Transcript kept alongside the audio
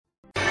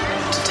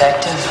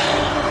detective,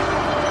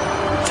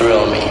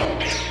 thrill me.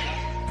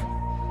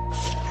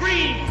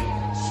 Scream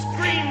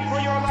for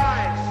your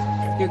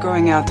lives. You're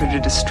going out there to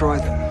destroy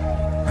them,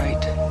 right?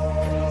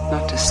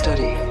 Not to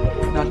study,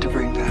 not to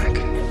bring back.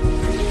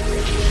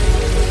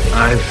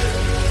 I've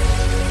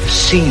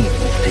seen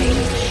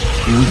things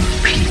you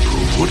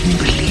people wouldn't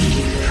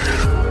believe.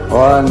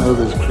 Oh, I know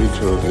this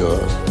creature of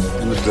yours.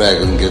 When the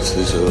dragon gets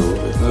this old,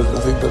 it knows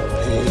nothing but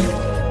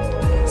pain.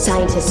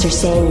 Scientists are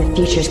saying the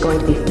future is going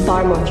to be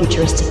far more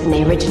futuristic than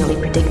they originally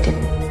predicted.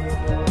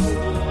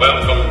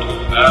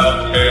 Welcome to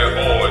Altair,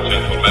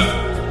 gentlemen.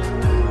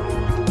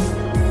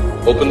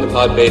 Open the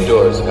pod bay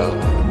doors, Hal.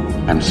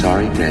 I'm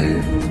sorry,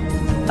 Dave.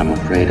 I'm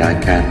afraid I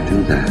can't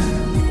do that.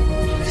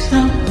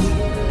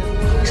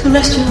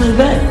 Celestial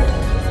event.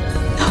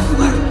 No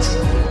words.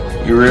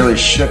 You really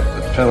shook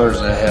the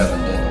pillars of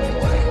heaven, didn't you,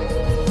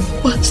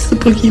 Wayne? What's the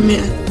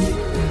boogeyman?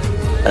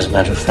 As a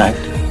matter of fact,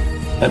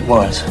 it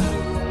was.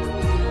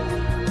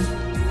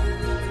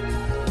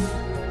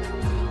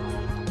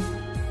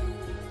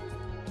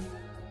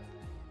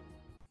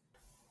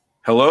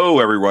 Hello,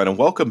 everyone, and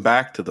welcome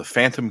back to the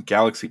Phantom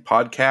Galaxy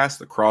podcast,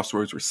 the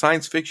crossroads where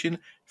science fiction,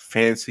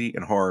 fantasy,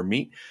 and horror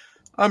meet.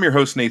 I'm your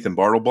host, Nathan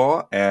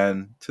Bartlebaugh,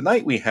 and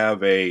tonight we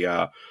have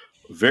a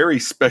very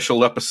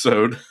special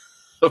episode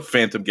of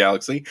Phantom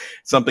Galaxy,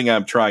 something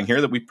I'm trying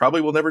here that we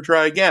probably will never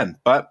try again.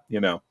 But,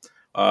 you know,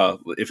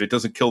 if it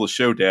doesn't kill the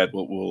show, Dad,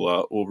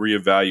 we'll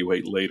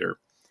reevaluate later.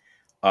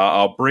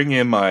 I'll bring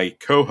in my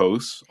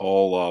co-hosts,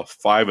 all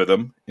five of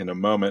them, in a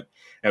moment,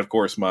 and, of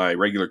course, my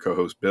regular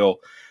co-host, Bill.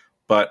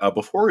 But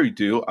before we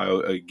do,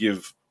 I'll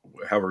give,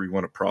 however you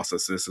want to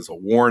process this, as a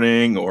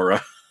warning or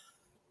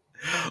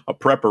a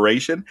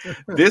preparation.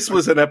 This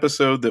was an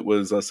episode that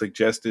was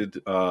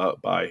suggested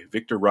by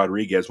Victor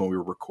Rodriguez when we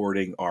were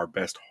recording our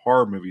best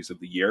horror movies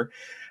of the year.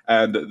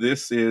 And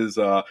this is,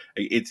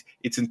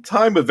 it's in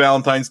time of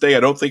Valentine's Day. I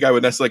don't think I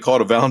would necessarily call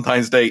it a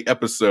Valentine's Day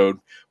episode,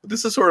 but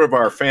this is sort of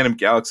our Phantom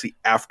Galaxy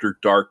After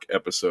Dark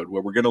episode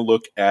where we're going to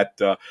look at,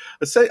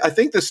 I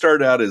think this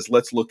started out as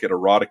let's look at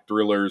erotic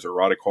thrillers,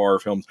 erotic horror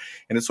films,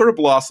 and it sort of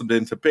blossomed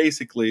into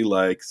basically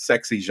like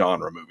sexy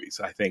genre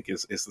movies, I think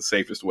is the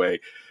safest way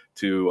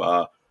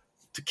to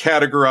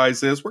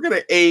categorize this. We're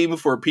going to aim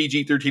for a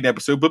PG-13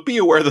 episode, but be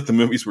aware that the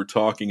movies we're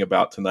talking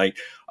about tonight,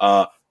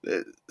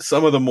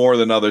 some of them more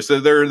than others. So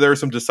there are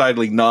some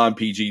decidedly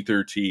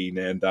non-PG-13,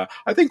 and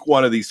I think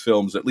one of these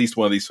films, at least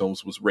one of these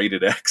films, was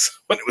rated X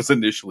when it was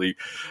initially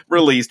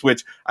released,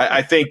 which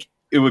I think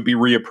it would be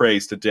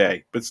reappraised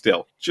today. But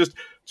still, just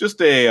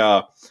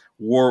a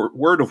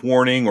word of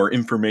warning or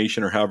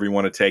information or however you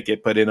want to take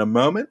it. But in a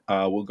moment,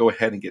 we'll go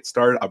ahead and get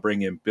started. I'll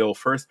bring in Bill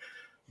first.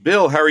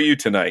 Bill, how are you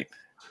tonight?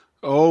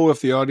 Oh,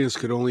 if the audience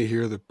could only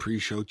hear the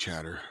pre-show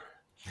chatter.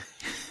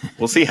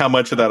 We'll see how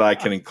much of that I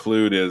can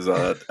include as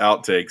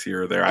outtakes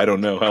here or there. I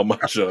don't know how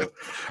much.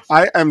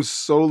 I am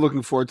so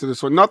looking forward to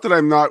this one. Not that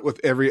I'm not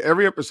with every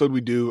episode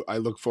we do, I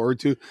look forward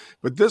to.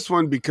 But this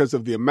one, because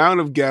of the amount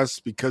of guests,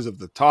 because of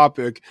the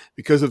topic,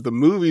 because of the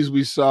movies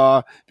we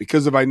saw,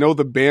 because of, I know,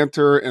 the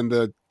banter and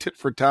the tit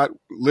for tat,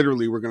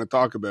 literally, we're going to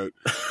talk about.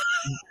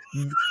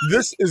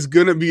 This is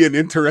going to be an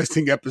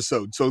interesting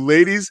episode. So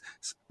ladies,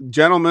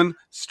 gentlemen,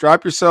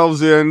 strap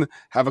yourselves in,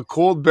 have a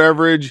cold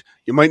beverage.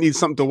 You might need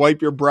something to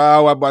wipe your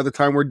brow out by the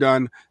time we're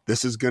done.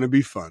 This is going to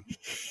be fun.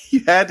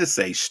 You had to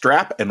say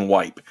strap and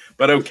wipe,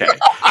 but okay.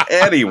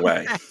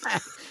 Anyway,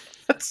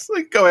 let's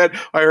go ahead.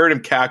 I heard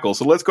him cackle.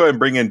 So let's go ahead and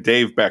bring in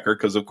Dave Becker,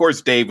 because of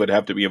course Dave would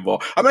have to be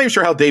involved. I'm not even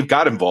sure how Dave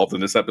got involved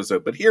in this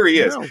episode, but here he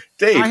is. No,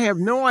 Dave. I have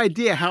no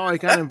idea how I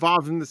got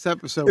involved in this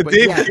episode, but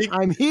Dave, yeah,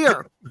 I'm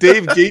here.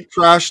 Dave gate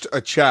crashed a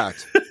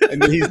chat,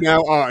 and he's now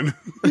on.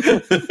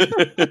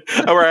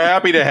 We're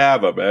happy to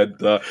have him, and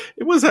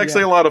it was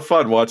actually a lot of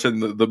fun watching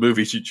the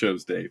movies you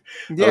chose, Dave.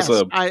 Yes,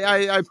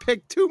 I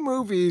picked two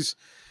movies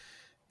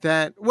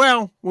that,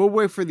 well, we'll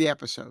wait for the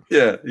episode.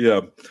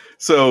 Yeah.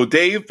 So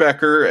Dave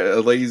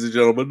Becker, ladies and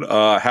gentlemen,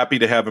 happy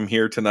to have him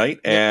here tonight.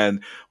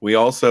 And we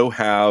also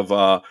have,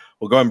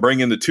 we'll go and bring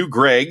in the two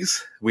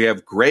Gregs. We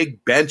have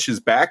Greg Bench is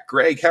back.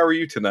 Greg, how are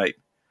you tonight?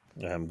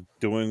 I'm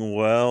doing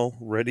well,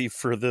 ready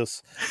for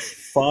this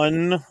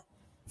fun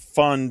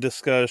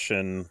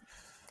discussion.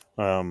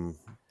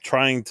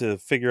 Trying to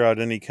figure out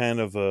any kind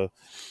of a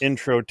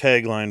intro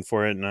tagline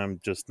for it, and I'm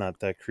just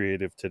not that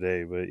creative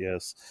today. But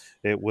yes,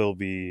 it will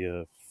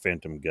be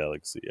Phantom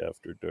Galaxy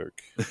After Dark.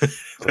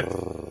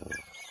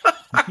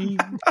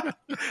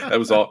 That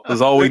was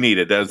all we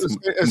needed.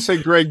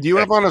 Say, Greg, do you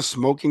have on a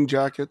smoking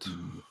jacket?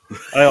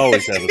 I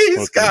always have a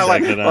smoking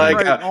jacket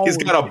on. He's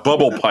got a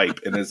bubble pipe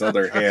in his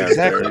other hand.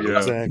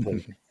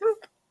 Exactly.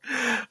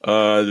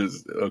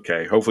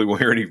 Okay. Hopefully, we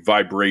won't hear any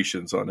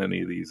vibrations on any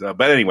of these.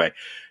 But anyway,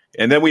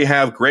 and then we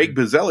have Greg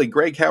Bizzelli.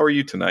 Greg, how are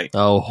you tonight?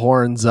 Oh,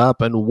 horns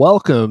up, and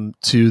welcome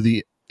to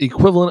the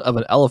equivalent of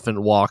an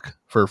elephant walk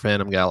for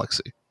Phantom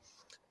Galaxy.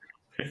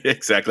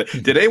 Exactly.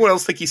 Did anyone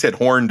else think he said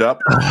horned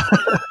up?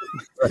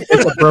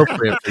 It's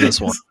appropriate for this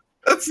one.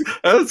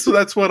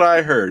 That's what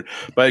I heard.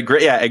 But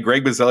great, yeah. And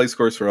Greg Mazzelli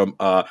scores from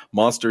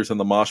Monsters in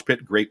the Mosh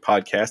Pit, great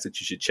podcast that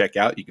you should check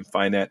out. You can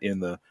find that in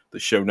the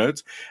show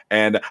notes.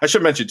 And I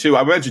should mention too.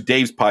 I mentioned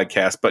Dave's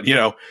podcast, but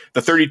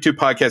the 32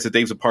 podcasts that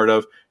Dave's a part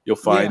of, you'll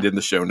find in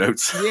the show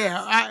notes.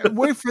 Yeah,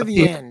 wait for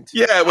the end.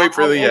 Yeah, wait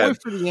for the end.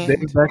 Wait for the end.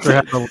 Dave Becker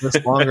had a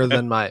list longer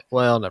than my.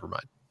 Well, never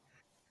mind.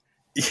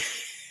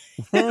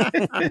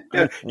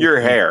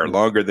 Your hair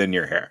longer than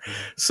your hair.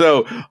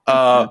 So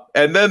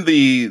and then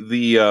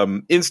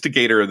the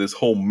instigator of this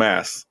whole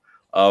mess,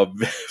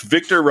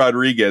 Victor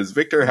Rodriguez.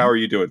 Victor, how are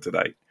you doing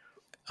tonight?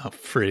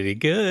 Pretty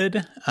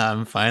good.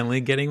 I'm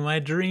finally getting my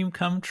dream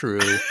come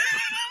true.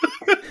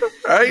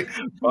 Right?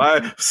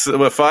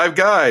 Five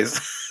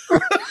guys.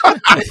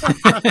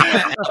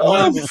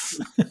 Once.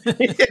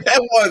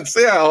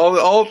 Yeah,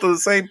 all at the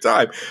same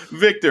time.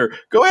 Victor,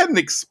 go ahead and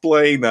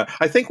explain.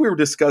 I think we were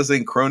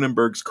discussing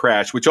Cronenberg's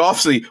Crash, which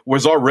obviously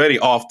was already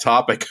off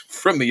topic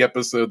from the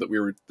episode that we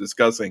were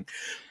discussing.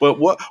 But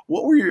what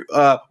were you?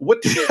 How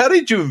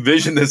did you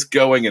envision this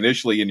going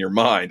initially in your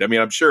mind? I mean,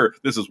 I'm sure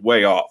this is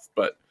way off,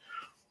 but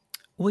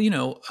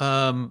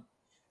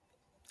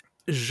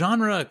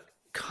genre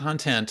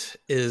content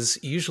is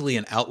usually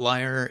an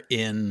outlier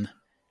in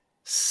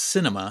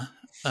cinema,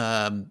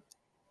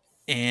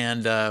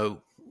 and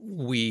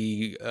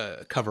we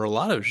cover a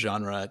lot of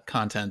genre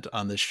content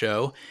on this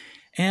show,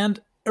 and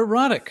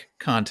erotic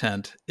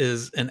content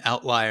is an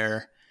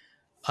outlier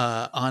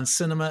on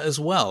cinema as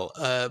well.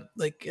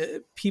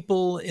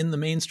 People in the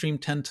mainstream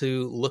tend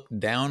to look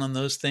down on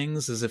those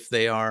things as if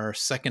they are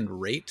second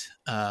rate.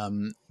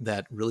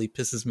 That really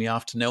pisses me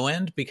off to no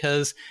end,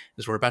 because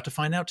as we're about to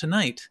find out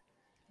tonight,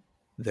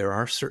 there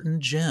are certain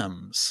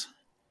gems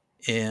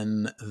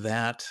in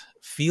that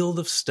field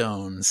of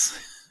stones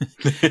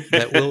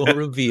that will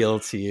reveal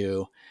to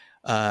you.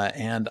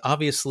 And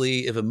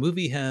obviously, if a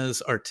movie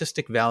has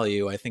artistic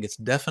value, I think it's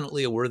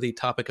definitely a worthy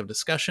topic of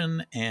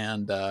discussion.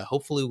 And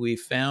hopefully we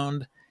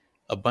found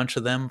a bunch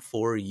of them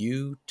for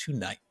you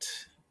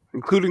tonight.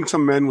 Including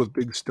some men with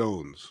big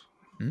stones.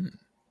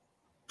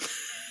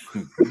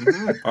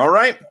 All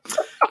right.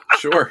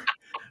 Sure.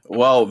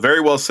 Well, very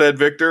well said,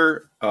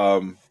 Victor.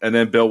 And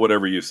then Bill,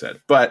 whatever you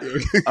said. But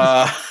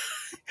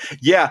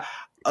yeah,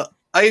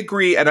 I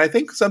agree. And I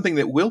think something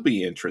that will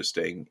be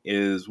interesting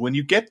is when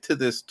you get to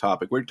this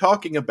topic, we're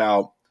talking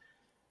about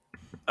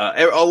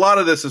a lot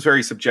of this is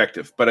very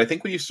subjective. But I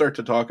think when you start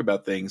to talk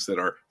about things that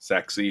are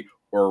sexy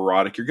or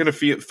erotic, you're going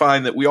to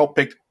find that we all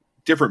picked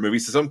different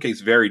movies, in some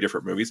cases, very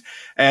different movies.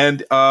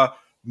 And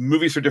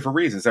movies for different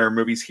reasons. There are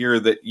movies here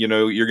that,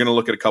 you're going to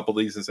look at a couple of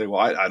these and say,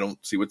 well, I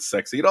don't see what's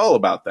sexy at all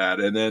about that.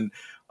 And then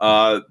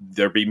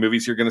there'll be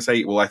movies you're going to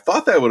say, well, I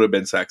thought that would have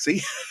been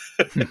sexy.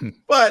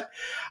 But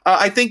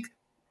I think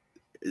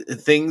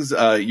things,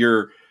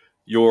 your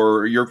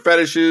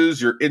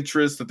fetishes, your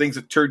interests, the things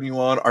that turn you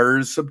on are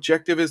as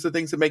subjective as the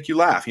things that make you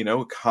laugh,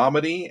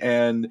 comedy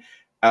and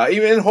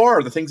even in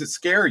horror, the things that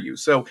scare you.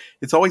 So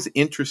it's always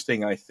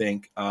interesting, I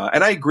think.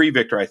 And I agree,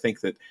 Victor. I think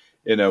that,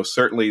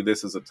 certainly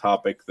this is a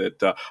topic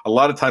that a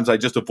lot of times I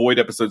just avoid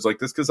episodes like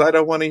this because I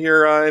don't want to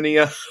hear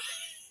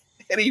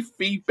any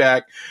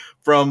feedback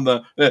from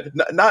the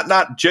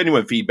not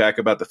genuine feedback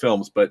about the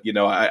films, but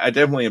I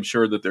definitely am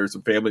sure that there's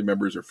some family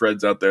members or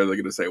friends out there that are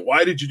going to say,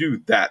 "Why did you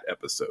do that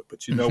episode?"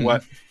 But you know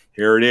what?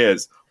 Here it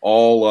is,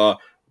 all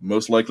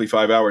most likely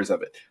 5 hours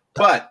of it.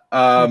 But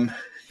no,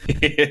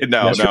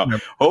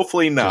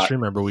 hopefully not. Just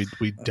remember, we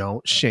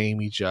don't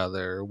shame each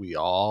other. We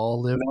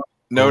all live.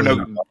 No.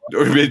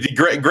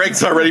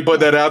 Greg's already put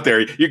that out there.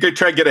 You could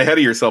try and get ahead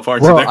of yourself,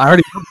 aren't you? Well, I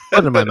already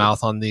put it in my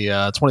mouth on the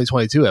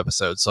 2022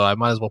 episode, so I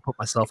might as well put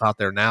myself out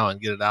there now and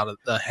get it out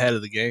ahead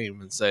of the game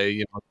and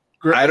say,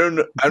 I don't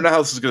know how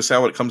this is going to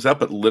sound when it comes out,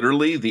 but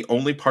literally the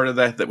only part of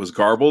that was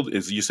garbled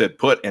is you said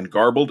 "put" and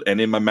 "garbled"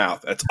 and in my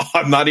mouth. That's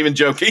I'm not even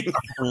joking.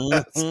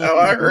 That's how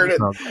I heard it.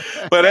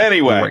 But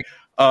anyway,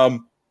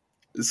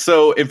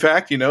 so in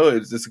fact,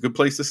 it's a good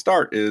place to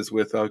start is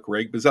with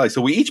Greg Mazzelli.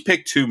 So we each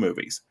picked two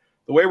movies.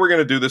 The way we're going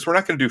to do this, we're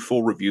not going to do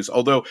full reviews,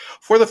 although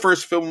for the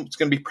first film, it's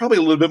going to be probably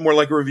a little bit more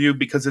like a review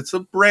because it's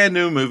a brand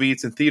new movie.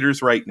 It's in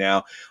theaters right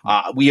now.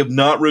 We have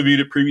not reviewed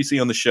it previously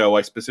on the show.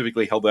 I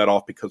specifically held that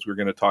off because we're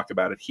going to talk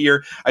about it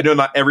here. I know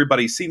not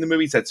everybody's seen the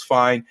movies. That's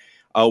fine.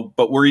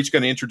 But we're each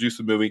going to introduce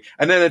the movie.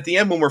 And then at the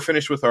end, when we're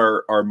finished with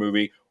our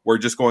movie, we're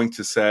just going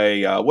to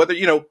say whether,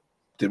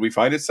 did we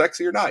find it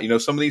sexy or not?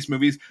 Some of these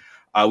movies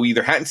we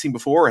either hadn't seen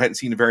before or hadn't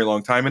seen in a very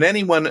long time. And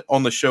anyone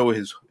on the show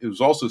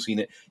who's also seen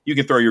it, you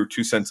can throw your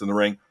 2 cents in the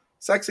ring.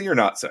 Sexy or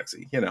not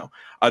sexy,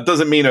 it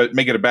doesn't mean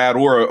make it a bad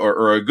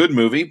or a good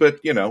movie,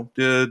 but did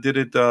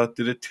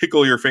it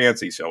tickle your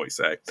fancy, shall we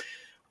say?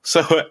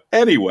 So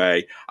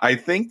anyway, I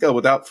think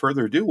without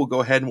further ado, we'll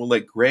go ahead and we'll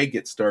let Greg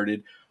get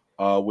started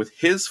with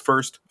his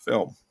first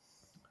film.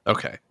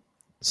 Okay.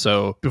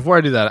 So before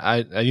I do that,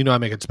 I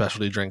make a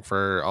specialty drink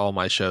for all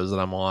my shows that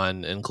I'm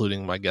on,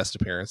 including my guest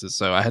appearances.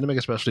 So I had to make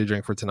a specialty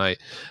drink for tonight.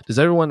 Does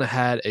everyone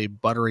had a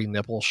buttery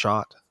nipple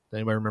shot?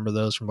 Anybody remember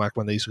those from back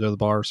when they used to go to the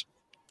bars?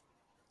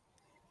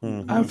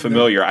 I'm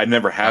familiar. I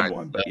never had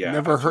one, but yeah,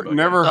 never heard of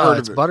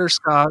it's it.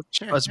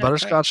 butterscotch. It's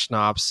butterscotch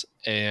schnapps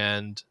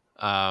and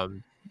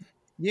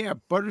yeah,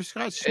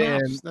 butterscotch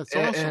schnapps. That's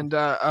awesome. And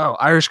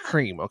Irish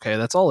cream. Okay,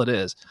 that's all it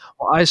is.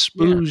 Well, I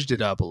splooged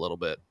it up a little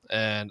bit,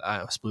 and I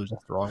splooged.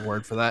 That's the wrong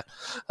word for that.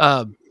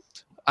 I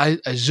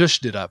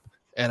zhushed it up,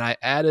 and I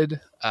added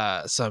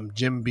some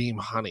Jim Beam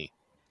honey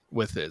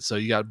with it. So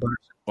you got butter.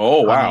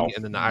 Oh wow!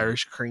 And then the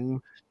Irish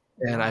cream.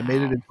 And I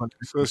made it in.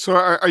 So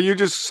are you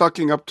just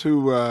sucking up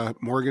to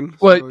Morgan?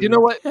 Well, so, you know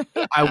what?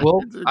 I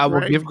will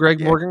give Greg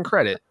Yeah. Morgan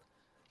credit.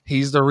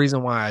 He's the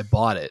reason why I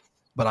bought it,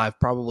 but I've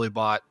probably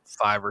bought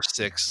 5 or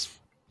 6,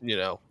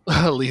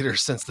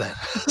 liters since then.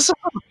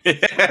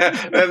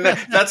 And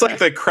that's like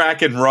the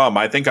Kraken rum.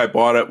 I think I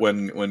bought it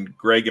when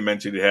Greg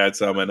mentioned he had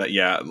some, and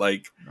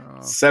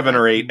 7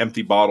 or 8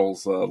 empty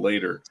bottles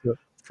later.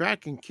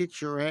 Kraken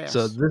kicks your ass.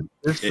 So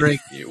this drink,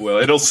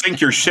 it'll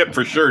sink your ship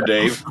for sure,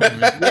 Dave.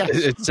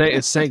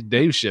 it sank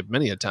Dave's ship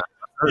many a time.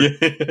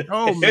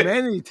 Oh,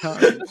 many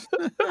times.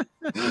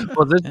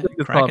 Well, this drink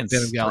is called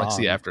Phantom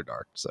Galaxy After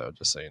Dark. So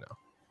just so you know.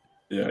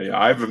 Yeah.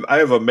 I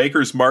have a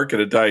Maker's Mark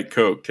and a Diet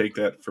Coke. Take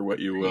that for what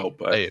you will.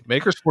 But hey,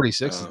 Maker's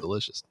 46 is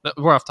delicious. No,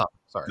 we're off topic.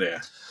 Sorry. Yeah.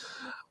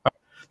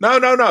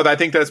 No. I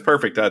think that's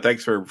perfect.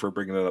 Thanks for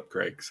bringing it up,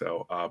 Greg.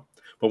 So,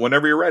 but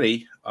whenever you're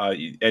ready,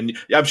 and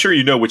I'm sure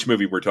you know which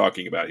movie we're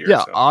talking about here.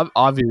 Yeah, so.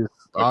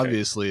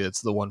 obviously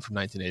it's the one from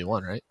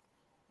 1981, right?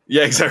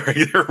 Yeah,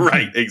 exactly.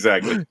 Right,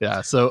 exactly.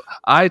 Yeah, so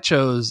I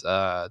chose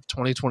a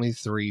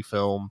 2023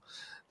 film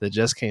that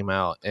just came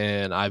out,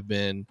 and I've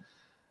been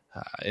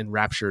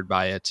enraptured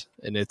by it,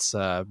 and it's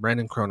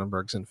Brandon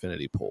Cronenberg's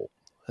Infinity Pool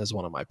as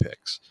one of my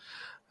picks.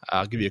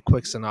 I'll give you a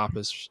quick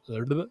synopsis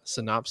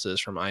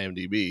from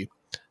IMDb.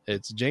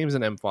 It's James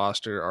and M.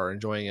 Foster are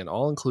enjoying an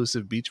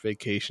all-inclusive beach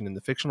vacation in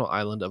the fictional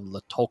island of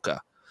Latolka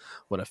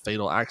when a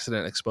fatal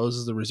accident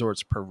exposes the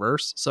resort's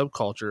perverse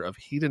subculture of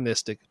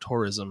hedonistic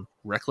tourism,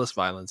 reckless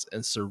violence,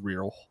 and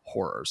surreal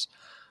horrors.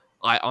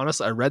 I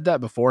read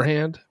that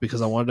beforehand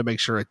because I wanted to make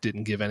sure it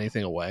didn't give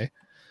anything away,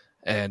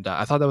 and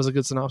I thought that was a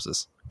good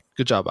synopsis.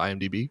 Good job,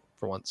 IMDb,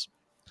 for once.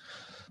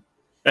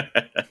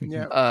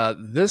 Yeah.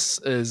 This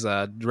is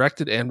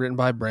directed and written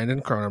by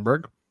Brandon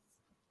Cronenberg,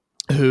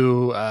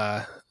 who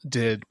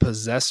did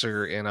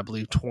Possessor in, I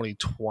believe,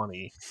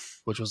 2020,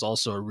 which was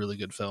also a really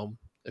good film.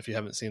 If you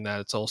haven't seen that,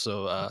 it's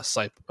also a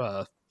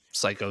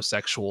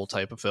psychosexual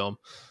type of film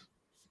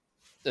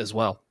as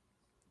well.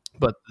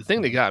 But the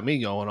thing that got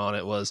me going on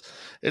it was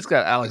it's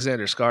got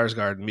Alexander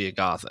Skarsgård and Mia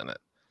Goth in it.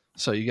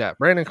 So you got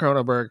Brandon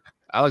Cronenberg,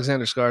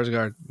 Alexander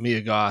Skarsgård, Mia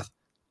Goth.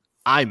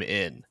 I'm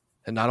in.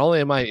 And not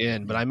only am I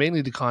in, but I may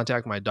need to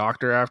contact my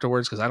doctor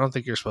afterwards because I don't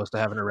think you're supposed to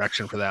have an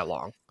erection for that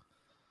long.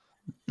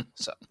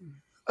 So...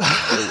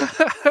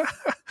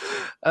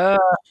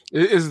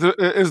 is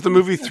the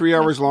movie 3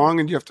 hours long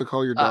and you have to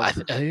call your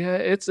doctor? Yeah,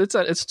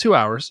 it's 2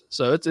 hours,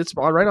 so it's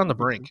right on the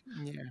brink.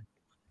 Yeah,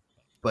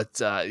 but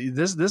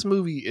this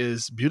movie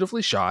is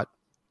beautifully shot.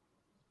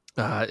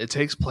 It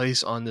takes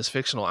place on this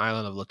fictional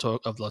island of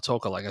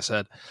Latolka, like I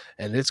said,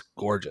 and it's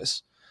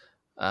gorgeous.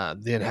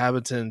 The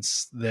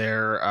inhabitants,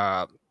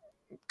 they're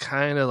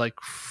kind of like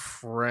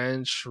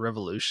French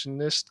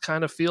revolutionist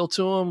kind of feel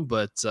to them,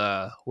 but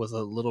with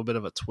a little bit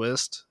of a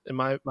twist, in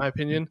my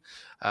opinion.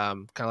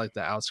 Kind of like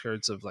the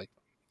outskirts of like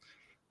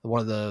one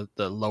of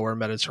the lower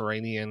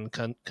Mediterranean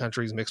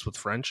countries mixed with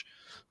French.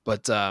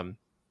 But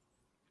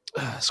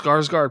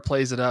Skarsgård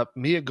plays it up.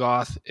 Mia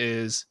Goth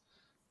is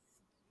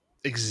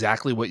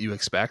exactly what you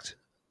expect.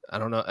 I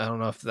don't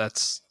know if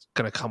that's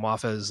going to come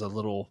off as a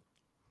little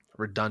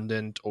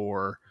redundant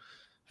or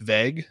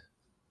vague,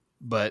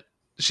 but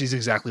she's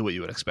exactly what you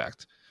would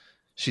expect.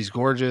 She's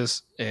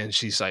gorgeous and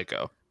she's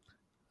psycho.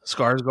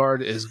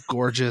 Skarsgård is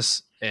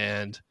gorgeous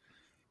and,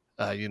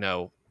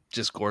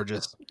 just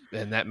gorgeous.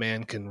 And that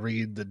man can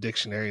read the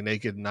dictionary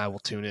naked and I will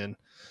tune in.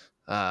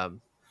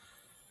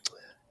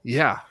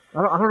 Yeah. I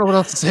don't know what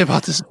else to say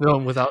about this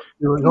film without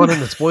going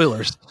into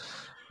spoilers.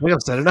 I think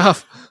I've said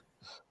enough.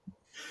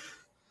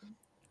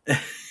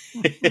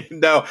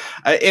 No,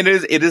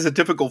 it is a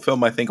difficult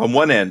film, I think, on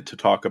one end to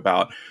talk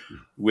about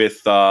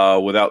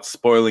without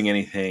spoiling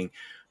anything,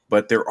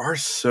 but there are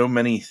so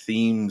many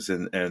themes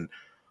and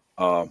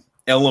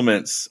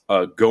elements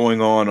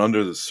going on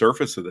under the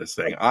surface of this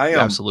thing. I am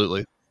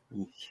absolutely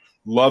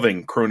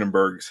loving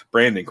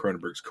Brandon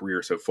Cronenberg's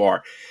career so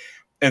far,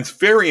 and it's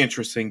very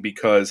interesting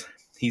because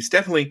he's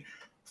definitely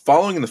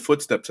following in the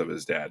footsteps of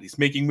his dad. He's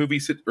making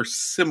movies that are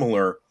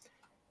similar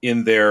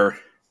in their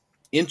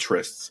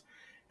interests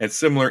and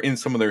similar in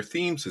some of their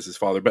themes as his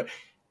father. But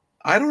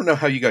I don't know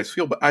how you guys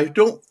feel, but I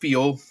don't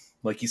feel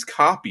like he's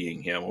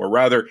copying him, or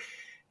rather,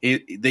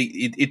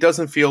 it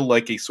doesn't feel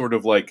like a sort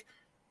of like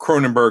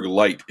Cronenberg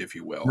light, if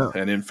you will. No.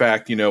 And in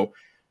fact,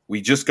 we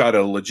just got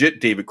a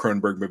legit David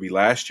Cronenberg movie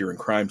last year in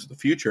Crimes of the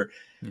Future,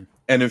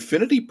 and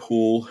Infinity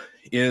Pool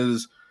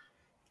is,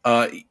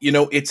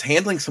 it's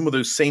handling some of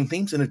those same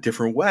themes in a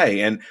different way.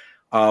 And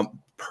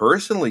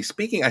personally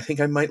speaking, I think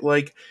I might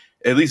like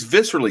at least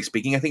viscerally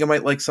speaking, I think I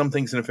might like some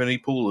things in Infinity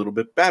Pool a little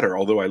bit better,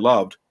 although I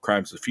loved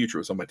Crimes of the Future.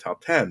 It was on my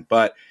top 10.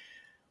 But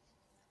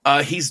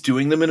he's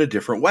doing them in a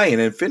different way. In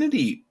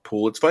Infinity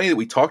Pool, it's funny that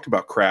we talked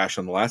about Crash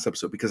on the last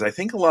episode, because I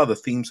think a lot of the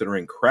themes that are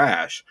in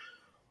Crash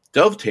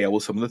dovetail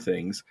with some of the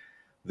things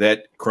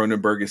that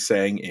Cronenberg is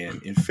saying in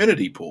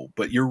Infinity Pool.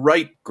 But you're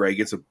right, Greg.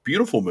 It's a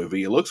beautiful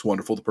movie. It looks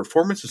wonderful. The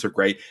performances are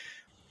great.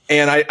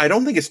 And I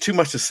don't think it's too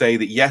much to say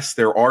that, yes,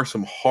 there are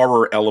some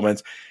horror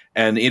elements.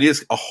 And it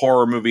is a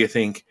horror movie, I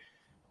think,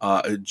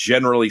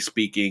 generally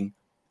speaking.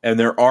 And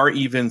there are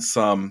even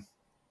some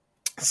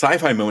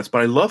sci-fi moments.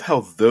 But I love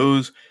how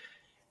those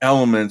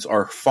elements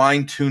are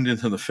fine-tuned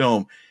into the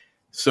film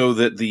so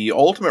that the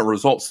ultimate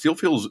result still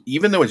feels,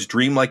 even though it's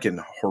dreamlike and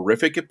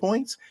horrific at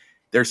points,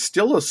 there's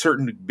still a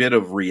certain bit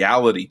of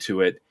reality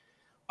to it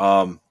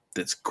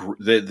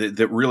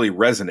that really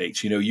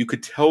resonates. You know, you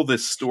could tell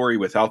this story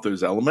without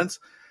those elements,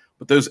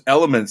 but those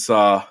elements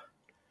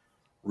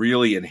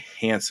really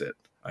enhance it,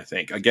 I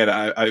think. Again,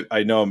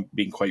 I know I'm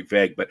being quite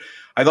vague, but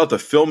I thought the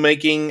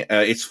filmmaking,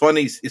 it's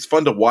funny. It's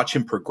fun to watch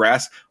him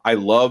progress. I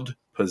loved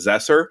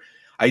Possessor.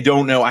 I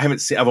don't know.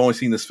 I've only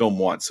seen this film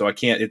once, so I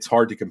can't. It's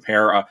hard to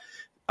compare.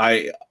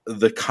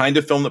 The kind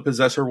of film that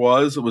Possessor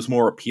was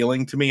more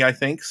appealing to me, I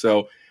think.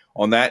 So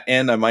on that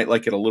end, I might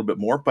like it a little bit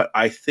more. But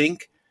I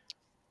think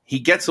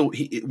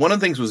one of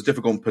the things that was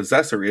difficult in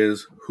Possessor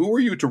is, who are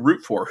you to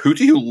root for? Who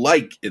do you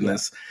like in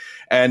this?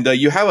 And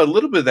you have a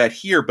little bit of that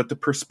here, but the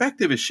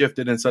perspective is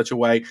shifted in such a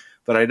way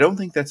that I don't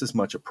think that's as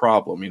much a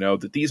problem. You know,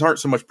 that these aren't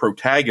so much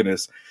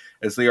protagonists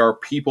as they are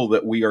people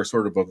that we are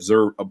sort of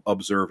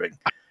observing.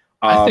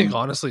 I think,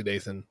 honestly,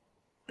 Nathan,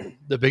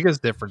 the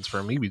biggest difference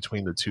for me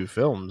between the two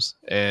films,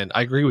 and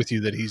I agree with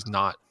you that he's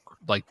not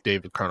like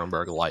David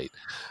Cronenberg light,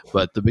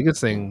 but the biggest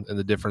thing and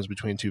the difference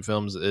between two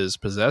films is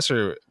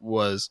Possessor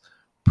was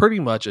pretty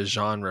much a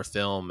genre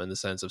film in the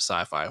sense of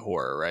sci-fi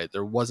horror, right?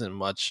 There wasn't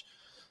much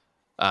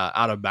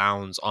out of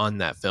bounds on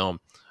that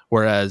film,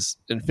 whereas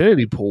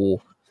Infinity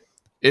Pool,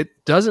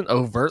 it doesn't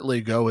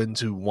overtly go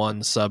into one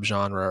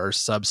subgenre or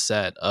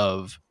subset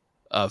of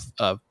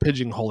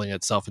pigeonholing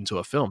itself into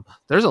a film.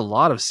 There's a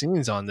lot of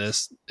scenes in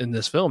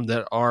this film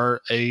that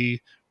are a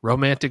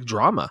romantic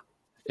drama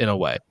in a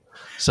way.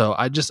 So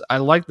I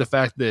like the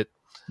fact that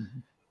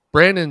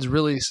Brandon's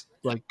really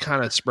like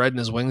kind of spreading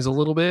his wings a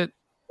little bit,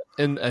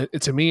 and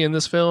to me in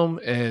this film,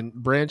 and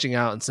branching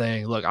out and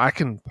saying, look, I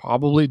can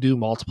probably do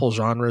multiple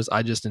genres.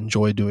 I just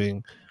enjoy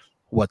doing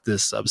what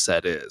this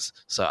subset is.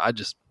 So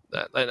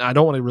and I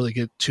don't want to really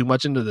get too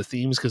much into the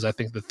themes, because I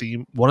think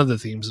one of the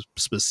themes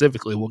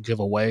specifically will give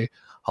away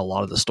a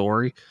lot of the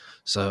story.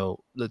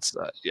 So that's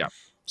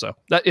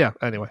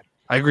anyway,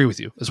 I agree with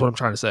you. Is what I'm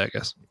trying to say, I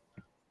guess.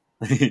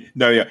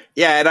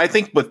 Yeah. And I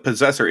think with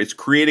Possessor, it's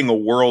creating a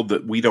world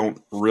that we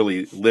don't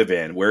really live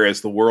in,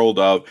 whereas the world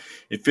of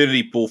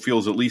Infinity Pool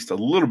feels at least a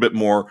little bit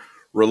more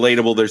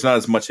relatable. There's not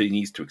as much that he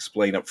needs to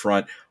explain up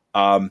front.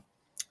 And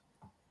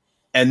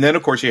then,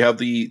 of course, you have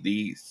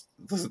the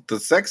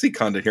sexy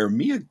content here.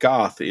 Mia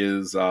Goth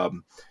is, I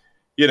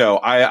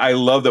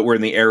love that we're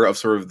in the era of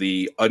sort of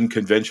the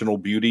unconventional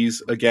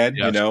beauties again,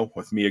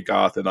 with Mia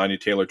Goth and Anya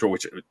Taylor-Joy,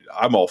 which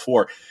I'm all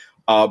for.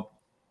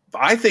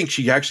 I think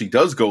she actually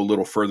does go a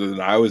little further than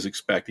I was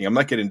expecting. I'm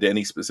not getting into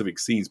any specific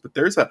scenes, but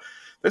there's a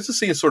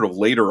scene sort of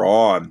later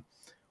on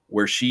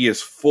where she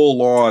is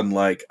full on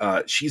like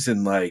she's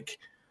in like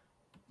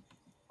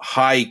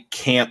high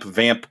camp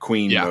vamp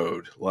queen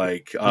mode,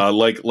 like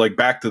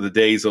back to the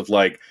days of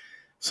like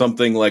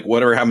something like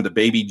Whatever Happened to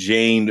Baby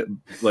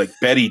Jane, like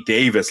Betty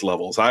Davis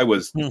levels. I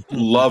was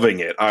loving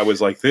it. I was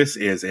like, this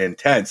is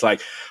intense.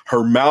 Like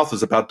her mouth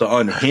is about to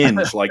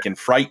unhinge, like in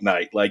Fright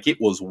Night. Like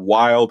it was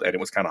wild and it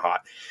was kind of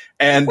hot.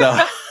 And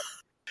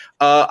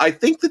I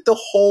think that the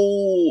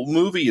whole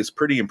movie is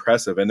pretty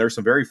impressive, and there's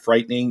some very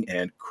frightening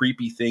and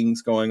creepy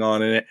things going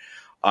on in it.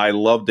 I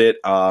loved it.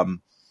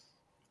 And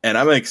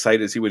I'm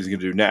excited to see what he's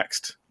going to do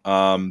next.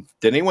 Did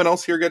anyone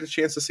else here get a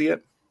chance to see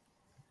it?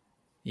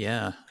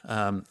 Yeah,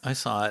 I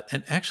saw it.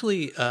 And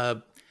actually,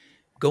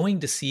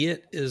 going to see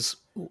it is,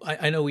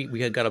 I know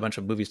we had got a bunch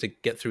of movies to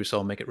get through, so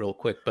I'll make it real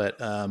quick. But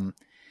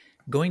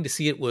going to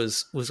see it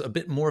was a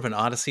bit more of an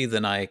odyssey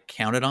than I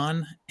counted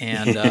on.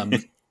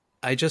 And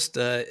I just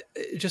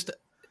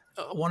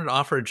wanted to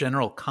offer a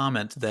general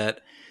comment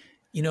that,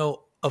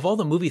 of all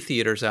the movie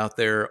theaters out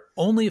there,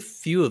 only a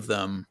few of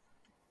them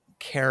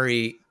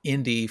carry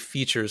indie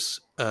features,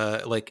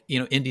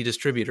 indie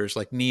distributors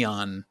like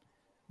Neon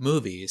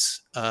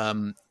movies.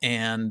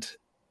 And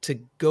to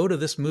go to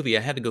this movie,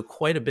 I had to go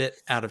quite a bit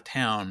out of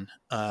town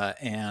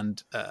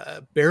and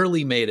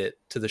barely made it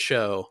to the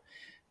show.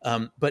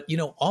 But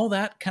all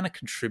that kind of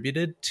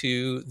contributed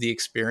to the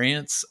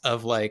experience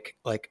of like,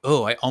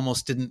 oh, I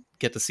almost didn't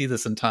get to see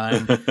this in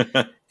time.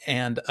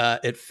 And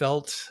it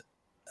felt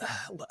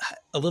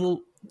a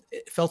little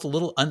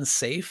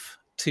unsafe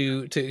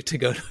to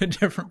go to a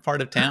different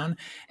part of town,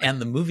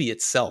 and the movie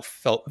itself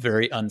felt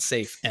very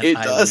unsafe. And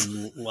I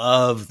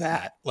love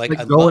that. Like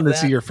going to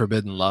see your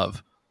Forbidden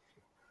Love.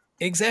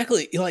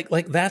 Exactly.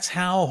 Like that's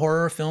how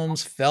horror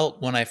films felt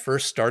when I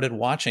first started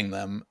watching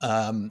them.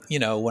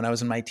 When I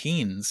was in my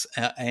teens,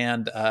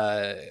 and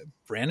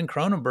Brandon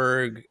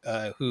Cronenberg,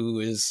 who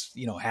is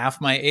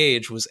half my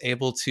age, was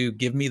able to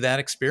give me that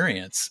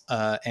experience,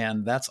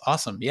 and that's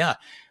awesome. Yeah,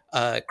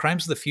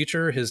 Crimes of the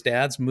Future, his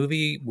dad's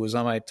movie, was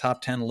on my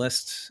top 10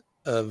 list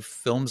of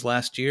films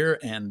last year,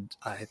 and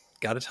I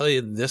got to tell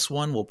you, this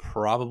one will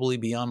probably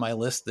be on my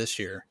list this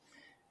year.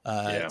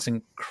 It's an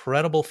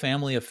incredible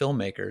family of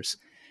filmmakers.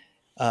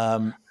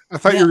 I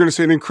thought you were going to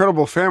say an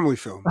incredible family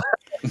film.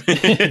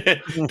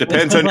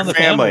 Depends on your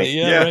family.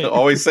 Yeah, right.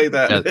 Always say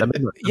that. The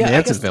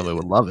Manson family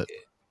would love it.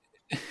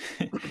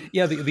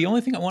 Yeah, the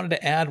only thing I wanted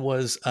to add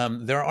was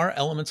there are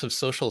elements of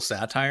social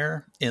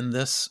satire in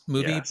this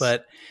movie,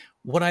 but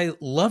what I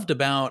loved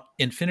about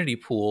Infinity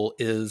Pool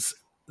is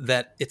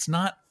that it's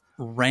not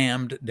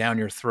rammed down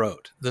your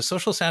throat. The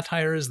social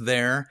satire is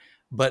there,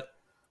 but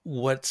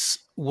what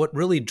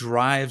really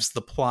drives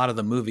the plot of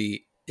the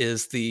movie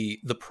is the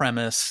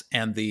premise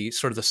and the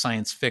sort of the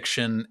science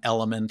fiction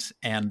element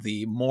and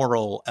the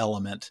moral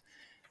element.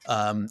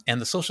 And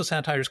the social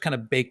satire is kind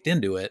of baked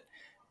into it,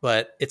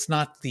 but it's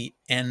not the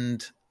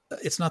end.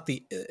 It's not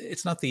the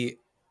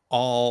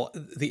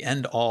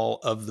end all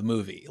of the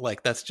movie.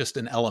 Like, that's just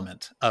an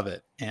element of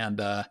it. And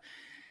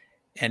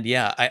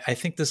yeah, I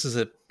think this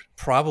is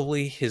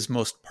probably his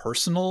most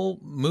personal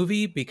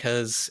movie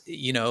because,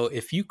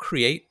 if you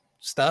create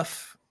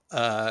stuff,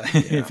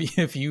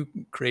 if you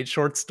create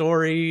short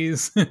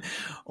stories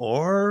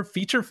or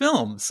feature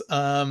films,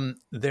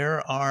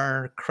 there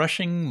are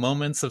crushing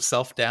moments of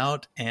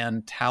self-doubt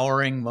and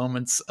towering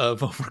moments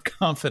of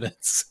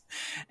overconfidence.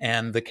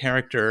 And the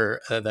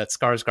character that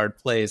Skarsgård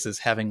plays is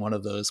having one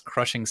of those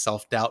crushing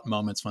self-doubt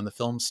moments when the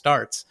film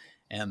starts.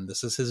 And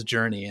this is his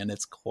journey, and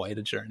it's quite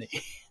a journey.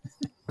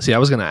 See, I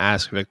was going to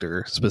ask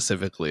Victor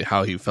specifically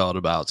how he felt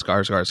about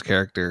Skarsgård's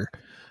character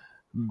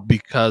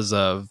because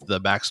of the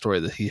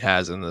backstory that he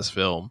has in this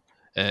film,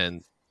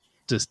 and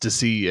just to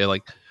see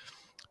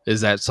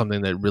is that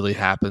something that really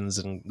happens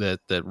and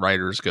that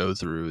writers go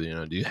through?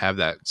 Do you have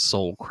that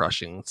soul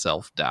crushing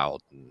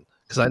self-doubt?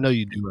 Because I know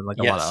you do in a lot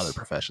of other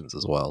professions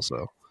as well.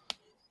 So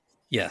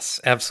yes,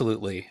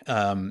 absolutely.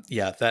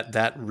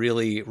 That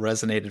really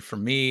resonated for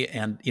me.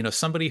 And,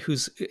 somebody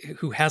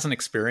who hasn't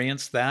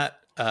experienced that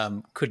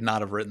could not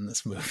have written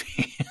this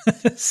movie.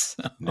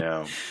 So,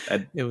 no,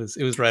 it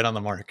was right on the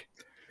mark.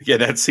 Yeah,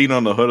 that scene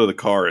on the hood of the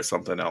car is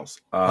something else.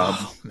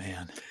 Oh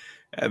man,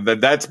 and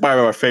that's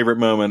probably my favorite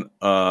moment.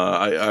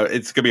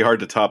 It's gonna be hard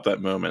to top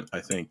that moment, I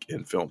think,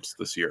 in films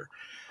this year.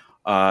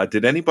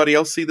 Did anybody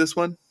else see this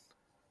one?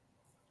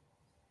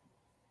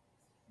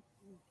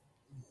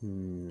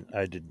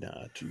 I did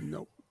not.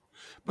 Nope.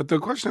 But the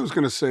question I was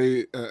going to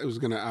say, I was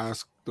going to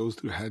ask those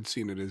who had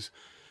seen it is,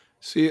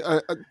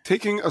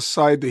 taking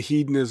aside the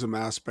hedonism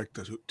aspect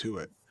to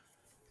it.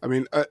 I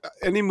mean,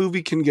 any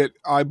movie can get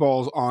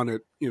eyeballs on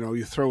it.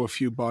 You throw a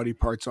few body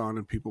parts on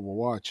and people will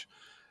watch.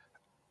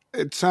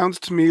 It sounds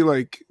to me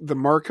like the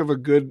mark of a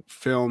good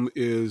film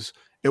is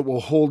it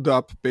will hold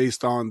up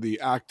based on the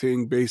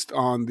acting, based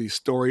on the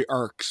story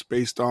arcs,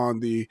 based on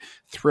the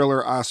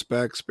thriller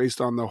aspects,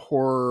 based on the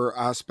horror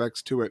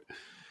aspects to it.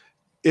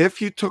 If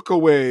you took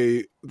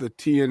away the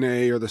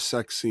TNA or the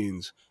sex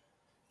scenes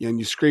and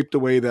you scraped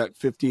away that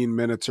 15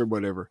 minutes or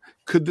whatever,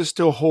 could this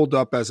still hold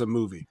up as a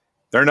movie?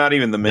 They're not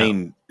even the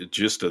main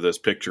gist of this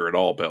picture at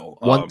all, Bill.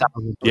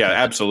 1,000%. Yeah,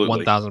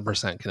 absolutely.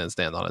 1,000% can it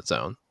stand on its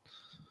own.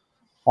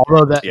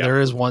 Although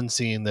there is one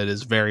scene that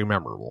is very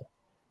memorable.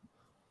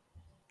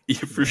 Yeah,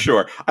 for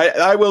sure.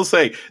 I will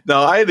say,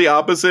 now I had the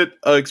opposite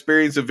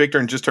experience of Victor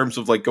in just terms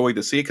of going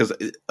to see it because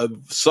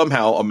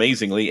somehow,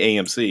 amazingly,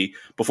 AMC,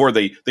 before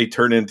they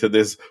turn into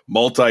this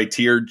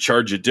multi-tiered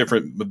charge of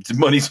different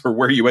monies for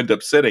where you end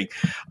up sitting,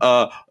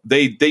 the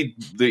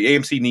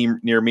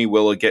AMC near me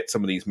will get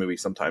some of these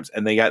movies sometimes,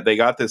 and they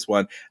got this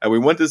one, and we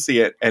went to see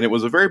it, and it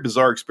was a very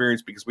bizarre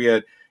experience because we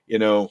had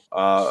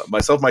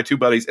myself, my two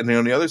buddies, and then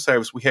on the other side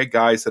we had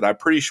guys that I'm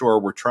pretty sure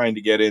were trying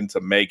to get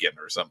into Megan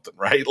or something,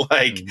 right?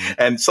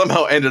 And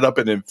somehow ended up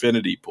in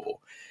Infinity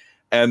Pool.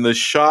 And the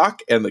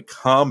shock and the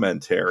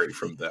commentary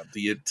from them,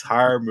 the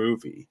entire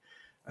movie,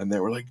 and they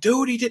were like,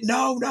 "Dude, he didn't.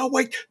 No,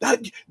 wait,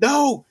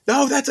 no,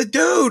 that's a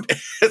dude,"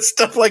 and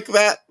stuff like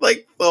that.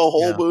 Like the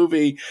whole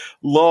movie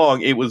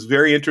long, it was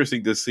very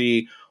interesting to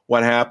see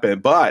what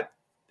happened, but.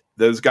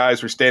 Those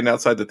guys were standing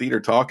outside the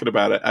theater talking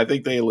about it. I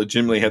think they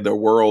legitimately had their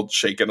world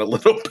shaken a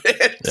little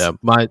bit. Yeah,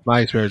 my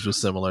experience was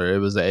similar. It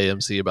was at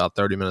AMC about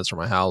 30 minutes from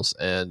my house,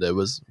 and it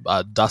was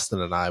Dustin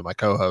and I, my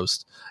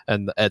co-host,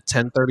 and at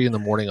 10:30 in the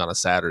morning on a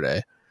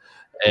Saturday,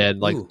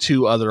 and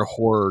two other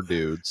horror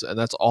dudes, and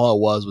that's all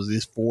it was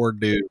these four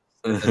dudes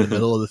in the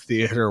middle of the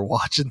theater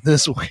watching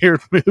this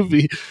weird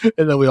movie,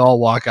 and then we all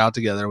walk out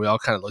together, and we all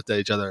kind of looked at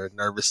each other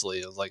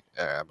nervously. It was like,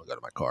 I'm gonna go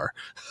to my car.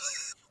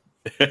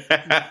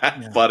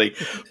 Funny,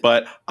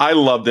 but I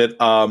loved it.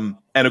 And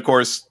of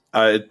course,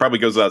 it probably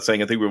goes without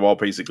saying, I think we've all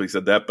basically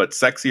said that, but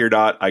sexy or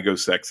not, I go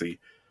sexy.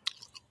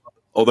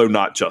 Although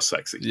not just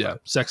sexy. Yeah,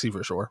 sexy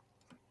for sure.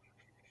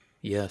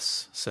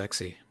 Yes,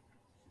 sexy.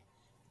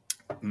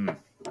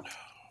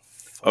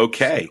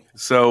 Okay,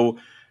 so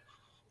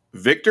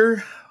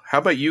Victor, how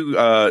about you?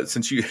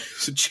 Since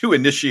you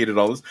initiated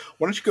all this,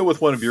 why don't you go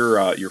with one of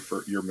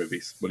your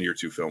movies, one of your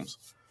 2 films?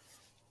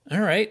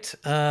 All right.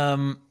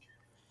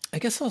 I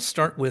guess I'll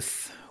start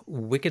with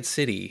Wicked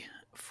City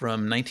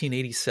from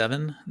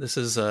 1987. This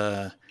is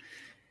a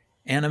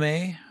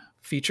anime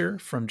feature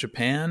from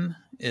Japan.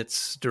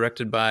 It's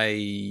directed by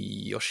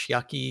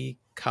Yoshiaki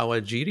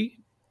Kawajiri,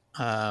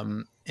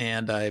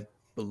 and I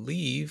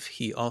believe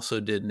he also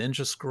did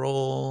Ninja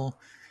Scroll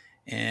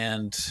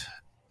and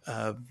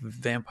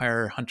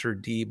Vampire Hunter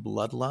D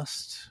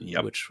Bloodlust,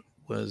 which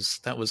was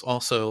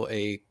also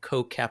a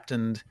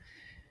co-captained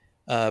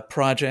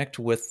project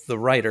with the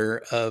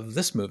writer of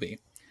this movie.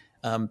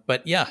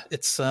 But yeah,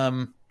 it's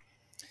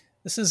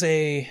this is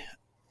a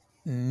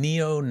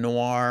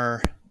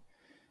neo-noir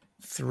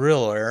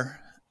thriller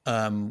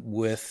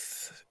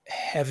with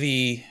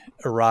heavy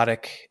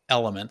erotic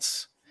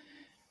elements,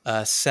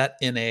 set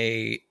in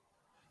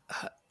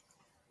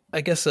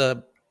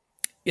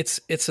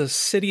it's a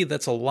city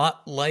that's a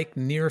lot like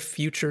Near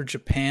Future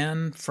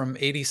Japan from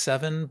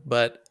 '87,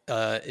 but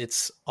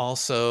it's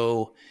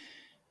also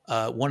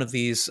one of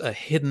these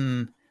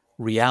hidden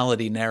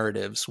reality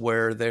narratives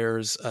where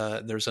there's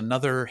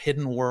another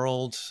hidden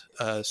world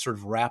sort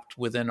of wrapped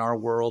within our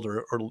world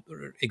or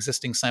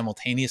existing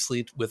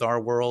simultaneously with our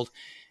world,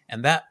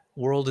 and that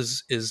world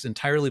is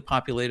entirely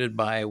populated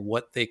by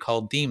what they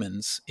call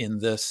demons in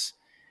this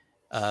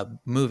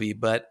movie.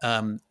 But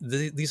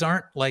these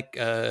aren't like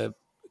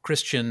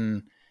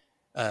Christian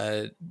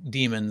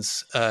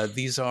demons.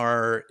 These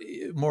are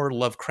more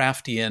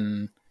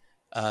Lovecraftian.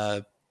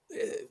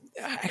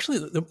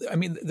 Actually, I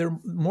mean, they're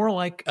more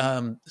like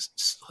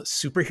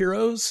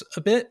superheroes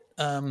a bit.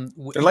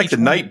 They're like the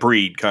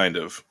Nightbreed kind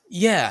of.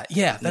 Yeah,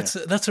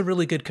 that's a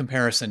really good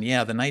comparison.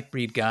 Yeah, the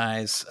Nightbreed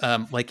guys,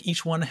 like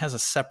each one has a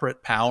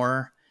separate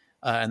power,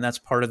 and that's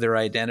part of their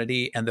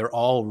identity, and they're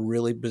all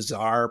really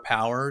bizarre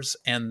powers.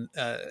 And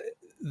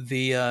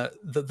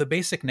the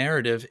basic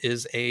narrative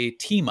is a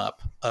team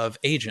up of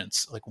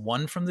agents, like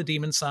one from the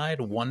demon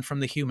side, one from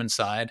the human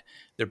side.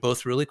 They're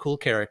both really cool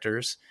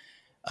characters.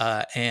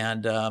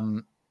 And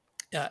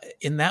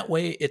in that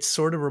way, it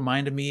sort of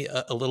reminded me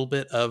a little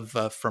bit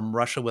of From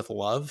Russia with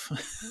Love,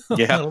 a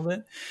little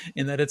bit,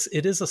 in that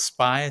it is a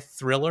spy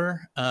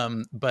thriller,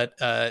 but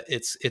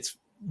it's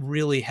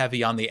really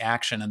heavy on the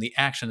action, and the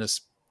action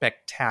is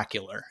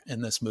spectacular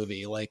in this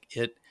movie. Like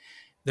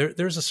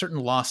there's a certain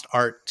lost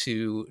art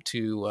to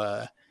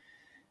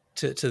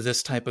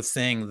this type of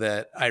thing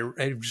that I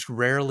just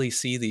rarely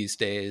see these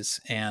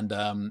days. And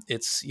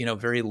it's,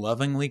 very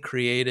lovingly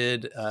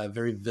created,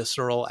 very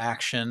visceral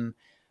action.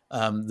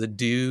 The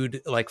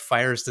dude like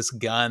fires this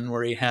gun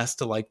where he has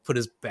to like put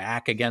his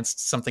back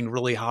against something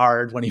really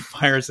hard when he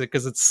fires it,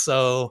 because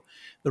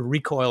the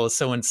recoil is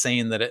so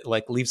insane that it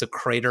like leaves a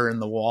crater in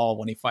the wall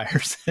when he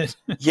fires it.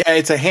 Yeah,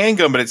 it's a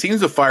handgun, but it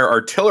seems to fire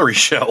artillery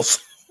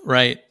shells.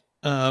 Right.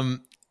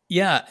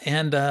 Yeah,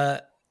 and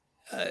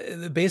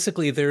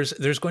basically,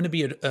 there's going to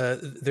be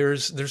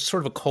there's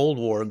sort of a Cold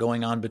War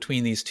going on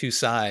between these two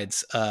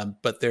sides,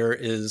 but there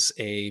is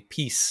a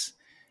peace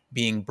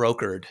being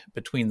brokered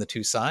between the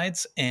two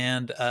sides,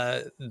 and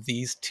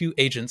these two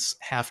agents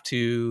have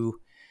to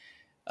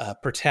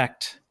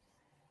protect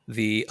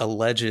the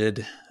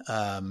alleged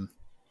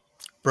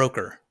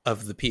broker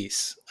of the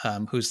peace,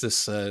 who's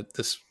this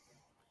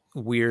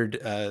weird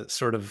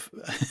sort of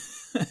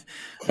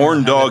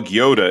horn dog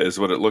Yoda is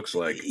what it looks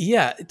like.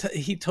 Yeah,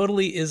 he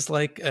totally is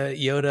like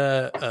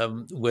Yoda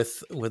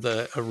with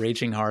a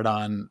raging hard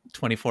on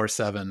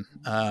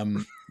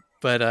 24/7.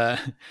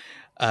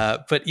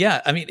 But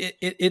yeah, I mean,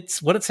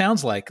 it's what it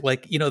sounds like.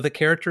 Like, the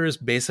character is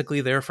basically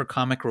there for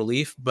comic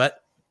relief,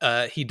 but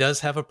he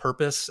does have a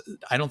purpose.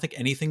 I don't think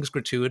anything's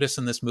gratuitous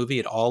in this movie.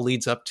 It all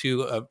leads up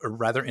to a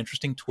rather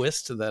interesting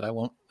twist that I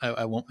won't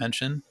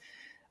mention.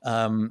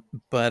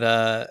 But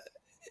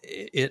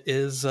it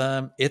is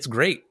it's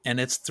great, and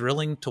it's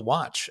thrilling to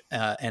watch,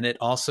 and it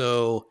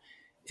also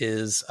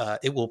is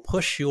it will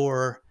push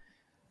your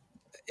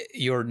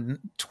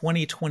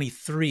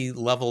 2023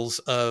 levels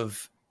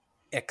of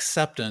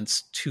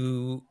acceptance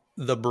to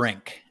the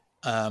brink.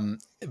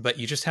 But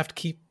you just have to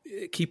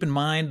keep in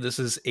mind, this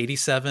is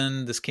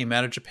 87. This came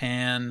out of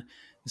Japan.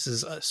 This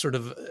is sort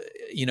of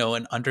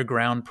an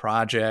underground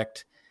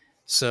project.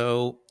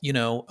 So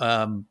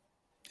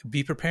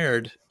be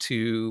prepared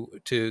to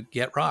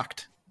get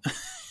rocked.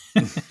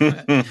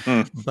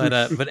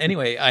 But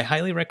anyway, I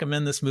highly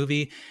recommend this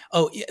movie.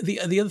 Oh, the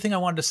other thing I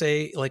wanted to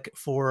say, like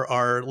for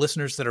our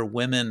listeners that are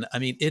women, I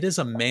mean, it is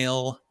a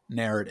male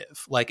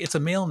narrative. Like it's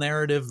a male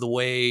narrative the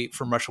way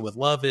From Russia with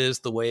Love is,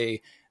 the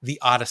way The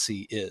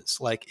Odyssey is.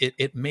 Like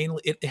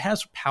it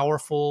has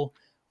powerful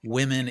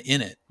women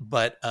in it,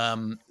 but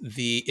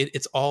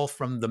it's all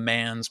from the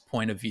man's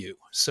point of view.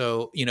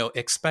 So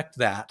expect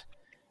that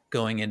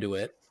going into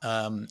it.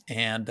 And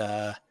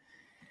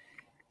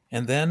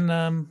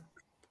then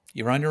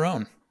you're on your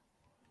own.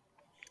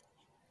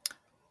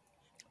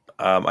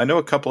 I know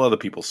a couple other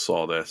people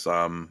saw this.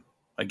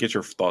 I get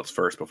your thoughts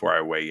first before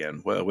I weigh in.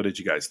 What did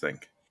you guys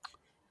think?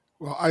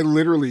 Well, I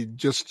literally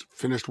just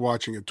finished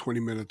watching it 20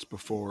 minutes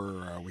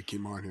before we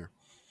came on here.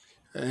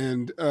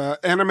 And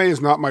anime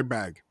is not my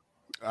bag.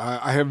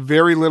 I have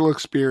very little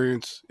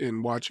experience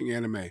in watching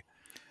anime.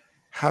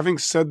 Having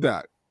said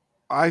that,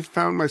 I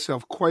found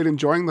myself quite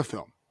enjoying the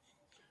film.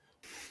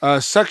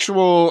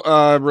 Sexual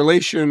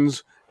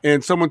relations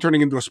and someone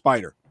turning into a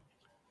spider.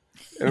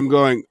 And I'm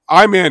going,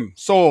 I'm in,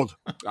 sold.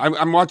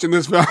 I'm watching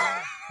this film.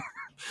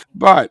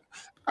 But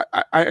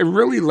I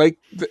really like,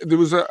 there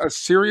was a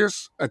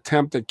serious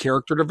attempt at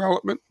character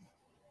development.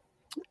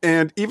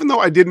 And even though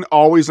I didn't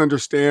always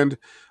understand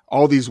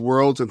all these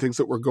worlds and things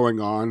that were going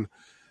on,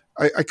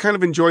 I kind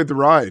of enjoyed the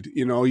ride.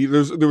 You know,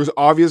 there was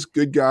obvious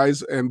good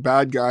guys and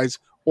bad guys,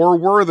 or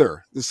were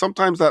there?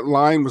 Sometimes that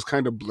line was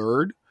kind of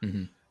blurred.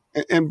 Mm-hmm.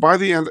 And by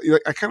the end,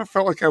 I kind of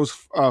felt like I was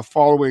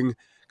following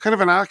kind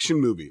of an action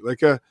movie,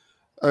 like a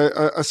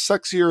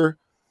sexier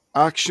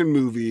action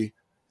movie.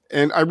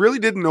 And I really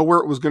didn't know where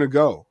it was going to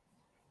go,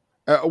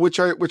 which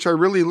I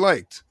really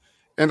liked.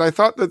 And I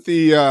thought that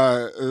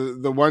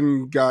the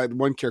one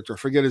character, I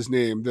forget his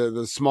name,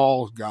 the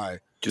small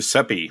guy,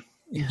 Giuseppe,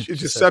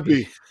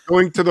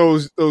 going to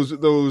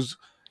those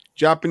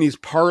Japanese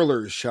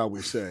parlors, shall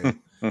we say,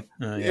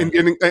 and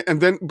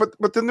then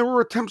there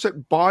were attempts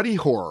at body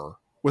horror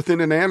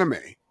within an anime,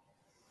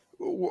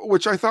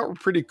 which I thought were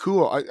pretty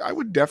cool. I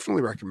would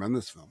definitely recommend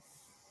this film.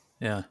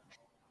 Yeah.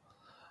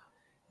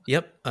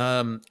 Yep.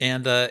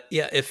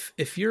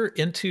 If you're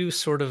into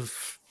sort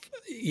of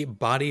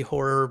body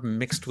horror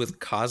mixed with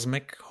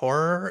cosmic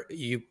horror,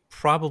 you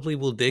probably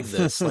will dig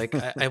this. Like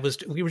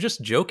we were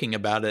just joking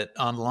about it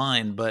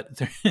online,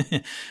 but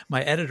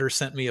my editor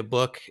sent me a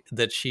book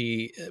that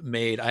she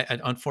made.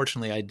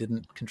 Unfortunately I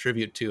didn't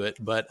contribute to it,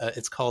 but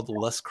it's called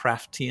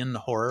Lovecraftian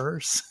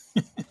Horrors.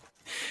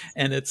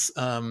 And it's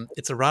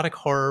erotic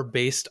horror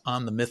based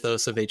on the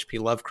mythos of H.P.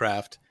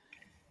 Lovecraft.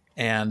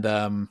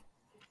 And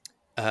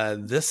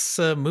this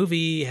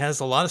movie has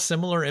a lot of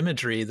similar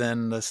imagery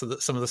than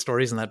some of the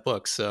stories in that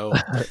book. So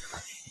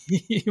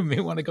you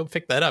may want to go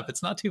pick that up.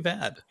 It's not too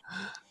bad.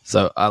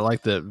 So I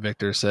like that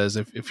Victor says,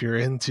 if you're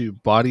into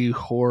body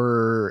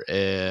horror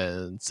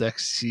and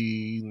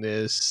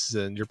sexiness,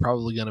 and you're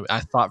probably going to,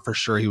 I thought for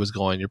sure you're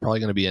probably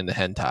going to be into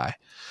hentai.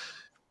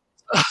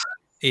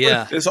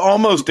 Yeah, this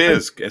almost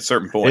is at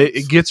certain points.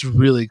 It gets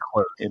really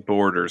close. It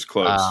borders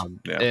close.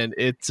 And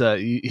it's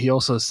he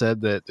also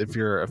said that if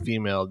you're a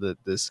female,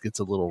 that this gets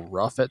a little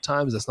rough at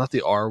times. That's not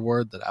the R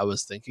word that I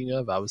was thinking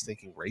of. I was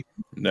thinking rape.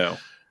 No.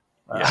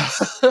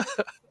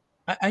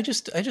 I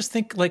just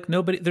think like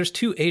nobody. There's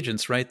two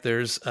agents, right?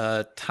 There's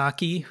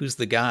Taki, who's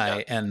the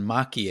guy, and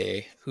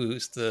Makie,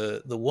 who's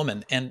the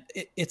woman, and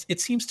it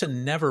seems to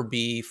never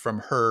be from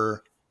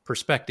her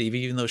perspective,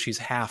 even though she's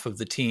half of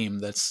the team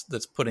that's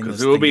putting this.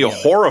 Because it would be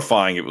together.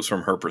 horrifying. It was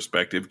from her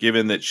perspective,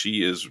 given that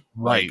she is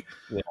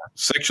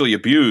sexually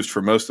abused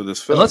for most of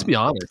this film. And let's be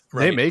honest,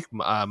 they make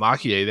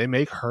Makie. They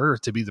make her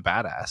to be the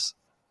badass.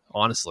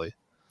 Honestly,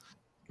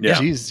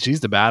 she's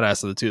the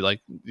badass of the two.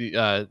 Like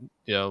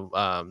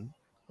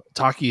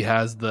Taki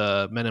has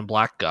the Men in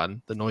Black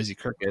gun, the noisy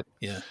cricket.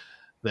 Yeah,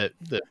 that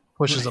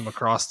pushes him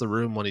across the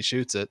room when he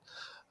shoots it.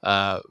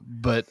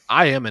 But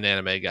I am an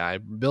anime guy.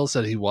 Bill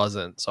said he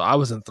wasn't, so I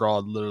was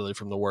enthralled literally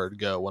from the word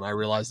go when I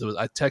realized it was.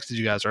 I texted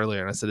you guys earlier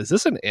and I said, "Is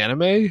this an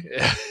anime?"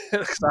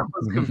 Because I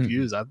was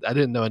confused. I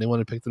didn't know anyone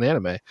had picked an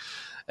anime,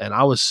 and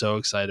I was so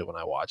excited when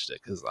I watched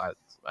it because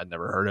I'd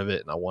never heard of it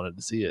and I wanted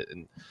to see it.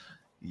 And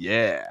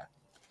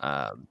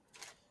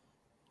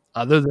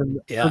other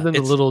than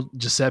the little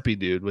Giuseppe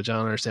dude, which I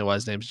don't understand why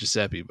his name's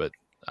Giuseppe, but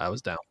I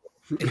was down.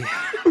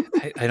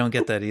 I don't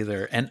get that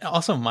either. And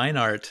also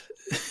Meinart.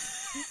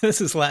 This is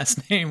his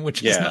last name,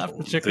 which is not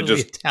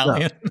particularly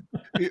Italian.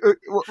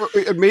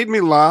 It made me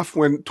laugh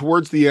when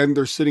towards the end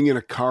they're sitting in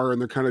a car and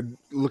they're kind of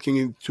looking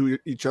into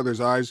each other's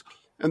eyes.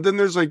 And then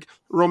there's like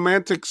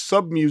romantic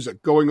sub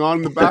music going on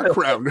in the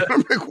background. And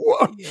I'm like,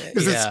 what?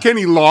 Is this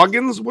Kenny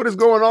Loggins? What is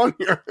going on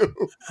here?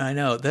 I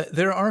know that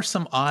there are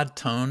some odd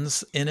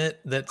tones in it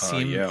that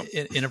seem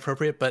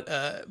inappropriate, but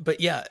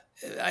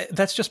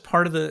that's just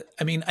part of the.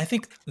 I mean, I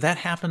think that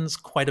happens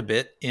quite a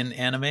bit in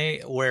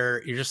anime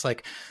where you're just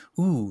like,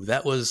 "Ooh,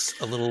 that was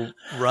a little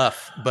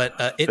rough." But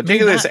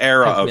think of this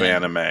era of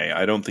anime.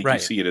 I don't think you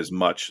see it as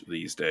much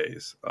these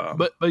days.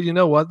 But you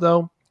know what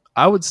though,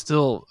 I would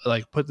still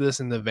like put this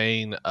in the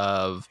vein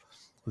of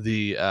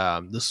the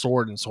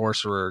sword and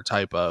sorcerer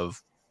type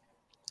of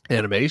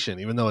animation,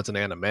 even though it's an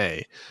anime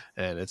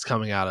and it's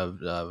coming out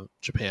of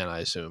Japan, I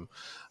assume.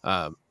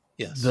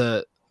 Yes.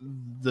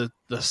 The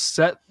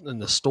set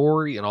and the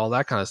story and all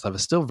that kind of stuff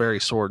is still very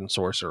sword and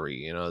sorcery.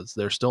 You know,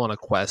 they're still on a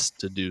quest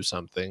to do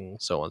something,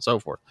 so on and so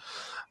forth.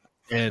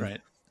 And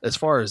as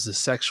far as the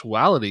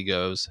sexuality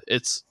goes,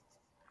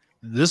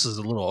 this is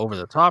a little over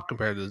the top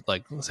compared to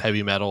like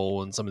heavy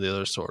metal and some of the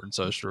other sword and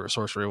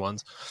sorcery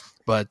ones,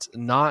 but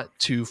not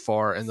too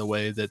far in the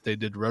way that they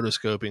did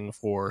rotoscoping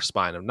for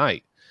Spine of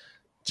Night.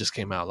 Just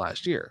came out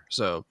last year,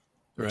 so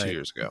 2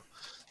 years ago.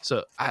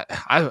 So I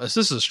this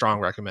is a strong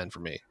recommend for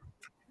me.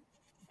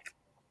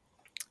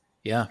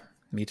 Yeah,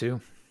 me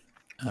too.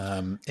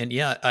 And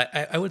yeah,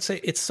 I would say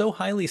it's so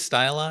highly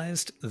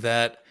stylized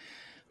that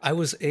I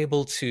was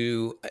able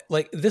to,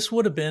 like, this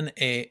would have been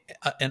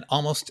an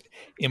almost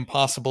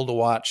impossible to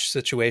watch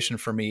situation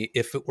for me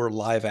if it were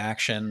live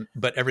action,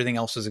 but everything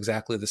else is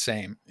exactly the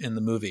same in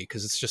the movie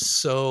because it's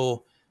just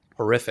so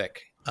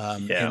horrific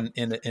in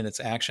its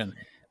action.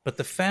 But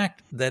the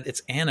fact that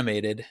it's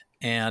animated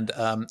and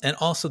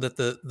also that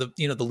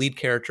the lead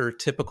character,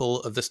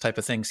 typical of this type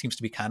of thing, seems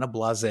to be kind of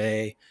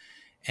blasé,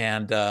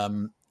 and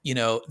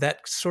that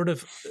sort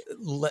of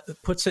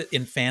puts it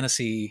in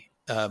fantasy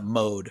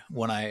mode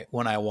when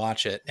I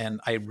watch it, and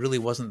I really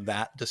wasn't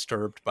that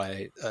disturbed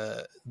by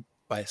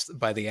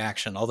the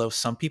action, although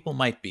some people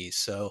might be.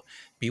 So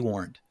be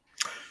warned.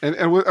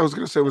 And what I was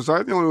going to say, was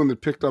I the only one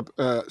that picked up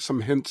some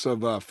hints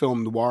of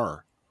film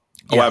noir?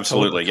 Oh, yeah,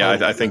 absolutely.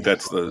 Totally. I think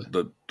that's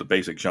the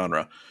basic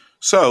genre.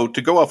 So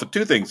to go off of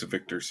two things that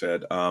Victor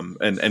said,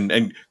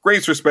 and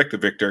great respect to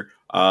Victor,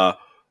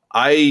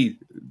 I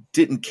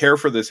didn't care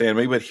for this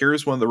anime, but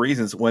here's one of the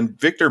reasons. When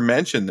Victor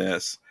mentioned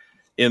this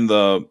in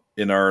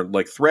our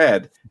like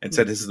thread and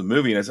said this is the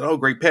movie, and I said, "Oh,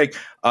 great pick,"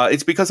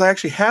 it's because I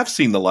actually have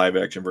seen the live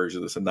action version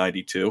of this in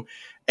 '92,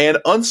 and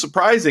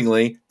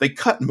unsurprisingly, they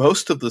cut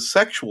most of the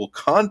sexual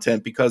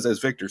content because, as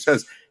Victor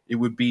says, it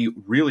would be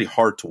really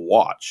hard to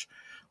watch.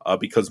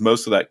 Because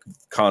most of that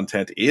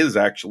content is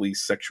actually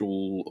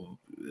sexual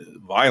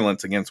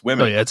violence against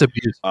women. Oh yeah, it's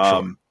abuse.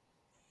 Sure.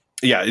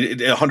 Yeah,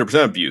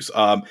 100% abuse.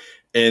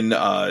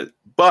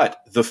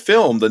 But the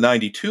film, the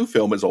 '92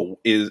 film,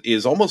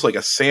 is almost like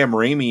a Sam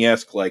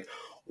Raimi-esque, like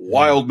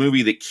wild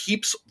movie that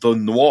keeps the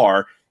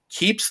noir,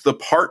 keeps the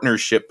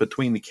partnership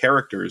between the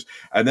characters,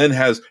 and then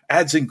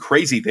adds in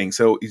crazy things.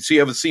 So you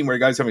have a scene where a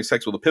guy's having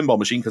sex with a pinball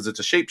machine because it's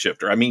a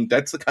shapeshifter. I mean,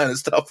 that's the kind of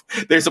stuff.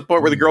 There's a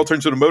part where the girl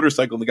turns into a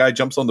motorcycle and the guy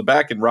jumps on the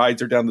back and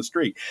rides her down the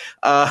street.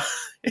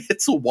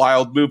 It's a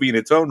wild movie in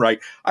its own right.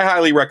 I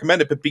highly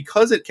recommend it, but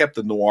because it kept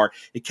the noir,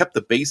 it kept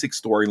the basic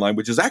storyline,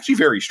 which is actually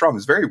very strong.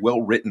 It's a very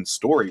well written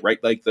story, right?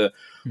 Like the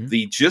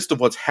gist of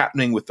what's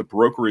happening with the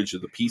brokerage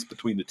of the peace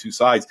between the two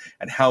sides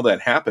and how that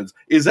happens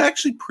is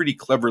actually pretty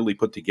cleverly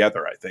put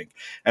together, I think.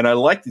 And I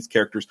like these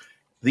characters.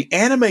 The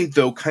anime,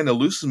 though, kind of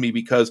loses me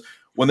because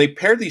when they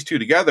paired these two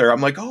together,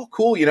 I'm like, oh,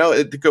 cool,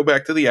 to go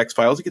back to the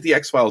X-Files, you get the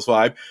X-Files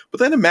vibe. But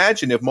then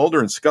imagine if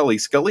Mulder and Scully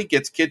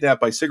gets kidnapped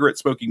by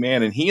cigarette-smoking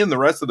man, and he and the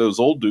rest of those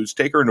old dudes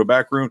take her into a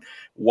back room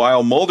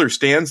while Mulder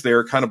stands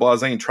there kind of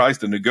blasé and tries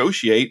to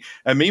negotiate.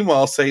 And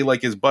meanwhile, say,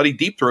 like, his buddy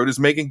Deep Throat is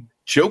making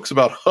jokes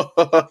about,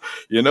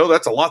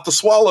 that's a lot to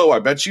swallow. I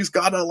bet she's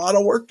got a lot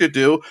of work to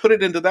do. Put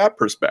it into that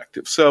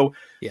perspective. So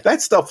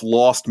that stuff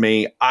lost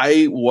me.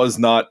 I was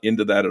not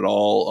into that at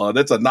all.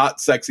 That's not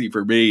sexy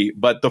for me.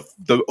 But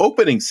the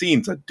opening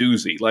scene's a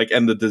doozy. Like,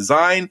 and the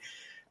design,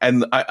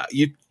 and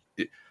Victor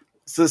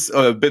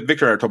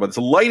and I are talking about this.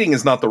 The lighting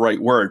is not the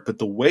right word, but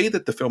the way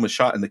that the film is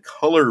shot and the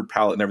color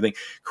palette and everything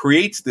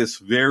creates this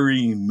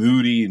very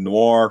moody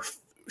noir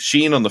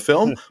sheen on the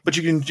film. But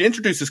you can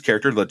introduce this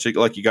character,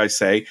 like you guys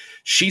say,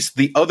 she's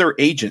the other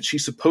agent.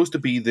 She's supposed to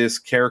be this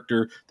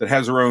character that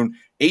has her own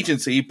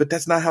agency, but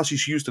that's not how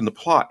she's used in the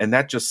plot, and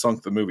that just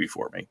sunk the movie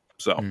for me.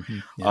 So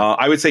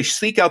I would say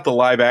seek out the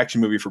live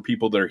action movie for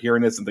people that are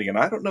hearing this and thinking,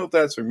 I don't know if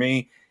that's for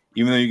me,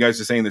 even though you guys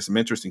are saying there's some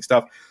interesting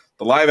stuff.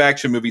 The live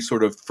action movie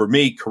sort of, for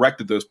me,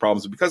 corrected those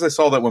problems. Because I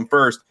saw that one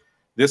first,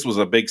 this was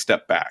a big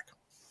step back.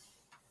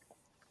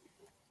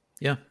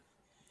 Yeah,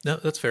 no,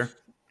 that's fair.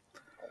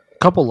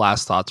 Couple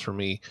last thoughts for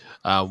me.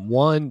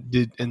 One,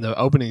 in the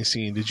opening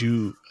scene, did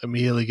you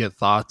immediately get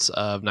thoughts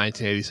of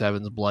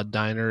 1987's Blood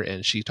Diner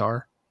and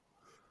Sheetar?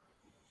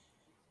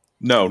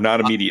 No, not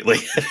immediately.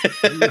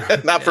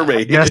 Not for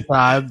me. Yes,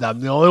 I'm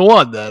the only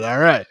one then. All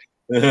right.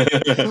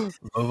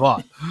 Move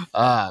on.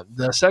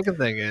 The second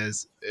thing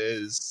is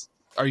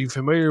are you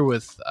familiar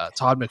with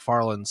Todd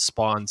McFarlane's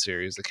Spawn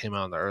series that came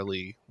out in the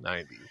early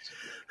 90s?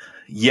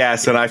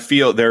 Yes, and I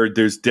feel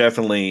there's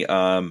definitely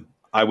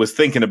I was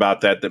thinking about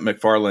that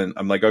McFarlane,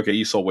 I'm like, okay,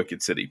 you saw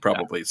Wicked City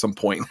probably at some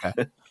point.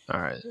 Okay. All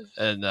right.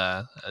 And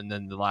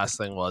then the last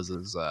thing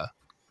is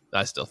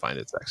I still find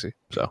it sexy.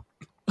 So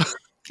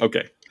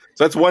okay.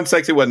 So that's one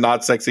sexy, one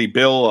not sexy.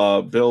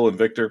 Bill and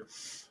Victor.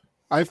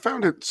 I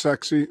found it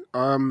sexy.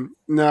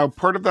 Now,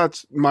 part of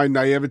that's my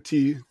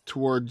naivety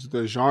towards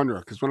the genre,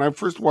 because when I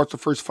first watched the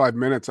first 5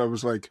 minutes, I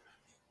was like,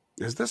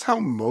 is this how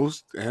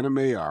most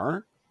anime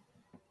are?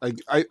 Like,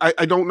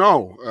 I don't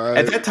know.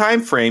 At that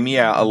time frame,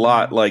 yeah, a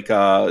lot. Like,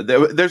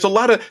 there's a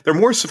lot of, they're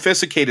more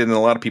sophisticated than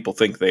a lot of people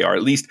think they are.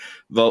 At least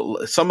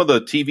some of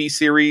the TV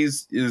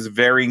series is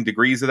varying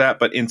degrees of that,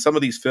 but in some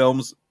of these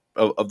films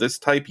of this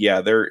type, yeah,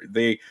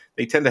 they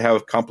tend to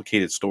have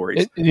complicated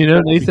stories.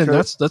 And, Nathan,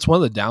 that's one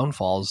of the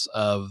downfalls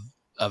of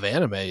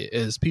anime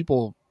is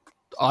people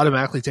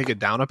automatically take it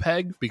down a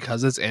peg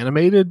because it's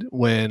animated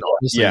when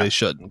obviously they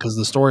shouldn't, because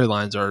the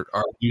storylines are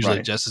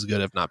usually just as good,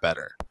 if not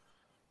better.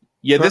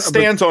 Yeah, this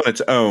stands on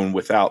its own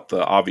without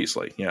the,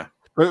 obviously, yeah.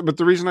 But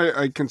the reason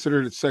I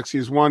considered it sexy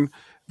is, one,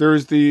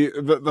 there's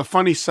the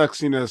funny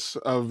sexiness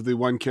of the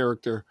one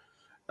character.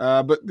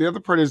 But the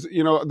other part is,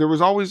 there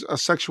was always a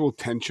sexual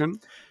tension.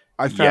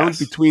 I found Yes.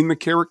 between the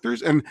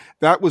characters, and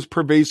that was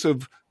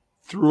pervasive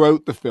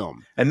throughout the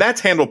film. And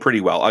that's handled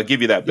pretty well. I'll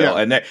give you that,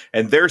 Bill. Yeah.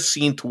 And their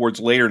scene towards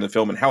later in the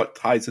film and how it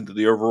ties into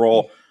the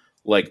overall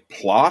like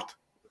plot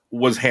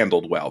was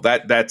handled well.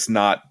 That's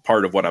not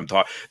part of what I'm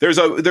talking. There's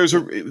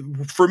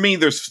for me,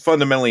 there's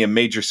fundamentally a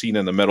major scene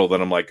in the middle that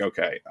I'm like,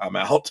 okay, I'm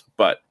out.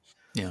 But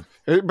yeah.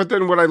 But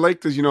then what I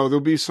liked is, there'll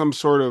be some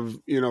sort of,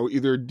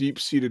 either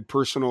deep-seated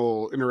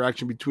personal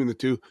interaction between the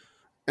two,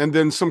 and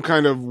then some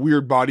kind of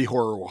weird body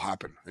horror will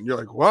happen. And you're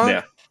like, what?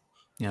 Yeah.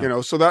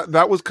 Yeah. So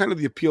that was kind of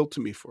the appeal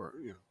to me for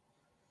it.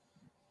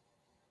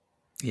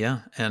 Yeah.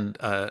 And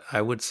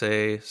I would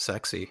say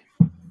sexy.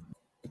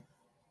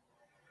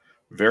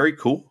 Very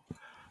cool.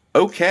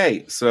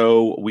 Okay,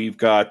 so we've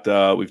got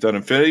we've done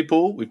Infinity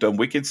Pool, we've done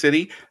Wicked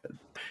City.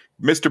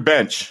 Mr.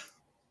 Bench.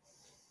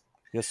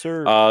 Yes,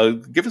 sir.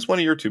 Give us one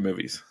of your two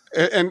movies.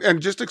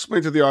 And just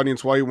explain to the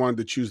audience why you wanted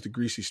to choose The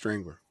Greasy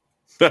Strangler.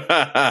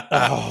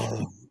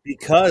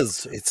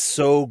 Because it's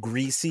so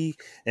greasy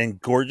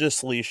and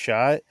gorgeously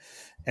shot,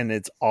 and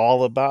it's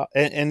all about,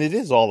 and it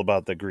is all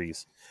about the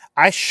grease.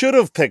 I should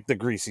have picked The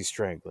Greasy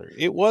Strangler.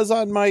 It was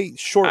on my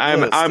short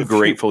list. I'm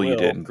grateful you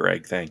didn't,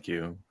 Greg. Thank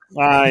you.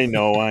 I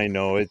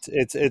know.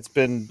 It's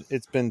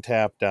been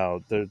tapped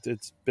out.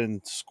 It's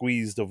been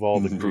squeezed of all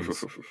the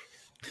grease.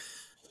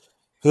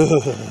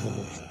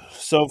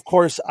 So of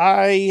course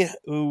I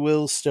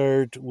will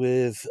start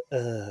with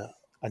a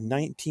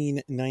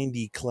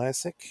 1990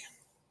 classic,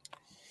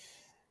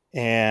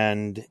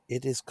 and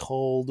it is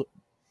called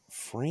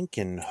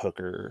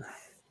Frankenhooker,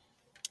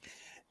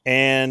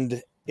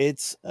 and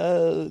it's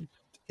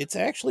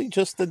actually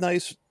just a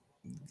nice,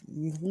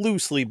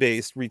 loosely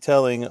based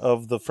retelling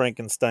of the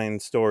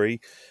Frankenstein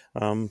story.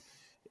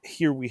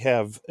 Here we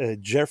have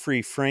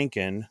Jeffrey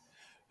Franken,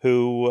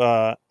 who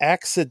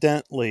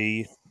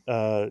accidentally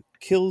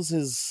kills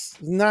his,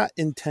 not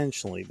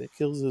intentionally, but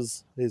kills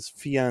his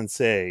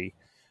fiancée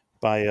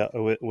by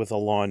with a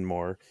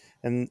lawnmower,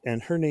 and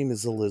her name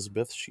is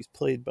Elizabeth. She's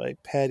played by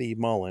Patty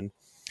Mullen,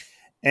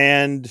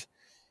 and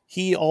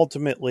he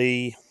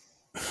ultimately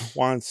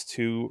wants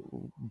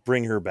to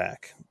bring her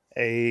back,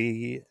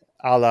 a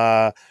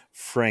la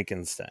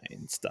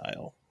Frankenstein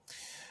style.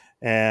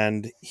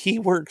 And he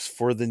works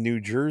for the New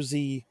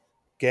Jersey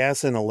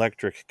Gas and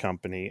Electric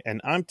Company.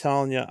 And I'm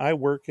telling you, I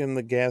work in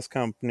the gas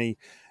company,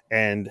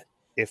 and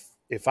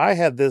if I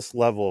had this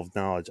level of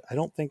knowledge, I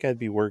don't think I'd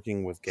be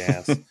working with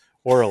gas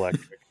or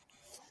electric.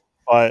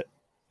 But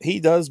he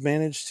does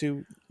manage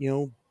to,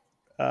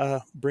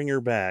 bring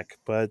her back.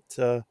 But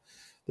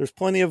there's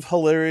plenty of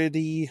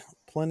hilarity,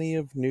 plenty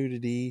of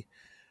nudity,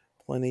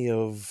 plenty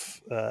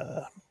of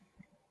a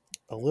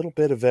little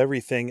bit of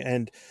everything.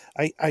 And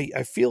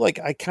I feel like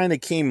I kind of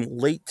came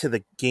late to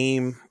the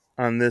game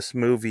on this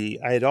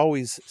movie. I had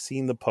always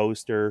seen the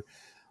poster,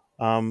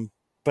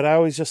 but I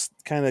always just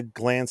kind of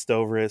glanced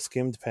over it,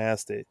 skimmed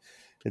past it,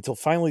 until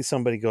finally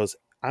somebody goes,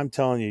 I'm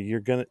telling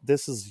you,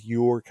 this is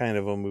your kind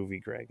of a movie,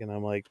 Greg. And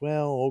I'm like,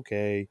 well,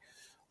 okay.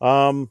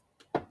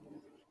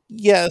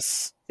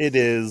 Yes, it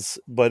is.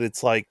 But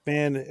it's like,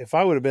 man, if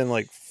I would have been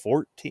like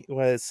 14,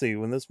 well, let's see,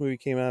 when this movie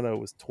came out, I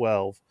was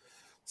 12.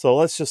 So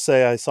let's just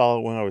say I saw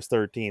it when I was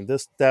 13.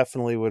 This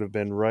definitely would have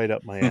been right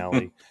up my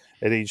alley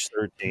at age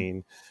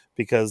 13,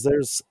 because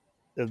there's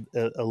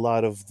a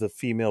lot of the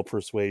female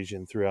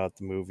persuasion throughout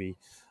the movie.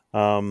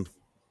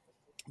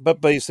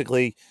 But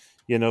basically,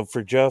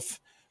 for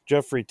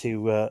Jeffrey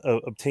to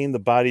obtain the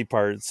body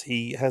parts,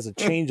 he has a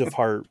change of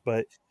heart,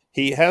 but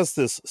he has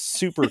this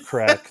super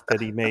crack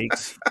that he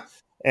makes,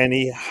 and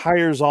he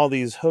hires all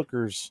these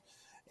hookers.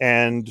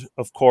 And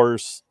of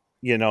course,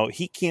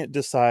 he can't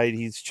decide.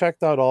 He's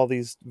checked out all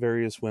these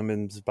various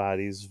women's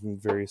bodies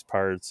and various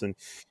parts, and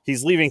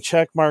he's leaving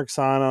check marks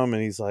on them,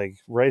 and he's like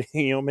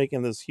writing,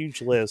 making this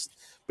huge list,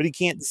 but he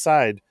can't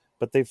decide.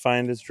 But they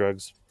find his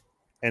drugs,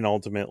 and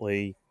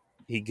ultimately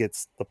he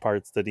gets the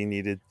parts that he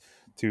needed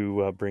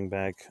to bring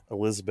back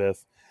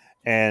Elizabeth.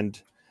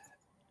 And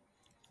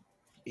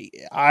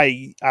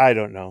I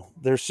don't know.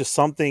 There's just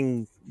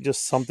something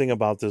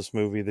about this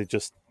movie that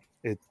just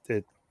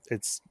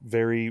it's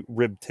very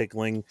rib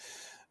tickling.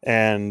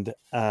 And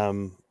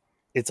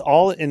it's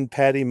all in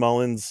Patty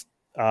Mullen's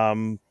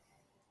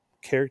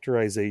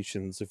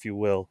characterizations, if you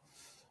will.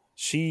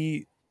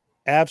 She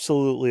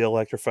absolutely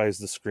electrifies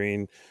the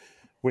screen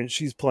when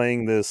she's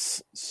playing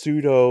this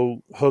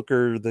pseudo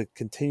hooker that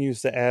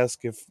continues to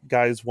ask if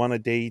guys want a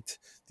date.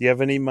 Do you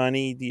have any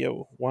money? Do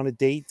you want a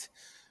date?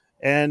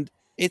 And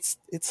it's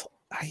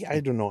I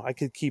don't know. I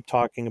could keep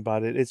talking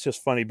about it. It's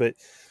just funny, but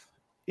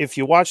if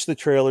you watch the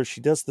trailer, she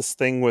does this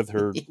thing with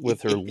her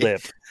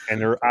lip,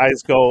 and her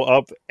eyes go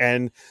up,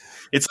 and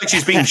it's like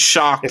she's being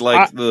shocked,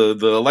 like the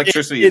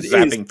electricity is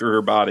zapping through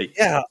her body.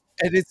 Yeah,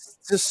 and it's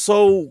just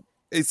so.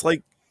 It's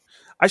like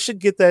I should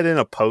get that in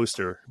a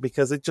poster,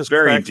 because it just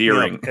very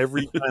endearing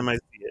every time I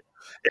see it.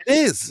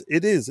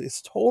 It is.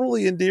 It's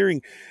totally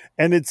endearing,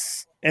 and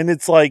it's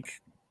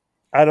like,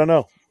 I don't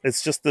know.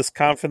 It's just this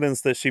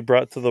confidence that she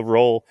brought to the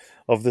role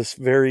of this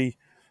very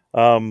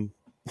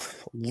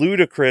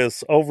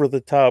ludicrous, over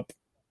the top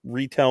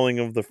retelling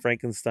of the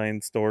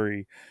Frankenstein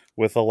story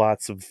with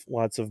lots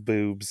of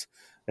boobs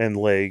and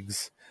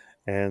legs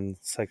and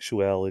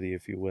sexuality,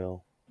 if you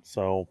will.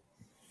 So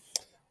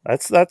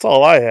that's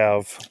all I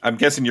have. I'm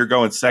guessing you're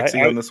going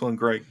sexy on this one,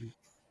 Greg.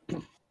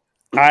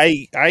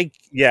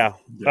 Yeah.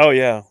 Oh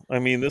yeah. I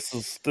mean, this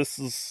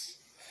is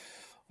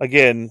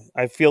again,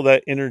 I feel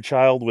that inner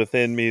child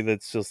within me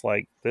that's just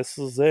like, this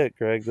is it,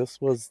 Greg. This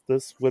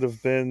would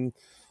have been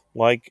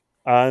like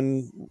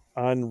on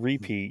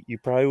repeat. You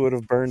probably would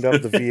have burned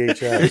up the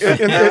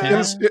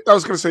VHS. I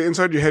was going to say,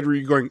 inside your head, were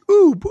you going,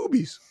 "Ooh,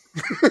 boobies"?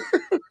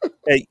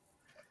 Hey,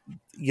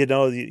 you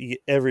know, I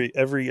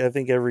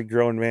think every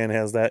grown man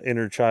has that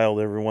inner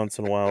child every once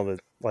in a while that,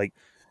 like,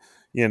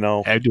 you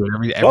know, I do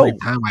it every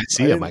time I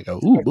see him. I go,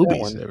 "Ooh,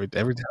 boobies!" Every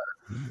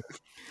time.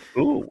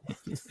 Ooh.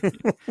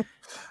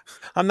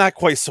 I'm not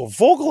quite so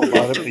vocal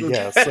about it, but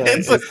yes,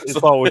 it's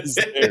always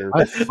there.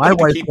 My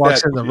wife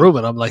walks in the room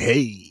and I'm like,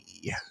 "Hey."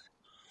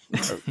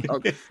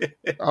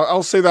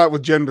 I'll say that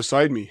with Jen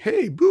beside me.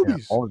 Hey,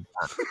 boobies.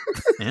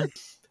 Yeah.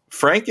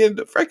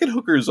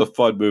 Frankenhooker is a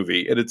fun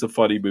movie, and it's a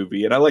funny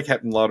movie, and I like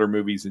Captain Lauder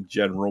movies in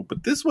general.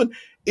 But this one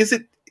it's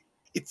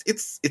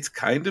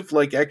kind of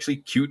like actually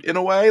cute in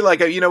a way.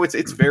 Like, you know,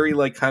 it's very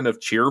like kind of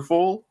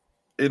cheerful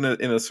in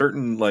a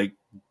certain like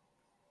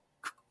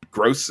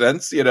gross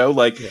sense, you know,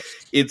 like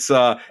it's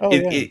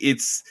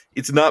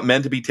not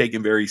meant to be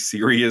taken very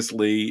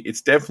seriously.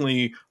 It's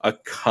definitely a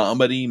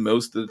comedy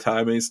most of the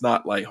time, and it's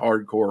not like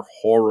hardcore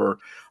horror.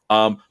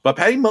 But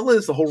Patty Mullen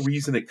is the whole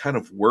reason it kind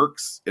of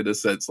works in a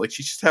sense. Like,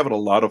 she's just having a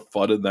lot of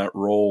fun in that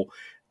role.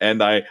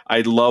 And I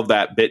love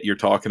that bit you're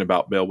talking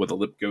about, Bill, where the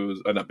lip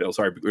goes, not Bill,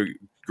 sorry,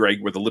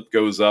 Greg, where the lip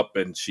goes up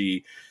and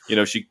she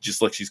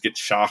just like, she's gets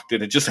shocked,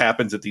 and it just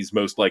happens at these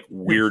most like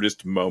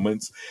weirdest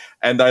moments.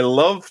 And I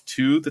love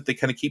too that they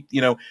kind of keep,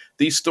 you know,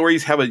 these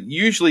stories have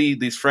usually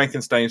this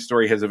Frankenstein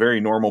story has a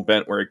very normal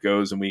bent where it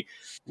goes, and we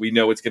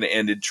know it's going to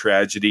end in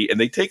tragedy, and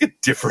they take a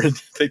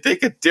different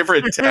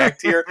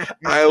tact here.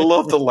 I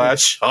love the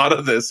last shot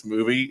of this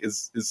movie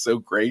is so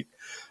great.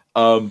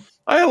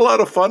 I had a lot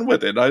of fun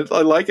with it. I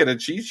like it,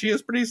 and she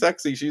is pretty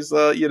sexy. She's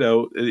you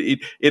know,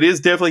 it is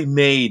definitely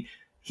made.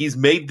 He's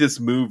made this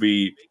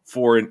movie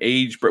for an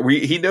age, but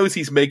he knows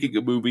he's making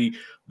a movie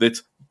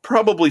that's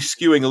probably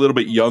skewing a little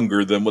bit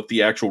younger than what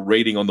the actual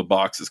rating on the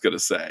box is going to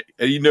say,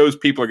 and he knows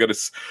people are going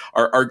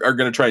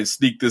to try and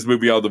sneak this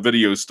movie out of the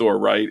video store,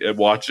 right, and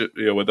watch it,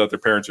 you know, without their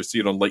parents or see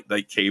it on late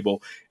night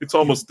cable. It's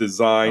almost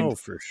designed. Oh,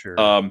 for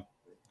sure.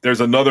 There's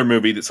another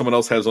movie that someone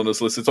else has on this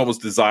list. It's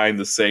almost designed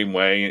the same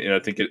way, and I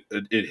think it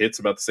hits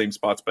about the same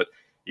spots. But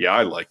yeah,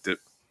 I liked it.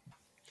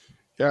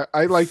 Yeah,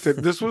 I liked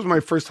it. This was my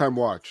first time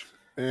watch,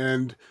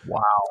 and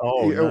wow,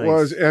 it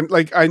was. And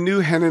like, I knew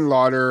Henning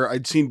Lauder,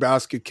 I'd seen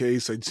Basket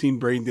Case, I'd seen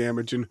Brain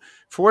Damage, and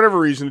for whatever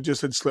reason, it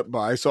just had slipped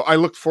by. So I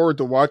looked forward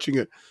to watching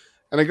it,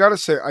 and I got to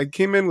say, I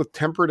came in with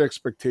tempered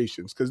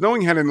expectations, because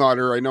knowing Henning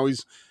Lauder, I know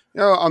he's,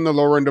 you know, on the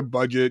lower end of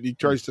budget. He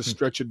tries to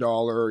stretch a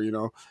dollar, you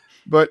know,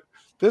 but.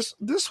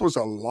 This was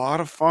a lot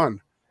of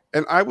fun,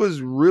 and I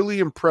was really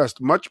impressed.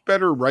 Much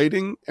better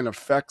writing and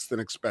effects than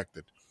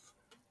expected.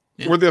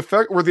 Yeah. Were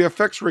the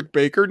effects Rick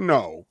Baker?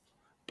 No,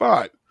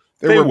 but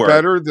they were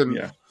better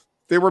than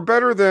they were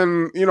better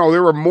than, you know, they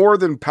were more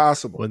than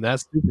passable. When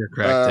that super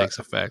crack takes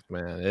effect,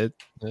 man,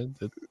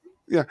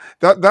 yeah,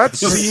 that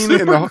scene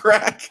in the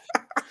crack,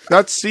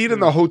 that scene in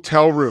the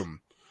hotel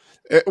room.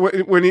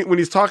 When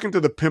he's talking to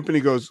the pimp and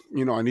he goes,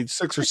 you know, I need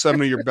 6 or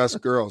 7 of your best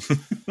girls,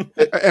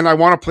 and I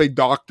want to play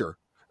doctor.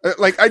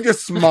 Like, I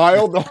just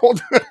smiled the whole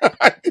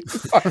time.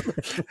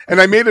 And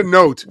I made a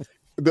note.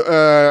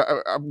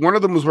 One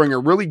of them was wearing a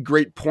really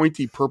great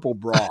pointy purple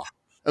bra.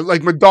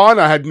 Like,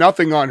 Madonna had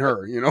nothing on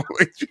her, you know.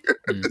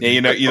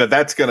 Yeah, you know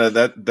that's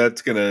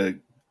gonna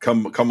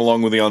come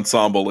along with the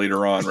ensemble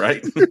later on,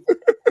 right?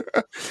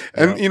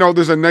 And you know,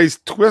 there's a nice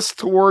twist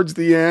towards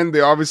the end.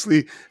 They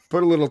obviously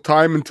put a little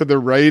time into the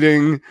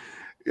writing.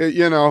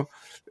 You know.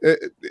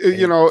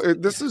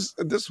 This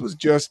was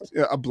just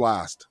a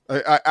blast.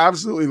 I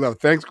absolutely love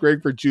it. Thanks,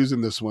 Greg, for choosing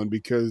this one,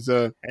 because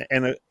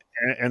and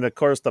of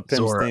course the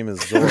pimp's name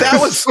is Zora. That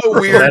was so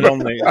weird.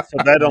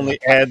 That only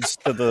adds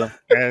to the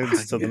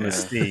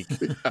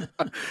mystique.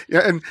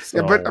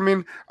 Yeah, but I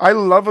mean, I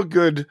love a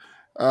good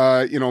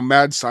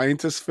mad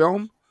scientist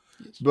film,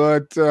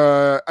 but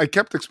I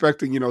kept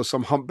expecting, you know,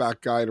 some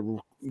humpback guy to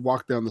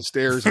walk down the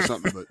stairs or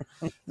something.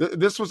 But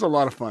this was a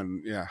lot of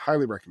fun. Yeah,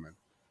 highly recommend.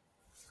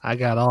 I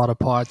got all the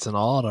parts in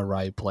all the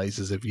right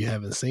places. If you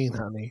haven't seen,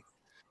 honey.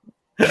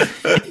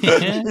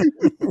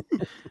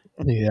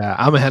 Yeah,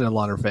 I'm a Henning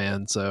Lauder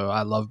fan, so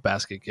I love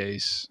Basket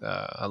Case.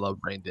 I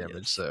love Brain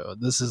Damage. So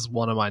this is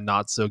one of my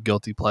not so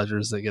guilty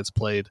pleasures that gets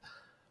played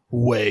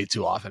way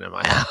too often in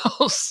my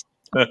house.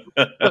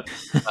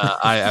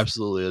 I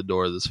absolutely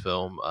adore this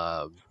film.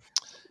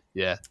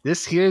 Yeah,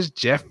 this here's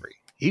Jeffrey.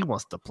 He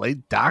wants to play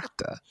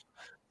doctor.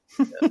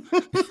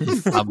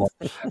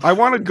 I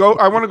want to go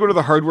to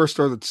the hardware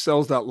store that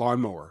sells that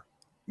lawnmower.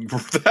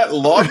 That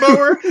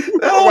lawnmower?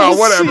 Well,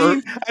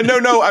 whatever.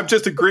 No, I'm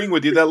just agreeing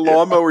with you. That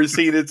lawnmower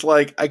scene, it's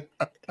like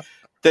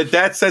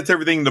that sets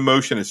everything into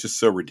motion is just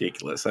so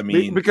ridiculous. I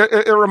mean, because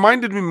it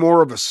reminded me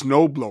more of a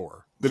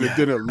snowblower than it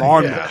did a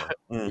lawnmower.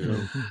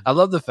 I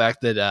love the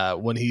fact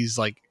that when he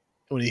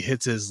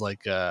hits his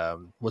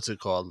what's it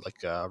called,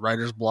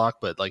 writer's block,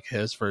 but like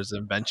for his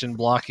invention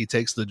block, he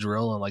takes the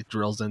drill and like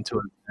drills into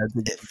it.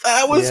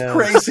 That was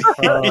crazy.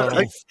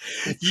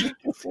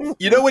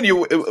 You know, when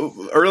you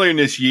earlier in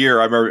this year,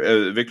 I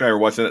remember Victor and I were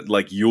watching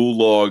like Yule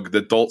Log, the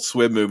Adult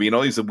Swim movie, and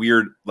all these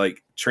weird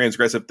like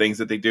transgressive things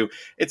that they do.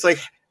 It's like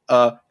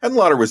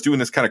Henlotter was doing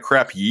this kind of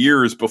crap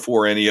years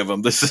before any of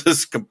them. This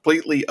is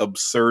completely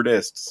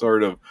absurdist,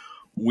 sort of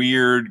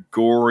weird,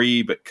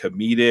 gory, but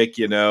comedic.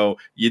 You know,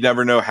 you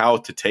never know how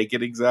to take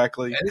it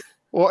exactly.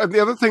 Well, and the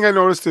other thing I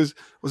noticed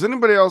was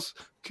anybody else?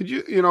 Could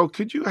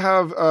you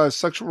have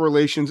sexual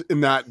relations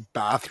in that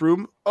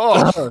bathroom?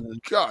 Oh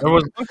God! There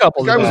was a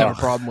couple that had a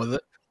problem with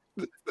it.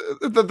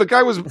 The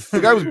guy was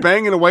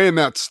banging away in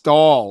that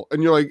stall,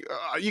 and you're like,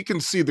 you can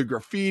see the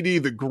graffiti,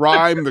 the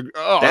grime,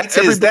 that's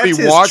his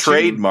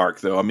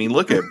trademark, though. I mean,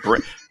 look at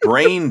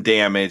brain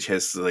damage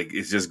is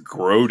just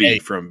grody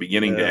from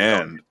beginning to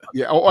end.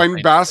 Yeah. Oh,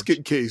 and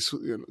Basket Case.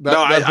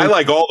 I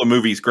like all the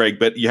movies, Greg,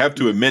 but you have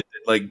to admit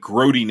that like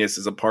grodiness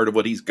is a part of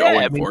what he's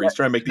going for. He's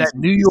trying to make these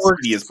New York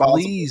as possible.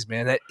 Please,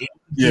 man. That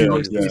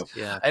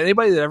yeah.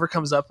 Anybody that ever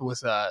comes up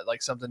with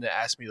like something to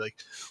ask me, like,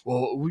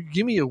 well,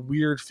 give me a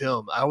weird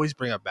film, I always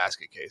bring up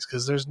Basket Case,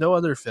 because there's no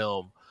other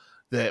film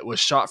that was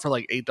shot for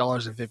like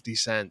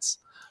 $8.50.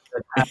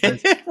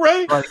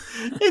 Right, like,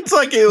 it's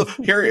like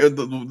here.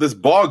 This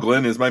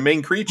boglin is my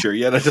main creature.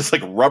 Yet it's just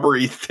like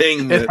rubbery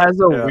thing. It has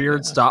a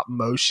weird stop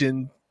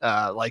motion,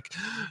 like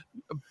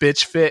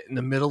bitch fit in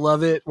the middle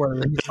of it, where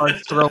he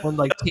starts throwing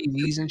like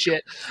TVs and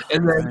shit.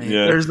 And then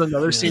there's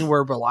another scene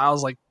where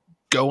Belial's like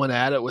going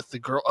at it with the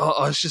girl.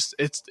 Oh, it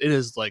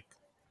is like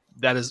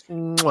that is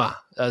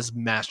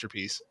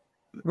masterpiece.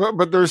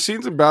 But there are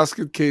scenes in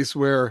Basket Case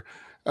where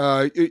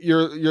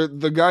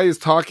the guy is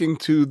talking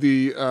to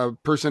the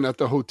person at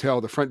the hotel,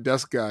 the front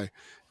desk guy,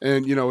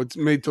 and it's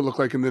made to look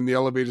like, and then the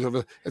elevators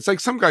of it's like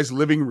some guy's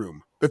living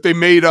room that they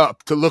made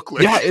up to look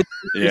like.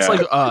 It's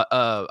like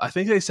I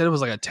think they said it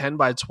was like a 10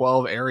 by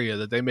 12 area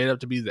that they made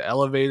up to be the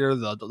elevator,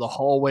 the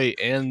hallway,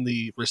 and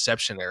the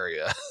reception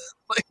area.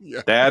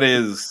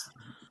 That's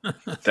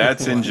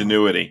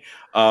ingenuity.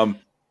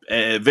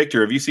 Victor,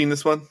 have you seen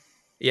this one?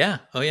 Yeah.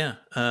 Oh, yeah.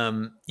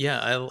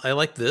 I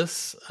like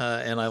this,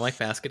 and I like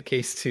Basket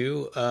Case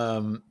too.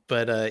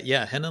 But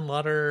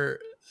Henenlotter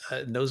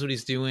knows what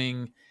he's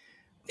doing.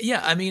 Yeah,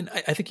 I mean,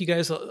 I think you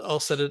guys all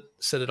said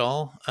it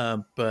all.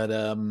 But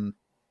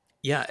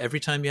every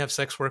time you have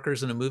sex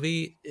workers in a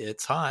movie,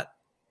 it's hot.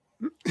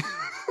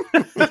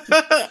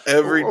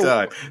 Every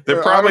time.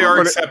 There probably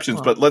are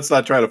exceptions, but let's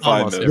not try to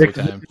find them. Every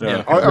time.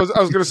 Yeah. I was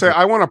going to say,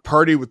 I want to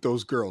party with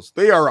those girls.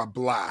 They are a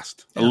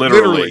blast.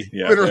 Literally.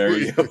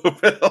 Literally.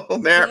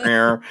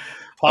 There.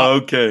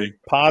 Okay.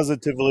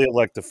 Positively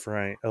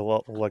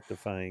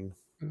electrifying.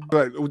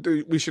 But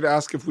we should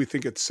ask if we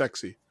think it's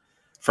sexy.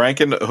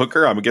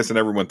 Frankenhooker, I'm guessing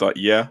everyone thought,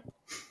 yeah.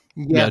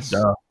 Yes.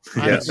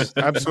 Yes.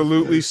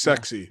 Absolutely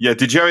sexy. Yeah.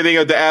 Did you have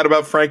anything to add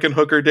about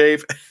Frankenhooker,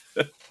 Dave?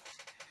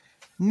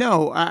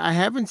 No, I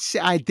haven't.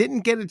 I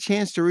didn't get a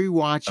chance to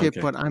rewatch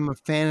it, but I'm a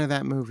fan of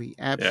that movie.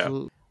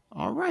 Absolutely. Yeah.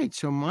 All right.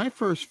 So my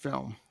first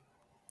film.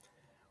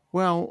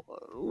 Well,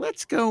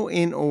 let's go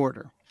in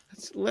order.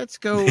 Let's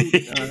go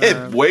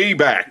way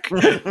back.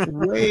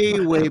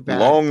 way back.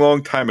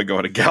 Long time ago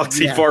in a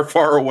galaxy far,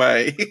 far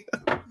away.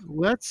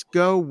 Let's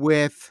go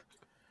with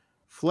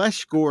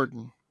Flesh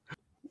Gordon.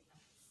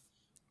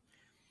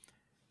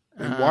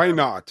 And why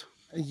not?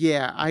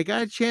 Yeah, I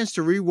got a chance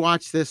to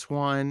rewatch this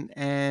one,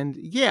 and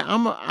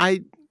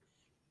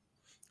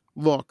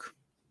look,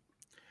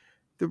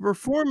 the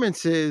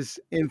performances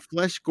in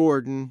Flesh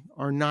Gordon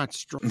are not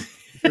strong.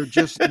 They're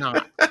just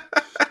not.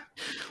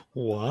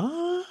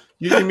 What?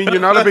 You mean you're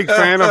not a big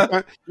fan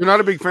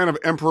of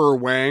Emperor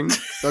Wang?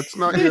 That's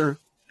not your.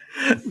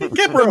 You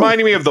kept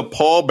reminding me of the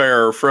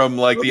pallbearer from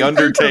The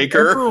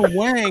Undertaker. Emperor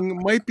Wang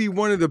might be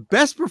one of the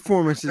best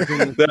performances in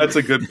this That's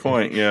a good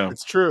point. Yeah,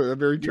 it's true.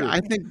 Very true.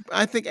 I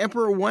think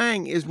Emperor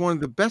Wang is one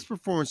of the best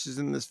performances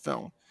in this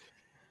film.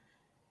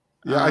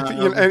 Yeah, I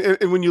think,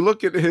 and when you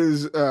look at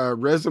his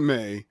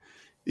resume,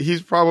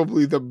 he's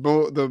probably the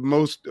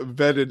most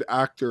vetted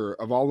actor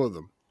of all of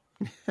them.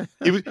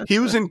 He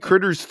was in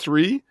Critters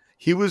 3.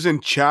 He was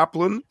in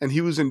Chaplin, and he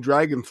was in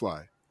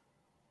Dragonfly.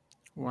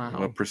 Wow.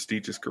 What a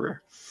prestigious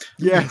career.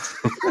 Yes.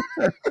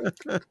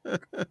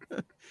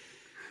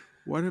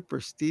 What a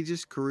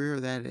prestigious career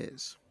that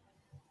is.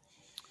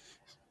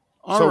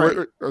 All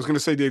right. I was going to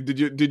say, Dave,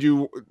 did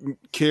you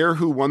care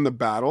who won the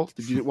battle?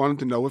 Did you want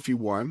to know if he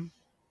won?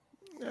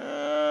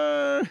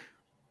 Yeah,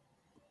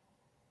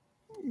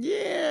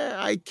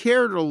 I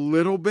cared a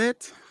little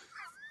bit.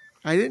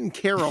 I didn't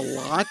care a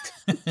lot.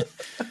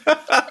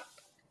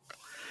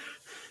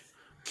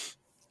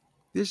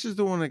 This is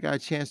the one I got a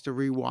chance to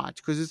rewatch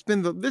because this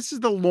is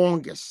the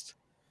longest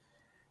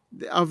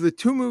of the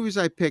two movies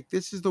I picked.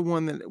 This is the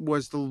one that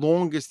was the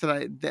longest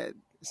that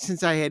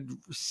since I had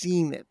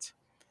seen it.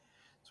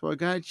 So I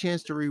got a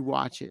chance to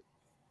rewatch it.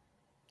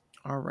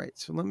 All right,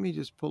 so let me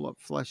just pull up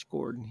Flash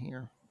Gordon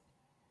here.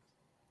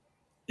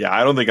 Yeah,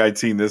 I don't think I'd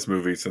seen this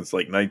movie since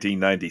like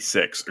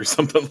 1996 or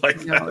something like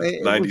that.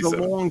 It was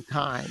a long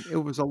time. It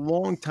was a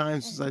long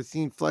time since I've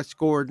seen Flash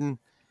Gordon.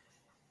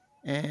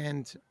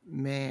 And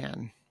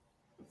man,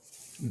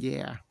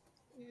 yeah,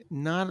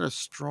 not a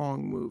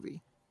strong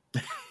movie.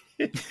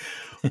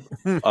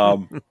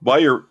 While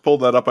you're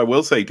pulled that up, I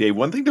will say, Dave,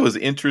 one thing that was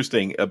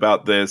interesting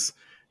about this,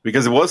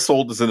 because it was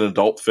sold as an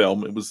adult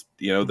film, it was,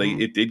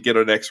 it did get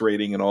an X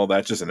rating and all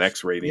that, just an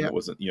X rating. It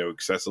wasn't,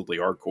 excessively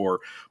hardcore.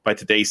 By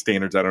today's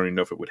standards, I don't even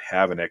know if it would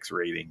have an X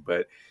rating,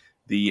 but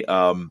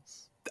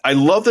I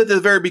love that at the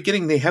very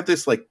beginning, they have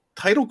this like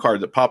title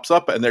card that pops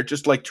up and they're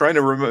just like trying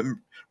to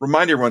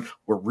remind everyone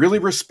we're really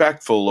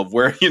respectful of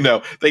where,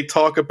 they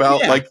talk about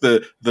like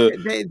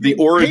the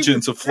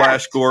origins of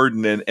Flash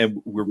Gordon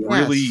and we're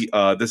really,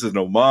 this is an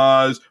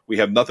homage. We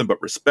have nothing but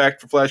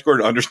respect for Flash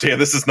Gordon. Understand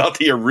this is not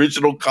the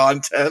original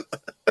content.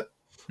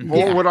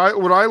 Well, what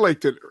I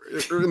liked it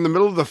in the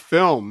middle of the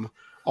film,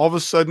 all of a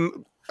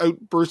sudden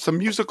outbursts a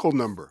musical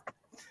number.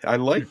 I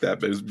like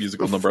that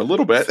musical number a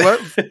little bit.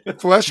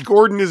 Flash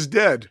Gordon is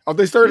dead.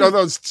 They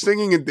started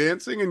singing and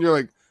dancing and you're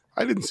like,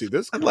 I didn't see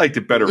this. I liked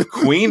it better if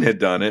Queen had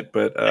done it,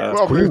 but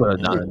Queen would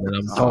have done it. And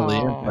I'm totally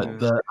in.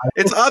 But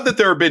it's odd that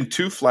there have been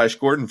 2 Flash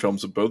Gordon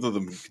films, and both of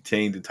them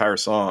contained entire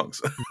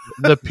songs.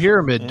 The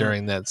pyramid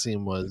during that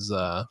scene was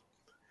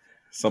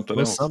something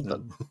else.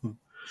 Something.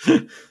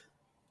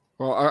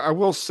 Well, I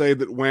will say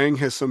that Wang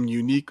has some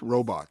unique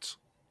robots.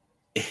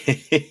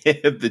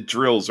 The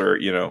drills are,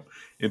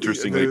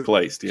 interestingly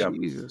placed. Yeah.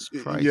 Jesus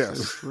Christ, yes.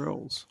 those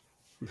drills.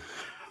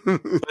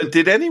 But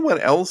did anyone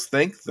else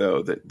think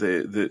though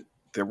that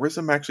there was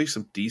actually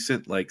some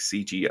decent like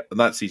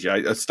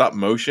stop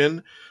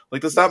motion?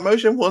 Like the stop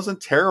motion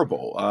wasn't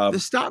terrible. The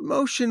stop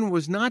motion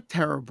was not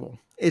terrible.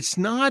 It's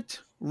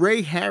not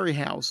Ray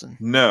Harryhausen.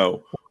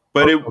 No,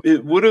 but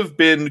it would have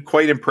been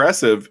quite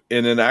impressive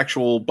in an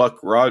actual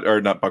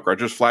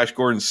Flash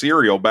Gordon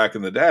serial back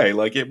in the day.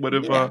 Like it would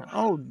have.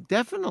 Oh,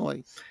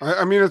 definitely.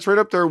 I mean, it's right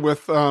up there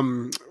with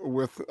The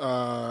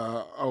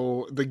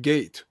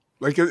Gate.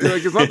 Like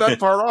it's not that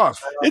far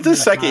off. It's a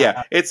second,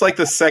 yeah. It's like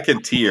the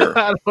second tier.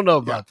 I don't know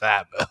about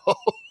that, Bill.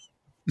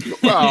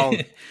 Well,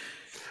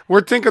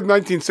 we're thinking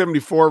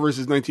 1974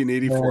 versus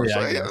 1984.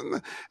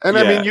 I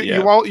mean,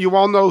 you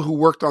all know who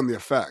worked on the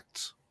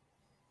effects.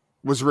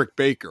 Was Rick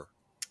Baker.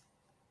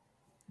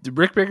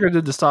 Rick Baker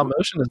did the stop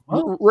motion as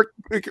well. Rick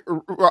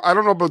Baker, I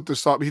don't know about the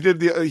stop.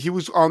 He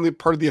was on the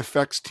part of the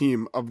effects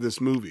team of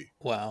this movie.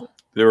 Wow.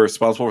 They were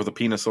responsible for the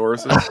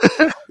Penisauruses.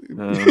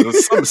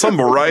 Some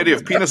variety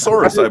of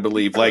Penisaurus, I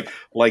believe. Like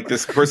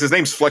this. Of course, his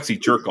name's Flexi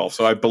Jerkoff,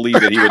 so I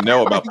believe that he would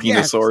know about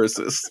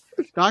Penisauruses.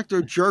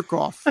 Dr.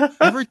 Jerkoff.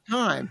 Every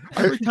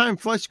time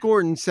Flash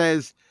Gordon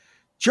says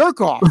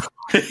Jerkoff.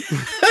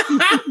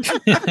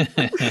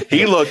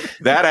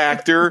 That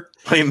actor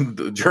playing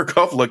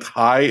Jerkoff looked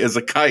high as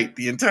a kite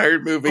the entire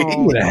movie.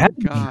 Oh,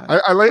 God.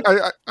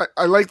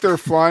 I like they're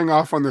flying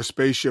off on their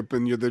spaceship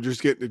and they're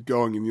just getting it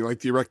going, and you like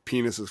the erect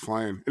penis is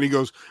flying, and he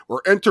goes,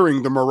 "We're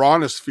entering the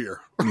Maranosphere."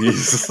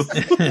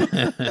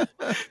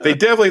 They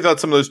definitely thought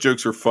some of those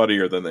jokes were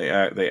funnier than they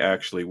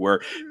actually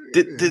were.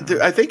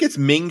 I think it's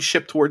Ming's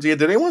ship towards the end.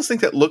 Did anyone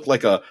think that looked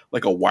like a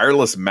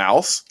wireless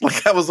mouse?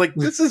 Like I was like,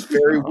 this is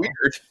very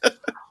weird.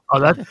 Oh,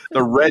 that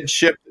the red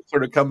ship that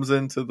sort of comes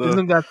into the.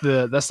 Isn't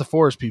that that's the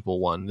Forest People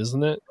one,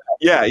 isn't it?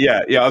 Yeah.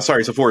 I'm sorry,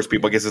 it's the Forest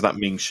People. I guess it's not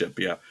Ming's ship.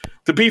 Yeah.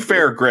 To be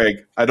fair,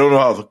 Greg, I don't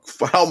know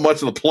how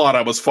much of the plot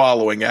I was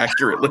following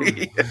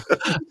accurately.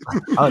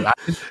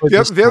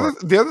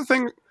 The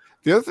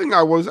other thing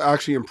I was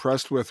actually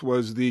impressed with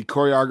was the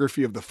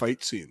choreography of the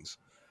fight scenes.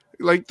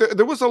 Like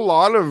there was a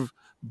lot of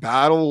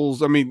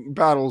battles. I mean,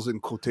 battles in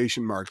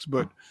quotation marks,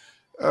 but.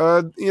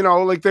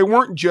 Like they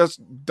weren't just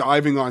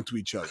diving onto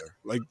each other.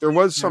 Like there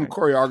was some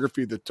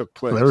choreography that took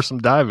place. There was some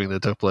diving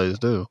that took place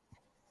too.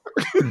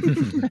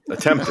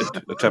 Attempted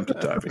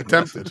diving.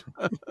 Attempted.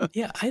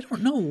 Yeah, I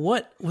don't know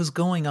what was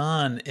going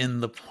on in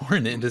the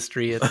porn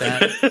industry at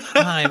that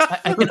time.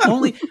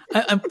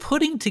 I'm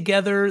putting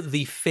together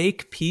the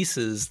fake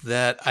pieces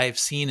that I've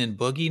seen in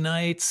Boogie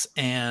Nights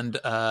and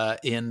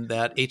in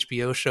that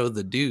HBO show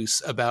The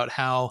Deuce about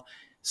how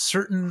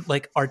certain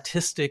like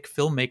artistic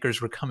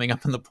filmmakers were coming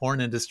up in the porn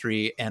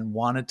industry and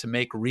wanted to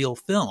make real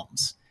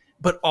films,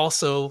 but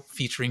also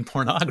featuring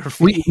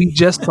pornography. We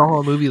just saw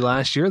a movie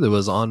last year that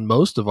was on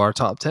most of our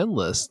top 10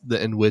 lists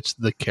in which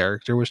the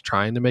character was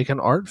trying to make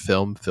an art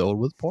film filled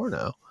with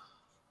porno.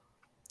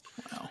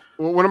 Wow.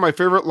 Well, one of my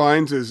favorite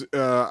lines is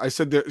I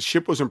said the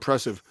ship was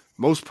impressive.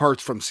 Most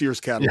parts from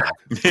Sears catalog.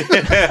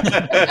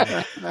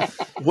 Yeah.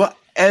 Well,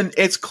 and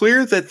it's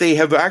clear that they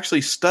have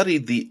actually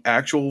studied the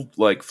actual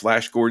like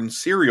Flash Gordon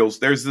serials.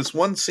 There's this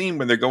one scene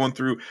when they're going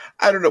through,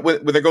 I don't know,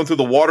 when they're going through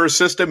the water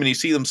system and you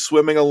see them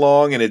swimming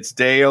along and it's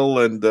Dale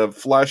and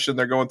Flesh and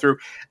they're going through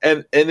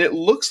and it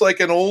looks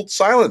like an old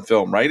silent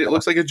film, right? It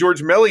looks like a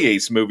George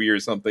Méliès movie or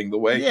something. The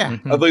way,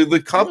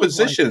 the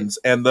compositions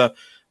and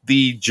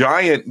the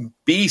giant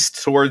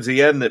beast towards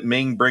the end that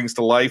Ming brings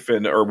to life,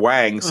 or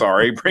Wang,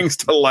 sorry, brings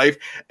to life,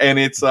 and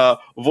it's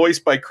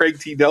voiced by Craig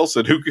T.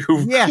 Nelson, who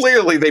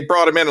clearly they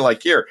brought him in and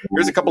like,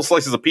 here's a couple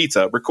slices of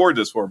pizza, record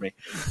this for me.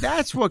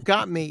 That's what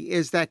got me,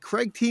 is that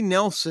Craig T.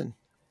 Nelson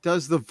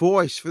does the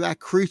voice for that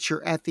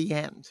creature at the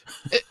end.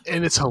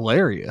 And it's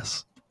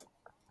hilarious.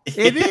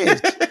 It is.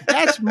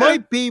 That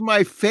might be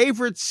my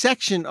favorite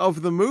section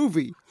of the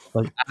movie.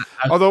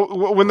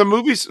 Although when the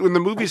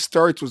movie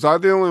starts, was I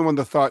the only one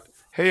that thought,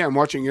 "Hey, I'm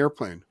watching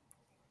Airplane"?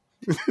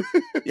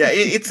 Yeah,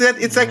 it's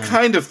that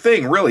kind of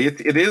thing, really.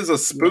 It is a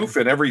spoof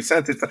in every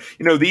sense. It's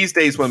these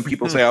days when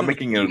people say I'm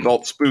making an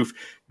adult spoof,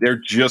 they're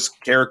just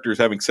characters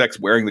having sex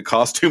wearing the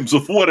costumes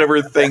of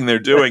whatever thing they're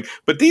doing.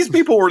 But these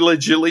people were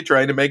legitimately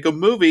trying to make a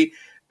movie,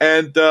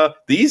 and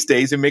these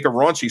days they make a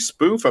raunchy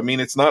spoof. I mean,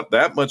 it's not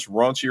that much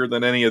raunchier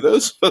than any of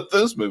those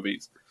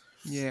movies.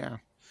 Yeah.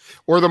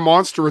 Or the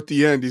monster at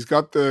the end. He's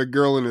got the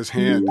girl in his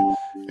hand,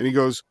 and he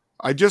goes,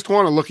 "I just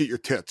want to look at your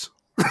tits."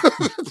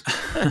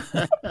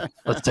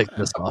 Let's take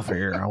this off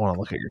here. I want to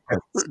look at your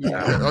tits.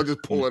 Yeah, I'll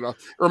just pull it off.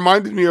 It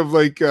reminded me of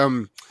like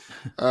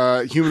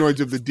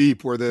Humanoids of the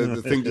Deep, where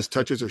the thing just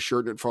touches her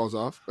shirt and it falls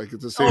off. Like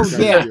it's the same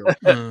kind of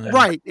deal.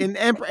 Right. And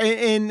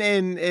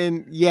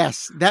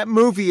yes, that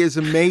movie is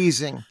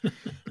amazing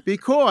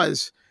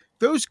because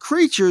those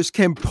creatures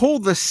can pull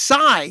the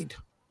side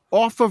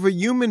off of a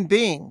human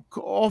being,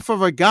 off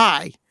of a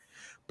guy,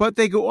 but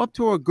they go up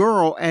to a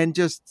girl and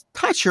just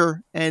touch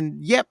her,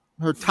 and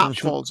her top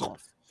falls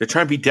off. They're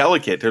trying to be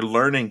delicate. They're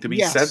learning to be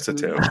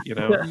sensitive.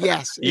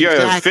 Yes, you're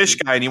a fish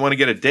guy and you want to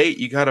get a date.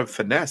 You got to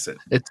finesse it.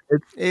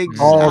 It's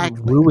all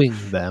wooing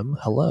them.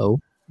 Hello.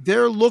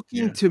 They're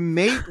looking to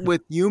mate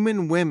with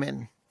human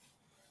women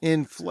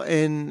in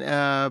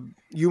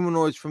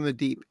Humanoids from the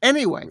Deep.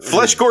 Anyway,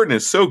 Flesh Gordon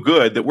is so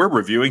good that we're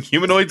reviewing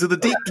Humanoids of the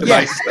Deep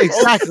tonight. Yes,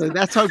 exactly.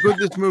 That's how good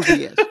this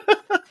movie is.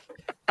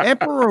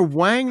 Emperor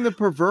Wang the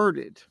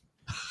Perverted,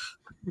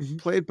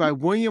 played by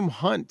William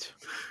Hunt.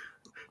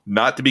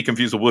 Not to be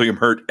confused with William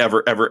Hurt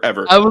ever.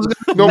 I was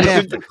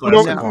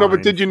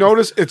but did you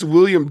notice it's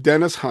William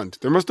Dennis Hunt?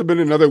 There must have been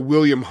another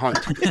William Hunt.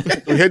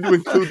 We had to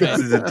include that.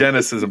 The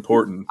Dennis is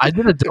important. I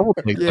did a double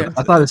take. Yeah.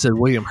 I thought it said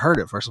William Hurt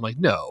at first. I'm like,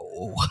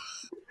 no.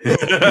 I'm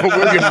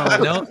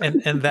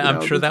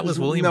sure that was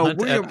William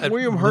Hunt.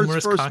 William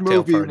Hurt's first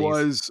movie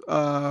was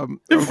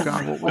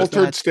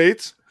Altered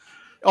States.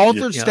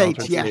 Altered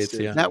States, yes.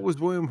 That was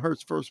William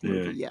Hurt's first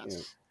movie, yes. Yeah.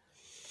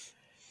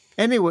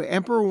 Anyway,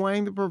 Emperor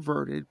Wang the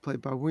Perverted,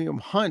 played by William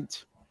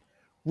Hunt,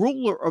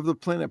 ruler of the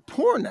planet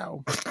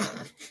Porno,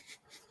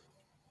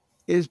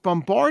 is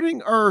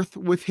bombarding Earth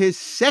with his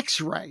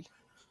sex ray,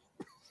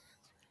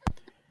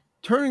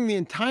 turning the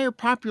entire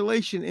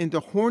population into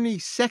horny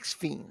sex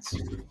fiends.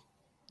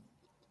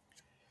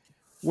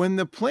 When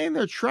the plane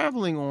they're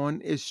traveling on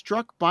is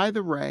struck by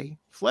the ray,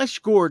 Flesh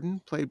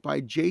Gordon, played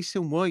by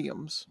Jason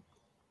Williams,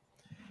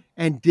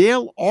 and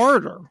Dale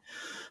Arter,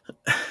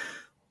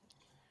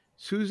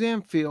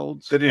 Suzanne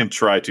Fields. They didn't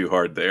try too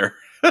hard there.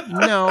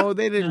 No,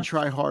 they didn't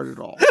try hard at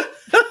all.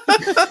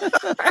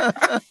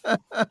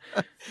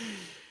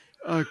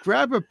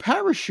 Grab a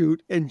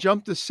parachute and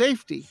jump to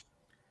safety,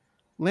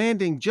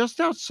 landing just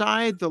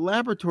outside the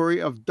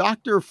laboratory of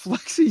Dr.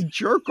 Flexi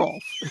Jerkoff.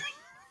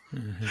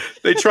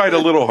 They tried a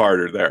little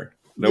harder there.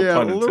 No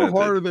pun intended. A little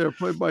harder there,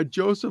 played by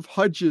Joseph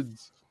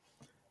Hudgens.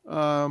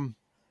 Hoping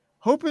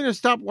to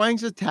stop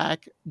Wang's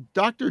attack,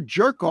 Dr.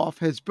 Jerkoff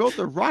has built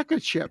a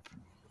rocket ship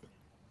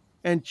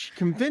and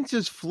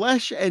convinces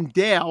Flesh and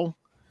Dale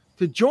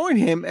to join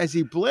him as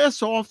he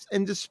blasts off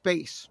into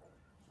space.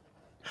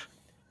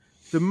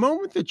 The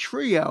moment the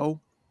trio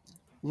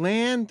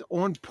land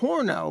on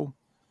Porno,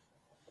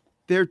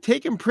 they're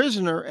taken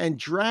prisoner and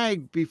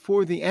dragged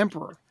before the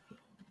Emperor,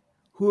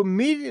 who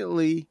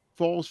immediately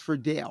falls for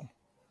Dale.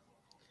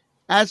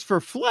 As for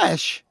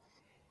Flesh,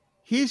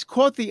 he's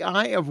caught the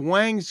eye of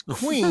Wang's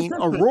queen,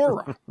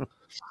 Aurora,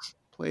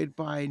 played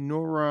by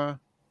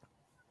Nora...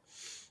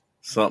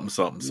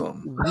 Something.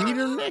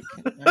 Wiener-Nick?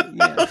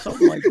 Yeah,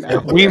 something like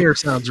that. Wiener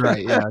sounds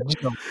right, yeah.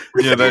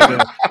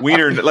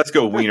 Wiener, let's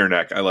go Wiener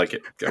Neck. I like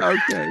it.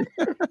 Okay.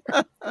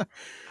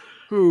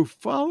 Who,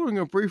 following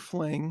a brief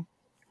fling,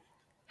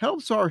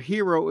 helps our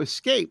hero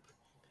escape.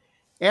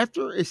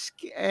 After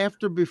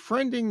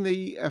befriending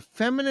the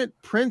effeminate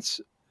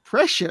Prince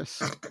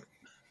Precious,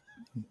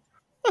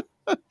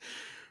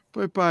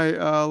 played by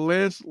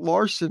Lance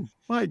Larson.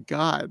 My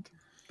God,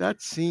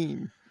 that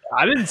scene.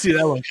 I didn't see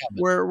that one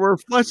coming. Where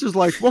Flesh is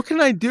like, "What can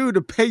I do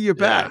to pay you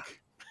back?"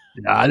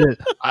 Yeah, I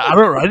didn't. I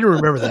didn't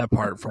remember that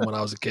part from when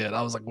I was a kid.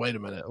 I was like, "Wait a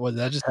minute, what did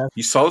that just happen?"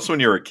 You saw this when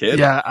you were a kid?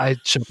 Yeah, I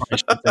should say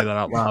that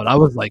out loud. I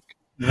was like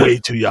way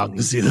too young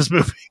to see this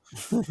movie.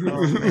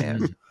 Oh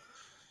man.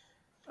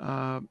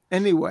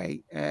 Anyway,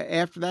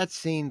 after that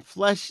scene,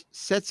 Flesh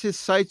sets his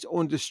sights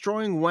on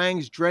destroying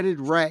Wang's dreaded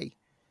ray,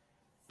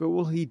 but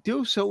will he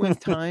do so in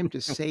time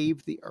to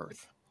save the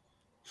Earth?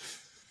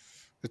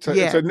 It's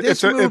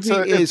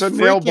a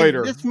nail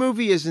biter. This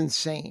movie is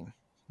insane.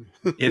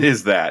 It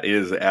is that. It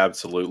is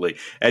absolutely.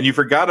 And you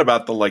forgot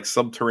about the like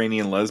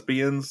subterranean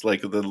lesbians,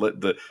 like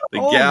the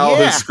gal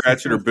who's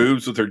scratching her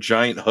boobs with her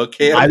giant hook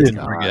hand. I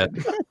didn't forget.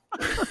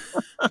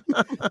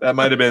 That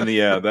might have been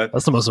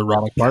that's the most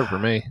erotic part for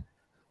me.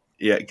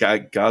 Yeah,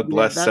 God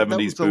bless 70s that was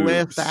boobs. The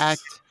last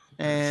act.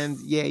 And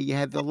yeah, you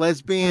had the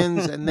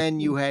lesbians, and then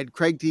you had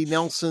Craig T.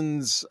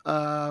 Nelson's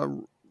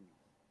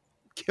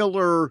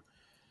killer.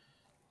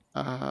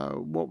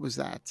 What was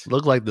that?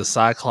 Looked like the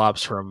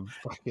Cyclops from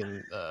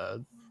fucking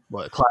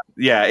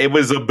Yeah, it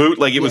was a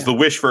bootleg. It was the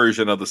Wish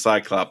version of the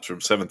Cyclops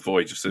from Seventh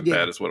Voyage of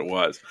Sinbad, is what it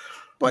was.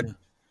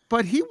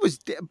 But he was.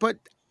 But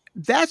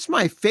that's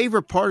my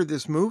favorite part of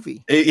this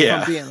movie.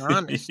 Yeah, if I'm being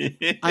honest,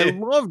 I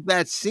love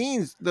that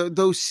scenes.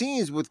 Those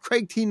scenes with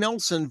Craig T.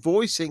 Nelson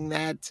voicing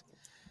that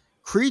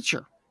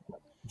creature.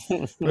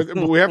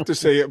 But we have to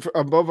say,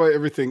 above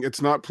everything,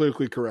 it's not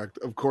politically correct.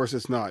 Of course,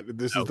 it's not.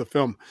 This is the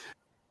film.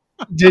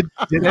 Did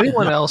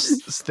anyone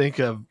else think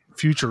of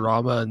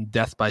Futurama and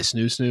Death by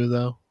Snoo Snoo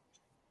though?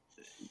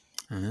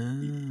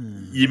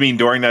 You mean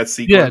during that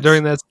sequence? Yeah,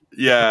 during that.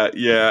 Yeah.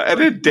 And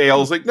then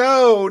Dale's like,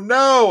 no, and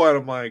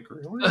I'm like,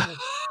 really?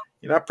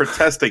 You're not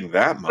protesting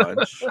that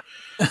much.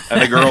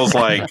 And the girl's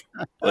like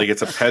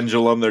it's a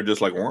pendulum. They're just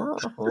like,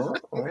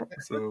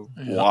 so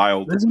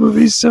wild. This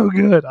movie's so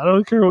good. I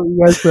don't care what you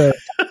guys say.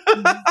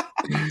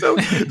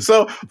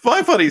 So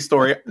my funny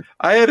story,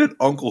 I had an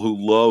uncle who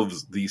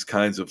loves these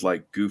kinds of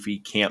like goofy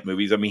camp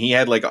movies. I mean, he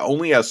had like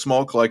only a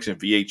small collection of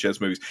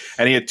VHS movies,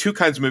 and he had two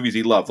kinds of movies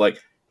he loved. Like,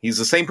 he's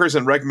the same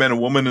person that recommended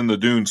Woman in the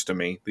Dunes to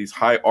me. These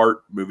high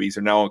art movies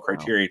are now on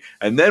Criterion.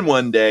 Wow. And then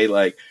one day,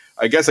 like,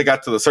 I guess I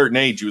got to the certain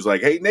age. He was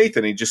like, "Hey,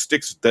 Nathan," he just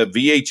sticks the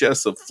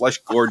VHS of Flesh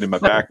Gordon in my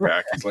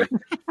backpack. He's like,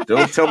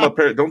 don't tell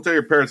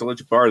your parents I'll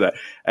let you borrow that.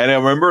 And I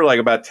remember like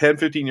about 10,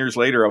 15 years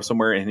later, I was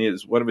somewhere and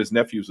one of his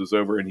nephews was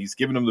over and he's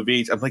giving him the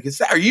VHS. I'm like,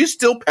 are you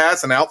still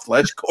passing out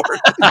Flesh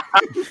Gordon?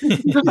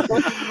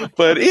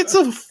 But it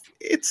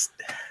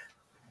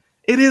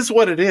is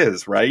what it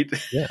is, right?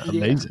 Yeah,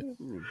 amazing.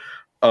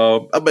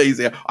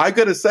 Amazing. I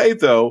gotta say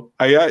though,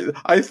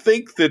 I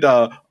think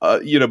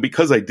that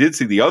because I did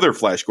see the other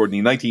Flash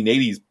Gordon, the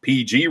 1980s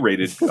PG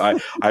rated.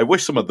 I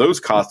wish some of those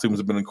costumes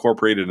had been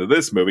incorporated into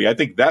this movie. I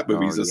think that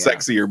movie's a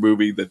sexier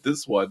movie than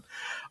this one.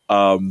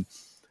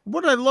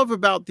 What I love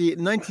about the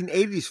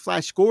 1980s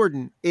Flash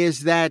Gordon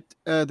is that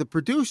the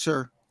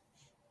producer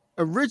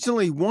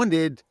originally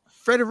wanted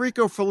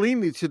Federico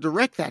Fellini to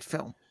direct that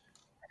film.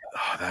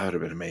 Oh, that would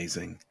have been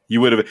amazing.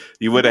 You would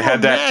have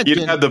had that. You'd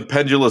have the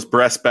pendulous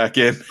breast back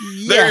in.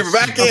 Yes, there,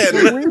 back in.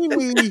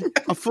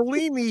 A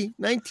Fellini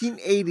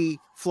 1980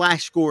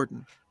 Flash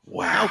Gordon.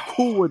 Wow, how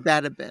cool would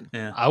that have been?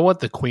 Yeah. I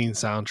want the Queen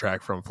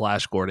soundtrack from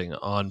Flash Gordon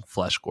on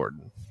Flash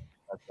Gordon.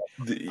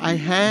 I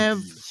have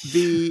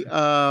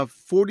the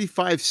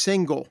 45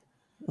 single.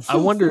 I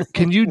wonder,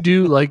 can you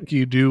do like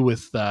you do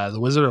with the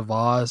Wizard of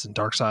Oz and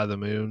Dark Side of the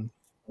Moon?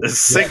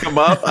 Sync them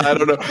up. I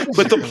don't know,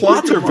 but the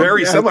plots are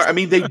very similar. I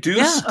mean, they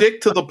do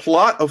stick to the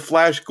plot of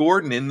Flash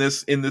Gordon in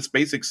this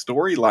basic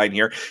storyline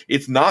here.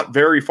 It's not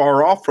very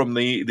far off from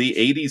the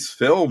 80s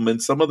film,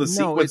 and some of the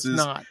sequences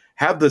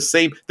have the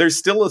same. There's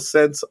still a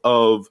sense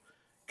of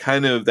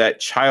kind of that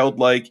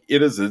childlike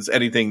innocence,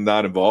 anything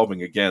not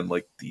involving, again,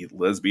 like the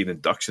lesbian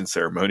induction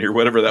ceremony or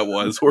whatever that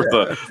was, or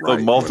the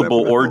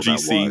multiple orgy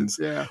scenes,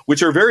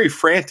 which are very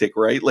frantic,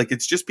 right? Like,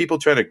 it's just people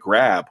trying to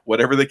grab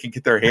whatever they can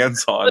get their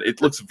hands on.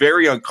 It looks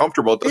very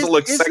uncomfortable. It doesn't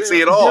look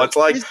sexy at all. It's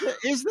like,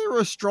 is there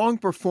a strong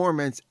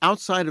performance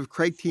outside of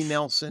Craig T.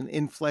 Nelson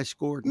in Flesh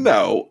Gordon?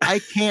 No. I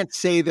can't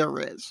say there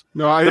is.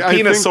 No, the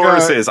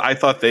Penisaurus is. I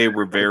thought they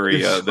were very,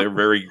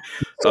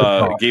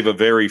 gave a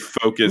very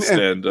focused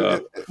and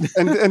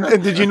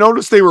did you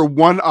notice they were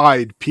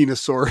one-eyed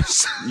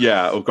Penisaurus?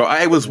 Yeah,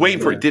 I was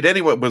waiting for it. Did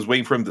anyone was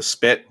waiting for him to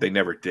spit? They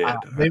never did.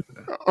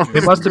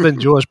 They must have been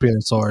Jewish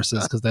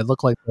Penisauruses because they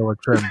look like they were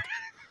trimmed.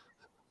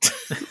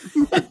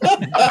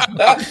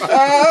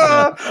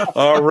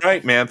 All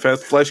right, man.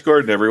 Flesh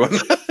Gordon, everyone.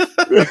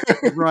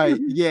 Right?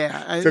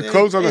 Yeah. To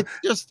close on it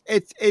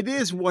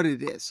is what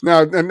it is.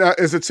 Now,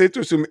 is it safe to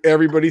assume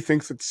everybody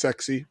thinks it's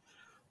sexy?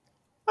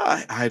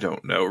 I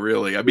don't know,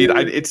 really. I mean,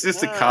 it's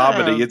just a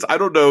comedy. I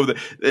don't know.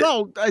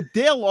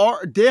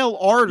 Dale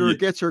Arter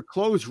gets her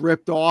clothes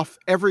ripped off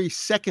every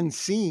second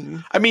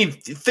scene. I mean,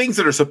 things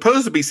that are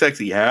supposed to be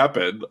sexy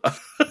happen.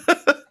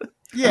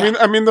 Yeah.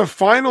 I mean, the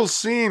final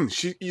scene,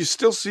 you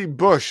still see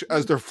Bush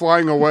as they're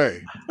flying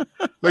away.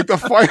 Like the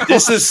final. The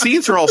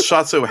scenes are all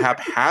shot so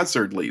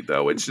haphazardly,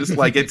 though. It's just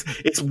like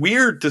it's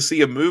weird to see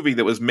a movie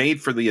that was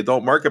made for the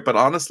adult market. But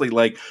honestly,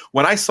 like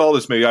when I saw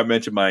this movie, I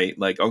mentioned my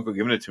uncle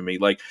giving it to me.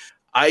 Like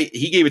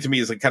he gave it to me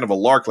as like kind of a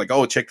lark, like,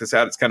 oh, check this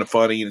out, it's kind of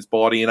funny and it's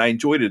bawdy, and I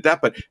enjoyed it at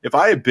that. But if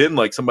I had been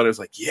like somebody who was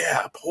like,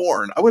 yeah,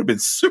 porn, I would have been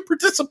super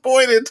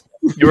disappointed.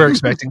 You were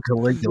expecting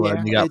Caligula,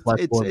 and you got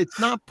it's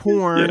not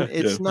porn.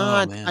 It's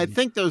not. Oh, I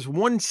think there's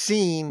one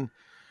scene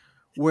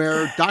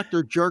where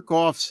Dr.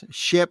 Jerkoff's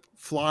ship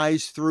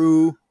flies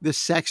through the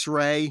sex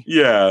ray.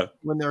 Yeah,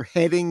 when they're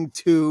heading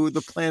to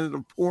the planet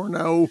of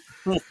porno,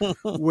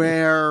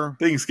 where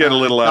things get a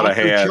little out of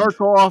hand.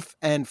 Jerkoff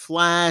and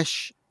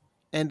Flash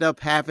end up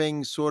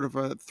having sort of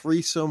a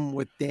threesome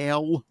with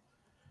Dale.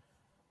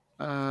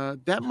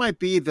 That might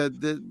be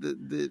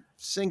the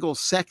single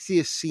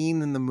sexiest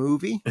scene in the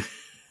movie.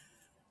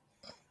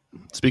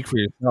 Speak for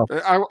yourself.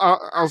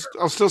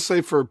 I'll still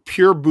say for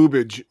pure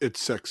boobage, it's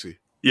sexy.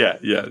 Yeah.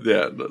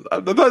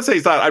 I'm not saying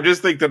it's not. I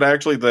just think that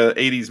actually the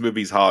 80s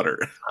movie's hotter.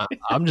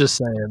 I'm just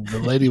saying the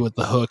lady with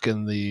the hook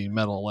and the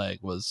metal leg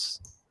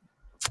was.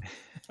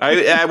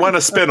 I want a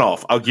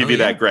spinoff. I'll give you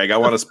that, Greg. I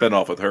want a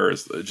spinoff with her.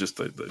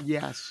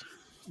 Yes.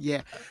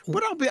 Yeah.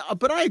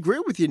 But I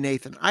agree with you,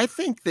 Nathan. I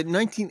think that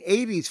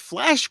 1980s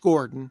Flash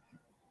Gordon.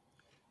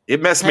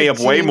 It messed me up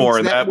way more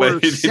in that way.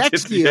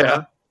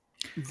 Sexier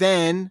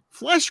than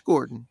Flash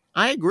Gordon.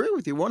 I agree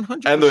with you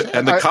 100%.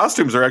 And the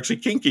costumes are actually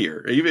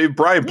kinkier. Even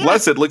Brian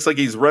Blessed looks like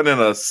he's running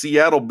a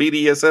Seattle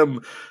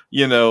BDSM,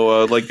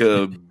 like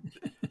a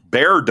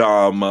bear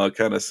dom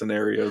kind of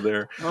scenario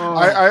there. Oh.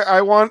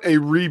 I want a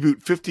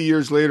reboot 50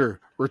 years later,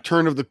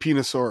 Return of the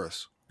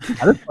Penisaurus.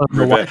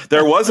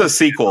 There was a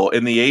sequel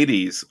in the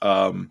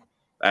 80s,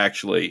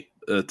 actually,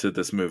 to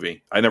this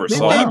movie. I never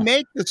saw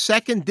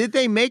it. Did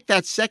they make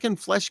that second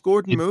Flash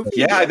Gordon movie?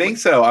 Yeah, I think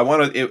so.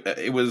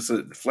 It was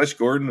Flash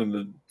Gordon and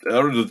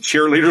the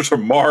cheerleaders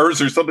from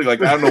Mars or something like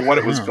that. I don't know what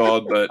it was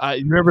called, but I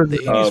remember the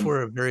 80s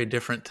were a very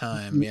different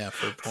time. Yeah,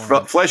 for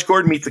porn. Flash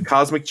Gordon meets the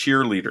Cosmic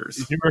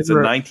Cheerleaders. It's a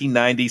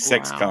 1990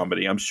 sex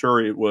comedy. I'm sure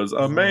it was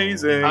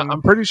amazing.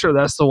 I'm pretty sure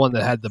that's the one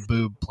that had the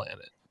boob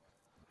planet.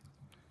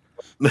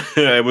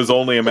 It was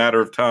only a matter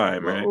of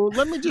time, right? Well,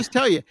 let me just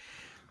tell you,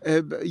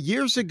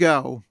 years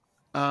ago,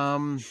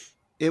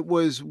 it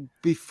was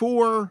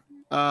before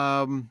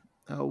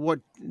what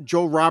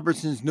Joel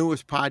Robertson's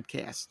newest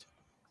podcast.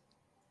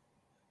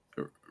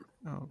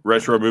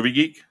 Retro Movie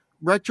Geek?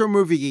 Retro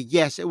Movie Geek,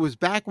 yes. It was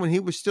back when he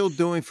was still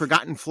doing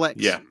Forgotten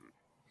Flicks. Yeah.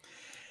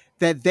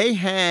 That they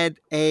had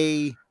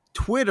a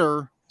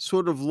Twitter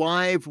sort of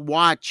live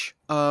watch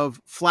of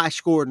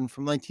Flash Gordon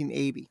from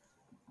 1980.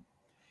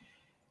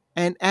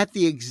 And at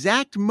the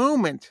exact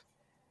moment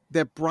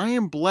that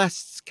Brian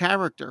Blessed's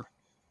character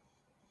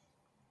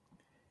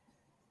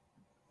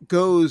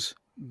goes,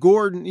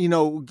 Gordon,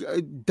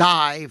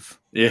 dive.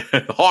 Yeah,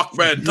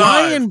 Hawkman dive.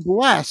 Brian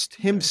Blessed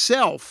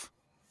himself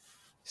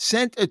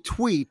sent a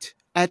tweet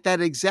at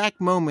that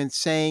exact moment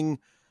saying,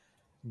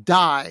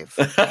 dive.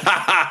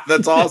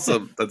 That's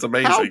awesome. That's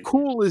amazing. How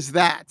cool is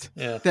that?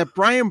 Yeah. That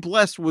Brian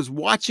Blessed was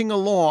watching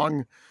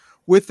along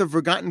with the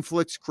Forgotten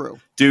Flicks crew.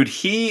 Dude,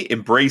 he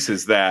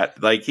embraces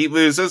that. Like,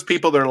 there's those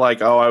people that are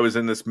like, oh, I was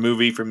in this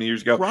movie from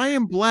years ago.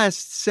 Brian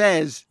Blessed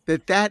says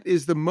that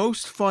is the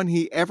most fun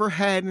he ever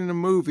had in a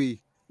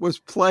movie, was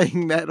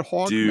playing that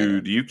Hawkman.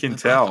 Dude, you can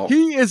tell.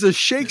 He is a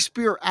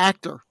Shakespeare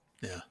actor.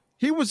 Yeah.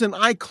 He was an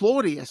I,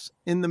 Claudius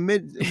in the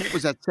what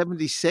was that,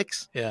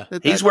 76? Yeah.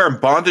 He's wearing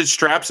bondage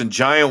straps and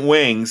giant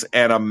wings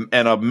and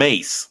a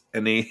mace.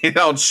 And he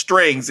on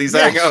strings. He's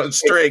hanging out on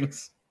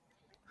strings.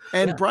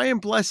 And Brian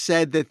Blessed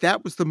said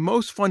that was the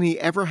most fun he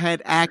ever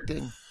had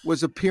acting,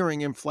 was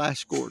appearing in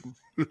Flash Gordon.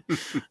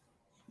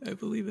 I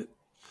believe it.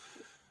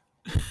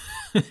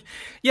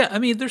 Yeah, I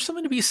mean, there's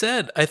something to be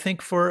said, I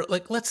think, for,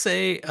 like, let's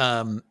say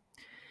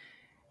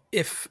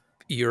if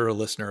you're a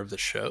listener of the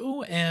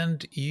show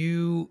and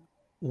you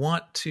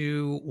want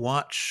to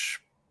watch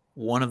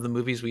one of the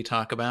movies we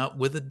talk about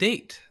with a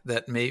date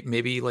that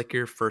maybe like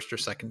your first or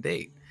second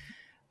date.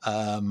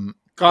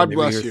 God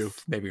bless you.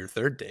 Maybe your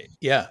third date.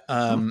 Yeah.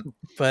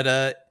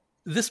 But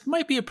this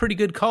might be a pretty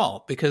good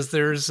call because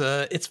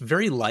it's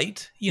very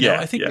light.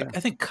 I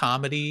think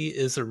comedy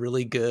is a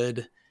really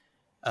good,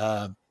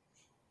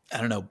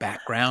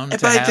 background.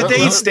 By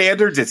today's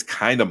standards, it's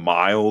kind of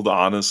mild,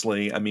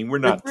 honestly. I mean, we're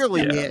not. It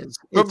really is.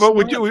 But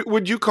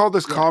would you call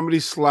this comedy /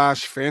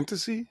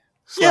 fantasy?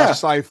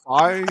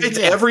 Sci-fi? It's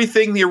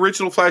everything the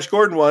original Flash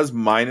Gordon was,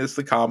 minus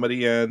the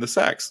comedy and the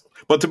sex.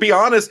 But to be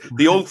honest,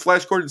 the old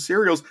Flash Gordon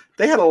serials,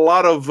 they had a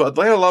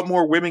lot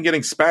more women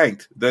getting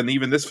spanked than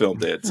even this film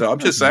did. So I'm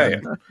just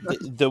saying.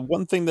 The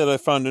one thing that I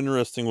found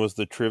interesting was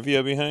the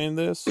trivia behind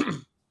this.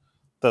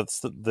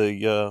 That's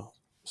the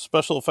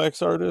special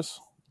effects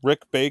artists,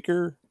 Rick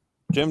Baker,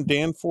 Jim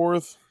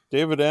Danforth,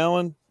 David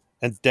Allen,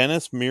 and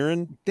Dennis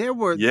Mirren. There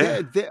were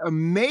they're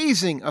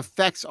amazing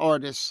effects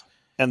artists.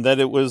 And that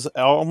it was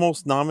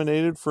almost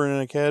nominated for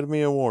an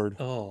Academy Award.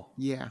 Oh,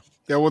 yeah.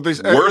 Yeah, well,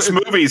 worst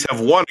movies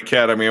have won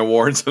Academy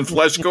Awards than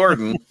Flash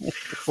Gordon.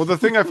 Well, the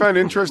thing I found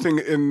interesting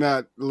in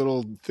that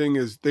little thing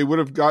is they would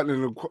have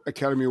gotten an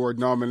Academy Award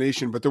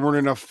nomination, but there weren't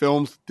enough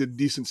films that did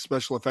decent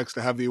special effects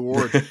to have the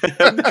award.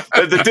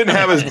 That didn't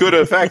have as good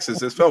effects as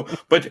this film.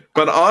 But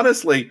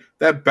honestly,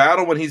 that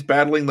battle when he's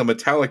battling the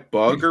metallic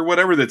bug or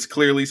whatever, that's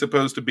clearly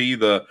supposed to be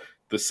the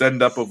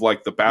send up of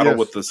like the battle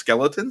with the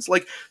skeletons,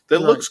 like that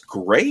looks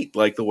great.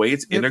 Like the way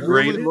it's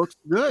integrated, really looks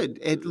good.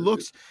 It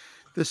looks.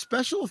 The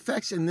special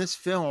effects in this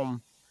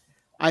film,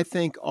 I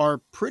think, are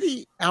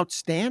pretty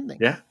outstanding.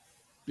 Yeah.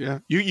 Yeah.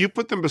 You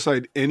put them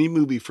beside any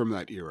movie from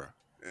that era.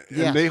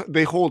 And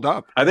they hold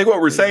up. I think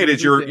what we're saying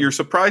is you're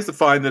surprised to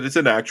find that it's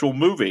an actual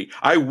movie.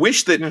 I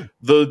wish that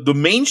the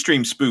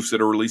mainstream spoofs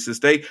that are released this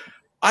day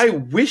I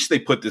wish they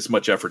put this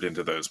much effort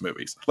into those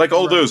movies. Like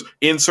all those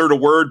insert a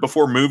word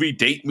before movie,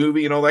 date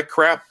movie, and all that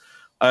crap.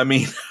 I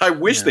mean, I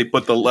wish they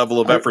put the level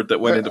of effort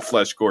that went into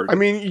Flesh Gordon. I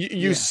mean,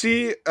 you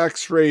see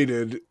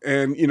X-rated,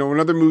 and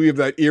another movie of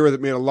that era that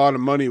made a lot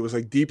of money was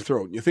like Deep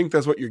Throat. You think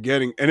that's what you're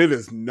getting, and it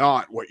is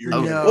not what you're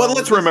getting. Well,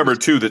 let's remember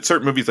too that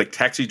certain movies like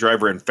Taxi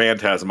Driver and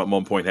Phantasm at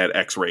one point had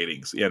X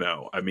ratings.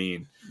 I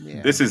mean,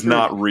 this is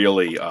not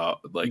really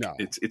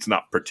it's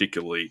not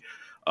particularly.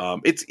 I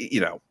mean,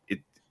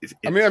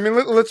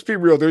 let's be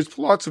real. There's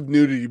lots of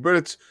nudity, but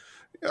it's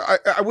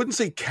I wouldn't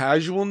say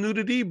casual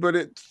nudity, but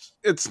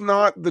it's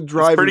not the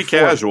driving. It's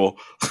pretty casual.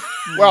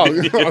 Well,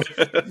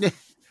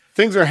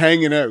 things are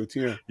hanging out.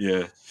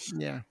 Yeah.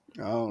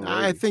 Oh,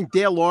 I think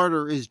Dale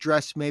Lauder is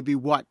dressed maybe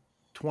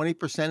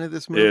 20% of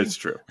this movie. It's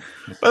true.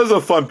 That was a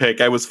fun pick.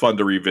 It was fun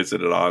to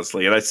revisit it,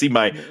 honestly. And I see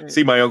my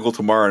uncle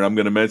tomorrow, and I'm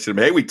going to mention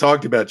him. Hey, we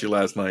talked about you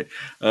last night.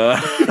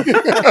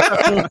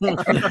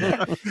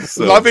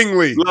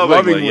 Lovingly,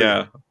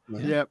 yeah.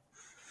 Yep.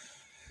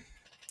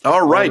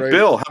 All right,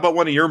 Bill. How about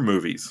one of your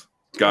movies?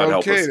 God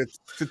help us. Okay,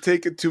 to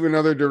take it to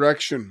another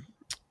direction.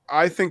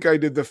 I think I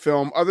did the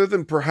film, other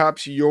than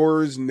perhaps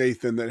yours,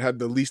 Nathan, that had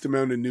the least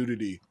amount of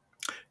nudity.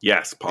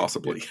 Yes,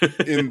 possibly.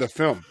 in the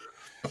film.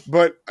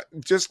 But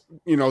just,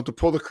 to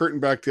pull the curtain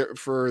back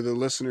for the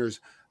listeners,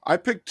 I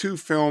picked two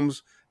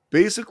films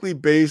basically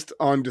based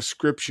on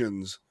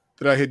descriptions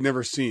that I had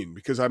never seen,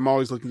 because I'm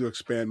always looking to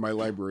expand my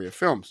library of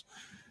films.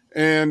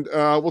 And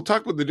we'll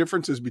talk about the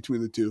differences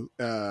between the two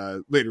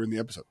later in the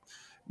episode.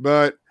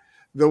 But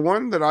the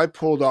one that I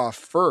pulled off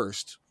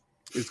first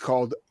is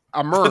called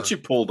Amour. What you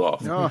pulled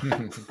off?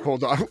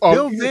 Pulled off.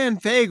 Bill Van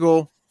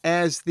Vagel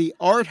as the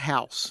art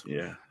house.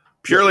 Yeah.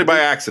 Purely by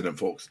accident,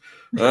 folks.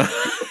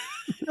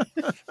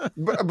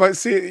 But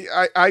see,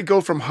 I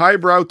go from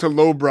highbrow to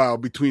lowbrow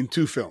between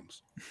two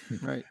films.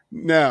 Right.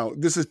 Now,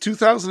 this is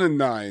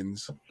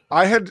 2009's.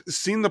 I had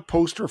seen the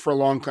poster for a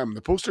long time.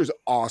 The poster is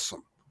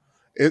awesome.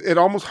 It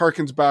almost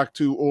harkens back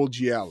to old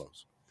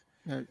Giallos.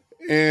 Right.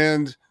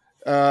 And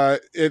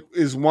it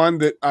is one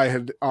that I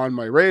had on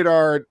my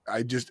radar.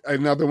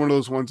 Another one of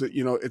those ones that,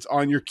 it's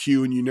on your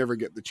queue and you never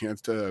get the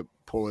chance to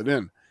pull it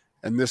in.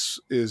 And this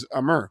is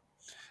Amour.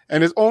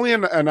 And it's only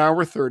an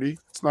hour 30.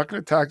 It's not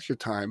going to tax your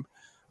time.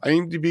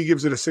 IMDb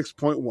gives it a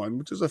 6.1,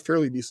 which is a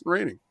fairly decent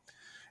rating.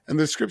 And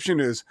the description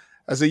is,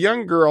 as a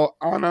young girl,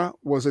 Anna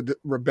was a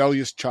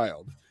rebellious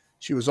child.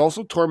 She was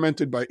also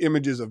tormented by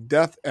images of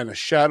death and a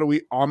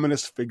shadowy,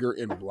 ominous figure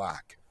in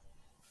black.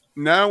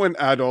 Now an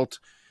adult,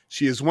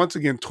 she is once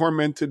again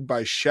tormented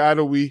by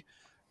shadowy,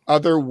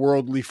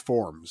 otherworldly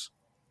forms.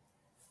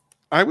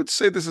 I would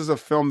say this is a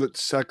film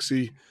that's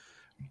sexy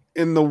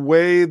in the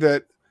way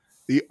that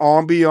the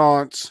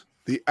ambiance,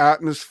 the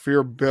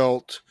atmosphere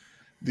built,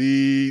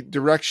 the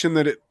direction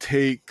that it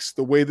takes,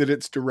 the way that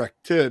it's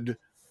directed,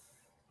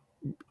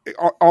 it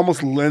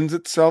almost lends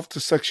itself to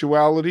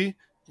sexuality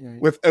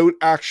without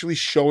actually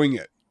showing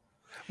it,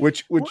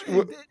 which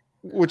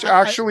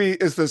actually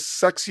is the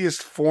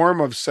sexiest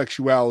form of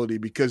sexuality,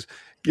 because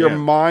your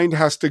mind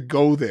has to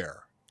go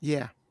there.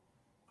 Yeah.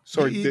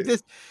 Sorry.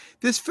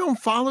 This film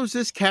follows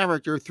this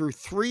character through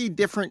 3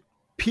 different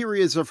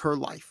periods of her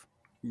life.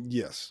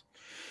 Yes.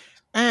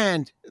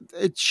 And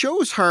it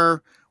shows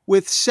her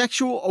with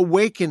sexual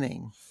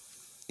awakening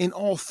in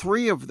all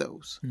 3 of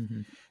those.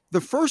 Mm-hmm.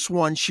 The first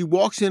one, she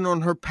walks in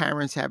on her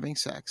parents having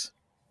sex.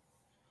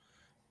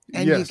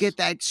 And you get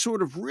that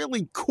sort of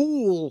really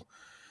cool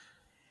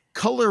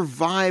color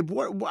vibe.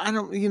 It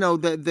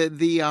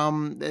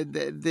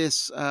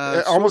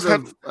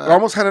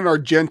almost had an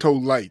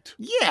Argento light.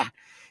 Yeah,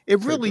 it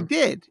really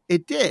did.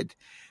 It did.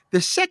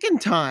 The second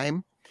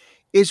time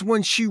is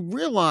when she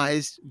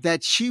realized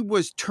that she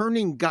was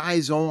turning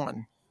guys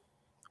on,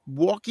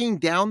 walking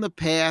down the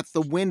path,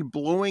 the wind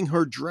blowing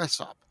her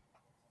dress up.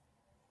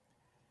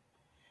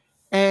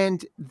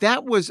 And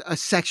that was a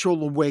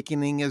sexual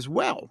awakening as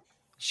well.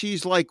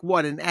 She's like,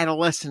 an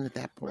adolescent at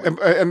that point.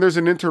 And there's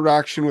an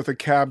interaction with a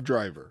cab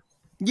driver.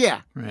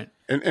 Yeah. Right.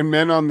 And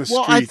men on the street.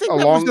 Well, I think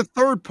that was the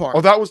third part.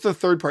 Oh, that was the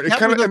third part. That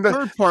was the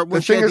third part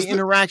when she had the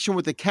interaction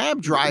with the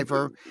cab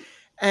driver.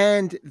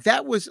 And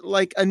that was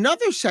like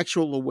another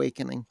sexual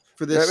awakening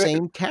for the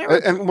same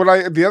character.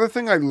 And the other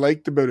thing I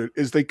liked about it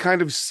is they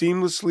kind of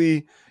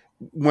seamlessly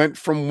went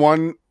from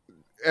one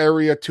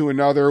area to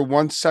another,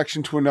 one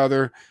section to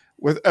another,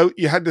 without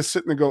you had to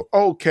sit and go,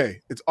 oh,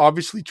 okay, it's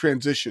obviously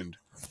transitioned.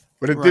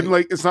 But it didn't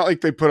it's not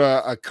like they put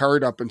a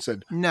card up and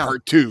said,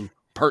 part 2,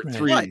 part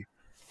 3.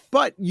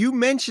 But you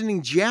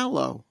mentioning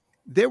Giallo,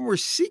 there were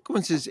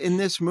sequences in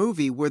this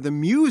movie where the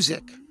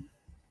music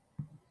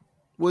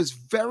was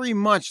very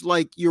much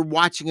like you're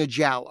watching a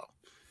Giallo.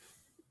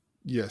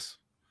 Yes.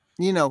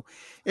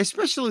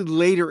 Especially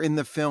later in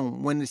the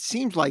film when it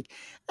seems like,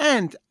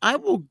 and I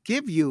will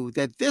give you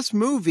that this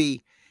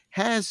movie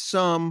has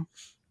some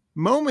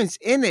moments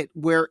in it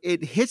where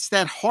it hits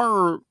that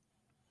horror.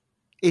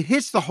 It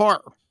hits the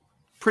horror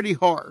pretty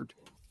hard.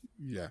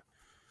 Yeah.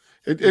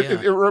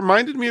 It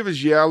reminded me of a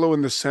Giallo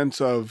in the sense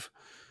of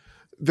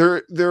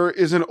there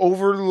is an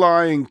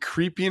overlying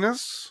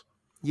creepiness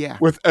Yeah.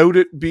 without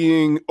it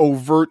being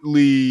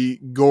overtly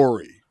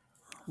gory.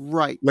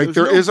 Right. Like there's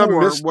there is a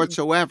mystery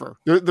whatsoever.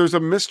 There's a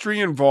mystery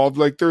involved.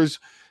 Like there's,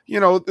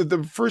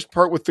 the first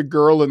part with the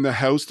girl in the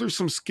house, there's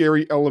some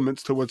scary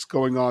elements to what's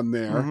going on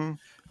there. Mm-hmm.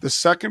 The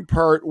second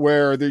part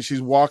where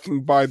she's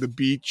walking by the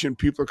beach and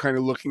people are kind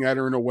of looking at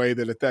her in a way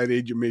that at that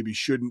age it maybe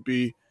shouldn't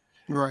be.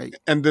 Right.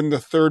 And then the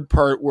third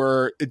part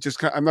where it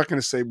just I'm not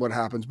going to say what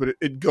happens, but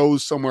it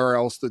goes somewhere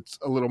else that's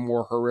a little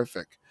more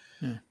horrific.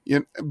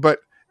 But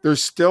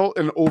there's still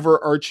an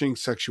overarching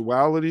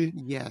sexuality.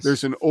 Yes.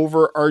 There's an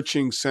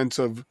overarching sense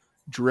of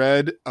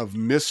dread, of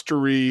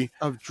mystery.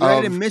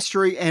 And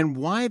mystery. And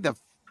why the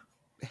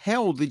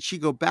hell did she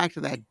go back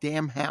to that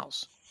damn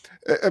house?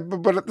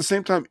 But at the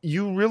same time,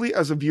 you really,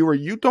 as a viewer,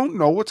 you don't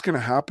know what's going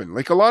to happen.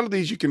 Like a lot of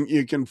these, you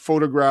can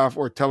photograph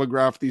or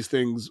telegraph these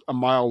things a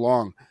mile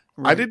long.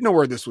 Right. I didn't know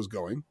where this was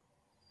going.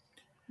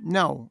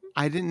 No,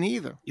 I didn't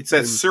either. It's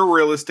that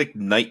surrealistic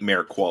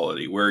nightmare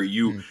quality where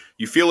you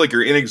feel like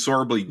you're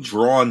inexorably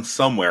drawn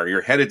somewhere.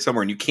 You're headed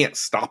somewhere and you can't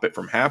stop it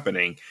from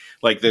happening.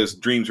 Like those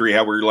dreams where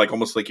you're like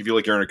almost like you feel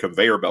like you're on a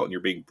conveyor belt and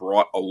you're being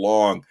brought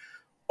along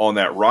on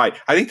that ride.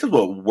 I think that's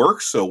what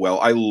works so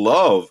well. I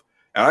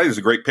think it's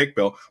a great pick,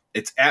 Bill.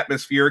 It's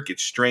atmospheric,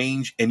 it's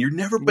strange, and you're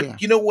never.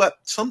 But you know what?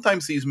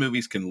 Sometimes these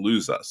movies can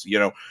lose us.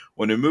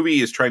 When a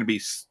movie is trying to be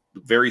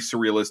very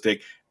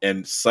surrealistic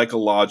and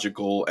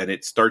psychological and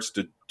it starts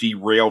to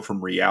derail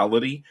from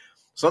reality,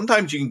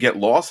 sometimes you can get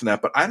lost in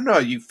that. But I don't know,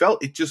 you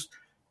felt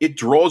it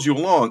draws you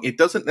along. It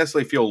doesn't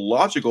necessarily feel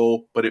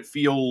logical, but it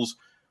feels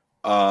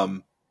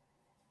organic,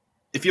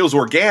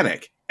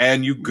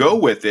 and you go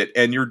with it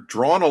and you're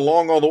drawn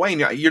along all the way,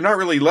 and you're not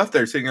really left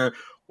there sitting there,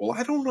 well,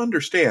 I don't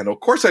understand. Of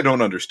course I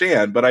don't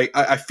understand, but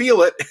I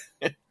feel it.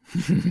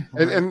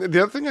 And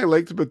the other thing I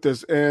liked about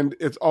this, and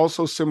it's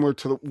also similar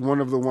to one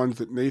of the ones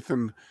that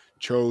Nathan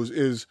chose,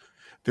 is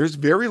there's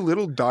very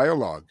little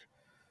dialogue.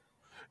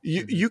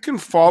 You can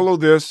follow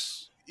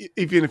this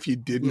even if you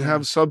didn't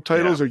have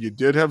subtitles or you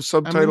did have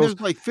subtitles.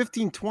 There's like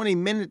 15,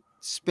 20-minute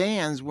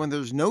spans when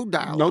there's no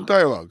dialogue. No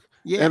dialogue.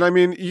 Yeah.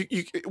 And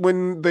you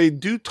when they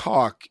do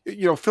talk,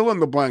 fill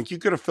in the blank. You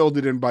could have filled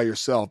it in by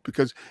yourself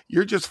because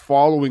you're just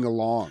following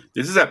along.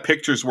 This is that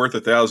picture's worth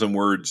 1,000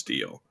 words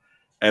deal.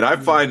 And I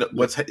find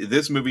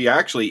this movie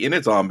actually in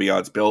its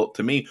ambiance, Bill,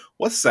 to me,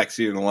 was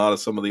sexier than a lot of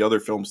some of the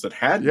other films that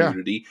had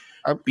nudity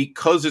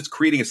because it's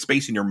creating a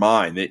space in your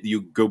mind that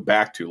you go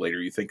back to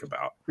later, you think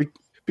about.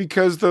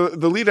 Because the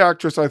lead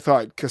actress, I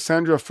thought,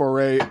 Cassandra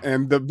Foray,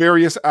 and the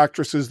various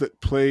actresses that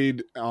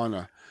played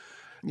Anna,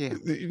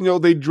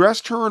 they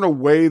dressed her in a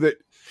way that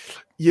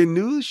you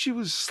knew she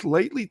was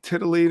slightly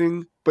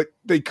titillating, but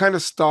they kind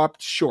of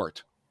stopped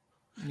short.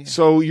 Yeah.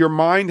 So your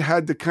mind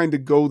had to kind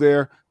of go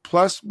there.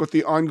 Plus, with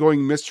the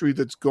ongoing mystery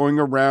that's going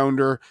around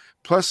her,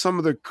 plus some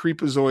of the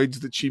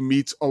creepazoids that she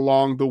meets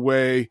along the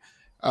way.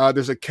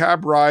 There's a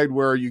cab ride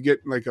where you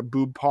get like a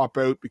boob pop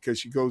out because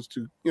she goes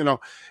to,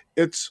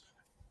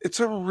 it's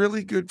a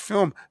really good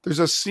film. There's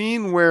a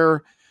scene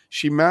where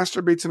she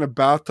masturbates in a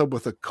bathtub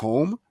with a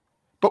comb,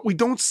 but we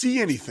don't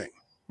see anything.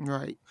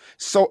 Right.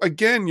 So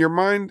again, your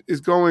mind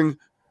is going,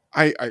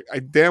 I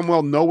damn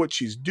well know what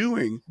she's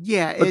doing.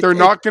 Yeah. But they're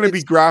not going to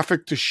be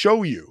graphic to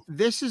show you.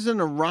 This is an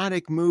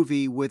erotic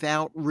movie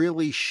without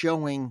really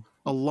showing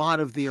a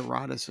lot of the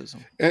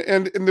eroticism.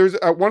 And there's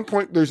at one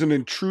point, there's an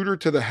intruder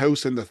to the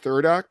house in the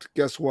third act.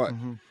 Guess what?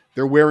 Mm-hmm.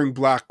 They're wearing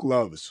black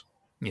gloves.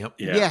 Yep.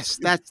 Yeah. Yes,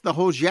 that's the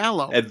whole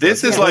Giallo. And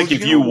this is like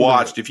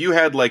if you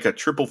had like a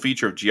triple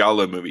feature of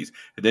Giallo movies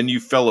and then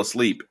you fell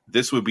asleep,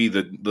 this would be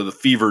the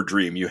fever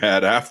dream you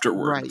had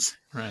afterwards.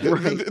 Right.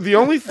 The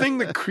only thing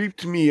that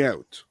creeped me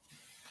out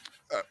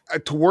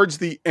towards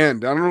the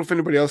end, I don't know if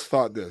anybody else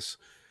thought this,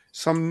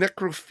 some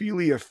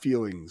necrophilia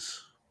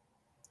feelings.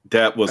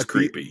 That was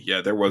creepy.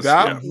 There was.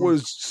 That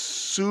was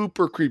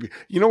super creepy.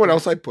 You know what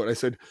else I put? I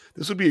said,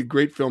 this would be a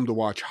great film to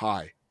watch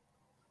high.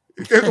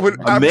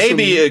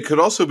 Maybe it could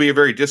also be a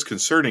very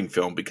disconcerting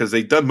film because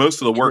they've done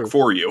most of the work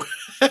for you.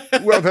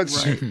 Well,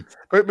 that's right.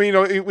 But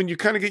when you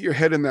kind of get your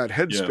head in that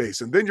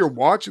headspace and then you're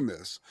watching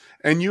this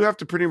and you have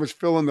to pretty much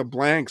fill in the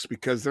blanks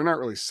because they're not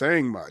really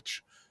saying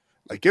much.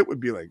 Like it would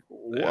be like,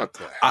 what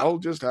the hell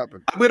just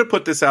happened? I'm going to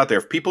put this out there.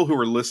 If people who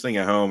are listening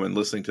at home and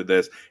listening to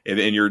this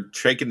and you're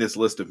taking this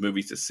list of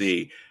movies to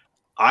see,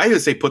 I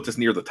would say put this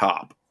near the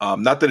top.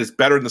 Not that it's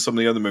better than some of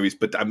the other movies,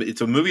 but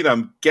it's a movie that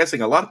I'm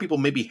guessing a lot of people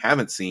maybe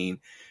haven't seen.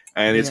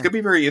 And it's going to be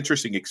a very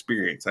interesting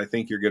experience. I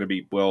think you're going to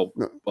be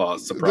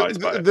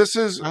surprised by it. This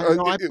is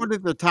I put it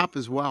at the top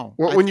as well.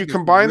 Well, when you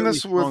combine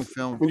this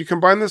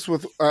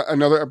with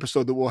another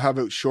episode that we'll have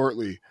out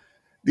shortly,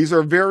 these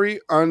are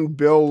very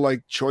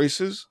un-Bill-like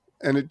choices.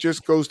 And it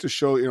just goes to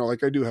show,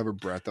 like I do have a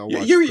breath. I'll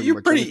watch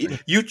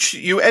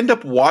you end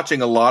up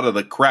watching a lot of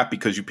the crap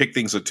because you pick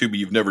things on Tubi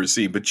you've never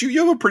seen, but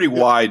you have a pretty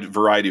wide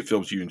variety of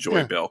films you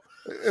enjoy, Bill.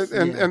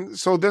 And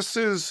so this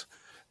is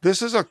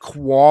a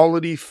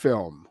quality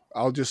film.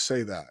 I'll just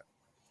say that.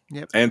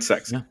 Yep. And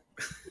sex. Yeah.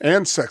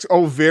 And sex.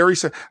 Oh, very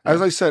sex.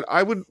 As I said,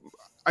 I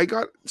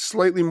got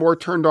slightly more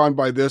turned on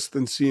by this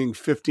than seeing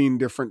 15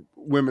 different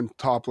women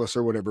topless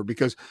or whatever,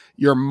 because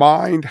your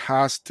mind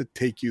has to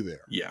take you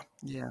there. Yeah.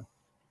 Yeah.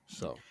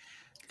 So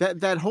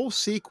that whole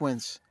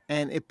sequence,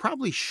 and it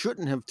probably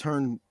shouldn't have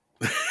turned.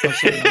 But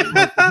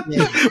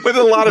in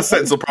a lot of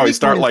sense, will probably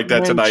start like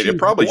that tonight. It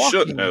probably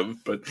shouldn't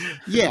have, but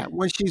yeah,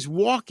 when she's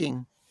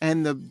walking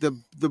and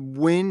the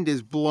wind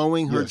is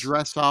blowing her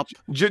dress up,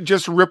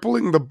 just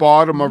rippling the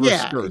bottom of her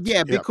skirt.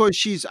 Yeah, because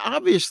she's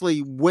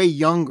obviously way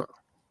younger.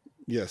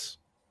 Yes.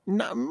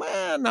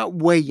 Not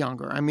way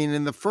younger. I mean,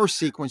 in the first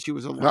sequence, she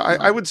was a lot.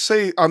 I would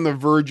say on the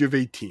verge of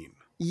 18.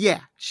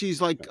 Yeah,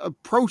 she's like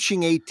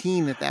approaching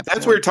 18 at that point.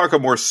 That's where you're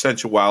talking more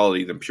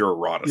sensuality than pure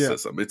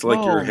eroticism. Yeah. It's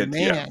like you're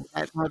hinting.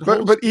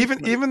 But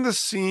even the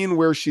scene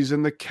where she's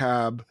in the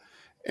cab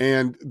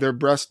and their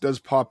breast does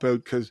pop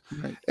out because,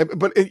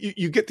 but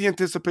you get the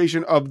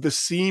anticipation of the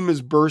seam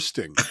is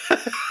bursting.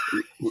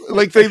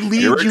 Like they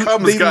lead Here it you,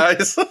 comes,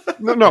 guys.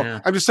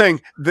 No. I'm just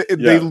saying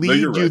they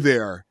lead you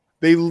there.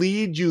 They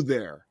lead you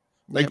there.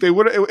 Like they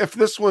would, if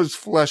this was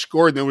Flesh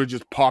Gordon, they would have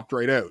just popped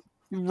right out.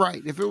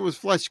 Right. If it was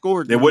Flesh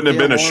Gordon, it wouldn't have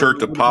been a shirt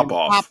to pop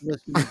off.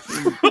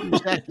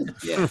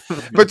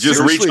 But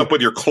just reach up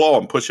with your claw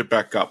and push it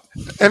back up.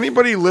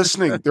 Anybody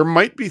listening, there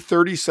might be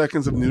 30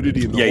 seconds of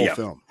nudity in the whole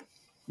film.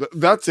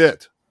 That's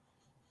it.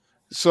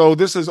 So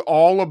this is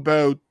all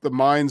about the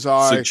mind's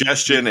eye.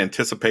 Suggestion,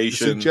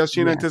 anticipation.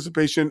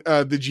 Anticipation,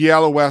 the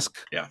Giallo-esque,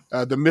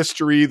 the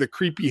mystery, the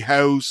creepy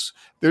house.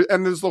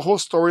 There's the whole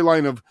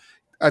storyline of,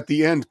 at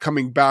the end,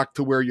 coming back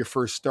to where you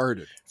first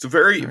started. It's a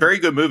very, very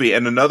good movie.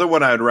 And another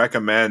one I would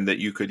recommend that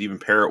you could even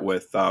pair it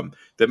with,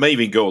 that may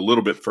even go a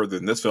little bit further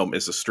than this film,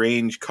 is The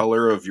Strange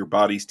Color of Your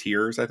Body's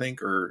Tears, I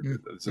think, or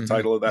is the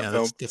title of that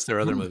film. It's their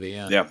other movie,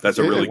 Yeah, that's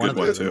a really good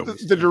one, too.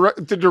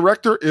 The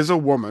director is a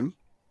woman.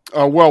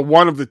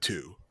 One of the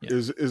two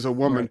is a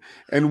woman.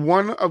 Right. And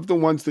one of the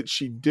ones that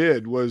she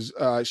did was,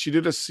 she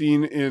did a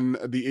scene in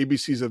the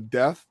ABCs of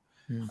Death.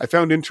 I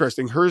found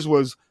interesting. Hers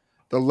was,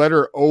 the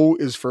letter O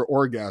is for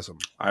orgasm.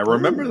 I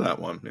remember that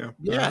one. Yeah.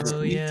 Yeah.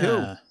 Me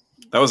too.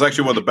 That was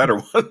actually one of the better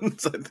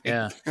ones, I think.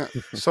 Yeah.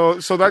 So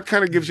that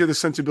kind of gives you the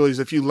sensibilities.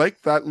 If you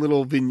like that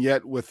little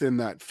vignette within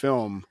that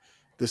film,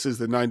 this is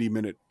the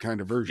 90-minute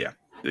kind of version.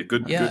 Yeah.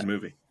 Good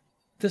movie.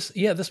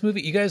 This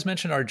movie, you guys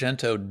mentioned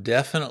Argento.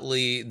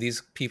 Definitely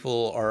these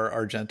people are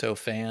Argento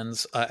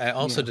fans. I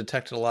also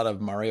detected a lot of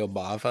Mario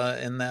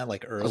Bava in that,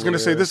 like earlier. I was going to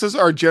say, this is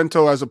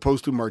Argento as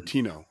opposed to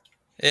Martino.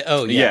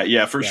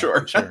 Yeah, for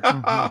sure.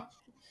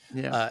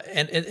 Yeah,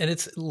 and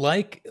it's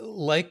like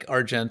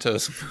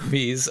Argento's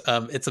movies.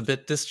 It's a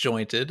bit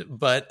disjointed,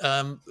 but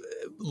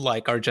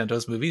like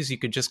Argento's movies, you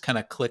could just kind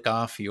of click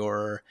off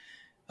your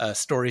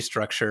story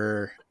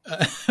structure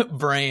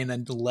brain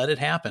and let it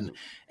happen.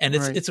 And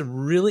it's a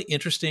really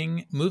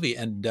interesting movie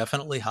and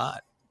definitely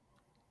hot.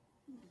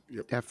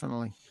 Yep.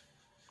 Definitely.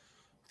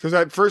 Because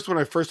at first, when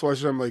I first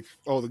watched it, I'm like,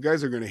 "Oh, the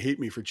guys are going to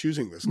hate me for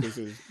choosing this because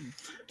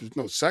there's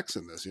no sex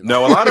in this." You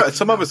know? No,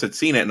 some of us had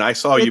seen it, and I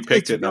saw you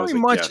picked it, and I was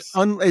like, "Yes."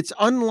 It's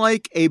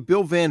unlike a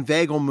Bill Van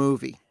Vagel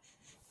movie,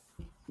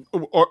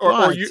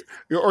 or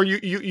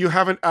you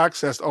haven't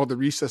accessed all the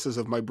recesses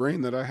of my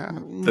brain that I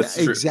have.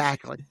 That's true.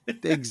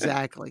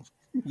 Exactly.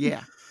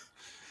 Yeah,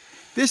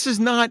 this is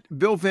not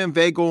Bill Van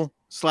Vagel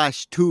 /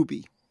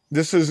 Tubi.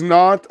 This is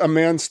not a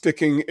man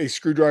sticking a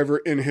screwdriver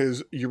in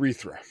his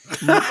urethra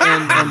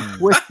and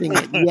twisting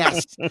it.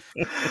 Yes.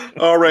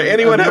 All right.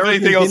 Anyone have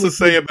anything else to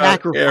say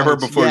about her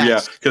before?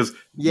 Yes. Yeah, because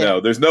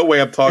no, there's no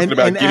way I'm talking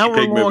about guinea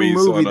pig movies.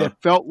 Movie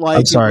that felt like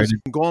I'm sorry, it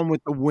was Gone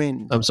with the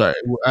Wind. I'm sorry.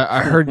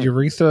 I heard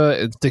urethra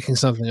and sticking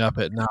something up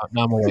it. Now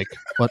I'm awake.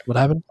 What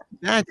happened?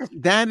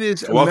 That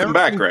is welcome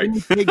back, Greg.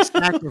 Pig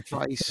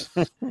Sacrifice,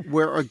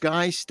 where a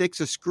guy sticks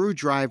a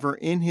screwdriver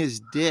in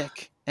his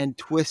dick and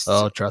twists.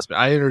 Oh, trust me.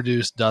 I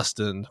introduced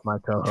Dustin, my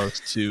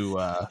co-host, to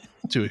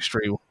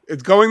Extreme.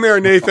 It's going there,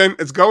 Nathan.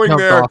 It's going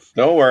there.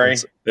 Don't worry.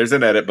 There's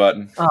an edit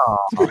button. Oh.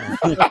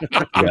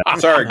 Yeah.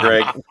 Sorry,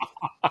 Greg.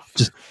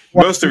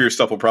 Most of your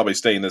stuff will probably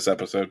stay in this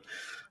episode.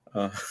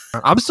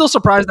 I'm still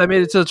surprised I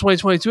made it to the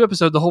 2022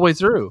 episode the whole way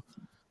through.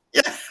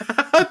 Yeah,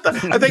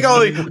 I think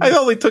I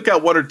only took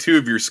out one or two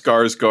of your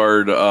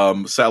Skarsgård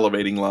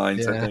salivating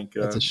lines. Yeah, I think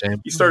that's a shame.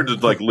 You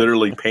started to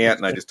literally pant,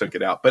 and I just took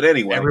it out. But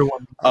anyway,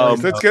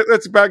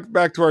 let's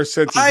back to our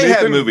senses. I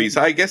had movies.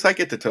 I guess I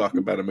get to talk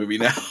about a movie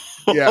now.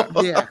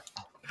 Yeah.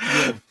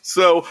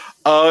 So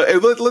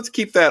let's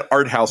keep that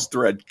art house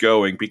thread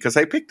going, because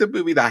I picked a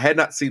movie that I had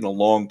not seen in a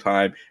long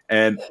time,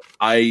 and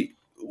I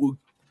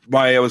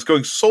was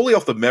going solely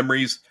off the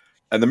memories.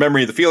 And the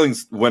memory of the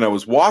feelings when I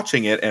was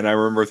watching it, and I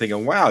remember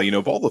thinking, wow,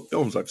 of all the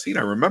films I've seen,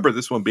 I remember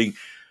this one being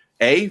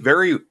A,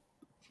 very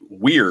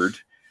weird,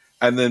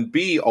 and then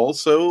B,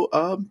 also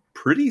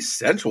pretty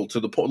central to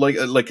the point,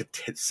 like a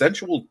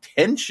sensual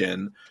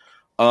tension,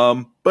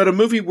 but a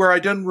movie where I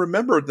didn't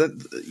remember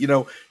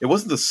that, it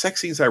wasn't the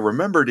sex scenes I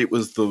remembered, it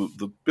was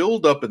the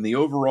build-up and the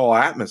overall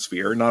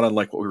atmosphere, not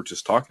unlike what we were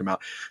just talking about.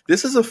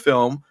 This is a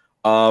film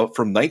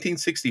from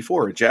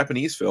 1964, a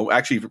Japanese film,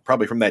 actually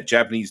probably from that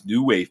Japanese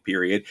New Wave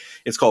period.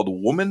 It's called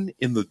Woman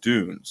in the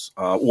Dunes,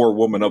 or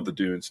Woman of the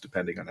Dunes,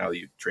 depending on how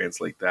you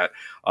translate that,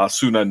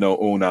 Suna no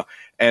Onna.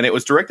 And it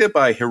was directed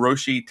by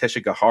Hiroshi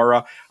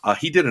Teshigahara.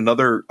 He did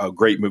another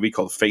great movie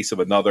called Face of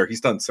Another.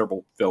 He's done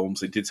several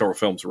films. He did several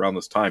films around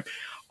this time.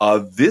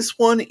 This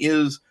one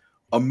is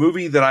a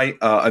movie that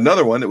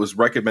another one that was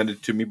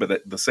recommended to me by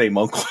the same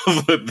uncle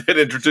that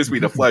introduced me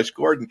to Flash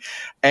Gordon.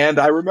 And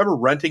I remember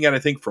renting it, I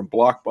think, from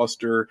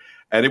Blockbuster.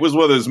 And it was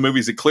one of those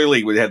movies that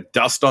clearly had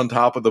dust on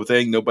top of the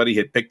thing. Nobody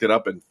had picked it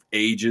up in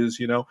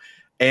ages,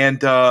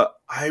 And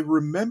I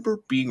remember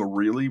being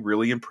really,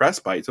 really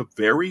impressed by it. It's a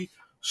very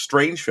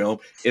strange film.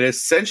 It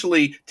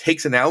essentially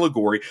takes an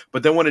allegory,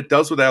 but then what it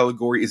does with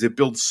allegory is it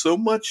builds so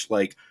much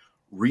like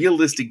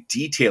realistic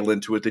detail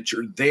into it that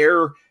you're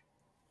there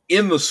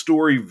in the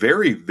story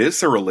very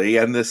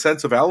viscerally, and the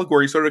sense of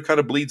allegory sort of kind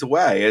of bleeds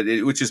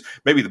away, which is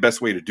maybe the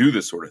best way to do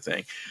this sort of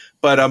thing.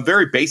 But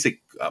very basic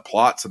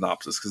plot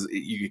synopsis, because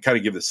you can kind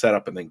of give the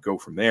setup and then go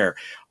from there.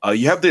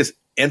 You have this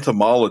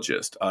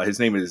entomologist. His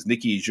name is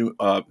Nikki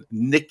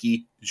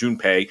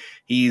Junpei.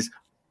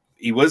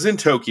 He was in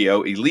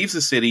Tokyo. He leaves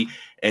the city,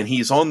 and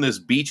he's on this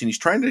beach, and he's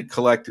trying to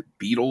collect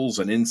beetles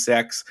and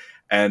insects.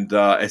 And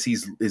as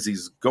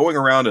he's going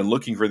around and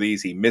looking for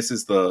these, he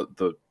misses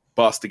the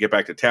bus to get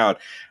back to town,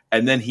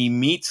 and then he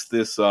meets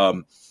this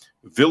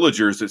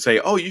villagers that say,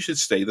 "Oh, you should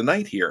stay the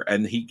night here."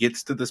 And he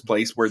gets to this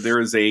place where there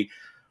is they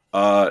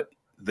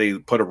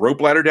put a rope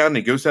ladder down, and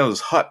he goes down to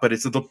this hut, but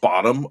it's at the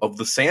bottom of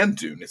the sand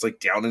dune. It's like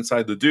down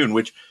inside the dune,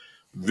 which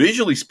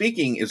visually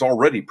speaking is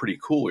already pretty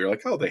cool. You're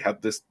like, oh, they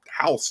have this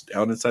house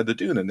down inside the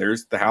dune, and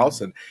there's the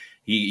house, and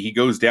he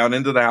goes down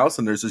into the house,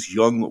 and there's this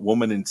young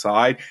woman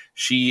inside.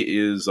 She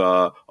is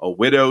a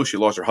widow. She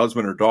lost her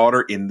husband, her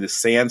daughter in this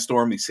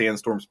sandstorm. These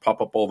sandstorms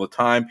pop up all the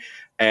time,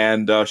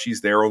 and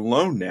she's there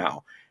alone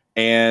now.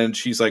 And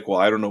she's like, well,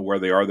 I don't know where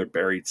they are. They're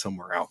buried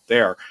somewhere out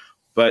there.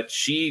 But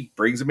she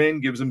brings him in,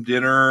 gives him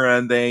dinner,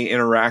 and they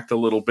interact a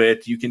little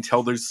bit. You can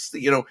tell there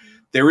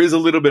is a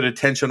little bit of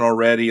tension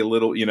already,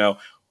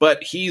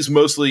 but he's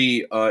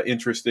mostly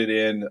interested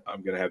in,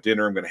 I'm going to have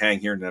dinner, I'm going to hang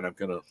here, and then I'm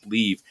going to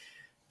leave.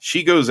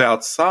 She goes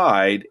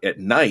outside at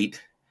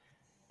night,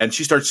 and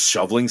she starts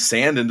shoveling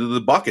sand into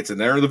the buckets.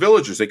 And there are the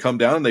villagers. They come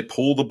down and they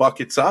pull the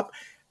buckets up,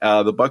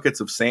 the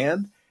buckets of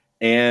sand,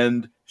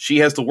 and she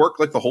has to work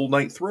like the whole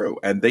night through.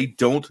 And they've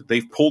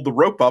pulled the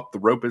rope up. The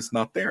rope is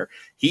not there.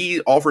 He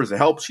offers to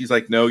help. She's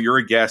like, no, you're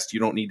a guest. You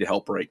don't need to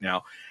help right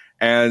now.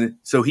 And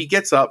so he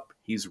gets up.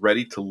 He's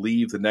ready to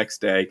leave the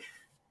next day.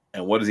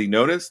 And what does he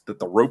notice? That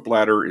the rope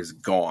ladder is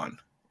gone.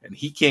 And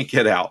he can't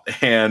get out,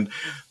 and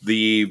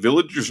the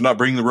villagers are not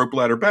bringing the rope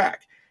ladder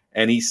back.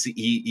 And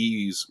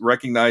he's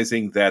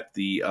recognizing that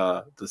the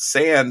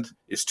sand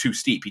is too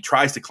steep. He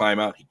tries to climb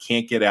out, he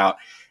can't get out,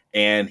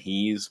 and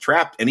he's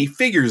trapped. And he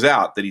figures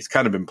out that he's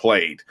kind of been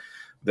played.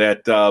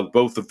 That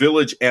both the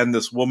village and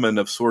this woman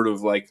have sort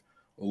of like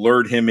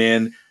lured him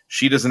in.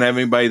 She doesn't have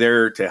anybody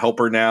there to help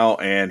her now,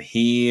 and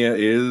he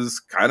is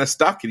kind of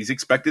stuck. And he's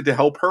expected to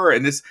help her,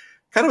 and it's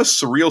kind of a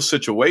surreal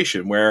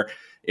situation where,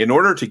 in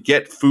order to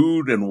get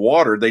food and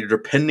water, they're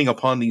depending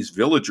upon these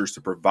villagers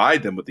to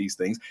provide them with these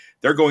things.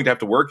 They're going to have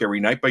to work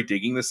every night by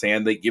digging the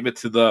sand. They give it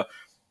to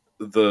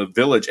the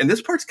village. And this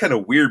part's kind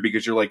of weird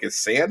because you're like, is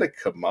sand a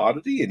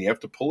commodity? And you have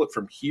to pull it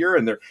from here.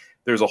 And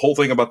there's a whole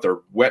thing about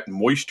the wet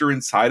moisture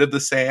inside of the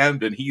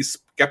sand. And he's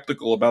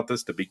skeptical about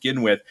this to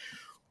begin with.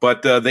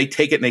 But they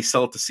take it and they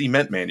sell it to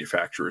cement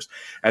manufacturers.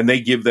 And they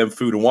give them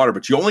food and water.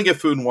 But you only get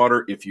food and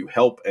water if you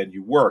help and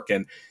you work.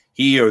 And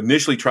he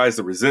initially tries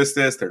to resist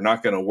this. They're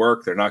not going to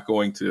work. They're not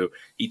going to.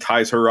 He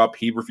ties her up.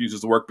 He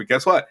refuses to work. But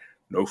guess what?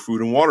 No food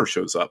and water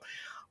shows up.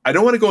 I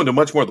don't want to go into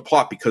much more of the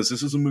plot because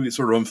this is a movie that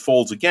sort of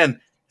unfolds,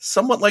 again,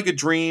 somewhat like a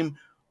dream,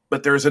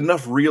 but there's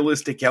enough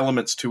realistic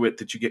elements to it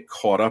that you get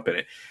caught up in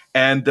it.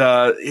 And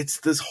it's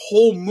this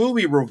whole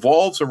movie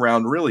revolves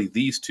around really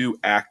these two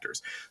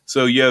actors.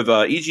 So you have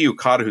Eiji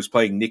Okada, who's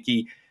playing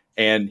Nikki,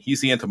 and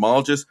he's the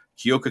entomologist.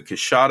 Kyoka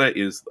Kishida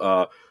is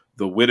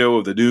the widow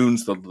of the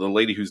dunes, the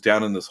lady who's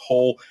down in this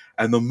hole.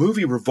 And the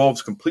movie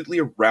revolves completely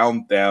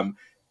around them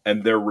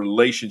and their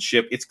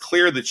relationship. It's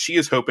clear that she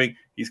is hoping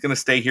he's going to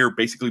stay here,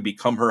 basically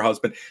become her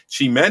husband.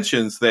 She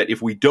mentions that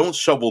if we don't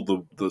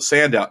shovel the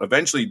sand out,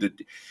 eventually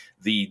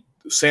the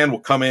sand will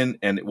come in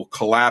and it will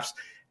collapse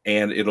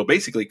and it'll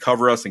basically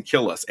cover us and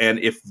kill us. And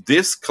if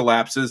this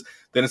collapses,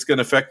 then it's going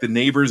to affect the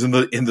neighbors in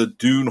the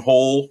dune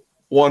hole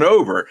one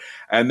over.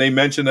 And they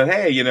mention that,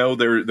 hey,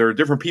 there are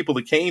different people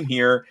that came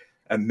here,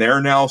 and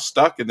they're now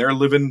stuck, and they're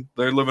living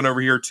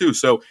over here too.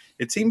 So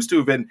it seems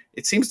to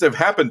have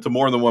happened to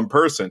more than one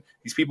person.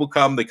 These people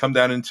they come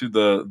down into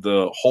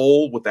the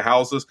hole with the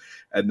houses,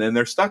 and then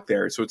they're stuck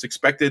there. So it's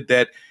expected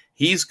that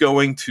Nikki's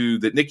going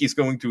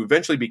to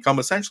eventually become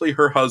essentially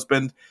her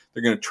husband.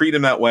 They're going to treat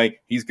him that way.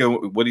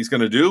 What he's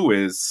going to do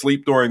is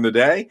sleep during the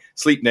day,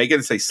 sleep naked.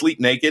 They say sleep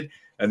naked.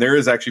 And there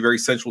is actually a very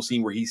sensual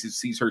scene where he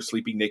sees her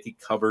sleeping naked,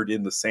 covered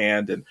in the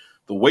sand. And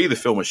the way the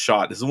film is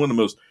shot, this is one of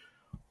the most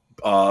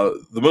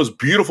the most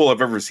beautiful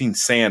I've ever seen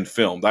sand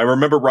filmed. I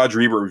remember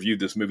Roger Ebert reviewed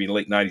this movie in the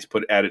late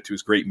 90s, added to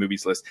his great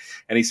movies list.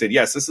 And he said,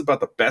 yes, this is about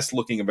the best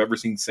looking I've ever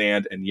seen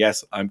sand. And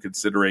yes, I'm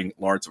considering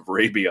Lawrence of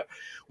Arabia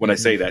when I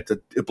say that.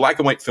 It's a black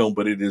and white film,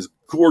 but it is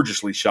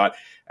gorgeously shot.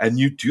 And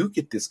you do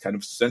get this kind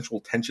of sensual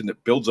tension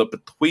that builds up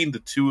between the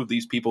two of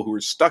these people who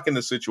are stuck in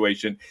the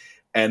situation,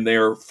 and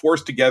they're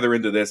forced together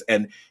into this.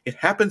 And it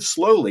happens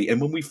slowly.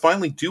 And when we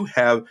finally do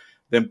have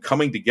them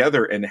coming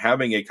together and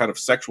having a kind of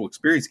sexual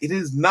experience, it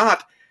is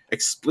not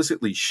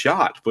explicitly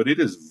shot, but it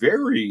is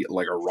very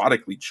like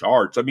erotically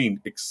charged. I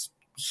mean,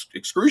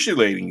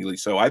 excruciatingly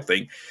so, I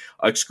think.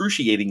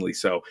 Excruciatingly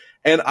so.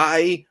 And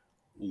I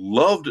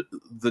loved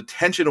the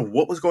tension of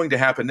what was going to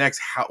happen next.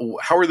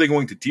 How are they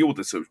going to deal with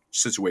this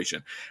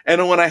situation?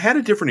 And when I had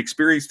a different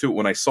experience to it,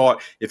 when I saw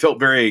it, it felt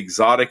very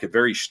exotic and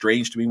very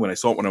strange to me when I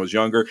saw it when I was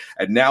younger.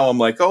 And now I'm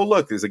like, oh,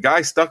 look, there's a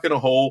guy stuck in a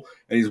hole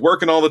and he's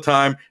working all the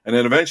time. And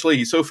then eventually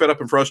he's so fed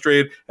up and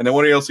frustrated. And then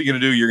what else are you going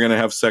to do? You're going to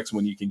have sex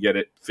when you can get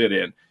it fit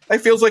in.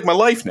 That feels like my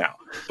life now,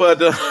 but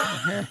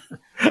I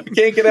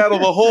can't get out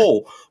of the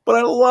hole. But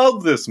I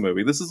love this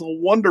movie. This is a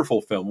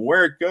wonderful film.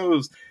 Where it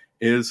goes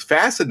is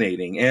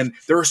fascinating, and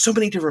there are so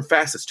many different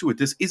facets to it.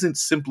 This isn't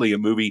simply a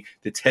movie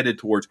that's headed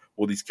towards,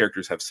 well, these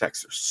characters have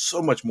sex. There's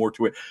so much more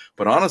to it.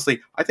 But honestly,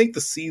 I think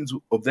the scenes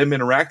of them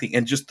interacting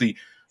and just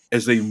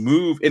as they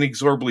move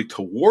inexorably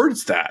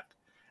towards that,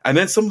 and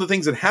then some of the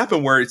things that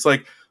happen where it's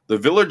like the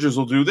villagers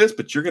will do this,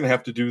 but you're going to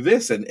have to do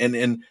this,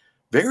 and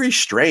very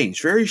strange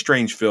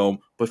film,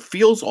 but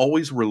feels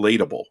always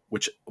relatable,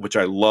 which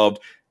I loved,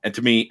 and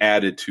to me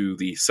added to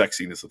the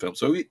sexiness of the film.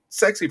 So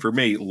sexy for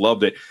me,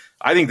 loved it.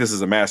 I think this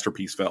is a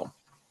masterpiece film.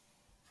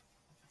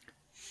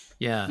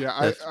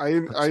 Yeah.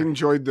 I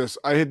enjoyed this.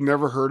 I had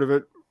never heard of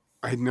it.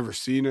 I had never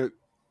seen it.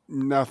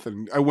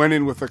 Nothing. I went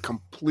in with a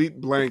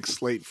complete blank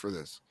slate for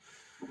this,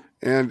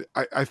 and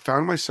I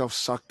found myself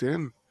sucked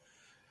in.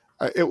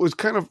 It was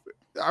kind of,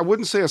 I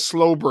wouldn't say a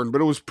slow burn,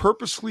 but it was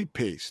purposely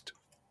paced.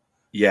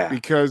 Yeah.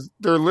 Because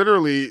they're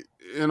literally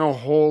in a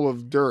hole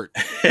of dirt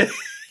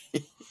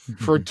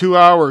for 2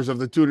 hours of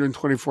the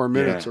 224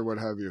 minutes or what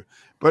have you.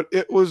 But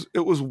it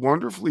was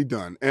wonderfully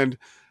done. And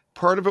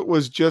part of it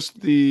was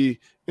just the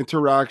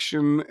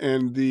interaction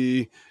and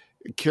the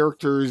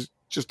characters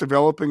just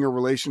developing a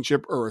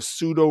relationship or a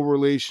pseudo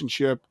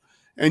relationship.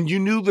 And you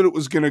knew that it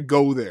was going to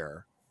go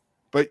there,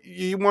 but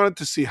you wanted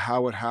to see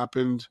how it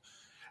happened.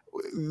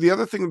 The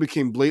other thing that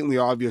became blatantly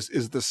obvious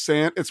is the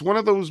sand. It's one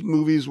of those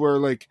movies where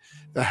like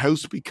the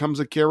house becomes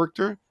a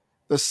character.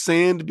 The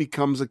sand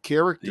becomes a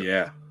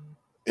character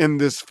in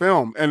this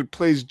film, and it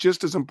plays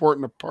just as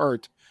important a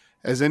part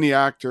as any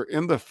actor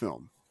in the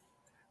film.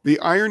 The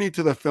irony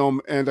to the film,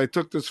 and I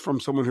took this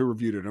from someone who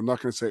reviewed it, I'm not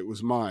going to say it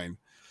was mine,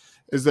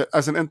 is that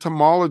as an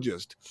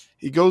entomologist,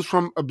 he goes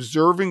from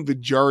observing the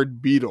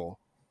jarred beetle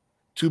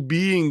to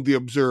being the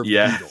observed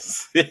beetle.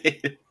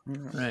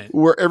 Right.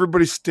 Where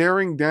everybody's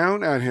staring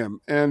down at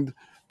him, and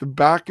the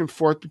back and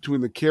forth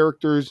between the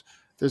characters.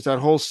 There's that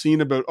whole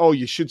scene about, oh,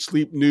 you should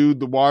sleep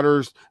nude.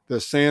 The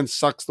sand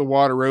sucks the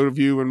water out of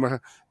you. And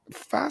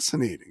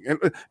fascinating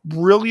and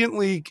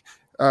brilliantly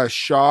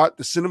shot.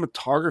 The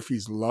cinematography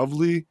is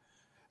lovely.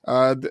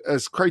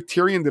 As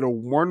Criterion did a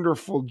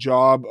wonderful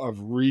job of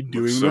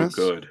redoing this. So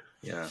good.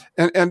 Yeah.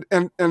 And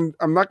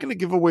I'm not going to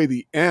give away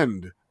the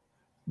end,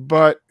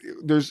 but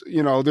there's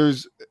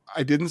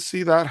I didn't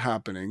see that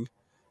happening.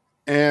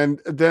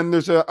 And then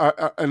there's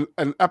an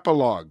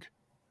epilogue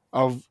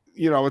of,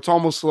 it's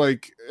almost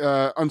like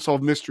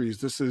Unsolved Mysteries.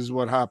 This is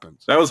what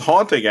happens. That was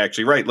haunting,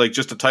 actually, right? Like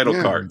just a title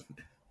card.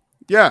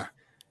 Yeah,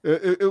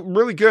 it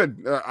really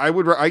good.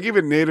 I give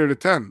it an 8 out of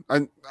 10.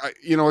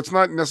 It's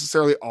not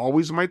necessarily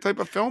always my type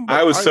of film. But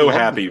I was so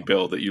happy,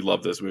 Bill, that you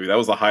loved this movie. That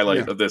was the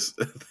highlight of this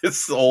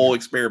whole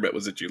experiment,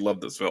 was that you loved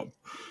this film.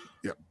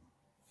 Yeah.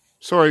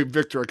 Sorry,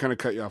 Victor, I kind of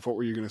cut you off. What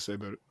were you going to say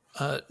about it?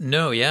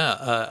 No,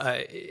 yeah.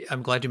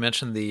 I'm glad you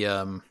mentioned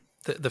the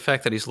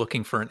fact that he's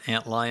looking for an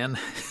antlion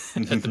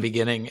at the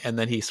beginning, and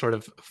then he sort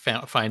of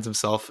finds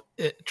himself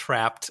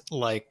trapped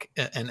like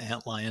an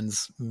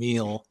antlion's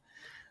meal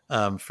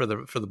for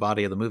the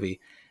body of the movie.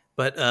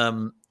 But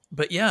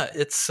yeah,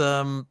 it's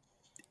first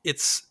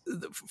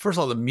of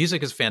all, the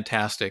music is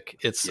fantastic.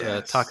 It's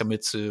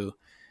Takamitsu.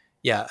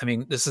 Yeah, I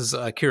mean, this is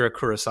Akira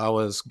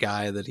Kurosawa's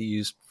guy that he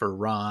used for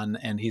Ran,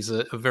 and he's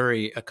a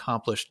very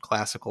accomplished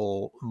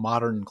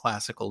modern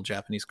classical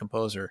Japanese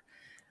composer.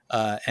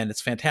 And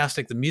it's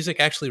fantastic. The music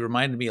actually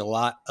reminded me a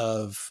lot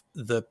of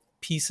the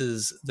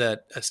pieces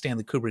that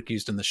Stanley Kubrick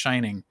used in The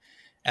Shining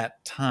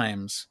at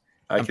times.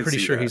 I'm pretty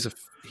sure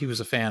he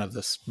was a fan of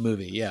this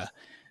movie. Yeah.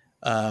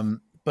 I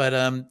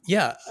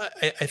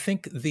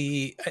think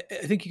I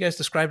think you guys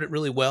described it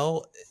really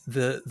well.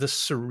 The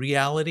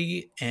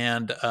surreality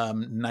and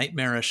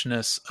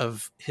nightmarishness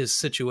of his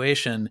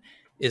situation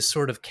is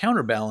sort of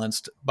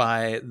counterbalanced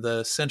by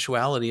the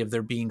sensuality of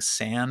there being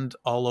sand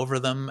all over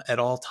them at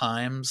all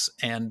times,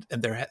 and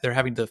they're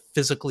having to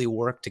physically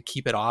work to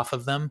keep it off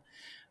of them.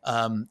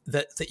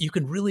 that you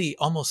can really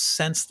almost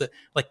sense that,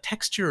 like,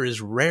 texture is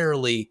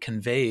rarely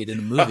conveyed in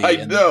a movie.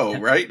 I know,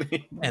 right?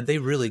 And they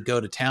really go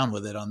to town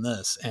with it on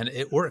this, and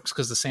it works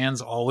because the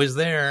sand's always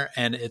there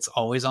and it's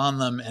always on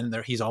them, and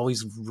he's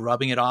always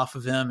rubbing it off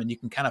of him, and you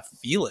can kind of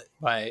feel it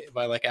by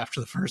like after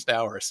the first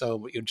hour.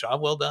 So your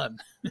job well done.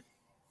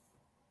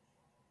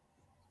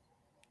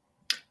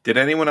 Did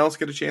anyone else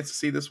get a chance to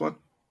see this one?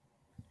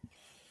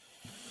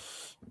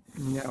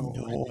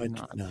 No, I did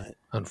not.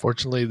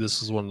 Unfortunately,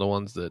 this is one of the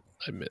ones that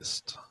I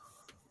missed.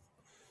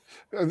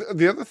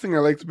 The other thing I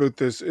liked about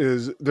this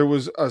is there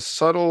was a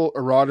subtle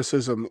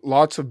eroticism,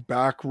 lots of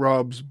back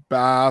rubs,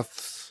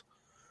 baths,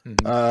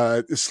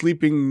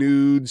 sleeping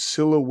nudes,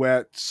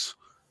 silhouettes,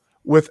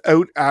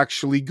 without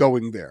actually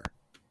going there.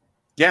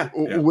 Yeah.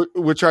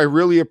 Which I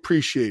really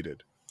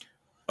appreciated.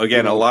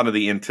 Again, a lot of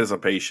the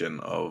anticipation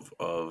of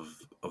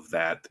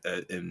that,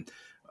 and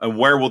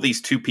where will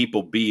these two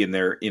people be in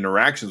their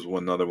interactions with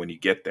one another when you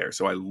get there?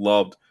 So I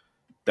loved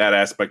that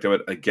aspect of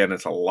it. Again,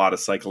 it's a lot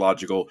of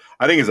psychological.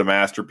 I think it's a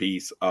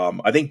masterpiece.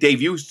 I think,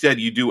 Dave, you said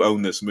you do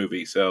own this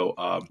movie, so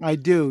I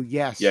do.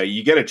 Yes. Yeah,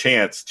 you get a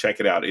chance, check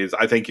it out.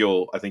 I think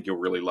you'll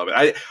really love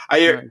it.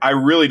 I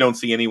really don't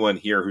see anyone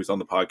here who's on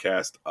the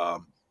podcast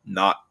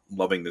not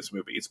loving this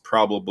movie. It's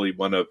probably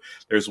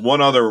there's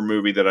one other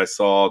movie that I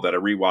saw that I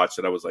rewatched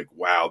that I was like,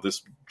 wow,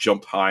 this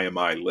jumped high on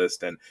my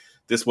list, and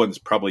this one's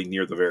probably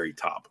near the very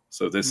top.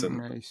 So this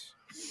nice.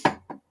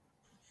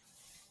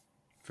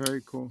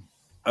 Very cool.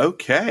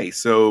 Okay,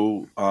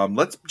 so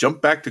let's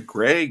jump back to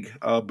Greg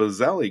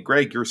Bazzelli.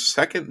 Greg, your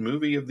second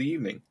movie of the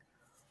evening.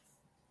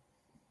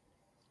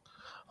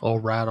 All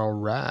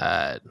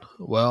right.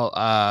 Well,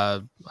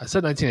 I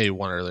said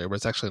 1981 earlier, but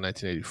it's actually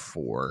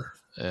 1984,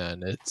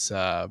 and it's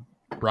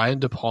Brian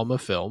De Palma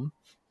film,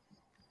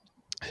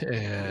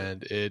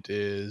 and it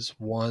is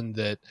one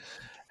that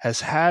has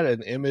had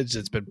an image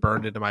that's been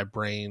burned into my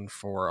brain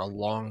for a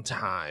long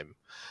time,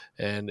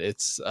 and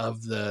it's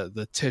of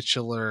the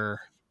titular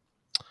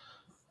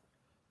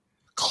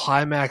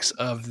climax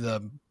of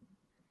the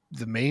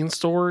main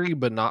story,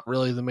 but not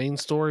really the main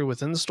story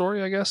within the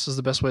story, I guess is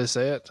the best way to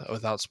say it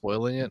without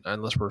spoiling it,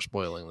 unless we're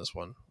spoiling this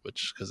one,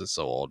 which because it's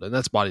so old, and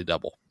that's Body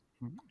Double.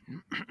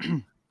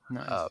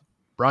 Nice.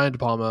 Brian De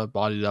Palma,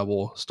 Body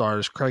Double,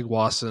 stars Craig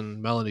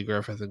Wasson, Melanie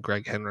Griffith, and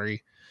Greg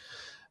Henry.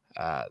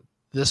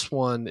 This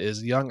one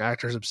is a young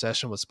actor's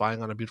obsession with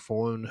spying on a beautiful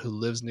woman who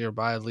lives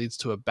nearby leads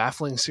to a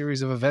baffling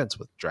series of events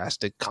with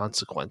drastic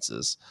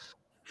consequences.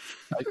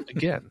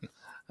 Again,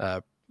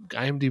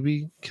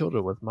 IMDb killed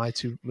it with my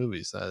two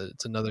movies.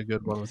 It's another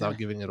good one without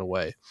giving it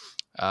away.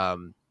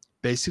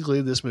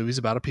 Basically, this movie's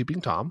about a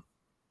peeping Tom.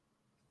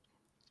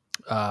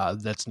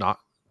 That's not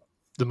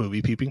the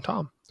movie Peeping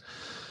Tom.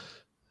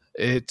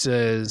 It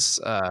is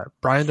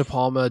Brian De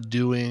Palma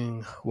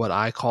doing what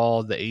I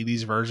call the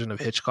 80s version of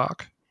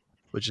Hitchcock,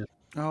 which is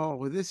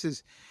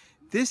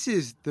this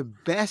is the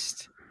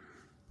best.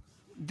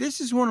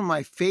 This is one of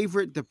my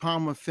favorite De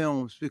Palma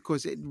films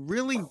because it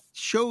really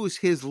shows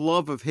his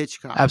love of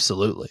Hitchcock.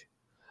 Absolutely.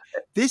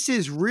 This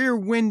is Rear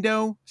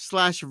Window /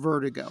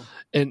 Vertigo.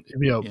 And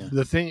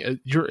the thing,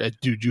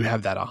 you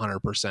have that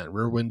 100%.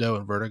 Rear Window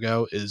and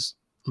Vertigo is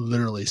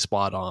literally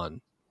spot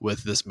on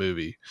with this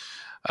movie.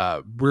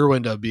 Rear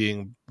Window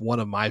being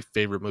one of my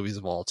favorite movies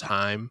of all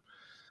time.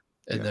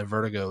 And then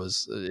Vertigo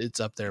it's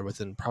up there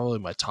within probably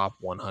my top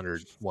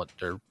 100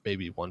 or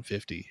maybe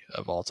 150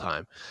 of all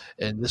time.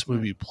 And this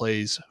movie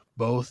plays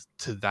both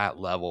to that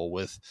level,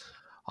 with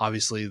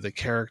obviously the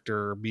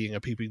character being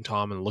a peeping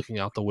Tom and looking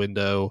out the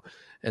window,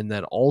 and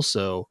then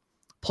also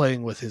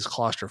playing with his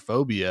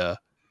claustrophobia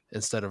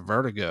instead of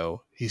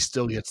vertigo. He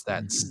still gets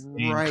that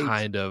same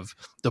kind of.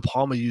 De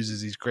Palma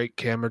uses these great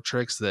camera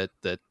tricks that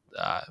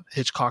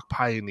Hitchcock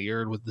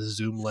pioneered with the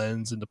zoom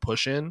lens and the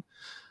push in,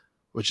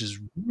 which is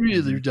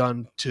really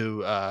done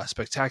to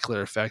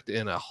spectacular effect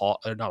in a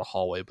not a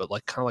hallway, but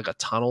like kind of like a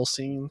tunnel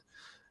scene.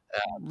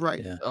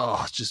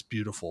 Oh, it's just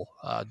beautiful.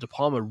 De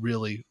Palma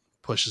really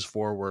pushes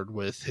forward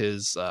with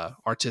his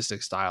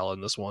artistic style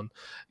in this one.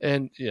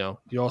 And, you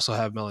also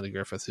have Melanie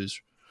Griffith,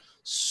 who's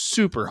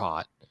super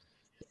hot.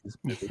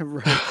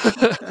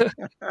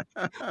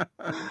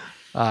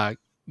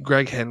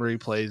 Greg Henry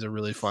plays a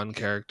really fun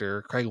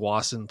character. Craig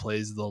Wasson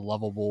plays the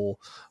lovable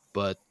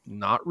but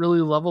not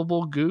really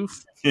lovable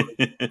goof.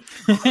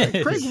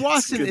 Craig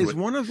Wasson is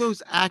one of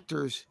those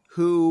actors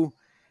who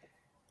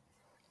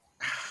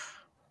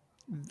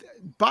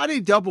Body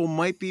Double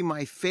might be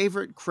my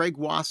favorite Craig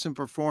Wasson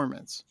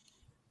performance.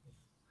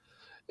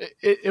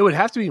 It would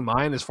have to be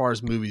mine as far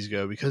as movies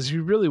go, because he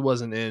really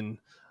wasn't in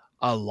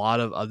a lot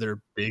of other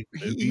big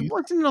movies. He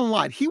wasn't in a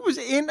lot. He was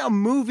in a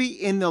movie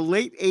in the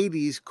late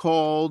 80s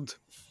called,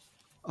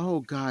 oh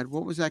God,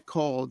 what was that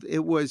called?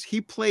 He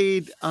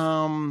played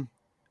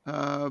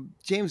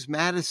James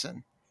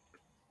Madison.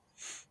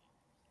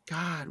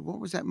 God, what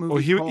was that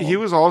movie called? He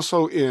was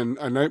also in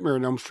A Nightmare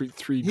on Elm Street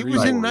 3. He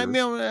was in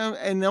Nightmare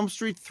on Elm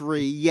Street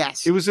 3.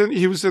 Yes, he was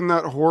in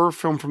that horror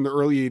film from the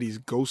early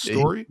 80s, Ghost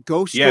Story.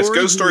 Yes,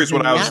 Ghost Story is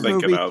what I was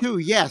thinking of too.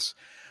 Yes,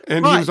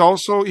 and he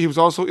was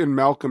also in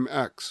Malcolm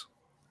X.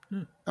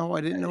 Oh,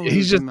 I didn't know.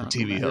 He's just a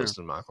TV host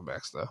in Malcolm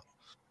X, though.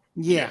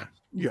 Yeah.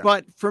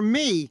 But for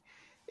me,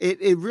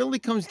 it really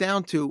comes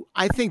down to,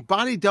 I think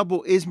Body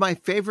Double is my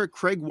favorite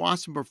Craig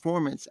Wasson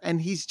performance.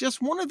 And he's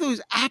just one of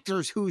those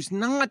actors who's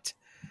not,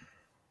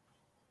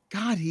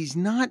 God, he's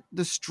not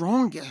the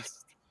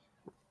strongest.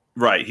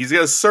 Right. He's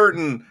got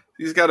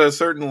a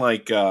certain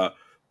like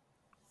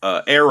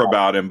air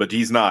about him, but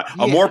he's not.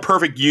 A More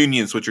Perfect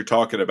Union's what you're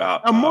talking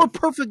about. A More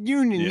Perfect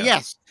Union,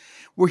 yes.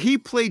 Where he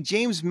played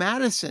James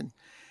Madison.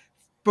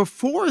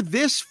 Before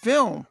this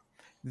film,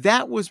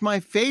 that was my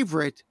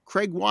favorite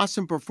Craig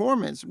Wasson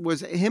performance,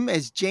 was him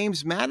as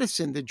James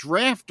Madison, the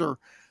drafter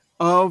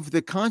of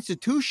the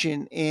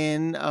Constitution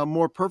in A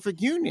More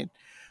Perfect Union.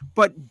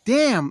 But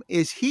damn,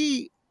 is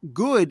he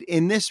good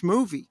in this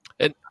movie.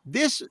 And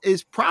this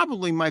is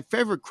probably my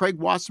favorite Craig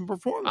Wasson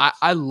performance.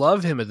 I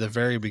love him at the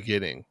very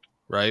beginning,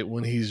 right?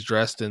 When he's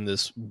dressed in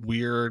this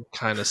weird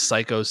kind of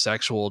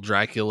psychosexual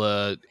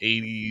Dracula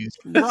 80s.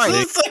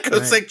 Right.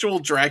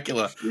 Psychosexual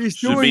Dracula. He's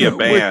should doing be a it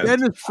band. with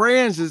Dennis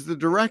Franz as the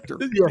director.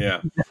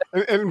 Yeah.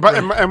 And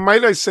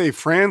might I say,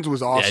 Franz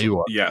was awesome. Yeah, you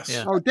are. Yes.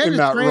 Yeah. Oh, Dennis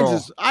that Franz role.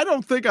 is, I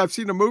don't think I've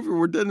seen a movie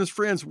where Dennis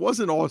Franz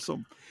wasn't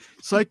awesome.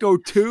 Psycho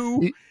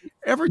 2.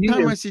 Every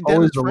time I see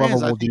Dennis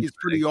Franz, I think he's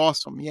pretty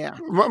awesome. Yeah.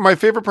 My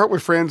favorite part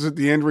with Franz at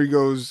the end where he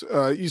goes,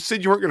 you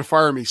said you weren't going to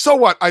fire me. So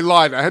what? I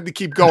lied. I had to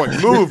keep going.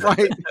 Move. Right.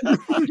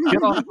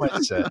 Get off my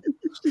set.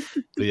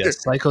 But yeah,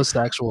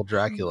 psychosexual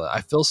Dracula.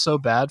 I feel so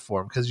bad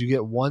for him because you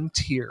get one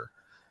tear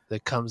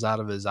that comes out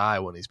of his eye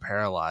when he's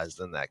paralyzed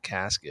in that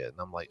casket. And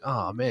I'm like,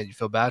 oh man, you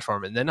feel bad for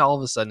him. And then all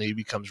of a sudden he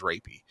becomes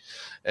rapey.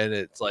 And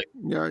it's like,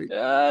 maybe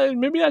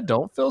I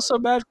don't feel so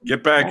bad.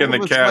 Get back in the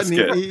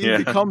casket.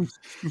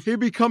 He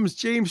becomes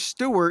James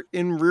Stewart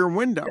in Rear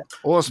Window.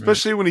 Well,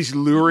 especially when he's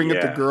luring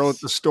at the girl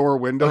at the store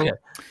window. Okay.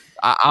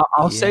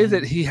 I'll say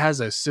that he has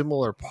a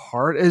similar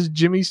part as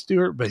Jimmy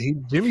Stewart, but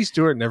Jimmy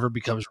Stewart never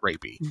becomes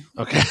rapey.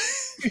 Okay.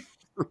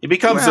 He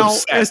becomes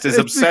obsessed. His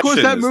obsession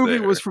because that is movie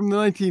there. was from the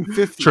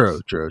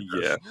 1950s. True.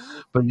 Yeah.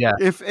 But yeah.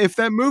 If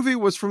that movie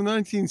was from the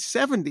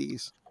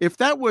 1970s, if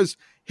that was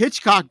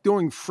Hitchcock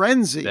doing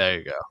Frenzy. There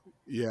you go.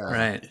 Yeah.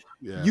 Right.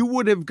 Yeah. You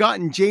would have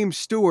gotten James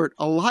Stewart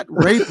a lot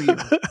rapier.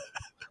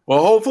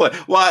 Well, hopefully.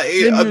 Well,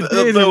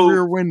 in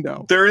Rear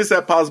Window. There is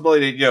that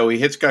possibility,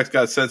 Hitchcock's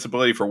got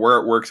sensibility for where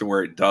it works and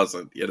where it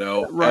doesn't,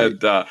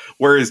 Right. And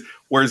whereas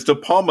De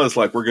Palma's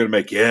like, we're going to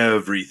make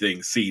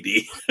everything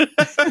seedy.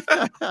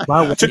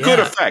 To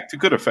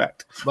good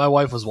effect. My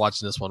wife was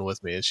watching this one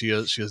with me, and she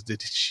goes,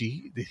 did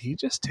he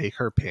just take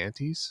her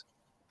panties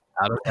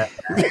out of that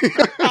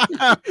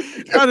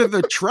out of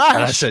the trash?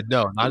 And I said,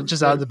 no, not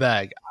just out of the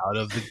bag, out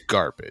of the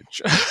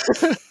garbage.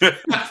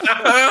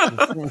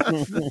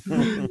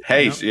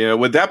 Hey,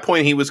 with that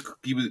point, he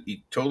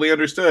totally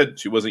understood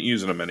she wasn't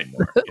using them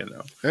anymore.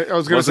 I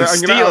was going to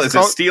say, is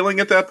it stealing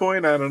at that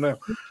point? I don't know.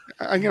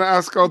 I'm going to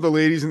ask all the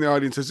ladies in the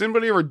audience, has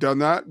anybody ever done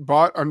that?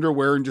 Bought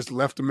underwear and just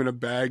left them in a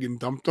bag and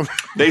dumped them?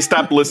 They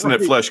stopped listening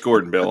at Flesh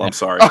Gordon, Bill. I'm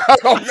sorry.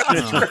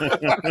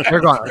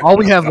 They're gone. All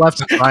we have left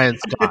is Brian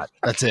Scott.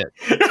 That's it.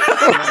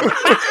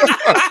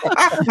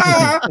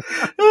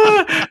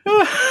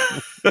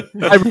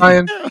 Hi,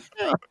 Brian.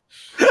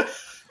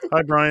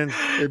 Hi, Brian.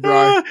 Hey,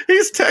 Brian.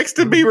 He's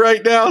texting me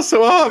right now,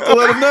 so I'll have to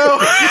let him know.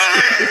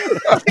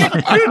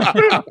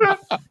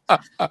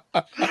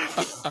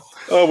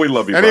 Oh, we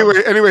love you.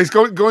 Anyways,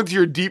 go into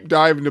your deep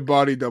dive into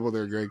Body Double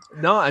there, Greg.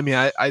 No, I mean,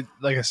 I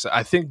like I said,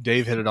 I think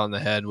Dave hit it on the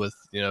head with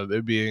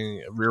it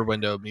being Rear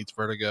Window meets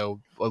Vertigo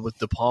with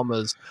De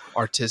Palma's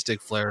artistic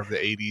flair of the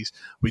 80s.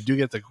 We do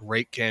get the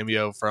great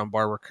cameo from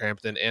Barbara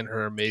Crampton and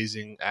her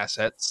amazing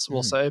assets.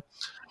 We'll say,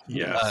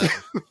 yeah,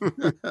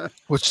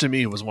 which to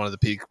me was one of the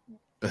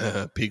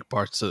peak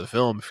parts of the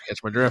film. If you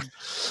catch my drift.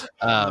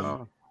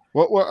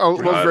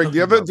 Greg,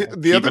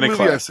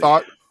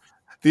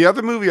 the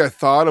other movie I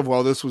thought of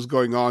while this was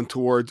going on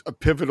towards a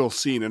pivotal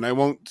scene, and I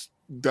won't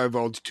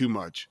divulge too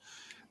much,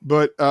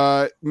 but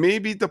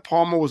maybe De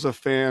Palma was a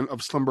fan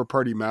of Slumber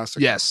Party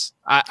Massacre. Yes,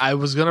 I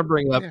was going to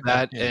bring up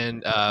that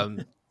and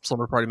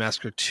Slumber Party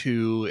Massacre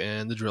 2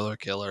 and The Driller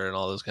Killer and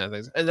all those kind of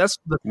things. And that's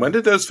when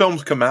did those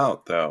films come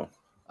out, though?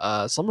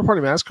 Slumber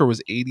Party Massacre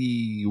was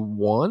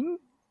 81.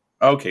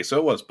 Okay, so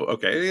it was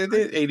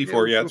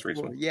 84. Yeah, it's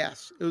recent.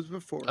 Yes, it was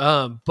before.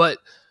 But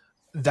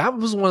that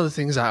was one of the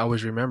things I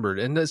always remembered,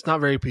 and it's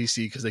not very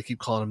PC because they keep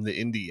calling him the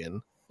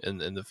Indian in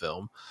the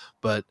film.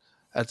 But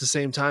at the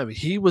same time,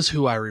 he was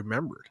who I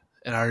remembered,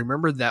 and I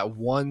remembered that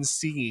one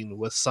scene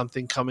with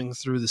something coming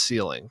through the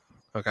ceiling.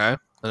 Okay, and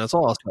that's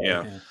all I'll say.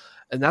 Yeah,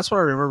 and that's what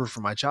I remember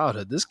from my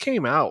childhood. This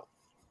came out,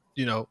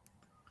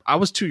 I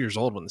was 2 years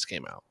old when this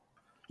came out.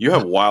 You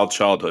have a wild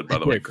childhood, by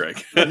the way,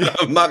 Craig.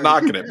 I'm not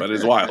knocking it, but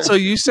it's wild. So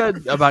you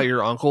said about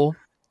your uncle.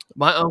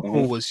 My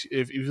uncle was,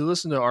 if you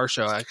listen to our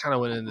show, I kind of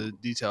went into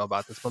detail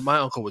about this, but my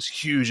uncle was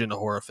huge into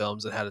horror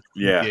films and had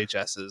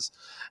VHSs.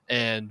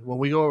 And when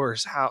we would go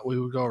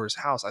over his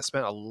house. I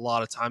spent a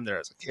lot of time there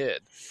as a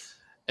kid.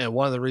 And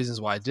one of the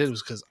reasons why I did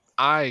was because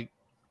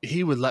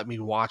he would let me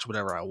watch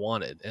whatever I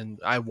wanted.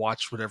 And I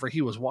watched whatever he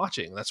was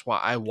watching. That's why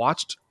I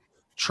watched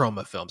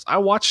Troma films. I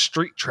watched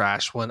Street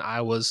Trash when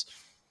I was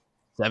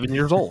 7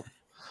 years old.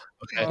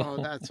 Okay.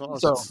 Oh, that's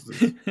awesome. So,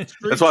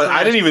 that's why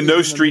I didn't even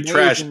know Street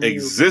Trash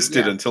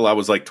existed until I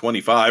was like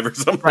 25 or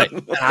something. Right.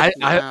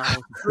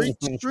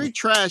 Street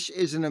Trash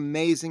is an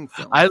amazing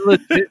film. I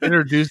legit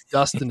introduced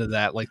Dustin to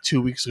that like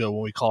 2 weeks ago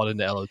when we called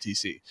into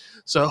LOTC.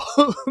 So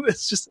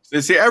it's just.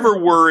 Does he ever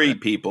worry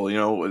people? You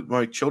know,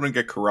 my children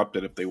get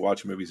corrupted if they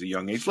watch movies at a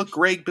young age. Look,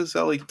 Greg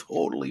Bazzelli,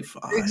 totally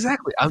fine.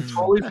 Exactly. I'm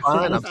totally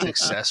fine. I'm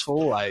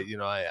successful. I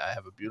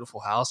have a beautiful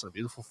house and a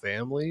beautiful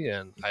family,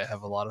 and I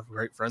have a lot of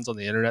great friends on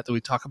the internet that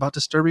we talk about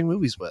disturbing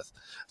movies with.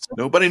 So,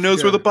 nobody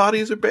knows where the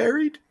bodies are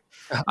buried.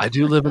 I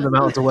do live in the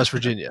mountains of West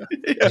Virginia.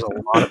 There's a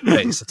lot of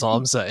space. That's all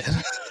I'm saying.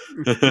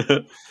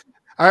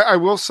 I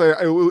will say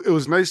it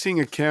was nice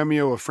seeing a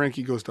cameo of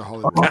Frankie Goes to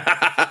Hollywood.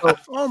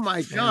 Oh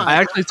my God! I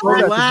actually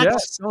told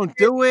Relax, don't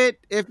do it.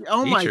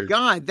 My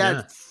God,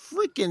 that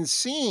freaking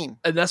scene!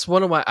 And that's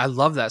one of my. I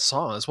love that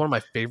song. It's one of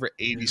my favorite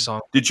 '80s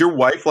songs. Did your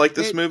wife like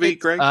this movie,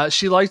 Greg?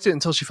 She liked it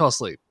until she fell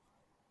asleep.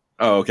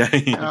 Oh, okay.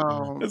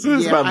 This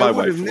is about my wife. I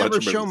would have never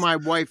shown my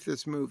wife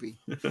this movie.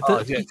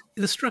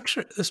 The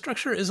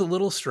structure is a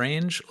little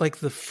strange. Like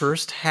the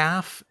first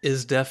half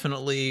is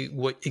definitely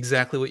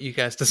exactly what you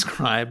guys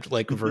described,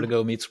 like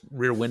Vertigo meets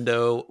Rear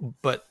Window,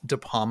 but De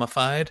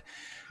Palma-fied.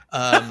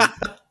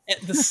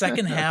 The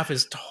second half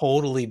is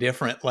totally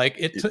different. Like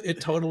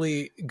it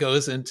totally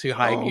goes into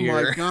high gear.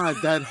 Oh my God,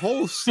 that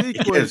whole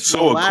sequence is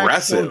so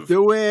aggressive.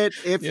 Do it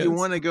if you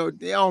want to go.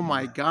 Oh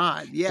my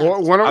God, yeah.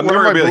 I'm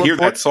never gonna be able to hear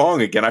that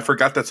song again. I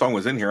forgot that song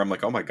was in here. I'm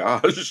like, oh my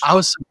gosh. I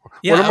was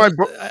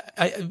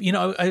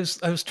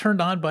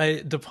turned on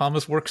by De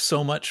Palma's work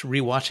so much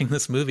rewatching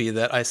this movie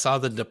that I saw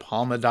the De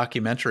Palma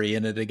documentary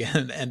in it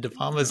again, and De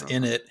Palma's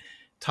in it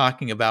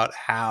talking about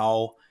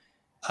how.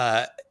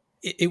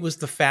 It was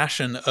the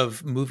fashion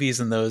of movies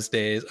in those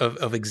days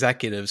of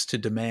executives to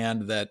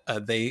demand that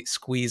they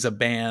squeeze a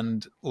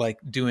band like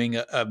doing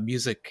a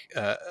music,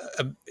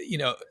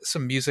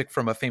 some music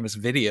from a famous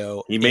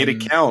video. He made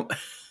it count.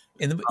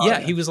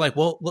 He was like,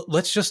 well,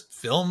 let's just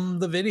film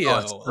the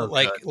video,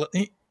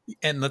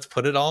 and let's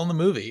put it all in the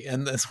movie,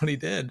 and that's what he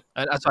did.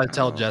 And that's why I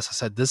tell Jess, I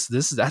said,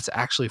 that's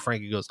actually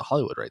Frankie Goes to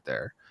Hollywood right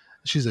there.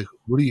 She's like,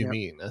 what do you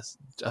mean?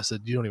 I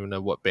said, you don't even know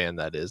what band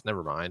that is.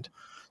 Never mind.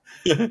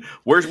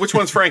 Which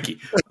one's Frankie?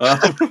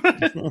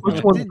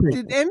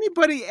 Did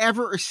anybody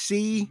ever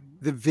see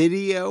the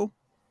video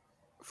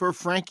for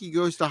Frankie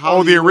Goes to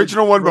Hollywood? Oh, the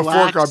original one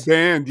before it got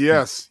banned.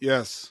 Yes.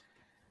 One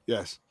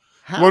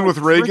with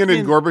Reagan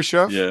and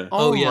Gorbachev. Yeah.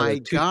 Oh my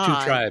God,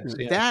 two tribes.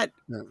 Yeah. That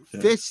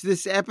fits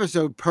this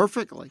episode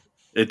perfectly.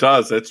 It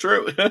does. That's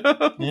true.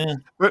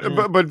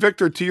 But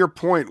Victor, to your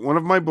point, one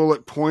of my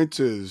bullet points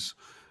is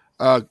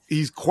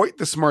he's quite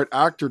the smart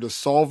actor to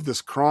solve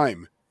this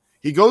crime.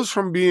 He goes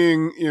from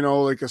being,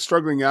 like a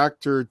struggling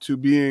actor to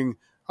being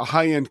a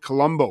high-end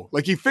Columbo.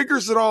 Like he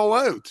figures it all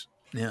out.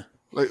 Yeah.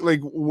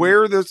 Like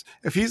where this,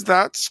 if he's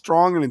that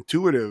strong and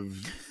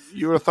intuitive,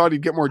 you would have thought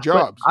he'd get more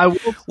jobs.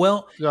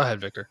 Well, go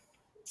ahead, Victor.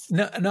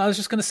 No, I was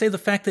just going to say the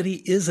fact that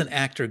he is an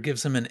actor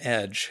gives him an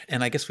edge,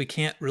 and I guess we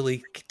can't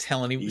really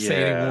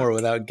say any more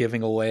without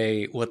giving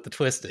away what the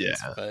twist is.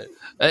 Yeah.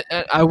 But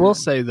I will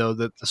say though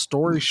that the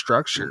story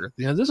structure,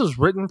 this was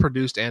written,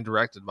 produced, and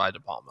directed by De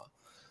Palma.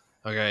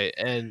 Okay,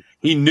 and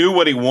he knew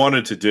what he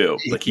wanted to do.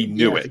 Like he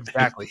knew it.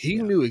 Exactly. He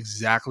knew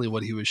exactly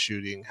what he was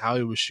shooting, how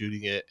he was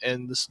shooting it,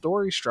 and the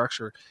story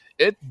structure,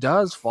 it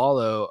does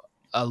follow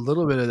a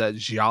little bit of that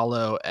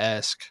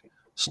Giallo-esque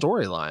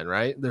storyline,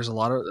 right? There's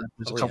a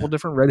couple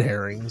different red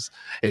herrings.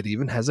 It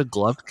even has a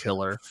gloved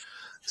killer.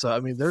 So I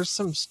mean, there's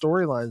some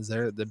storylines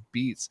there that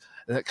beats,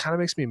 and that kind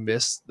of makes me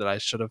miss that I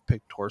should have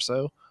picked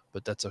Torso,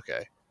 but that's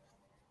okay.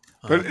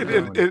 But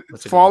it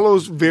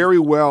follows very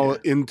well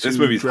into this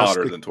movie's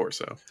hotter than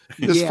Torso.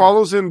 This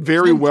follows in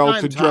very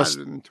well to Dress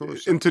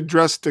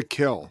to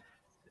Kill.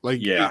 Like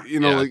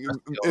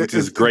which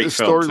is a great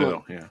film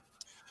too.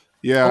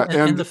 Yeah.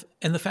 And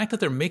the fact that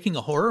they're making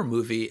a horror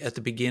movie at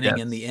the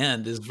beginning and the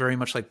end is very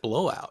much like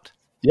Blowout.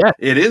 Yeah,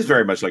 it is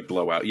very much like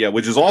Blowout. Yeah,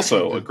 which is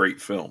also a great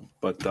film.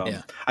 But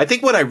I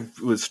think what I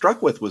was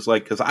struck with was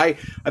like, because I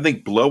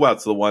think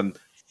Blowout's the one.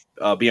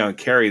 Beyond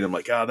Carrie, and I'm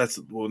like, that's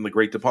one of the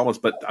great De Palmas.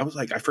 But I was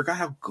like, I forgot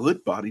how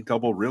good Body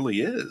Double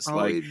really is.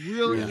 It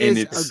really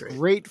is a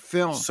great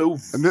film. So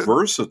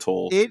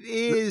versatile. It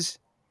is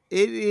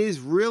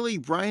really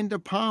Brian De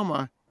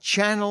Palma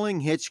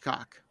channeling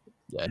Hitchcock.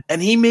 Yeah.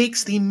 And he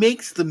makes the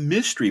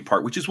mystery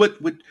part, which is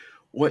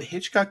what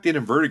Hitchcock did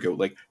in Vertigo,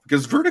 like,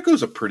 because Vertigo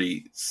is a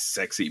pretty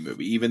sexy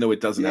movie, even though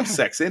it doesn't have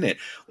sex in it.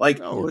 Like,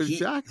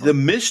 the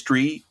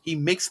mystery, he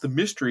makes the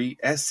mystery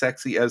as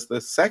sexy as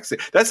the sexy.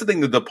 That's the thing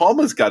that De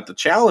Palma's got. The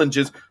challenge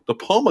is De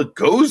Palma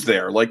goes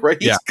there, like,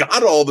 right? He's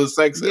got all the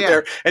sex in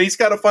there, and he's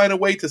got to find a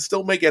way to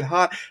still make it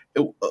hot,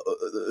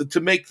 to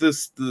make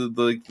this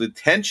the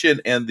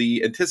tension and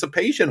the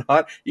anticipation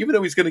hot, even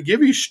though he's going to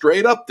give you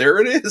straight up, there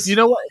it is. You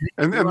know what?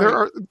 And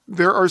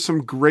there are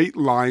some great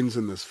lines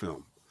in this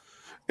film.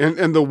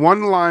 And the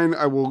one line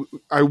I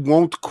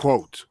won't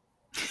quote,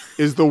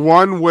 is the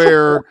one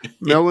where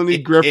Melanie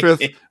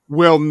Griffith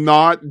will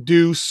not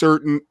do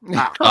certain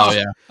acts.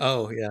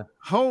 Oh yeah.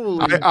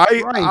 Holy!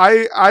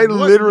 I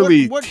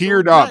literally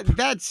teared up.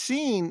 That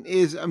scene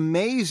is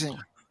amazing.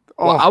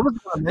 Well, I was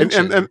going to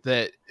mention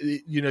that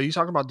you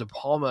talk about De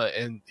Palma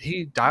and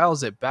he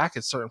dials it back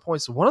at certain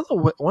points. One of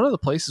the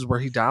places where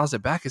he dials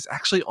it back is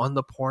actually on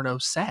the porno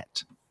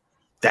set.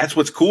 That's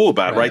what's cool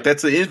about it, right?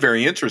 It is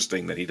very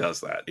interesting that he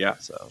does that. Yeah.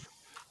 So,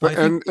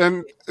 and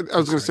I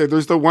was going to say,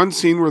 there's the one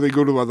scene where they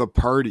go to the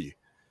party,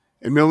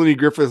 and Melanie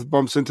Griffith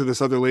bumps into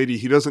this other lady.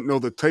 He doesn't know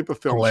the type of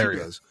film she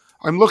does.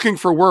 I'm looking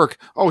for work.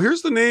 Oh,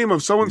 here's the name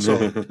of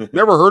so-and-so.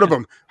 Never heard of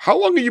him.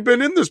 How long have you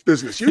been in this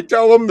business? You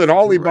tell him that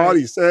Holly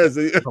Body says.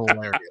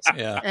 Hilarious.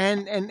 Yeah.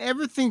 And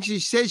everything she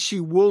says she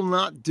will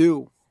not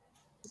do.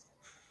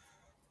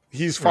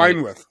 He's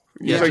fine with.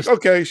 He's like,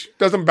 okay,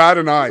 doesn't bat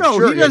an eye. No,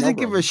 sure, he doesn't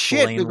give a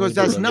shit because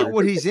that's not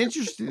what he's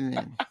interested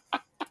in.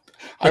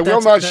 I will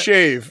not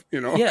shave,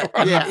 Yeah,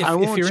 I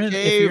won't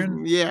shave.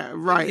 Yeah,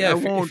 right. Yeah,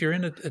 if you're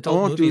in adult I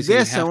won't movies, do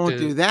this. I won't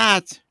do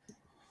that.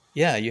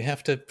 Yeah, you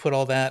have to put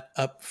all that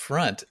up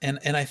front, and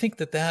I think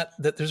that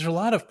there's a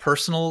lot of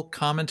personal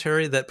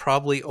commentary that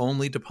probably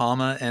only De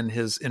Palma and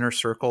his inner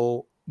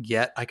circle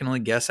get. I can only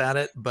guess at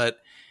it, but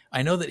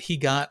I know that he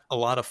got a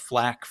lot of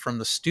flack from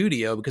the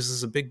studio because this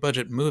is a big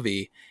budget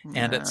movie,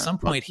 and at some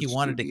point he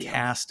wanted to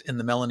cast in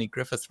the Melanie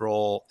Griffith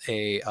role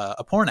a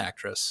porn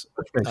actress,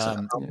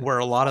 where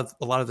a lot of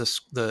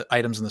the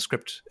items in the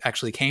script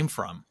actually came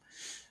from,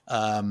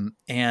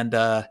 and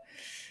the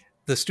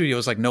studio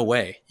was like, no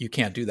way, you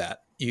can't do that.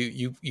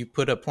 You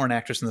put a porn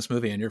actress in this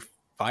movie and you're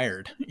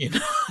fired,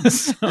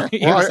 So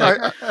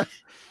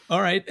all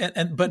right.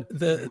 But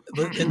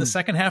in the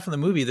second half of the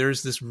movie,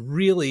 there's this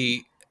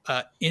really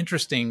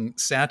interesting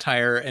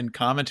satire and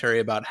commentary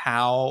about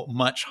how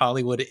much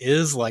Hollywood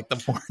is like the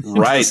porn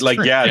industry.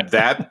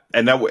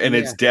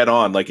 It's dead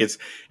on. Like it's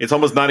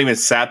almost not even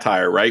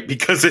satire, right?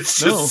 Because it's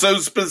just so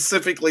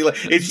specifically like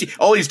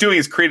all he's doing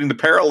is creating the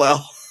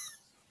parallel.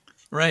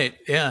 Right.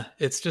 Yeah.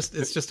 It's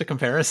just a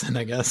comparison,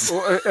 I guess.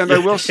 Well, and I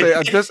will say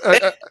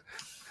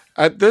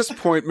at this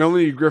point,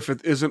 Melanie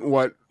Griffith isn't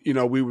what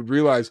we would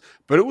realize,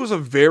 but it was a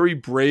very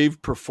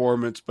brave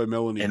performance by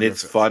Melanie Griffith. And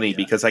it's funny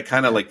because I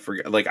kind of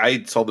forget. Like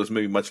I saw this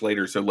movie much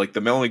later, so like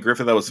the Melanie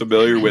Griffith I was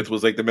familiar with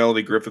was like the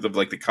Melanie Griffith of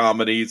like the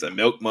comedies and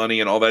Milk Money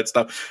and all that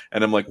stuff.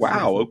 And I'm like,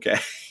 wow, okay.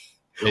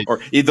 Or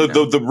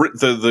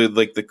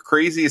the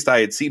craziest I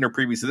had seen her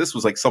previous to this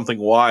was like Something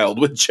Wild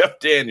with Jeff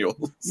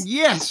Daniels.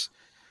 Yes.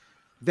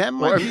 That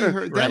might be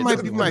her. That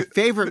might be my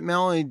favorite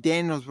Melanie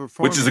Daniels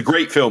performance, which is a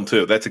great film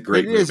too. That's a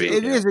great movie.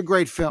 It is a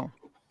great film.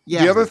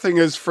 Yeah. The other thing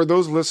is, for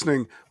those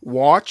listening,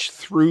 watch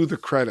through the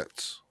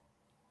credits.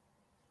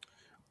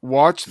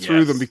 Watch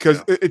through them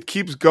because it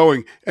keeps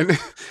going, and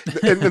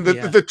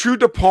the true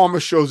De Palma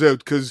shows out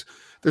because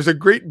there's a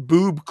great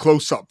boob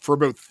close up for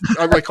about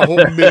like a whole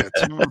minute.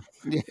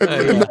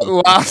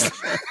 I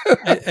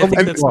think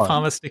that's De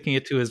Palma sticking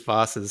it to his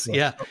bosses.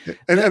 Yeah,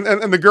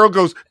 and the girl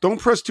goes, "Don't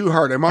press too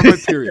hard. I'm on my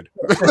period."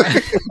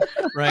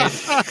 Right.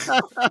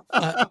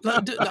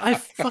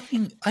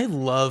 I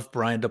love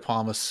Brian De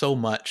Palma so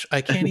much.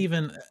 I can't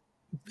even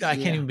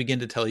begin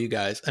to tell you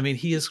guys. I mean,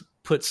 he has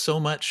put so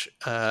much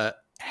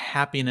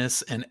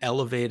happiness and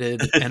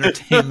elevated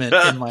entertainment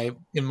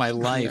in my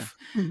life,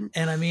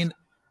 and I mean,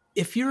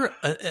 if you're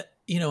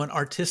an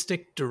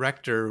artistic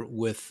director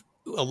with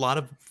a lot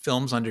of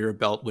films under your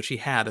belt, which he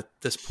had at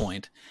this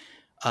point,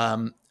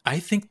 I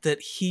think that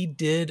he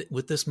did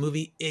with this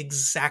movie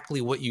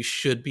exactly what you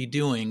should be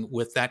doing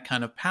with that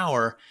kind of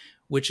power,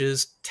 which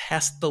is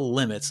test the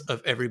limits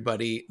of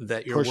everybody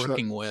that you're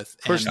working with.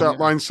 Push that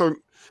line. So,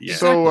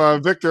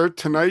 Victor,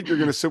 tonight you're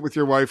going to sit with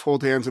your wife,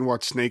 hold hands, and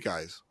watch Snake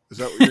Eyes. Is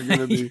that what you're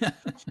going to be?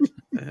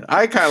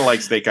 I kind of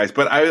like Snake Eyes,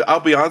 but I'll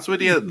be honest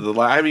with you.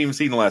 I haven't even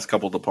seen the last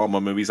couple of De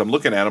Palma movies. I'm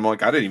looking at them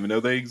like I didn't even know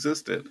they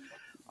existed.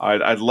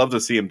 I'd love to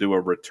see him do a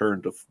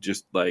return to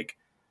just like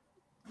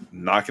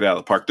knock it out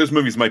of the park. Those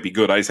movies might be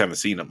good. I just haven't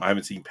seen them. I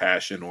haven't seen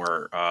Passion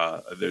or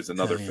there's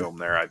another film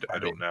there. I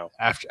don't know.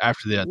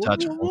 After the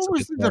Untouchables. What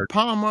was the De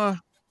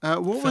Palma?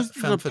 What was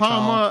the De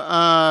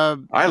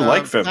Palma? I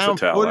like Femme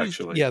Fatale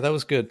actually. Yeah, that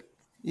was good.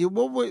 Yeah,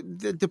 what was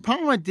De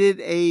Palma did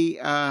a?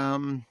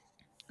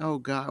 Oh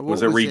God,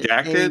 was it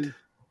Redacted?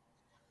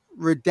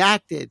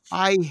 Redacted.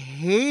 I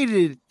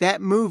hated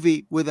that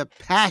movie with a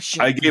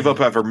passion. I gave up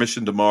after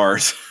Mission to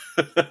Mars.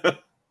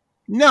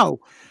 No,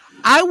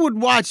 I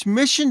would watch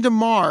Mission to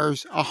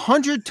Mars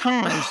 100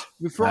 times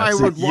before I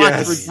would watch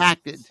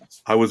Redacted.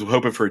 I was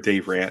hoping for a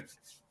Dave rant.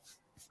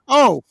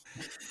 Oh,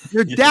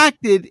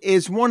 Redacted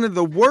is one of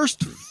the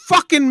worst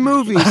fucking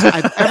movies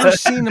I've ever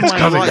seen in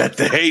my life. Let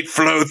the hate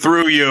flow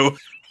through you.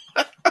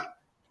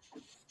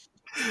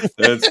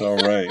 That's all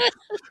right.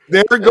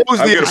 There goes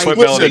the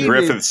explicit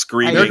Griffith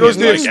screaming. There goes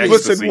the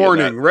explicit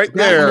warning right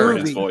there.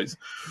 His voice.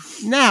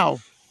 Now,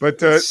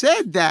 but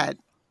said that,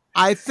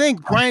 I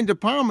think Brian De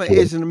Palma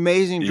is an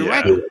amazing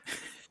director,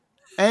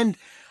 and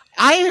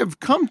I have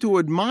come to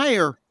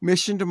admire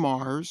Mission to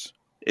Mars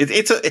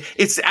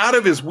It's out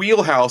of his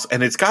wheelhouse,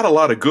 and it's got a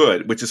lot of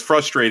good, which is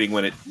frustrating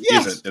when it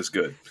isn't as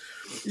good.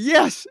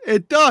 Yes,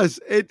 it does.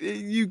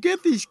 You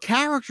get these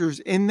characters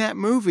in that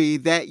movie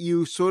that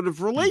you sort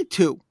of relate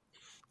to,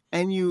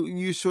 and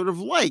you sort of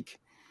like.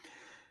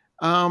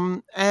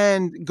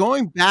 And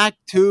going back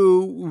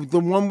to the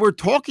one we're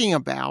talking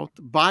about,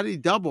 Body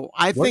Double,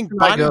 I think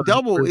Body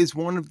Double is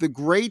one of the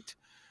great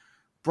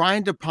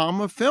Brian De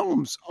Palma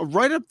films,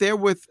 right up there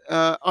with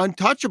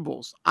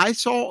Untouchables. I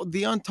saw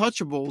The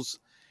Untouchables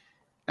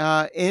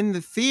in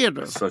the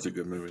theater. It's such a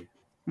good movie.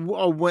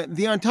 When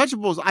The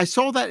Untouchables, I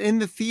saw that in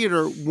the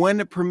theater when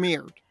it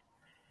premiered.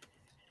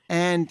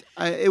 And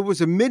it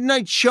was a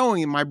midnight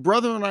showing, and my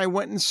brother and I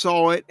went and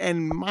saw it,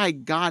 and my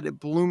God, it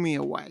blew me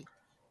away.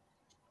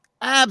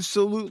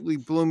 Absolutely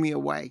blew me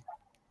away.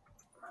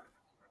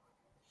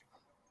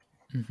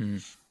 Mm-hmm.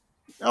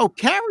 Oh,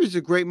 Carrie's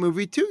a great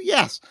movie too.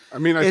 Yes, I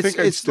mean, I think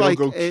I'd still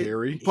go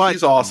Carrie. But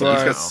he's awesome.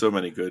 He's got so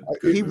many good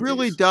he movies.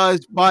 really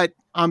does. But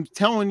I'm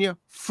telling you,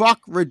 fuck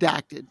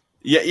Redacted.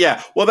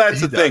 Yeah. Well, that's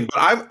the thing.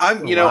 But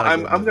I'm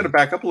going to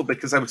back up a little bit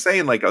because I was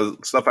saying like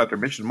stuff after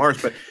Mission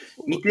Mars, but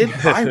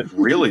I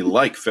really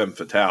like Femme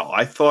Fatale.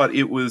 I thought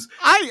it was.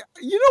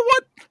 You know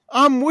what?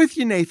 I'm with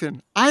you,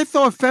 Nathan. I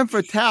thought Femme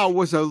Fatale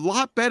was a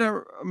lot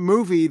better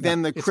movie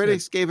than the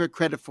critics gave it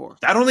credit for.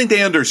 I don't think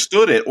they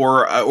understood it,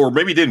 or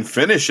maybe didn't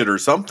finish it or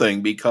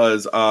something,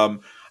 because I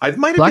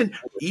might have been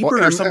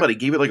Ebert or somebody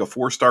gave it like a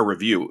 4-star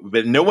review,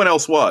 but no one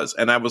else was,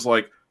 and I was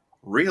like,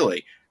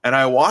 really? And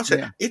I watched it.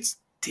 Yeah. It's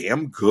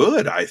damn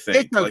good. I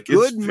think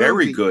it's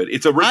very good.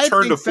 It's a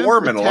return to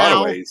form in a lot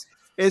of ways.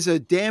 It's a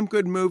damn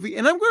good movie,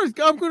 and I'm going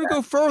to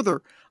go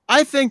further.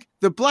 I think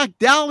The Black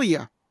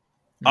Dahlia.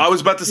 I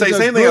was about to say the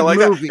same thing. I like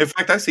that. In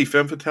fact, I see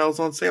Femme Fatale's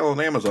on sale on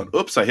Amazon.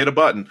 Oops, I hit a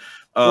button.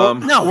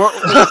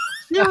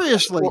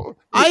 Seriously,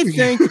 I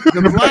think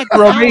The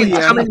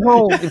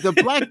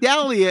Black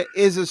Dahlia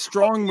is a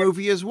strong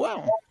movie as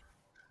well.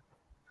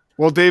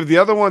 Well, Dave, the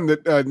other one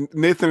that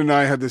Nathan and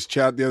I had this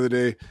chat the other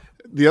day,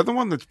 the other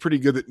one that's pretty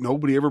good that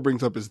nobody ever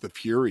brings up is The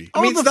Fury.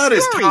 I mean, it's not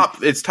as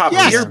top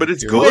tier, but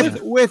it's good.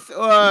 With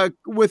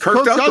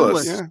Kirk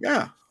Douglas.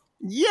 Yeah.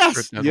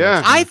 Yes.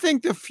 Yeah. I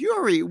think The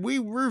Fury, we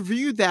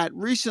reviewed that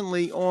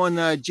recently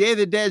on Jay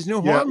the Dead's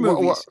New Horror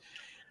Movies.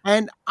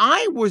 And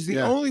I was the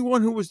only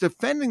one who was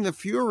defending The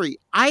Fury.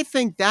 I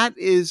think that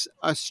is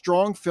a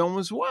strong film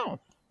as well.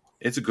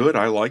 It's good.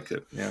 I liked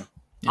it. Yeah.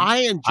 I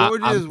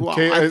enjoyed it as well.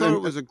 I thought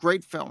it was a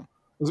great film.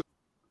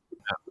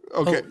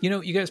 Okay.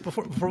 Oh, you guys,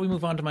 before we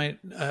move on to my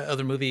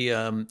other movie,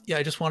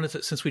 I just wanted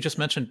to, since we just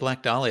mentioned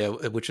Black Dahlia,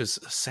 which is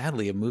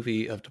sadly a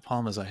movie of De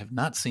Palma's I have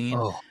not seen.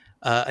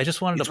 I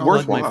just wanted to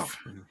plug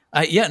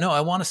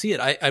I want to see it.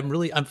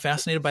 I'm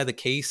fascinated by the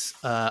case.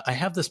 I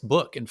have this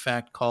book, in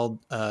fact, called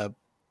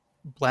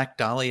Black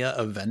Dahlia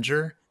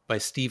Avenger by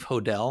Steve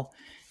Hodel.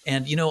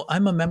 And,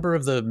 I'm a member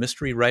of the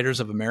Mystery Writers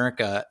of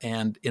America.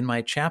 And in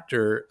my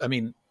chapter,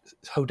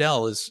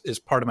 Hodel is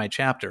part of my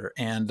chapter.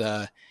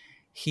 And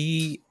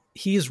he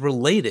is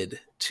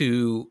related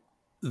to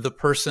the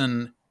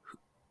person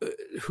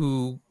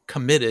who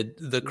committed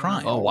the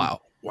crime. Oh,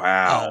 wow.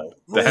 Wow.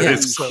 That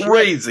is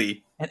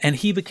crazy. And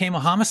he became a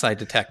homicide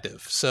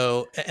detective.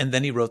 So, and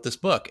then he wrote this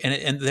book,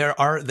 and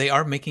they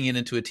are making it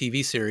into a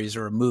TV series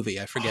or a movie.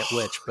 I forget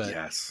which, but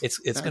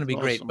it's going to be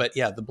great. But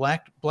yeah, the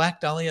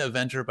Black Dahlia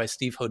Avenger by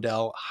Steve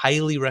Hodel.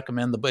 Highly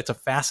recommend the book. It's a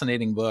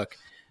fascinating book.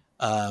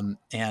 It's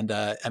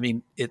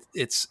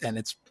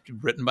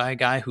written by a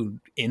guy who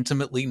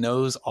intimately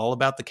knows all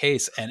about the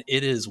case, and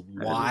it is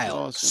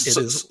wild.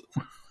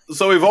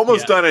 So we've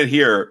almost done it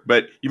here,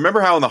 but you remember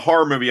how in the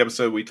horror movie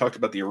episode we talked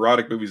about the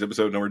erotic movies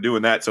episode, and we're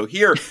doing that. So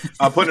here,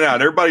 I'm putting it out.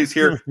 Everybody's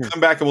here. Come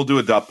back and we'll do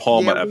a De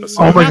Palma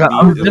episode. Oh my God,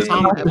 I was just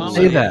about to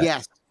say that.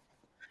 Yes.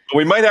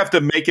 We might have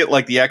to make it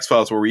like the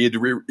X-Files, where we had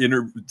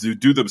to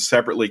do them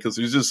separately because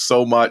there's just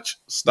so much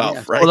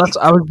stuff, right? Well,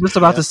 I was just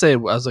about to say. I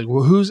was like,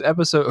 well, whose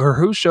episode or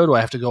whose show do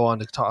I have to go on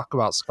to talk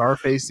about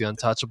Scarface, The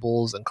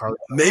Untouchables, and Carly?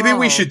 Maybe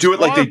we should do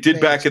it like they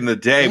did back in the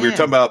day. We were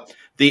talking about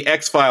the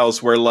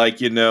X-Files, where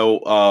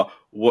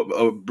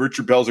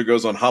Richard Belzer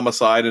goes on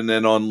Homicide, and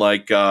then on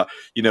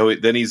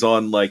then he's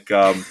on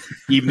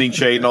Evening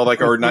Shade and all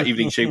that, or not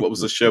Evening Shade. What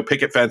was the show?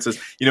 Picket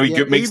Fences.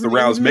 He makes the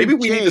rounds. Maybe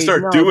we need to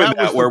start doing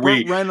that where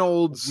we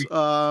Reynolds,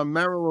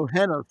 Meryl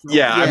Henner.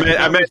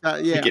 I meant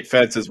Picket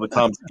Fences with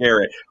Tom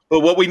Skerritt. But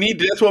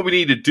that's what we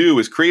need to do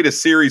is create a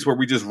series where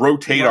we just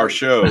rotate our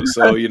shows.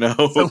 So, we got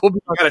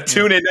to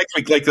tune in next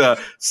week like the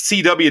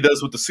CW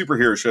does with the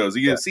superhero shows.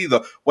 You're going to see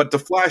what the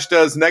Flash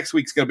does next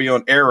week's going to be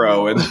on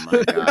Arrow. And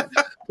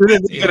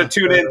you got to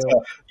tune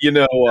into,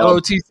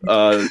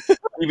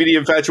 DVD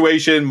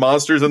Infatuation,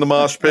 Monsters in the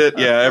Mosh Pit.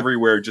 Yeah,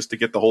 everywhere just to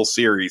get the whole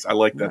series. I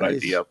like that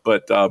idea.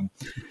 But,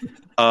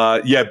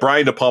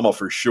 Brian De Palma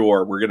for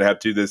sure. We're going to have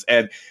to do this.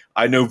 And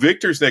I know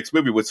Victor's next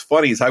movie. What's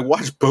funny is I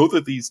watched both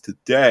of these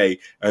today,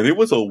 and it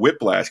was a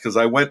whiplash because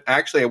I watched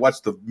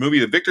the movie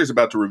that Victor's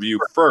about to review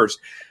first,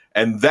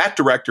 and that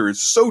director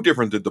is so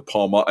different than De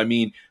Palma. I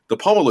mean, De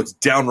Palma looks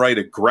downright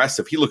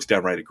aggressive. He looks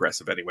downright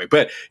aggressive anyway,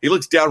 but he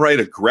looks downright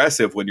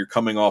aggressive when you're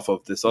coming off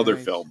of this other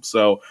film.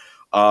 So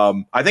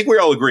I think we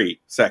all agree,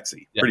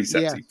 sexy, pretty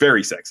sexy,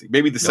 very sexy.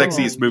 Maybe the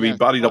sexiest movie. Yes.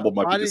 Body Double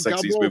might be the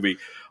sexiest movie.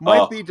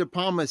 Might be De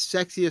Palma's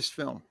sexiest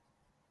film.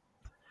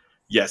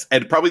 Yes,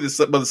 and probably one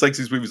of the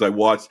sexiest movies I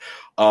watched,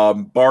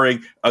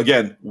 barring,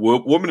 again,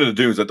 Woman in the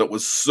Dunes, I thought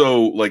was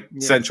so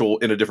sensual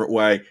in a different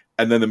way,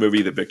 and then the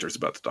movie that Victor's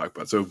about to talk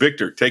about. So,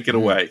 Victor, take it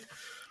away.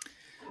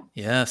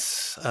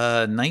 Yes,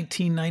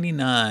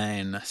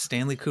 1999,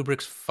 Stanley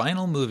Kubrick's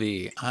final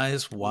movie,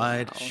 Eyes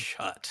Wide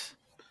Shut.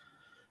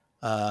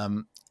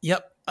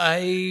 Yep,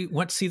 I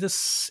went to see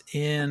this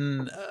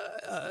in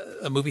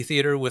a movie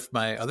theater with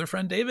my other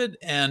friend David,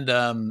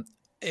 and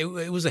it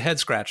was a head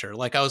scratcher.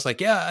 Like, I was like,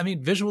 yeah, I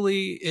mean,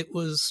 visually it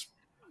was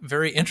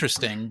very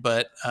interesting,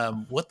 but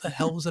what the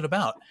hell was it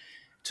about?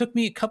 It took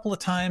me a couple of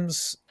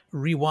times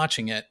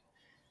rewatching it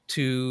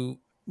to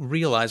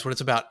realize what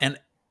it's about. And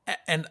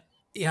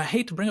yeah, I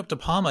hate to bring up De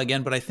Palma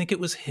again, but I think it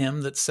was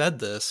him that said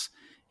this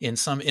in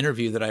some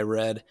interview that I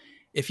read.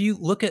 If you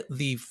look at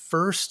the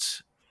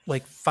first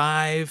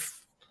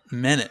 5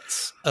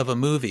 minutes of a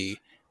movie,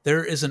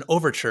 there is an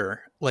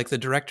overture, like the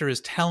director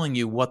is telling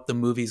you what the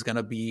movie's going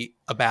to be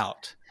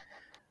about.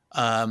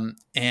 And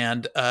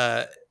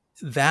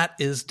that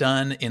is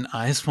done in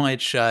Eyes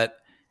Wide Shut.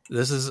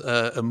 This is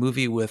a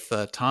movie with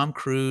Tom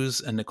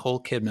Cruise and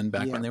Nicole Kidman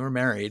back when they were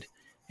married,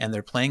 and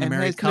they're playing a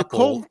married couple.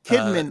 Nicole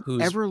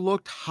Kidman ever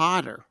looked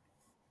hotter?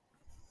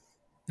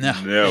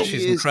 No,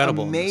 she's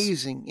incredible.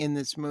 Amazing in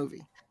this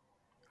movie.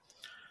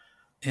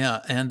 Yeah,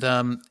 and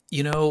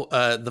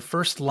the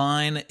first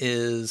line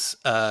is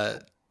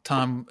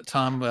Tom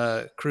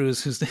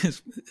Cruise,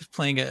 who's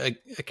playing a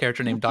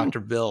character named Dr.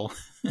 Bill.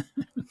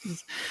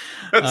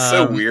 That's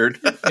so weird.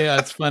 Yeah,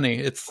 it's funny.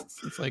 It's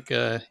like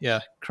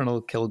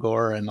Colonel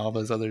Kilgore and all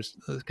those others,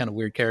 those kind of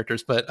weird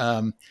characters. But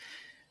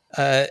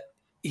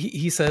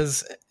he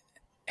says,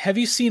 "Have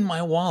you seen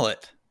my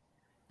wallet?"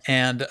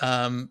 And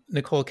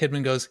Nicole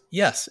Kidman goes,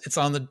 "Yes, it's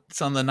on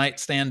the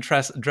nightstand,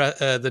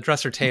 the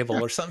dresser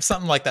table, or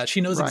something like that."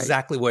 She knows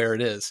exactly where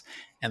it is,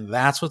 and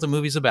that's what the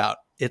movie's about.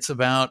 It's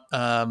about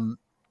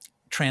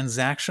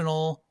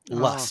transactional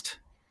lust,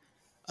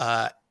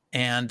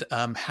 and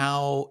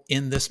how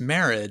in this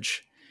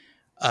marriage,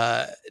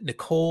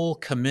 Nicole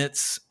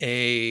commits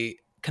a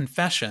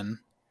confession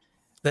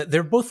that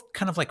they're both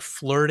kind of like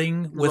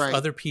flirting with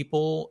other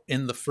people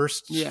in the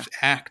first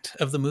act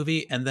of the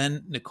movie. And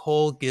then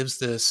Nicole gives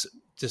this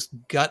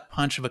gut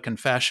punch of a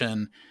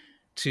confession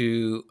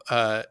to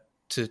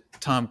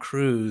Tom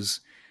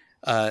Cruise,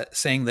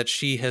 saying that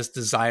she has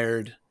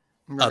desired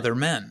other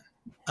men.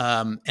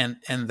 And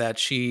that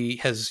she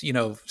has,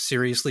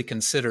 seriously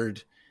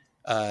considered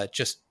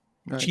just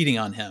cheating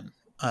on him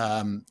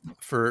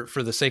for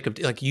the sake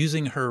of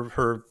using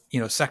her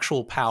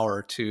sexual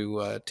power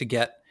to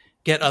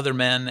get other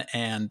men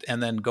and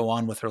then go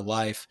on with her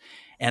life.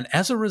 And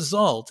as a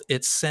result,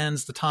 it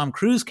sends the Tom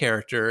Cruise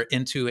character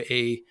into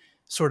a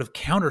sort of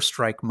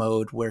counter-strike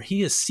mode where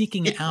he is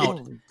seeking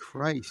out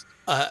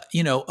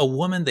a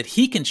woman that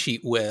he can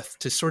cheat with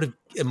to sort of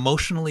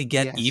emotionally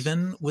get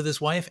even with his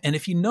wife. And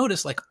if you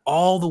notice,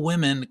 all the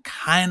women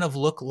kind of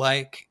look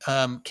like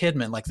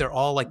Kidman, they're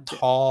all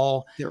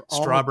tall, they're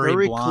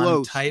strawberry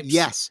blonde types.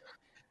 Yes.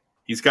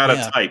 He's got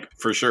a type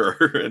for sure.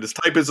 And his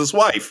type is his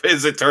wife,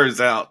 as it turns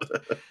out.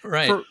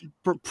 Right.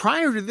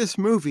 Prior to this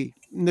movie,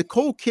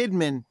 Nicole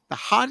Kidman, the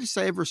hottest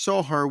I ever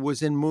saw her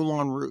was in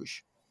Moulin Rouge.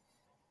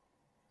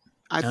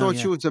 I thought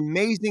she was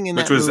amazing in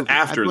that movie. Which was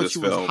after this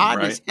film, she was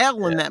hot as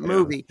hell in that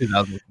movie.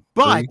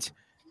 But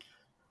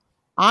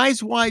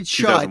Eyes Wide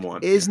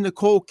Shut is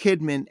Nicole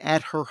Kidman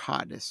at her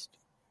hottest.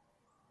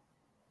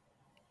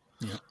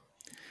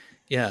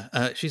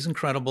 Yeah, she's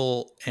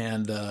incredible,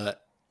 and the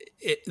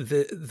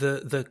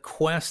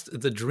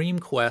quest, the dream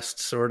quest,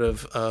 sort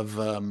of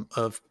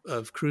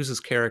Cruise's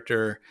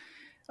character,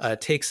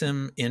 takes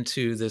him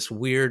into this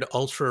weird,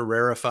 ultra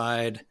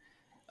rarefied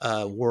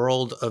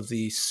world of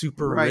the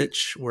super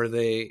rich, where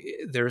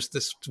there's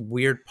this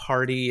weird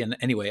party. And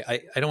anyway, I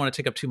don't want to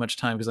take up too much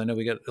time because I know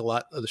we got a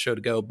lot of the show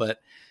to go,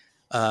 but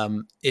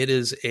it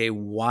is a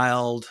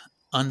wild,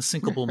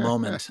 unsinkable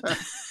moment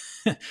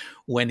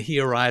when he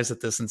arrives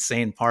at this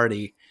insane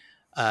party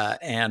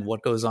and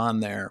what goes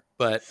on there.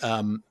 But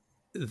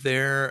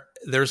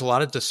there's a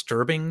lot of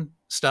disturbing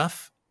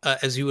stuff,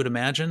 as you would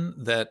imagine,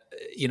 that,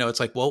 it's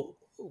like, well,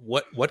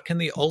 what can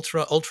the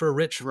ultra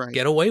rich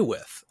get away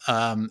with?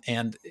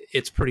 And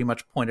it's pretty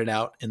much pointed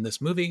out in this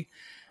movie.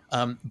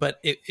 But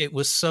it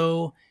was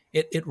so,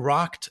 it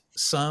rocked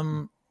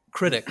some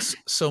critics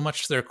so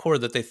much to their core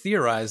that they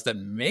theorized that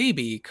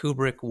maybe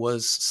Kubrick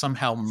was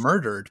somehow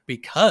murdered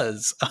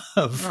because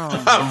of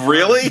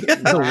really?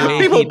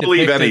 People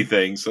believe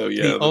anything. So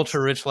the ultra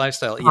rich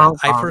lifestyle. Yeah,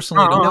 I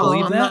personally don't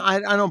believe that.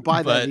 I don't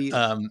buy that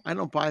either. I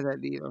don't buy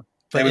that either.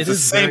 But it's the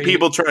same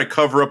people trying to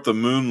cover up the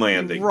moon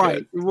landing.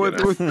 Right. With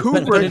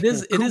Kubrick, but it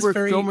is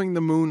very filming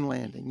the moon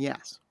landing.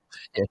 Yes.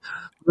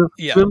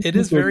 Yeah, it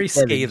is very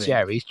scathing.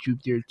 Sorry, it's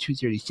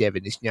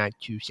 237. It's not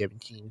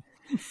 217.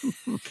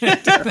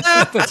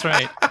 That's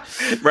right.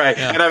 Right.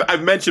 Yeah. And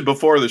I've mentioned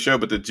before the show,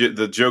 but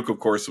the joke, of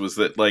course, was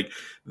that like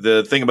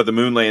the thing about the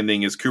moon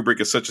landing is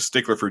Kubrick is such a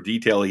stickler for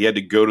detail. He had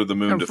to go to the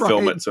moon to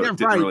film it. So it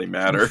didn't really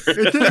matter.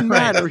 It didn't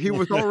matter. He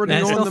was already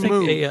on the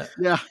moon.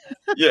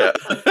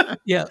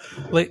 Yeah.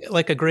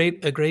 Like a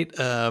great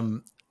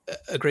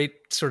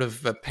sort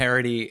of a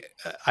parody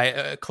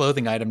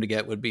clothing item to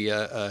get would be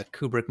a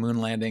Kubrick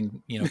moon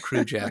landing,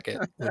 crew jacket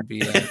would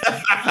be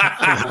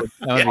that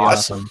would be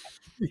awesome.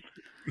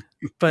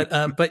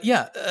 But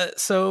yeah,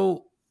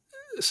 so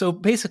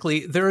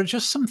basically there are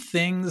just some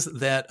things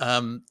that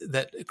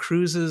that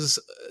Cruise's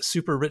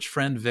super rich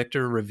friend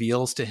Victor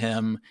reveals to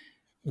him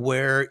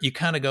where you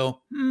kind of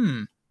go,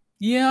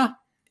 yeah,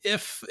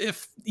 if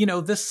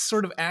this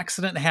sort of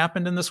accident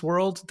happened in this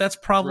world, that's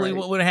probably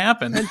what would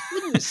happen. And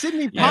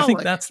Sidney Pollack, I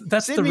think that's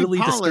Sidney the really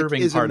Pollack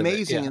disturbing is part of it.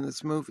 amazing in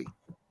this movie.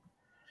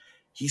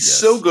 He's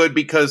so good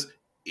because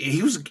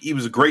he was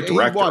a great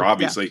director,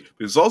 obviously. But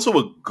he was also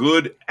a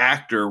good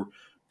actor,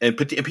 and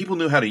people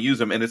knew how to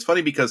use him. And it's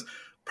funny because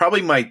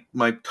probably my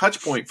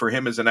touch point for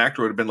him as an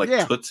actor would have been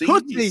like Tootsie.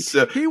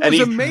 He was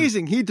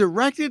amazing. He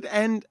directed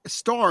and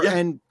starred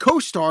and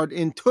co-starred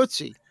in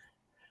Tootsie.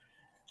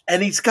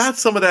 And he's got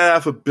some of that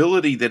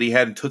affability that he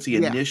had in Tootsie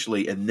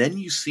initially, and then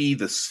you see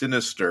the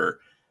sinister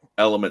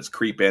elements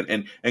creep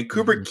in, and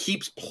Kubrick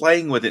keeps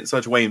playing with it in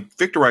such a way. And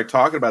Victor Wright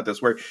talking about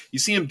this, where you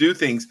see him do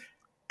things,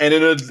 and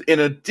in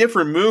a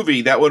different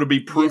movie that would be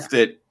proof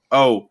that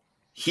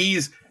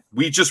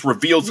we just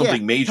revealed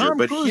something major. Tom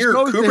but Cruise here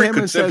goes Kubrick to him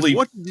could and simply, says,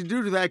 "What did you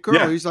do to that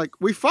girl?" He's like,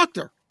 "We fucked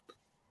her."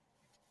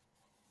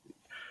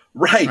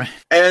 Right.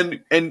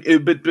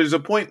 But there's a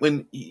point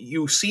when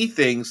you see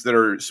things that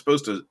are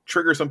supposed to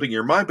trigger something in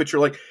your mind, but you're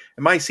like,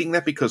 am I seeing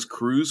that because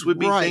Cruise would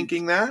be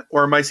thinking that?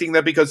 Or am I seeing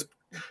that because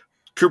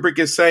Kubrick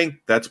is saying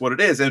that's what it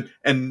is? And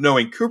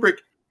knowing Kubrick.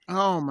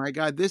 Oh my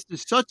God. This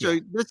is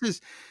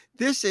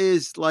this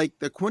is like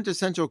the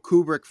quintessential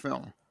Kubrick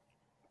film.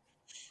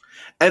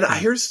 And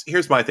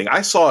here's my thing.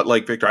 I saw it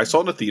like Victor. I saw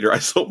it in the theater. I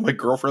saw my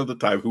girlfriend at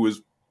the time who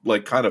was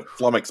like kind of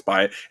flummoxed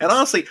by it. And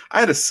honestly, I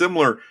had a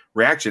similar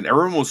reaction.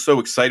 Everyone was so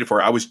excited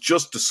for it. I was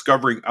just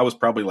discovering, I was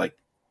probably like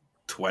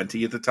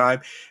 20 at the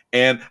time.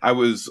 And I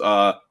was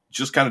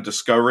just kind of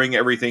discovering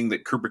everything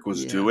that Kubrick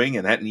was doing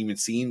and hadn't even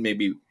seen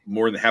maybe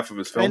more than half of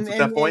his films at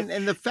that point.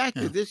 And the fact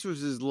that this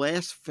was his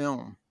last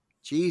film,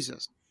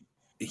 Jesus.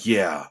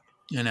 Yeah.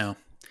 And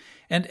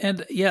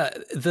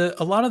a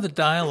lot of the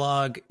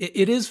dialogue,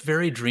 it is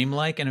very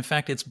dreamlike. And in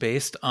fact, it's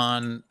based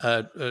on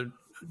a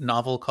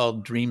novel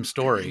called Dream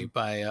Story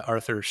by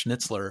Arthur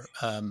Schnitzler,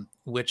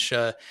 which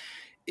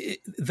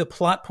the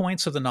plot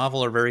points of the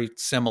novel are very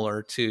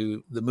similar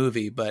to the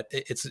movie, but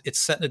it's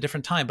set in a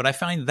different time. But I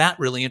find that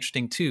really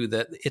interesting too,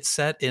 that it's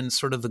set in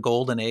sort of the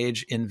golden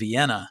age in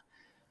Vienna,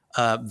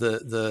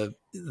 the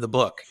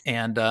book.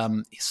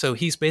 And so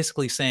he's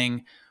basically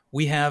saying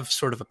we have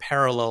sort of a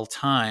parallel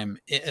time.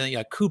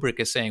 Kubrick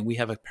is saying we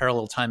have a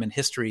parallel time in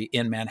history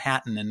in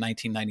Manhattan in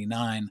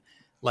 1999.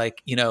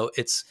 Like,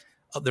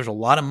 there's a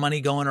lot of money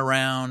going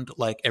around,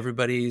 like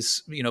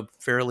everybody's,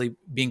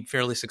 being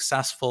fairly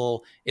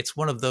successful. It's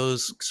one of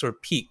those sort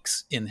of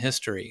peaks in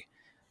history.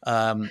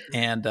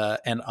 And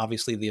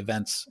obviously the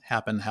events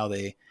happen how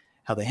they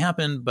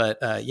happen. But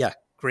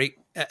great,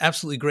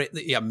 absolutely great.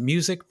 Yeah.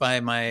 Music by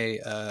my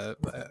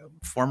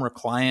former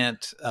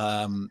client.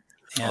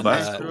 And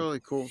that's really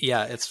cool.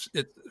 Yeah. It's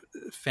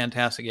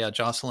fantastic. Yeah.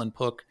 Jocelyn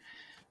Pook.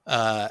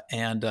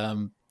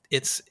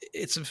 It's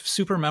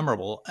super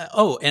memorable.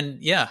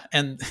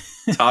 And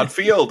Todd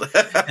Field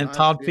and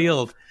Todd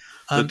Field,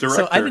 the director.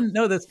 So I didn't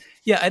know this.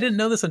 Yeah, I didn't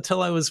know this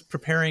until I was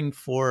preparing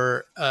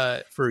for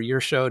your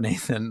show,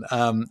 Nathan.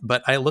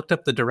 But I looked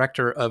up the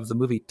director of the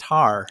movie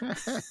Tar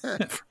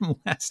from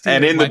last year.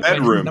 And In the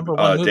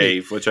Bedroom,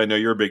 Dave, which I know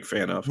you're a big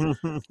fan of.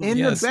 In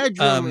the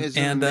Bedroom is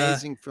an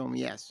amazing film.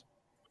 Yes.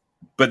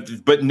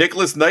 But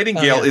Nicholas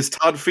Nightingale is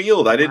Todd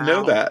Field. I didn't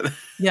know that.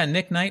 Yeah,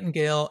 Nick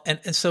Nightingale,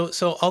 and so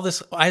all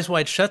this Eyes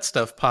Wide Shut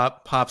stuff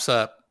pops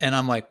up, and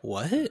I'm like,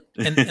 what?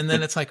 And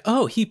then it's like,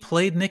 oh, he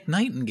played Nick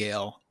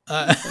Nightingale,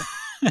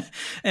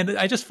 and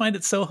I just find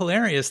it so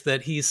hilarious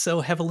that he's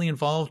so heavily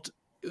involved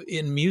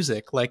in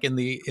music, like in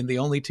the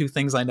only two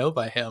things I know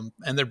by him,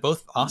 and they're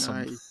both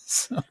awesome. Nice.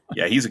 So.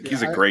 Yeah, he's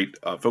a great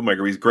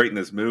filmmaker. He's great in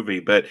this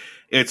movie. But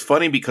it's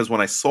funny because when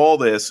I saw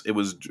this, I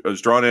was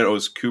drawn in. It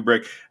was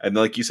Kubrick, and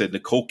like you said,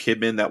 Nicole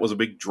Kidman. That was a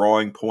big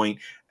drawing point,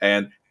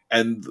 and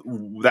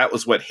that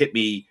was what hit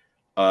me.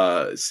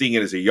 Seeing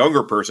it as a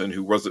younger person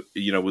who was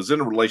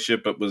in a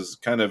relationship, but was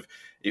kind of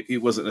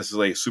it wasn't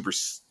necessarily a super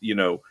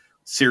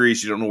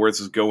serious. You don't know where this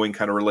is going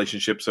kind of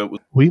relationship. So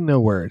we know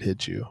where it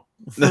hit you.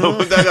 No.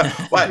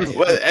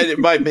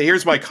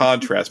 Here's my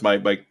contrast.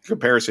 My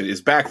comparison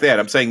is back then.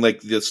 I'm saying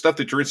like the stuff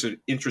that you're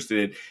interested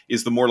in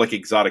is the more like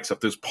exotic stuff,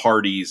 those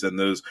parties and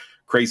those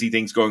crazy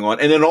things going on.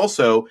 And then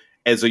also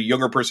as a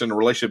younger person in a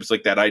relationship, it's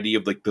like that idea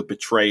of like the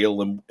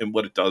betrayal and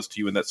what it does to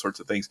you and that sorts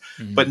of things.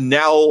 Mm-hmm. But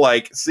now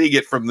like seeing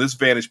it from this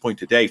vantage point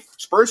today,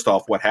 first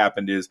off, what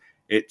happened is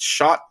it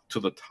shot to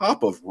the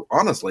top of,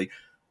 honestly,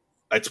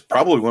 it's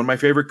probably one of my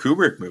favorite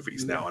Kubrick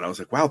movies now. And I was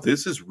like, wow,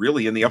 this is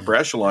really in the upper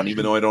echelon,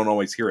 even though I don't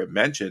always hear it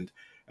mentioned.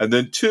 And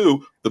then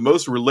 2, the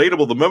most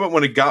relatable, the moment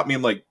when it got me,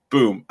 I'm like,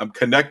 boom, I'm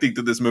connecting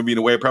to this movie in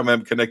a way I probably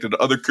haven't connected to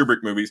other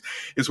Kubrick movies,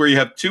 is where you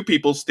have 2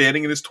 people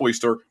standing in this toy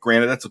store.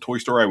 Granted, that's a toy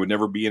store I would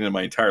never be in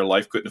my entire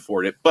life, couldn't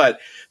afford it. But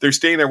they're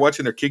standing there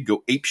watching their kid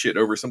go apeshit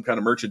over some kind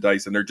of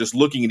merchandise, and they're just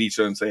looking at each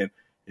other and saying,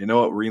 you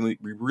know what, we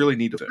really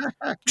need to.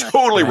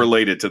 Totally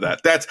related to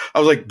that. I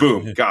was like,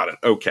 boom, got it.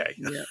 Okay.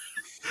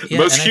 Yeah,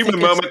 most human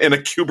moment in a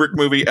Kubrick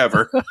movie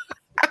ever.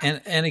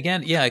 And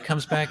again, yeah, it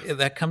comes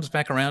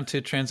back around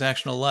to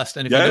transactional lust.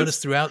 And if you notice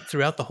throughout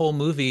the whole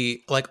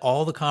movie, like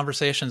all the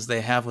conversations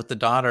they have with the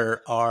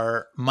daughter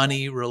are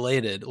money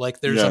related.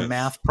 Like there's a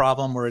math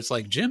problem where it's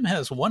like, Jim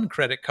has 1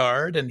 credit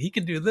card and he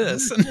can do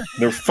this.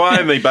 They're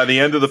finally, by the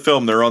end of the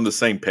film, they're on the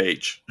same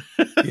page.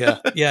 Yeah,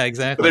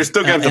 exactly. But they're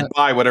still going to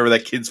buy whatever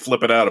that kid's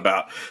flipping out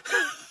about.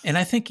 And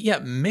I think,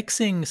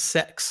 mixing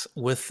sex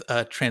with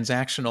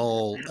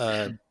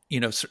transactional,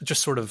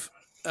 just sort of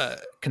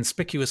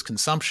conspicuous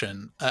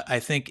consumption, I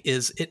think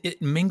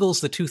it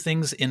mingles the 2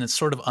 things in a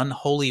sort of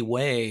unholy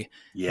way,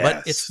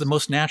 but it's the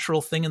most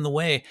natural thing in the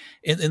way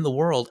in the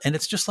world. And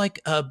it's just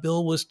like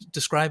Bill was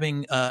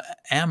describing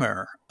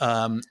Amer.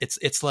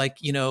 It's like,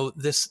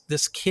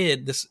 this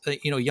kid, this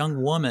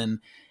young woman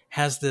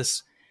has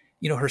this,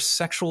 her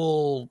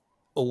sexual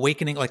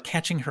awakening, like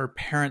catching her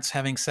parents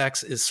having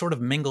sex, is sort of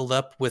mingled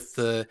up with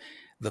the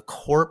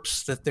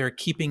corpse that they're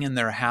keeping in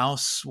their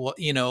house,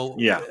 and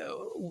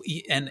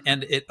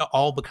it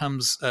all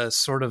becomes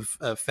sort of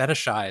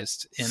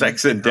fetishized.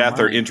 Sex and death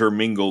are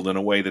intermingled in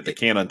a way that they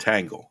can't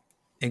untangle.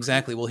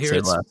 Exactly. Well,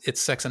 here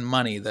it's sex and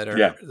money that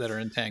are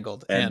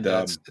entangled, and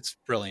it's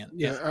brilliant.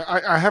 Yeah,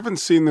 I haven't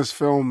seen this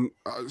film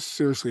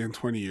seriously in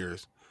 20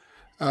 years.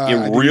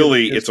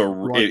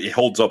 It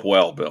holds up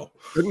well, Bill.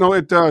 No,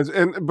 it does.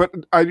 But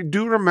I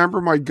do remember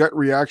my gut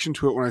reaction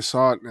to it when I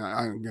saw it.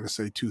 I'm going to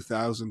say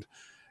 2000.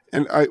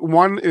 And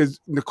one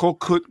is Nicole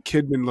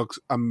Kidman looks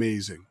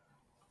amazing.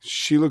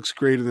 She looks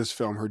great in this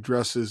film. Her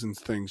dresses and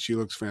things, she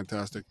looks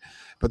fantastic.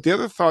 But the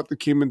other thought that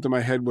came into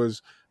my head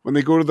was when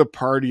they go to the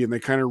party and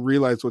they kind of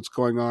realize what's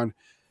going on,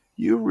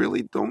 you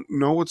really don't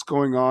know what's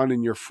going on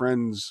in your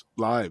friends'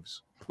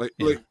 lives. Like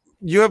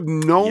you have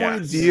no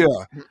idea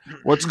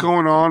what's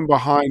going on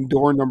behind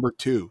door number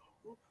 2.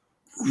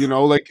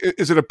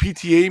 Is it a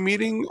PTA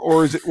meeting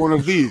or is it one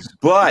of these?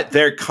 But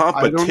their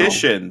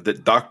competition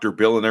that Dr.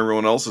 Bill and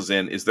everyone else is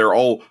in is they're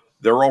all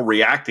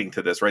reacting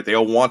to this, right? They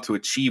all want to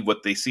achieve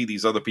what they see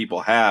these other people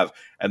have.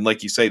 And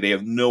like you say, they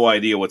have no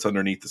idea what's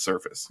underneath the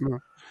surface. Yeah.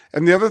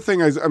 And the other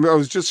thing is, I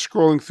was just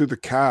scrolling through the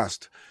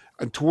cast,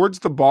 and towards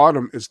the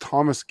bottom is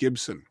Thomas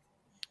Gibson.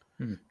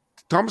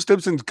 Thomas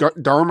Gibson's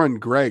Dharma and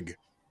Greg.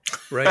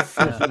 Right.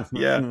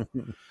 Yeah.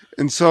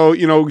 And so,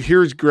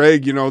 here's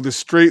Greg, the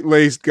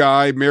straight-laced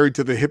guy married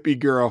to the hippie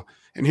girl,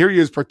 and here he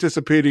is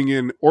participating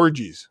in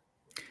orgies.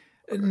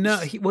 No,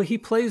 he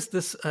plays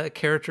this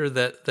character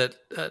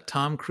that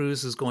Tom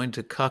Cruise is going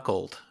to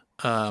cuckold.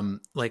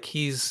 Like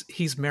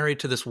he's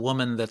married to this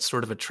woman that's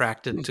sort of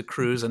attracted to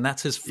Cruise, and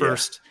that's his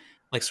first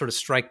sort of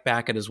strike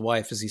back at his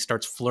wife as he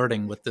starts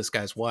flirting with this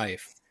guy's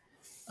wife.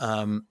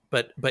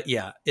 But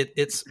yeah,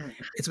 it's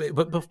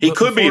but he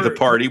could be the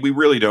party. We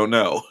really don't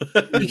know.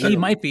 He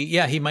might be.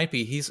 Yeah, he might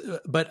be.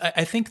 But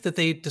I think that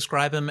they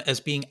describe him as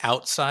being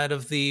outside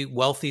of the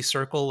wealthy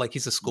circle, like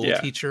he's a school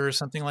teacher or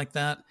something like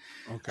that.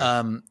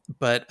 Okay.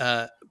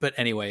 But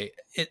anyway,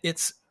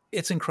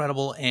 it's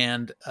incredible,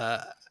 and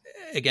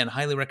again,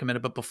 highly recommend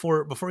it. But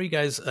before you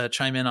guys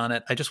chime in on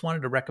it, I just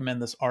wanted to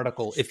recommend this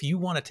article. If you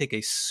want to take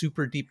a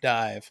super deep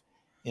dive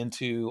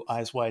into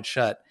Eyes Wide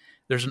Shut,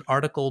 there's an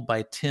article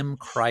by Tim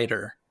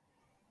Kreider,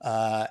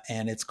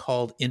 and it's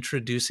called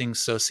Introducing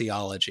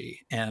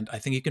Sociology. And I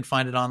think you can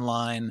find it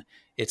online.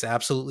 It's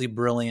absolutely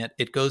brilliant.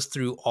 It goes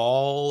through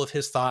all of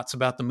his thoughts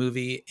about the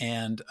movie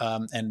and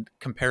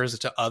compares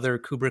it to other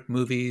Kubrick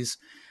movies.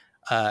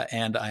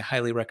 And I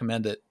highly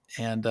recommend it.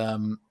 And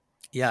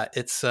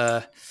it's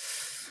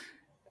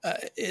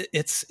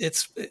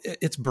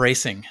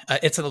bracing.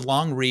 It's a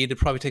long read. It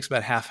probably takes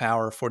about half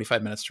hour,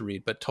 45 minutes to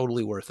read, but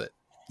totally worth it.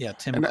 Yeah,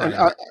 Tim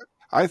Kreider.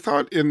 I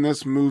thought in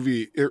this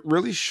movie, it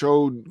really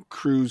showed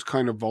Cruise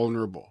kind of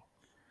vulnerable.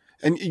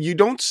 And you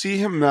don't see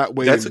him that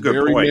way. That's a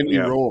good point. Many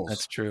roles.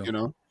 That's true.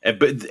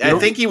 But I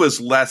think he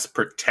was less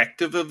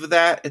protective of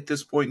that at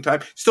this point in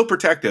time. Still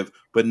protective,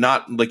 but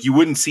not like you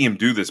wouldn't see him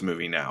do this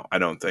movie now. I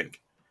don't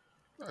think.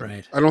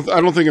 Right. I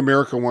don't think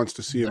America wants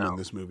to see him in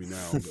this movie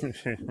now.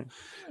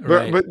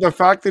 But the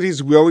fact that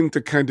he's willing to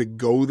kind of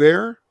go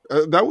there,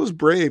 that was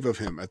brave of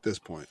him at this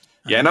point.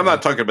 Yeah, and I'm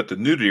not talking about the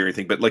nudity or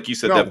anything, but like you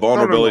said, that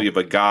vulnerability of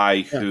a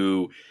guy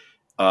who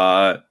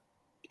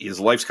his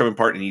life's coming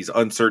apart and he's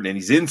uncertain and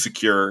he's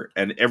insecure,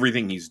 and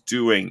everything he's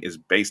doing is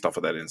based off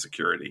of that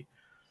insecurity.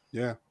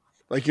 Yeah.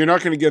 Like you're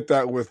not going to get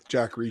that with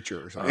Jack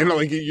Reacher or something.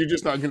 You're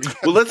just not going to get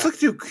Well, let's look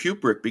through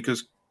Kubrick,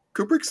 because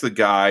Kubrick's the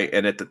guy,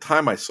 and at the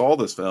time I saw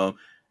this film,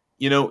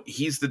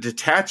 he's the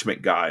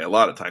detachment guy a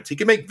lot of times. He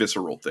can make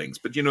visceral things,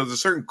 but there's a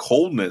certain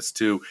coldness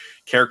to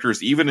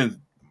characters, even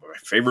in my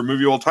favorite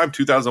movie of all time,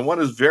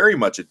 2001, is very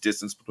much a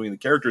distance between the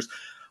characters.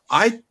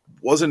 I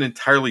wasn't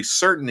entirely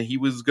certain he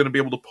was going to be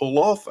able to pull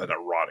off an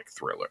erotic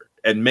thriller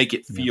and make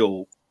it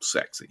feel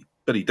sexy,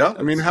 but he does.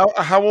 I mean,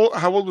 how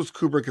old was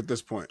Kubrick at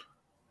this point?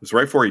 It was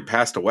right before he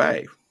passed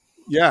away.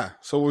 Yeah.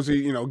 So was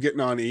he,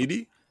 getting on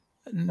 80?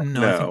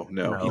 No.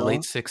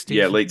 Late 60s.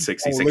 Yeah, late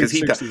 60s. Because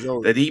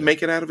did he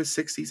make it out of his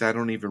 60s? I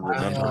don't even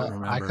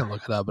remember. I can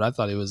look it up, but I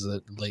thought he was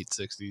the late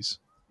 60s.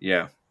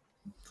 Yeah.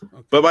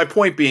 Okay. But my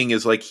point being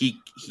is like he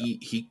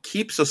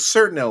keeps a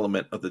certain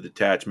element of the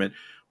detachment,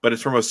 but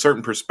it's from a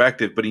certain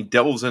perspective, but he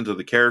delves into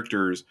the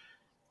characters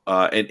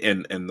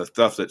and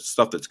the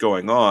stuff that's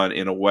going on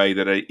in a way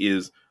that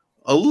is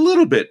a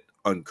little bit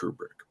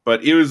un-Kubrick.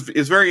 But it's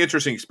a very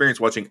interesting experience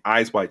watching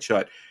Eyes Wide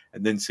Shut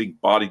and then seeing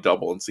Body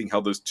Double and seeing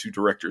how those two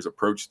directors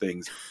approach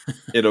things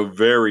in a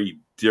very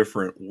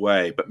different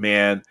way. But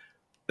man,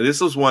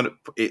 this was one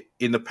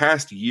in the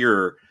past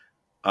year.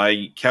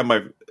 I count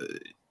my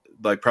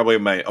probably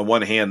on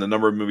one hand the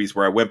number of movies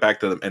where I went back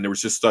to them and there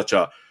was just such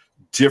a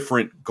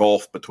different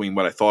gulf between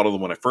what I thought of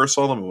them when I first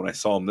saw them and when I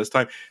saw them this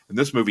time. And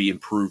this movie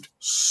improved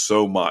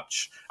so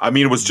much. I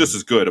mean, it was just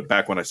as good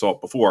back when I saw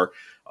it before.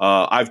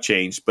 I've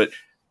changed, but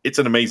it's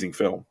an amazing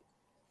film.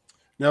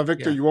 Now,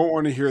 Victor, you won't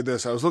want to hear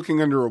this. I was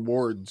looking under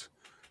awards.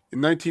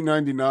 In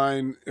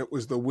 1999, it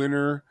was the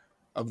winner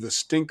of the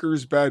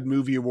Stinkers Bad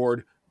Movie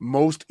Award,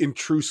 Most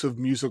Intrusive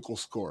Musical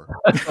Score.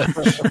 I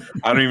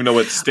don't even know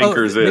what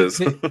Stinkers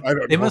is. I don't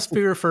know. They must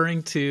be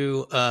referring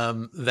to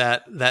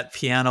that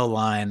piano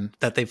line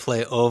that they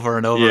play over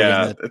and over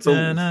again. It's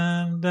but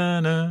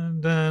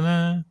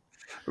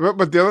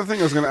the other thing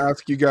I was going to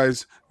ask you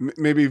guys,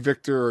 maybe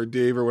Victor or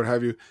Dave or what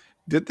have you,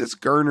 did this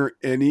garner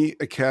any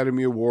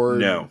Academy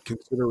Award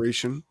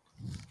consideration?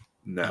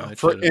 No.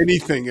 For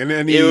anything.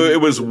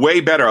 It was way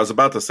better. I was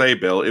about to say,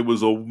 Bill, it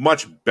was a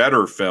much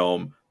better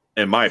film,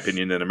 in my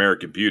opinion, than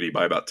American Beauty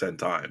by about 10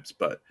 times.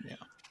 But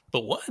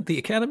But what? The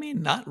Academy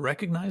not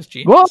recognized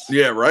genius? What?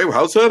 Yeah, right.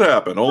 How's that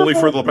happen? Only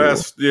for the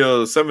past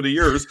 70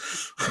 years.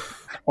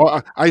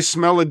 Well, I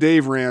smell a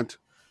Dave rant.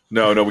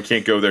 No, we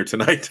can't go there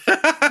tonight.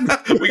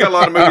 We got a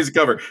lot of movies to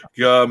cover.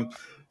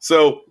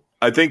 So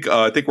I think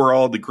we're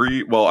all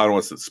agree. Well, I don't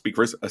want to speak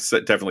first.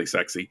 Definitely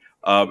sexy.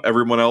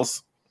 Everyone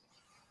else?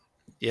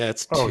 Yeah,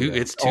 it's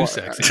too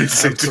sexy.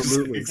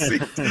 Absolutely.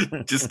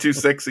 Just too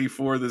sexy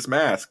for this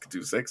mask.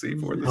 Too sexy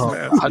for this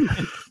mask.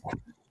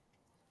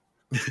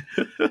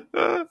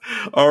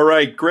 All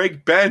right,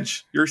 Greg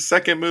Bench, your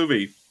second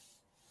movie.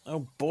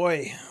 Oh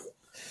boy.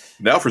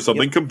 Now for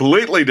something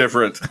completely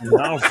different.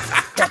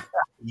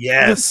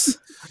 Yes.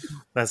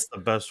 That's the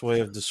best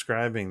way of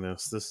describing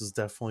this. This is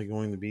definitely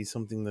going to be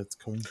something that's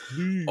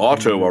completely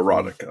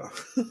autoerotica.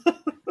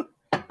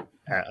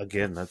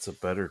 Again, that's a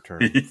better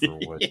term for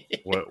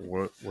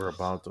what we're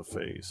about to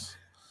face.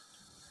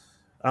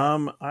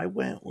 I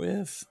went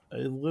with a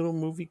little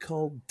movie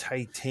called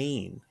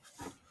Titane,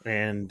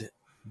 and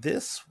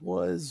this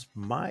was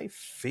my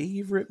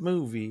favorite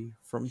movie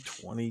from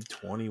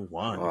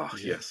 2021. Oh,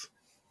 yes.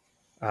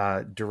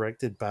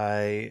 Directed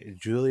by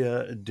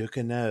Julia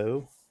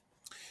Ducournau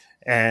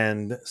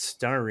and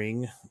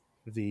starring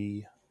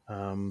the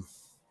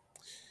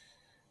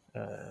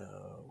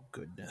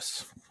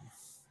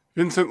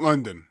Vincent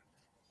London.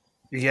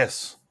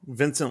 Yes,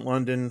 Vincent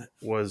London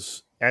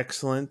was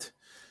excellent,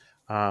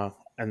 and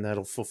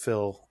that'll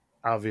fulfill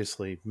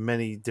obviously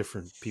many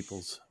different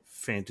people's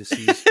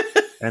fantasies.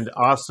 And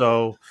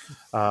also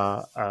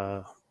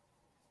Agathe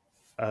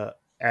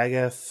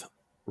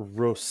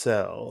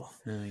Roussel,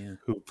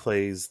 who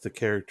plays the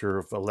character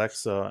of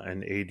Alexa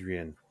and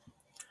Adrian.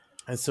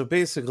 And so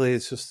basically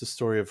it's just the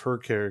story of her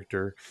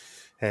character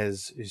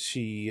as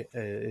she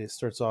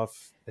starts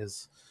off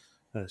as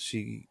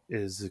she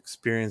is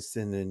experienced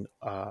in an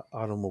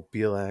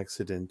automobile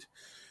accident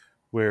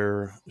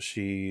where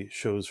she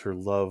shows her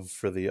love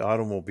for the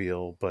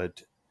automobile,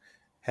 but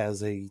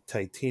has a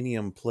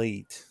titanium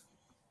plate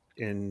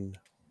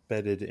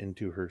embedded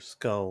into her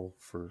skull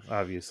to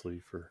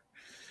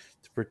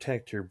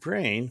protect her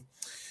brain.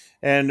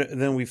 And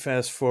then we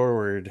fast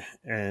forward,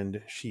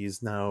 and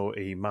she's now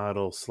a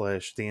model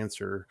 /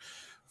 dancer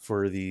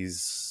for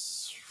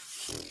these.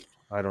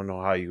 I don't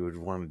know how you would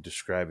want to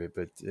describe it,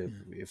 but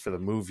for the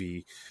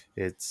movie,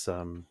 it's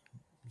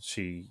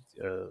she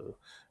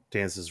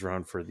dances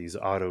around for these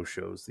auto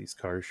shows, these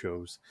car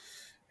shows,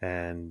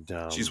 and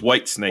she's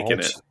White Snake in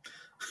it.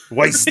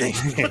 White Snake,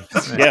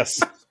 yes,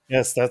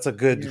 that's a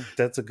good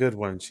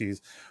one. She's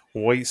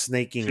White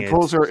Snaking. She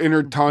pulls her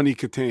inner Tawny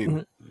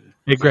Katane.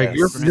 Hey, Greg,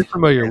 you're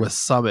familiar with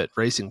Summit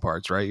Racing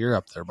Parts, right? You're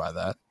up there by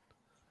that.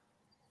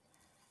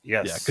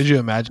 Yes. Yeah. Could you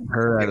imagine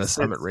her at a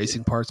Summit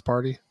Racing Parts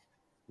party?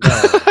 No,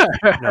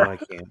 I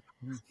can't.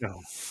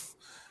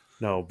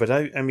 No. But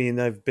I mean,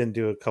 I've been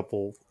to a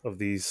couple of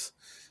these,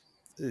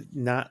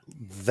 not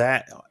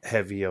that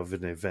heavy of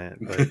an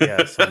event, but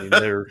yes, I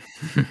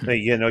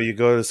mean, you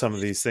go to some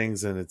of these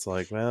things and it's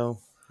like, well,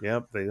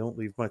 yep, they don't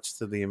leave much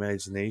to the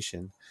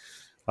imagination.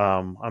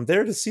 I'm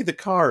there to see the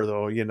car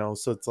though,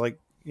 so it's like,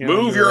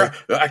 Move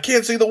I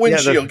can't see the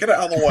windshield. Get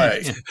out of the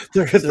way.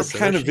 They're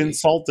kind of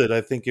insulted,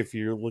 I think, if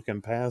you're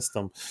looking past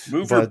them.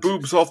 Move your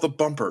boobs off the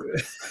bumper.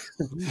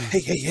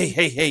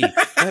 Hey.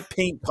 That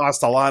paint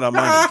cost a lot of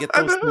money. Get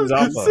those things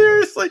off.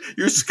 Seriously,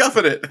 you're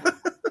scuffing it.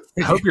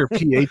 I hope your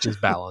pH is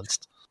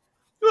balanced.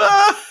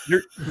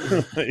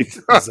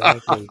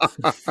 Exactly.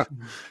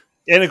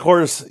 And of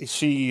course,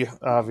 she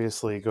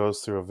obviously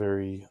goes through a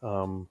very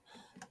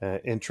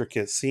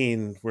intricate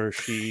scene where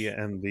she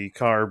and the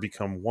car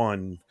become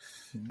one,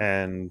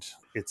 and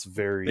it's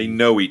very. They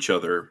know each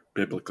other,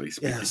 biblically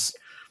speaking. Yes,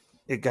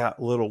 it got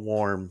a little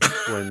warm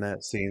when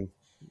that scene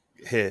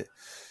hit,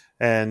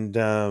 and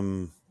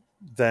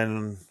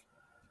then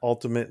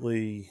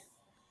ultimately,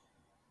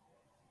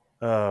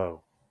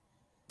 oh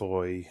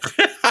boy.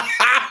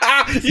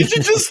 You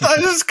should just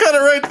cut it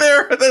right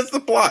there. That's the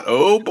plot.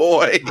 Oh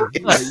boy! You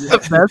want to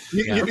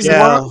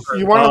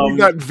leave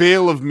that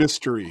veil of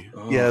mystery.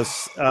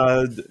 Yes,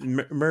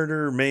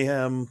 murder,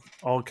 mayhem,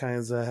 all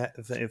kinds of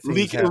things.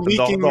 Happen.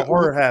 The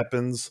horror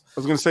happens. I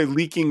was going to say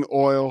leaking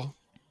oil.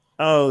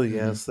 Oh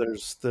yes,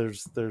 there's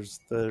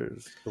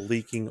the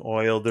leaking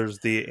oil. There's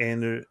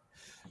the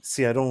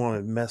See, I don't want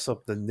to mess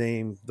up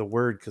the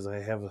word because I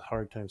have a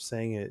hard time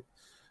saying it.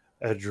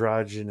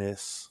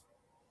 Androgynous.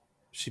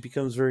 She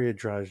becomes very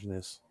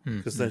androgynous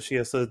because then she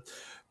has to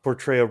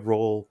portray a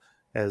role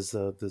as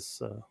this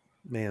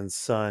man's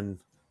son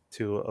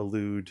to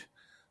elude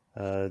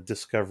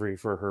discovery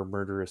for her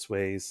murderous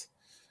ways,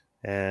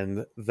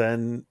 and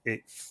then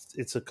it's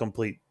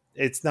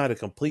not a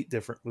complete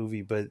different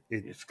movie, but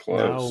it's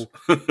close.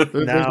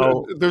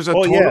 There's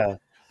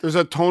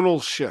a tonal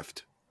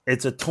shift.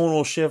 It's a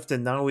tonal shift,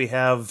 and now we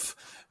have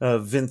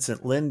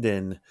Vincent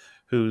Linden,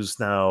 who's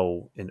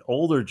now an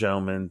older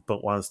gentleman,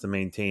 but wants to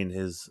maintain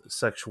his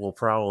sexual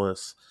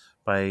prowess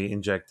by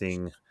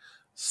injecting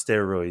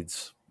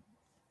steroids,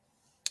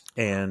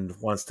 and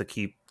wants to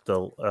keep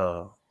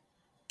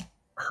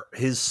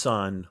his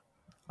son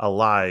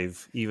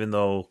alive, even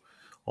though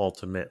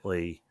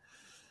ultimately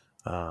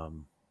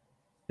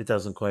it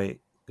doesn't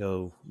quite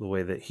go the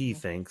way that he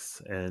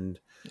thinks, and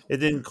it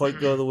didn't quite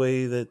go the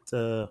way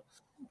that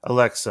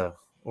Alexa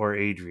or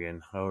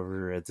Adrian.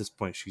 However, at this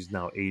point, she's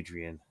now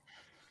Adrian.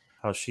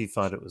 How she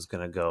thought it was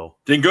going to go.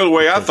 Didn't go the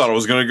way I thought it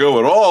was going to go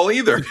at all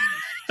either.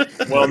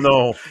 Well,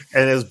 no.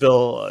 And as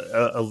Bill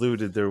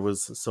alluded, there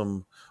was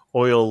some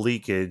oil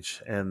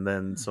leakage and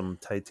then some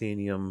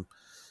titanium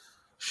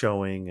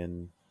showing.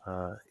 And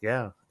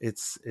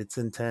it's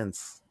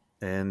intense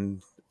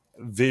and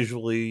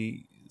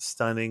visually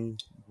stunning,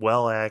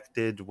 well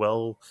acted,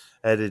 well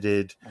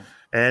edited.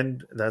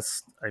 And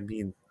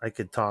I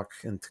could talk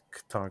and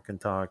talk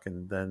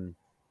and then,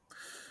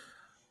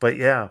 but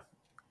yeah,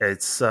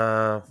 it's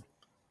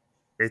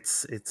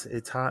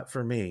hot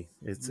for me.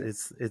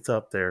 It's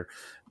up there,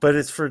 but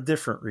it's for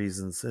different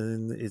reasons,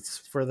 and it's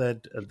for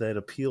that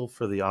appeal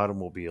for the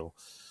automobile,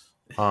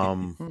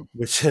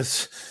 which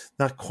is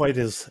not quite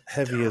as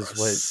heavy as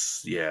what,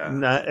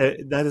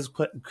 not as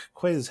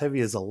quite as heavy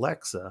as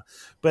Alexa,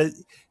 but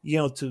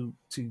to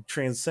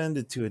transcend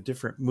it to a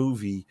different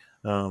movie.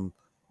 How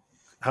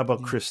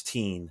about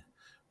Christine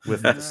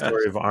with the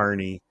story of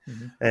Arnie,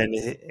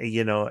 and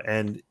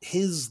and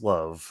his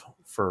love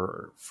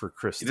for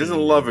Christine. He doesn't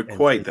love it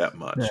quite that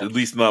much. Yeah. At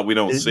least we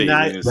don't see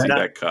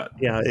that cut.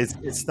 Yeah,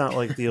 it's not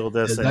like the old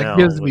SNL. That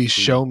gives me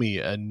Show Me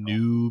a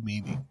new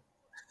meaning.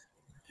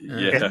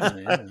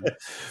 Yeah.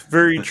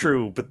 Very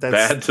true. But that's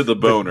bad to the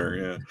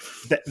boner.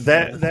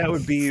 That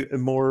would be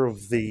more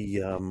of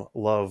the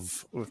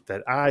love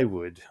that I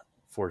would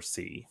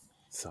foresee.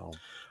 So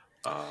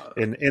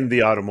in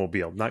the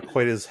automobile, not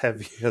quite as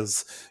heavy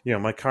as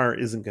my car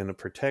isn't going to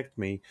protect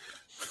me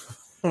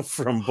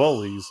from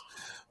bullies.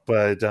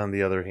 But on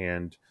the other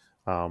hand,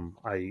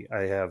 I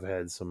have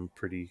had some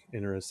pretty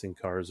interesting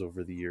cars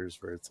over the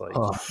years where it's like...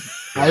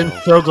 I'm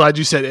so glad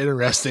you said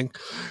interesting.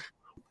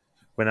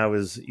 When I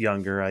was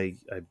younger, I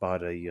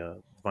bought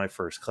my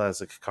first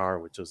classic car,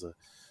 which was a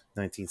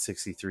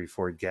 1963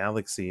 Ford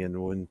Galaxy.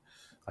 And when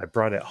I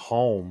brought it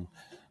home,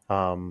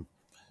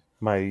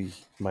 my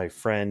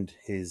friend,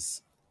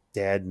 his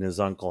dad and his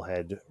uncle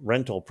had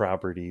rental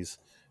properties,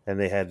 and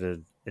they had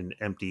an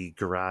empty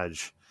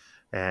garage.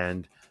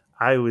 And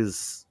I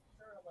was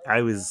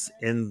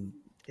in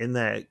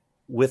that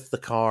with the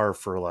car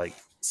for like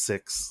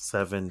 6,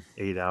 7,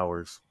 8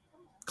 hours,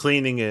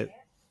 cleaning it,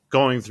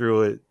 going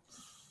through it,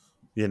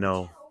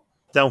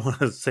 don't want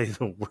to say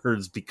the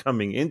words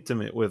becoming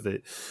intimate with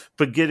it,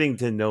 but getting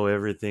to know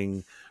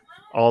everything,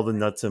 all the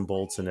nuts and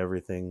bolts and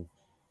everything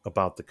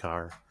about the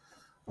car,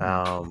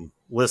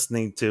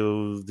 listening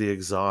to the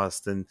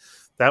exhaust. And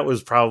that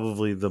was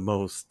probably the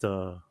most,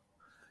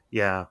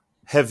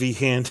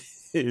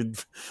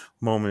 heavy-handed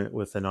moment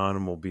with an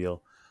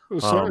automobile.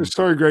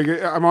 Sorry, Greg.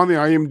 I'm on the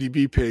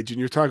IMDb page, and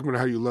you're talking about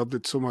how you loved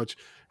it so much.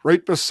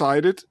 Right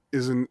beside it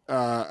is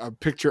a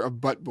picture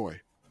of Butt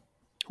Boy,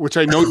 which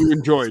I know you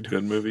enjoyed.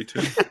 Good movie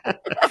too.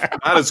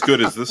 Not as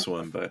good as this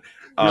one, but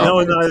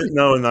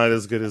not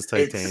as good as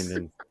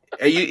Titanium.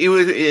 It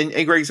was,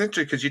 and Greg's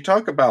interesting because you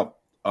talk about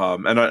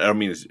and I don't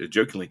mean this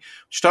jokingly.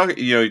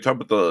 You talk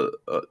about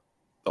the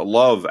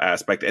love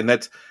aspect, and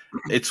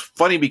it's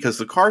funny because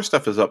the car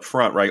stuff is up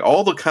front, right?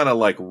 All the kind of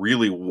like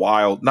really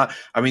wild, the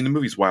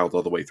movie's wild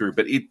all the way through,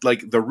 but it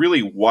like the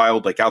really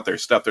wild, like out there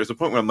stuff. There's a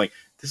point where I'm like,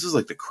 this is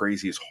like the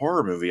craziest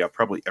horror movie I've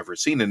probably ever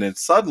seen, and then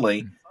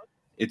suddenly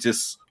it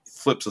just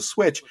flips a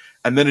switch,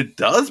 and then it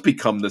does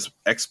become this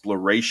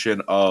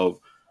exploration of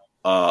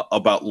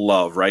about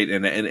love, right?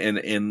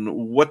 And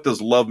what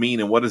does love mean,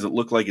 and what does it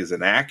look like as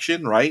an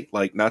action, right?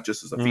 Like not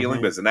just as a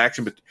feeling, but as an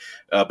action,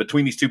 but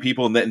between these two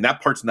people, and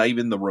that part's not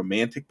even the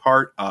romantic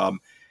part. I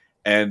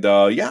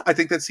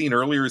think that scene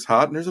earlier is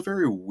hot, and there's a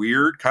very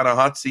weird kind of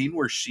hot scene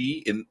where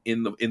she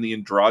in the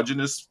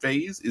androgynous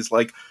phase is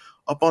like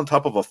up on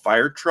top of a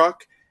fire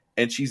truck,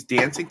 and she's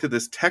dancing to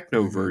this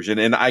techno version,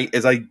 and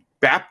as I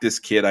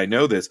Baptist kid, I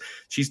know this.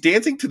 She's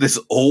dancing to this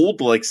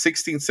old, like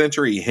 16th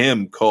century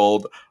hymn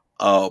called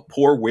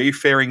 "Poor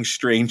Wayfaring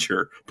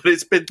Stranger," but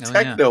it's been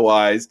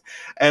technoized,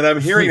 and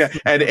I'm hearing that.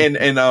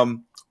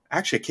 And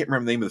actually, I can't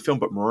remember the name of the film,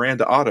 but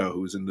Miranda Otto,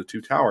 who's in The Two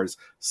Towers,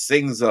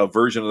 sings a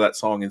version of that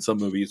song in some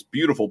movie. It's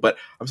beautiful, but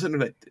I'm sitting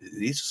there,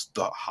 it's just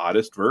the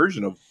hottest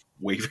version of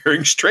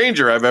Wayfaring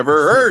Stranger I've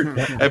ever heard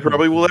and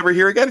probably will ever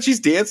hear again.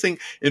 She's dancing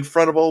in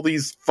front of all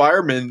these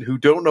firemen who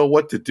don't know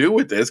what to do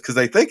with this because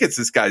they think it's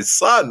this guy's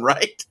son,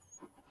 right?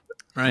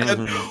 Right.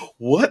 And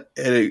what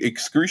an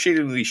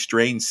excruciatingly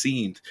strange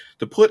scene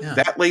to put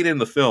that late in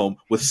the film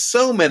with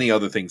so many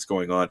other things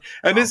going on.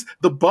 And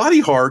the body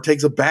horror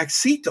takes a back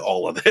seat to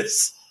all of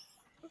this.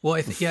 Well,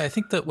 I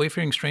think that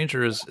Wayfaring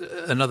Stranger is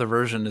another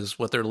version is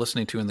what they're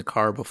listening to in the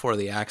car before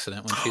the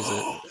accident when she's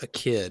a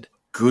kid.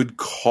 Good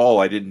call.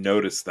 I didn't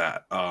notice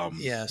that.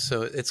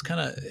 So it's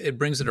it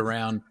brings it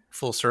around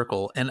full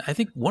circle. And I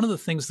think one of the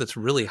things that's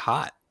really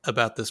hot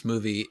about this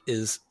movie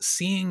is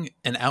seeing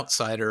an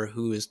outsider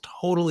who is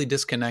totally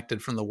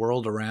disconnected from the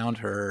world around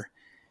her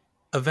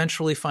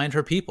eventually find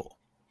her people.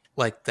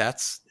 Like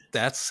that's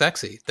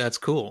sexy. That's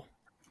cool.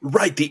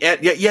 Right. The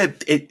end. Yeah.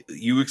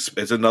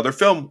 It's another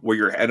film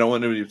where I don't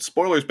want to do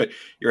spoilers, but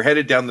you're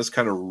headed down this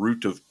kind of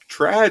route of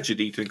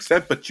tragedy to an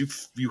extent, but you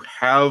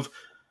have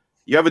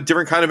a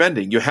different kind of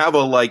ending. You have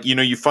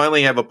you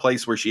finally have a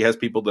place where she has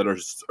people that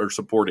are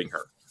supporting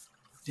her.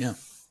 Yeah.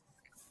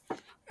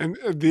 And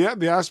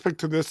the aspect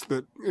to this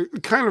that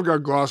it kind of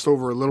got glossed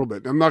over a little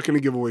bit, I'm not going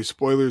to give away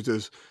spoilers,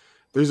 is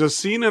there's a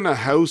scene in a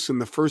house in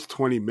the first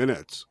 20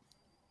 minutes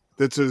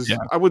that's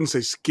I wouldn't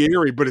say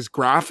scary, but it's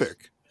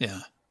graphic.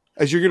 Yeah.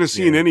 As you're going to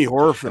see in any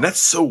horror film. And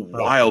that's so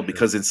wild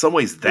because in some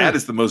ways that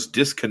is the most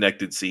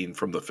disconnected scene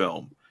from the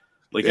film.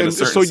 Like in a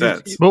certain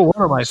sense. But one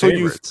of my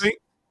favorites.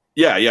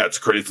 It's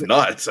crazy. It's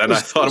nuts. And I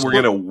thought we were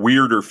getting a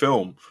weirder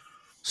film.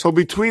 So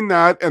between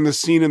that and the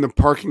scene in the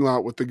parking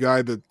lot with the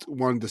guy that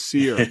wanted to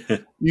see her,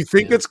 you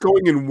think it's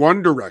going in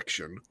one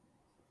direction.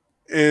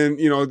 And,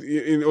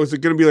 is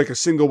it going to be like a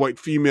single white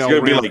female?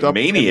 It's going to be like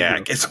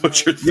Maniac is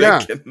what you're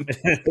thinking.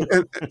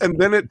 and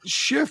then it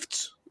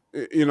shifts,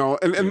 and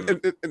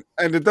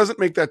it doesn't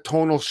make that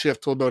tonal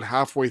shift till about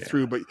halfway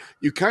through, but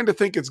you kind of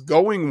think it's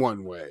going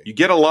one way. You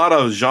get a lot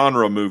of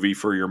genre movie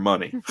for your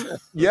money.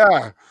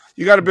 Yeah.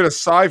 You got a bit of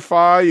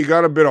sci-fi, you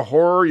got a bit of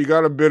horror, you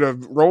got a bit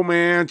of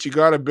romance, you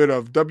got a bit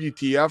of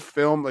WTF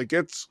film. Like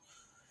it's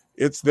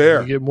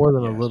there. You get more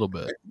than a little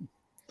bit.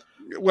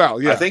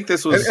 Well, yeah. I think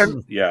this was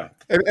and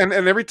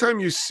every time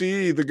you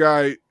see the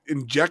guy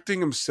injecting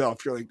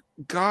himself, you're like,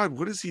 God,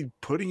 what is he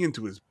putting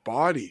into his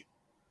body?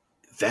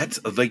 That's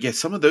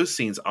some of those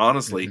scenes,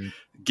 honestly,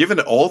 given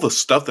all the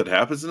stuff that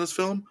happens in this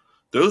film,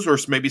 those were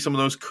maybe some of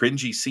those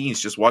cringy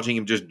scenes, just watching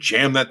him just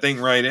jam that thing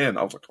right in.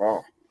 I was like,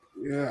 oh.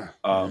 Yeah.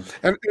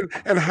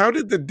 And how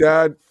did the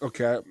dad?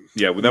 Okay.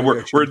 Yeah. Well, then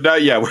we're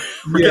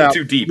getting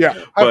too deep.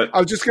 Yeah. But I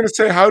was just gonna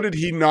say, how did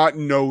he not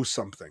know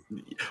something?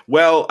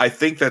 Well, I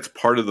think that's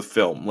part of the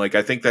film. Like,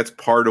 I think that's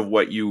part of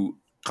what you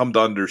come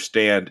to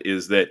understand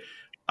is that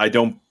I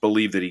don't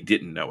believe that he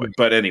didn't know it.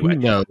 But anyway,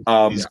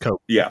 he's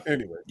yeah.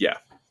 Anyway, yeah.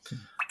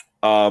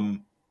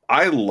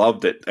 I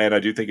loved it, and I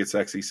do think it's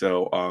sexy.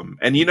 So,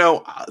 and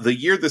the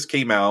year this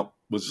came out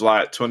was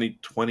like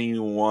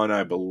 2021,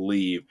 I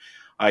believe.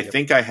 I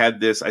think I had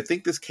this. I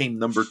think this came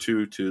number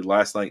 2 to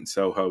Last Night in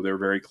Soho. They're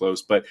very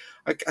close, but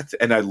I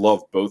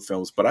love both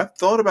films. But I've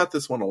thought about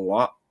this one a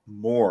lot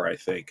more, I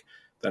think,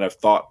 than I've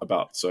thought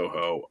about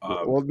Soho.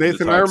 Well,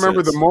 Nathan, I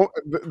remember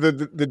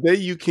the day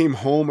you came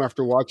home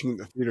after watching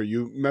the theater.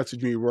 You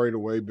messaged me right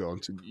away, Bill,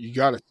 and said, "You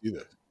got to see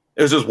this."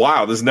 It was just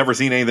wild. I've never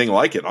seen anything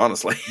like it,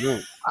 honestly. Yeah.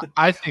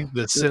 I think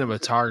the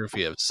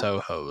cinematography of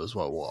Soho is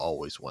what will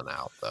always win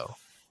out, though.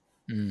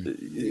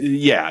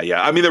 Yeah.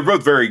 I mean, they're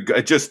both very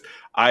good.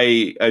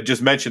 I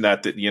just mentioned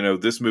that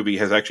this movie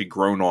has actually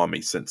grown on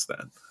me since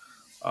then.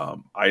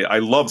 I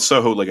loved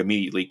Soho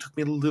immediately. It took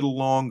me a little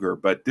longer,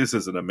 but this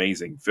is an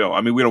amazing film. I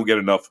mean, we don't get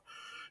enough,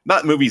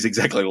 not movies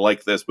exactly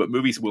like this, but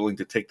movies willing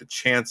to take the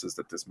chances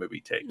that this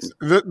movie takes.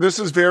 This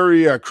is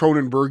very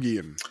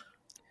Cronenbergian.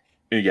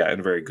 Yeah, in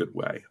a very good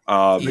way. In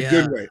a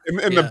good way.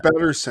 In the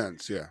better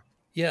sense, yeah.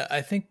 Yeah,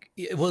 I think,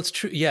 well, it's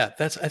true. Yeah,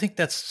 I think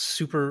that's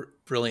super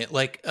brilliant.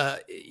 Like,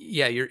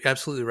 yeah, you're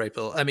absolutely right,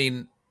 Bill. I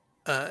mean,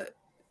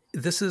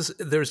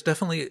 there's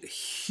definitely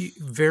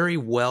very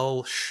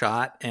well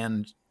shot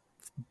and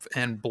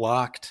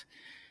blocked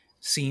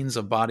scenes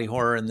of body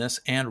horror in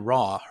this, and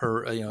Raw.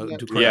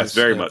 Yes,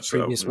 very much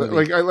so.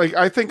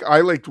 I think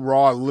I liked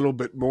Raw a little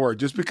bit more,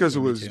 just because it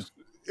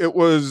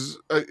was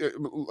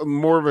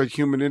more of a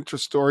human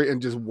interest story,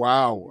 and just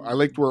wow, I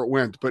liked where it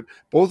went. But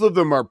both of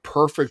them are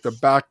perfect, the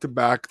back to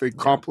back. They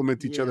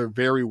complement each other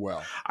very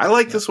well. I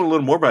like this one a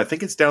little more, but I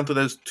think it's down to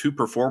those two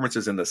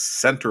performances in the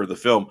center of the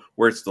film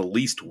where it's the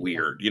least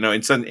weird,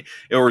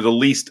 or the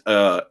least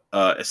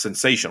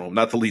sensational,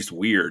 not the least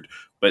weird,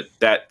 but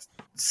that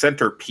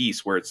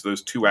centerpiece where it's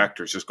those two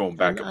actors just going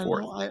back and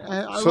forth.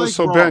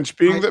 So Bench,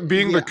 being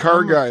the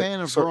car guy, I'm a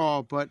fan of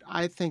Raw, but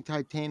I think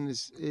Titan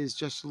is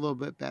just a little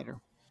bit better.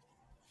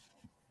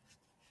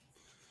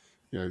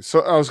 Yeah, so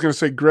I was going to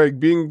say, Greg,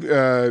 being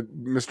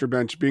Mr.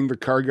 Bench, being the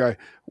car guy,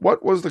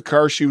 what was the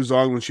car she was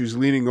on when she was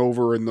leaning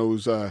over in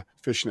those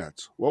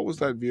fishnets? What was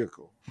that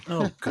vehicle?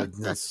 Oh,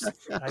 goodness.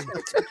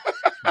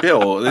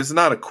 Bill, this is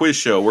not a quiz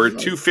show. We're at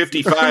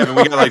 2:55 and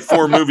we got like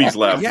 4 movies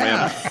left,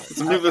 man.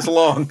 Let's move this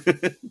along.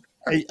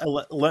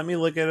 Let me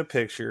look at a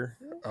picture.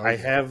 Okay. I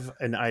have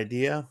an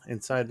idea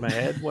inside my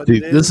head what Dude,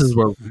 it is. This is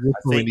where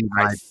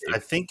I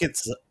think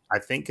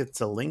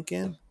it's a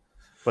Lincoln,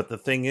 but the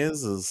thing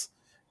is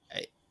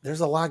there's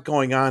a lot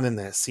going on in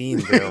that scene,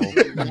 Bill.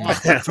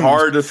 It's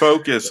hard to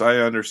focus. I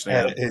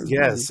understand.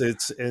 Yes,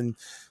 and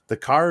the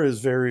car is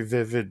very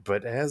vivid,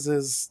 but as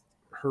is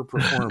her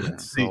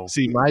performance.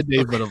 See, my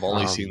Dave would have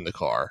only seen the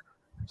car.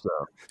 So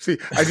see,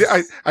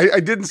 I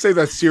didn't say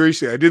that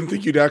seriously. I didn't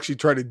think you'd actually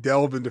try to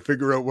delve and to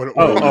figure out what it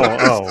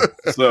was.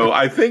 So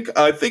I think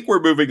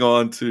we're moving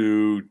on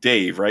to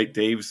Dave, right?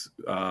 Dave's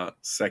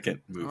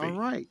second movie. All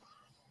right.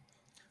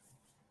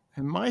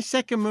 And my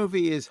second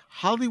movie is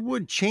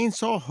Hollywood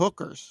Chainsaw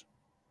Hookers.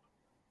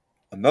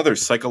 Another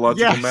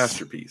psychological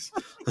masterpiece.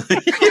 The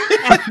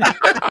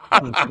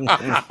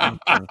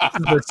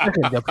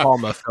second De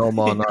Palma film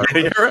on our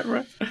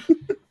right.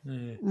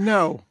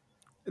 No.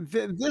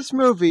 This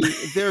movie,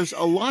 there's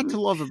a lot to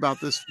love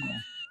about this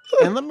film.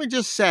 And let me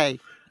just say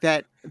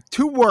that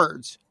 2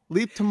 words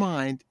leap to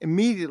mind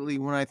immediately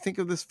when I think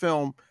of this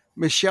film: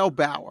 Michelle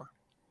Bauer.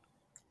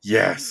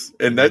 Yes.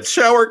 And that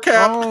shower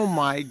cap. Oh,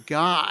 my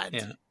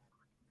God.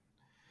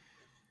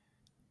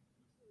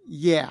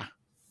 Yeah.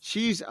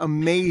 She's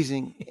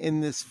amazing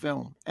in this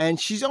film. And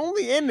she's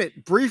only in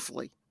it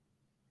briefly.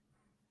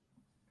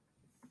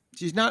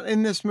 She's not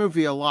in this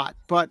movie a lot,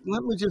 but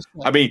let me just say,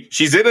 I mean,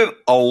 she's in it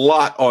a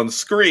lot on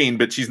screen,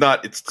 but she's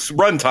not. It's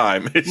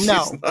runtime.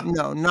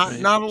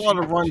 Not a lot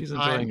of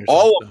runtime.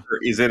 All of her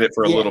is in it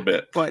for a little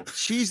bit, but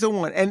she's the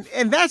one, and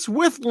that's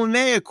with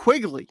Linnea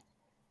Quigley.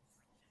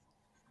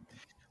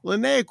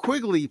 Linnea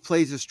Quigley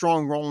plays a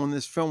strong role in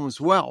this film as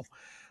well,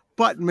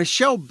 but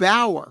Michelle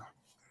Bauer,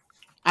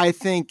 I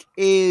think,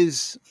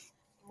 is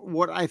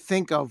what I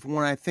think of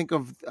when I think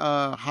of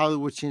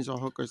Hollywood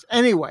Chainsaw Hookers.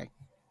 Anyway.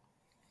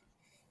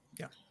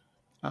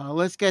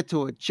 Let's get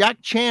to it. Jack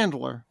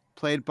Chandler,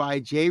 played by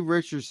Jay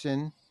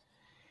Richardson.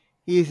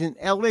 He's an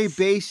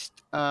LA-based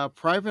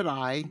private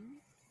eye,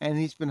 and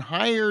he's been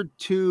hired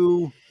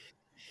to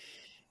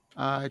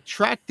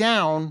track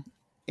down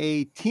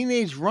a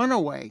teenage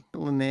runaway,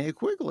 Linnea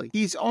Quigley.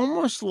 He's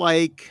almost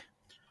like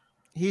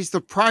he's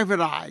the private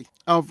eye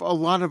of a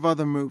lot of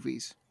other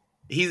movies.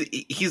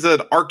 He's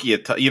an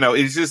archetype.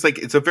 It's just like,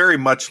 it's a very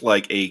much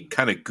like a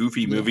kind of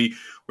goofy movie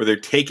where they're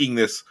taking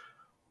this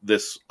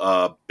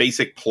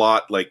basic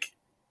plot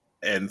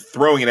and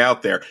throwing it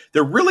out there.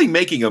 They're really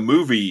making a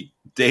movie,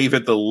 Dave,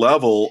 at the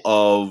level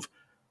of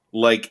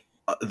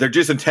they're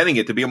just intending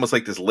it to be almost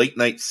like this late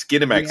night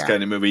Skinemax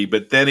kind of movie,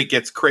 but then it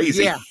gets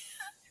crazy. Yeah.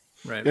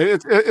 Right.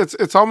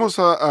 It's almost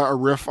a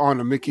riff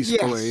on a Mickey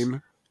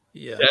Spillane.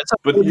 Yeah.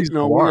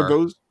 One of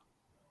those.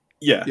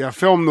 Yeah. Yeah,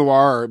 film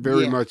noir,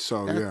 very much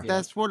so.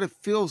 That's what it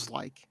feels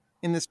like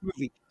in this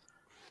movie.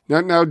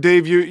 Now,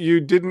 Dave, you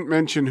didn't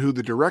mention who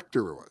the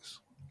director was.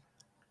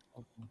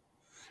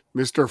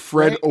 Mr.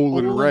 Fred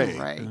Olen Ray.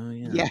 Oh,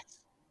 yeah. Yes.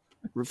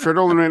 Fred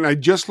Olen Ray, and I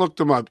just looked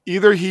him up.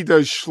 Either he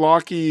does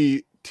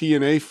schlocky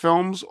TNA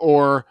films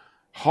or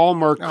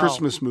Hallmark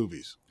Christmas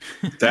movies.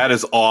 That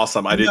is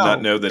awesome. I did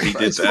not know that he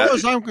did that. As far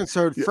as I'm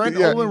concerned, Fred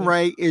Olen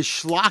Ray is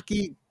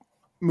schlocky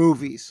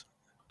movies.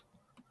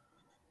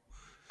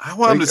 I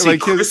want him to see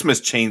Christmas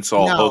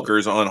Chainsaw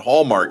Hookers on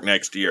Hallmark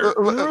next year.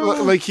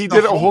 He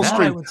did a whole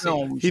string.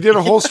 He did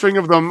a whole string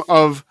of them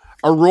of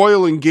a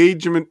royal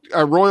engagement,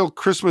 a royal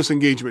Christmas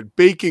engagement,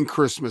 baking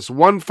Christmas,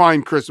 one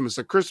fine Christmas,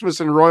 a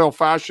Christmas in royal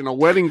fashion, a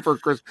wedding for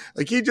Christmas.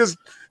 He just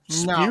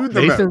spewed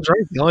them Nathan's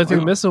right. The only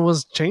thing missing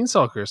was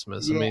Chainsaw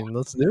Christmas. I mean,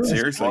 let's do it.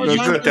 Seriously, you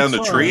cut down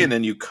the tree and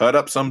then you cut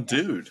up some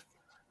dude.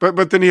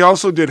 But then he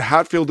also did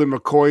Hatfield and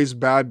McCoy's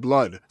Bad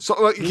Blood.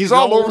 So he's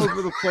all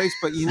over the place.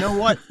 But you know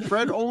what?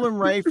 Fred Olen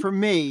Ray for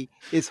me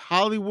is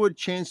Hollywood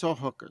Chainsaw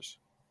Hookers.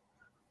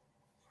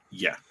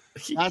 Yeah.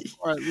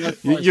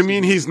 You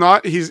mean he's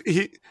not?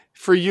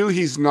 For you,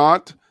 he's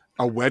not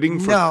A Wedding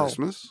for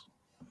Christmas?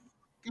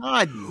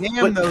 God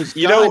damn those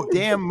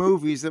goddamn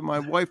movies that my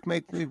wife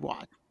makes me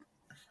watch.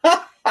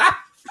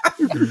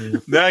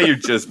 Now you're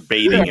just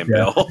baiting him,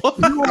 Bill.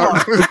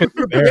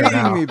 You're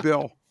baiting me,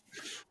 Bill.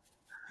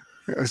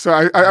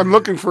 So I'm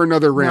looking for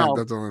another rant.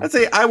 That's all. I'd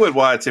say I would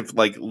watch if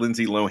like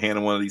Lindsay Lohan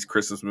in one of these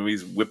Christmas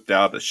movies whipped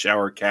out a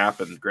shower cap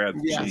and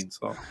grabbed the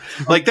chainsaw.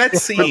 Like that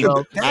scene.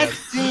 That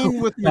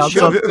scene with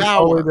Michelle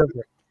Bauer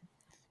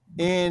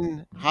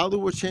in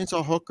Hollywood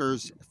Chainsaw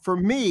Hookers, for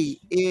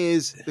me,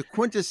 is the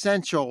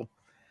quintessential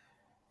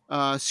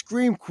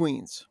Scream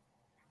Queens.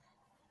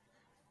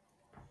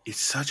 It's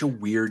such a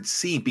weird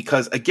scene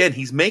because again,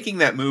 he's making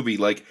that movie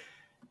like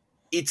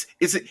it's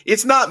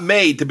not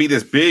made to be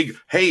this big.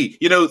 Hey,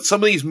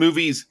 some of these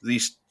movies,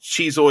 these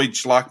cheeseoid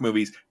schlock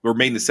movies, were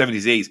made in the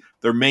 70s, 80s.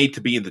 They're made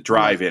to be in the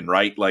drive-in,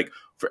 right? Like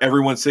for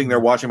everyone sitting there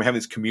watching them having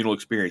this communal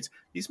experience.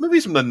 These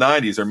movies from the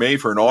 90s are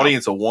made for an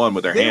audience of one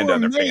with their hand down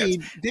their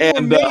pants. They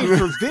were made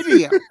for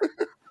video.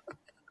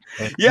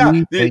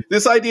 Yeah,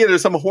 this idea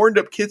there's some horned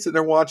up kids sitting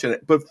there watching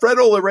it, but Fred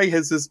Ole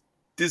has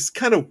this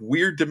kind of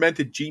weird,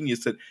 demented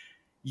genius that.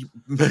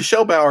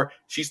 Michelle Bauer,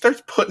 she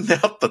starts putting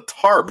out the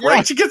tarp,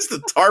 right? She gets the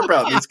tarp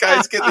out. These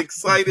guys get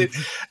excited,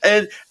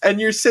 and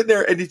you're sitting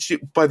there, and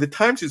by the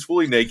time she's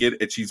fully naked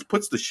and she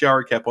puts the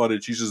shower cap on,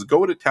 and she's just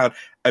going to town.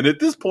 And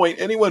at this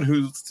point, anyone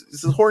who's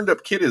this horned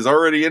up kid is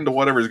already into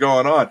whatever's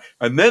going on.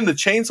 And then the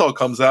chainsaw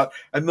comes out,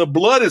 and the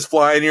blood is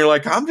flying. And you're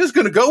like, I'm just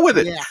going to go with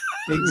it. Yeah,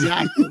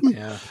 exactly.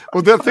 Yeah.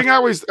 Well, the thing I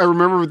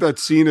remember with that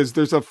scene is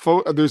there's a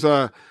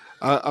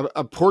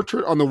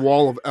portrait on the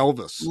wall of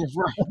Elvis.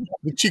 Right.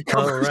 That she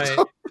covers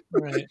up.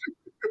 Right.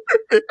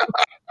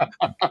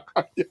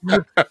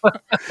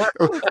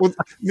 Well,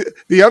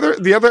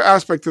 the other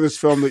aspect of this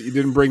film that you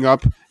didn't bring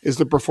up is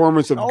the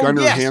performance of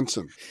Gunnar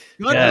Hansen.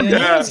 At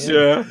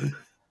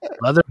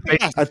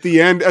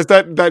the end, as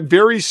that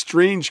very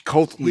strange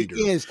cult leader.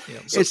 He is.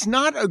 It's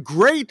not a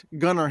great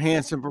Gunnar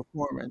Hansen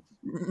performance.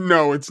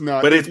 No, it's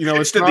not. But it's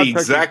to the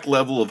exact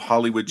level of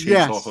Hollywood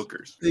Chainsaw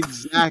Hookers.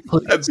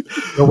 Exactly.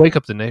 They'll wake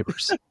up the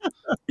neighbors.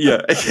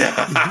 Yeah. And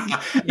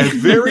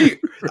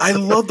I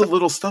love the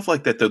little stuff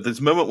like that, though.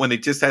 This moment when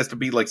it just has to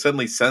be like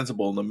suddenly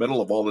sensible in the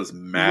middle of all this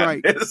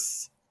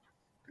madness.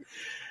 Right.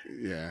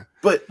 Yeah.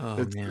 But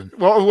man.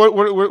 Well,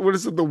 what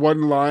is it? The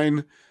one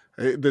line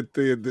that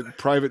the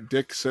Private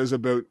Dick says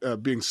about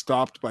being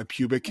stopped by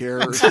pubic hair.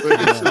 Or something.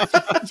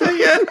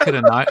 Could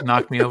have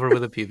knocked me over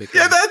with a pubic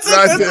hair. Yeah, that's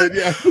it.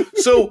 Yeah.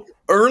 So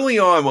early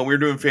on, when we were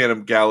doing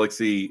Phantom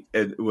Galaxy,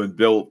 and when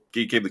Bill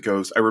gave the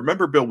ghost, I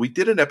remember, Bill, we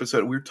did an episode,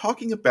 and we were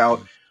talking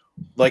about,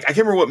 like, I can't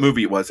remember what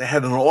movie it was. It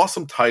had an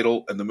awesome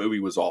title, and the movie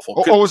was awful.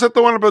 Was that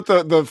the one about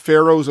the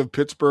Pharaohs of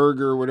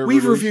Pittsburgh or whatever?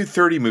 We've reviewed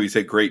 30 movies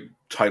that had great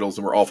titles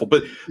and were awful.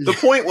 But the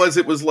point was,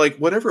 it was like,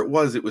 whatever it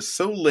was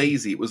so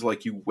lazy. It was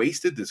like you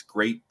wasted this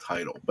great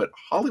title. But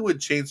Hollywood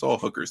Chainsaw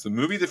Hookers, the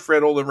movie that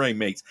Fred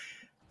Olen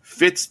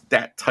fits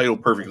that title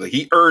perfectly.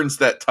 He earns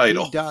that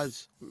title. He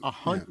does.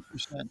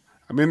 100%.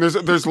 I mean,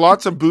 there's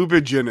lots of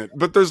boobage in it,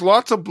 but there's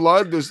lots of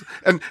blood.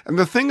 And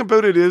the thing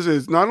about it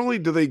is not only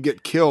do they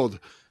get killed,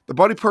 the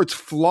body parts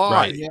fly.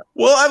 Right. Yeah.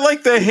 Well, I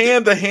like the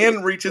hand. The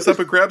hand reaches up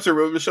and grabs her.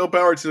 But Michelle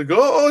Bauer, she's like,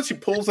 oh, she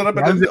pulls it up,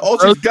 and then all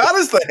she's got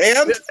is the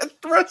hand.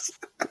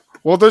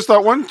 Well, there's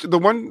that one. The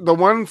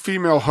one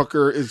female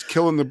hooker is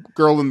killing the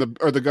girl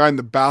the guy in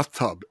the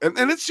bathtub,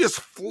 and it's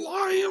just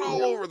flying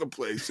all over the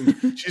place.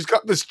 And she's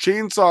got this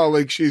chainsaw,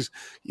 like she's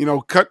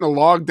cutting a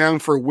log down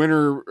for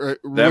winter.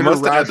 They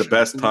must have had the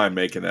best time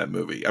making that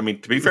movie. I mean,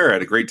 to be fair, I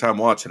had a great time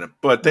watching it,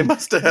 but they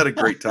must have had a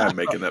great time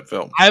making that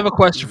film. I have a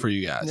question for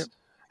you guys. Yep.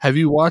 Have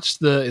you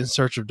watched the In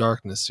Search of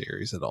Darkness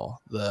series at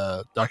all?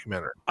 The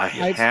documentary? I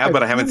have,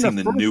 but I haven't seen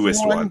the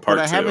newest one, part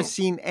 2. I haven't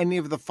seen any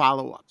of the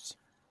follow-ups.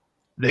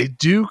 They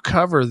do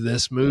cover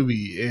this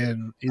movie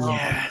in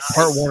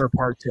part 1 or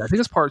part 2. I think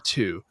it's part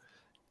 2.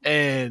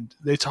 And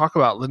they talk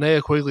about,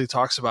 Linnea Quigley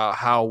talks about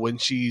how when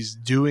she's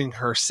doing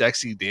her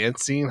sexy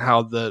dance scene,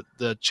 how the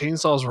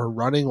chainsaws were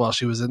running while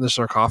she was in the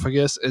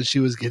sarcophagus, and she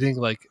was getting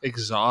like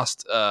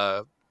exhaust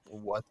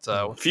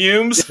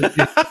fumes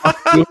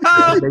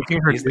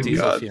making her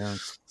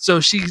so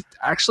she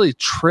actually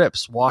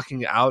trips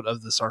walking out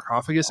of the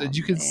sarcophagus, and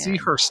you can see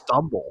her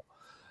stumble,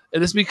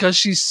 and it's because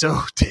she's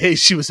so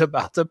dazed she was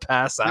about to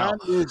pass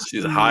out.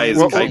 She's high as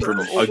a kite from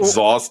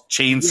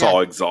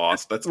chainsaw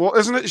exhaust. That's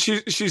isn't it?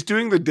 She's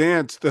doing the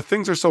dance. The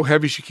things are so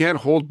heavy she can't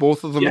hold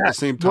both of them at the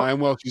same time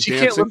while she's dancing.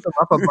 She can't lift them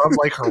up above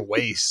like her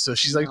waist, so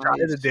she's like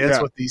trying to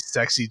dance with these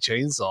sexy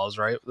chainsaws,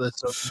 right?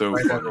 That's so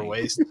right funny. on her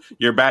waist.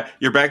 You're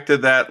back to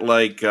that,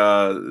 like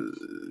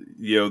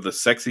the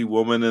sexy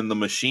woman in the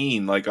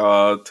machine, like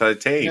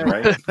Titane,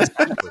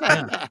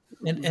 right?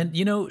 And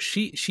you know,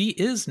 she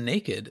is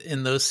naked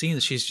in those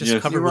scenes. She's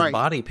just covered with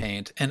body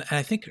paint, and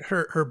I think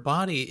her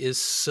body is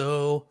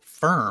so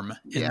firm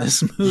in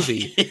this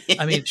movie.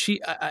 I mean,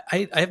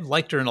 I've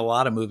liked her in a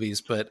lot of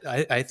movies, but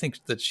I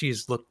think that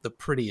she's looked the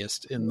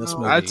prettiest in this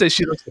movie. I'd say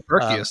she looks the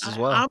perkiest as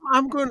well.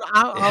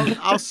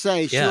 I'll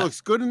say she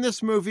looks good in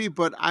this movie,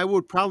 but I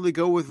would probably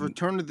go with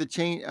Return of the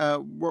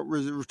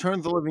Return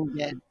of the Living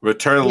Dead.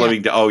 Return of the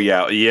Living Dead. Oh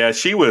yeah,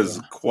 she was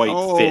quite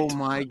fit. Oh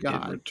my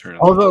god! Return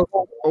of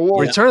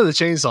the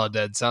Chainsaw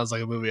Dead sounds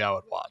like a movie I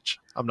would watch.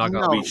 I'm not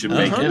gonna. We should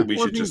make it. We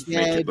should just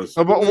make it. What's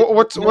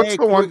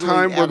the one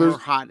time where there's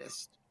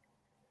hottest?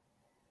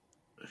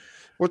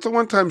 What's the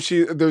one time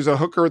there's a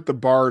hooker at the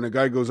bar and a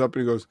guy goes up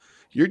and he goes,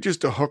 "You're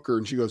just a hooker,"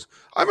 and she goes,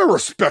 "I'm a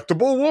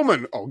respectable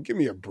woman." Oh, give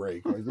me a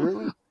break! Like,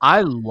 really?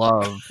 I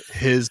love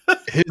his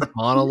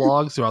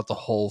monologue throughout the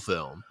whole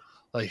film.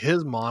 Like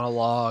his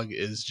monologue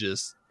is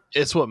just.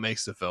 It's what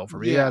makes the film for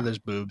me. Yeah, there's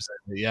boobs.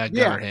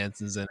 Gunnar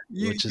Hansen's in it,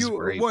 which is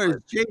great. What is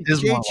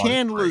Jay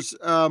Chandler's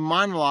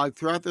monologue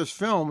throughout this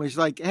film? He's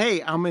like,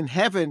 "Hey, I'm in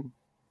heaven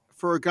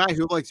for a guy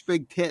who likes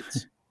big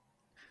tits."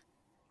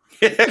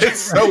 It's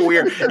so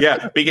weird.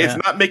 Yeah, because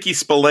it's not Mickey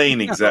Spillane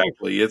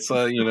exactly. It's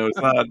it's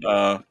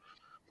not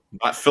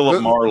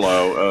Philip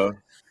Marlowe.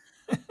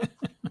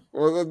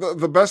 Well,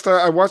 the best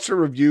I watched a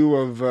review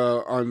of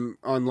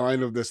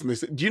online of this, and they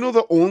said, "Do you know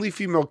the only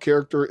female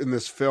character in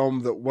this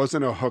film that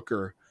wasn't a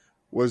hooker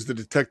was the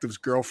detective's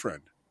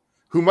girlfriend,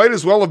 who might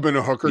as well have been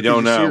a hooker? You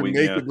don't know, see her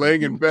naked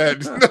laying in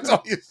bed. That's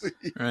all you see."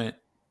 Right.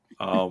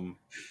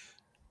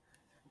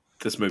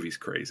 This movie's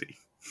crazy.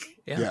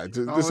 Yeah,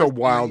 this is a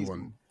wild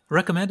one.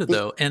 Recommended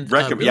though, and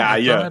I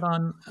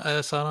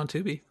saw it on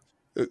Tubi.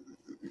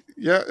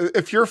 Yeah,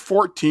 if you're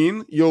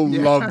 14, you'll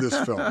love this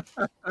film.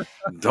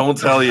 Don't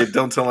tell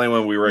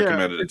anyone we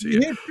recommended it to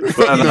you.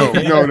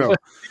 No.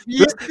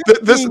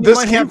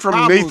 This came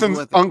from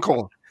Nathan's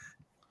uncle.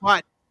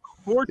 What?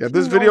 Yeah,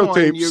 this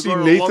videotape. See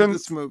Nathan.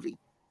 This movie.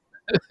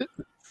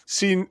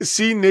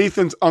 See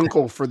Nathan's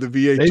uncle for the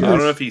VHS. I don't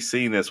know if he's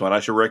seen this one. I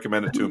should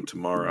recommend it to him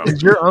tomorrow.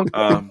 Is your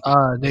uncle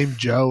named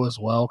Joe as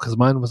well? Because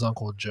mine was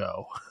Uncle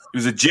Joe. It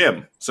was a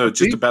Jim, so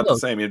just about the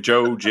same. Yeah,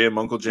 Joe, Jim,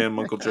 Uncle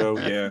Joe.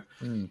 Yeah.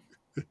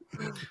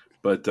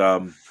 But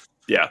fun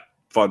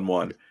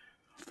one.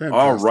 Fantastic.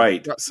 All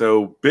right,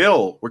 so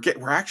Bill,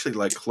 we're actually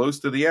like close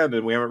to the end,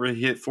 and we haven't really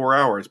hit 4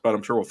 hours, but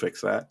I'm sure we'll fix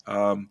that.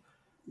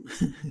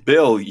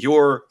 Bill,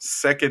 your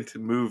second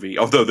movie.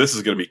 Although this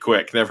is going to be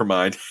quick. Never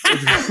mind.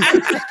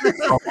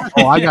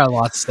 I got a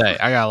lot to say.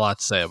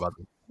 About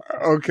this.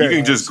 Okay, you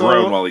can just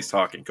groan while he's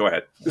talking. Go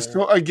ahead.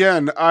 So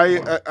again,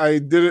 I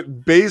did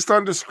it based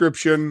on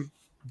description.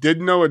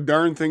 Didn't know a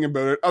darn thing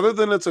about it, other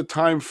than it's a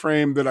time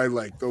frame that I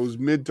like. Those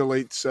mid to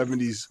late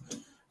 70s,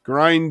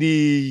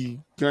 grindy,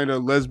 kind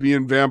of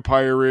lesbian,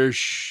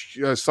 vampire-ish.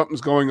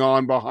 Something's going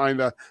on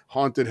behind a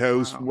haunted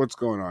house. Wow. What's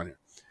going on here?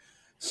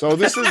 So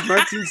this is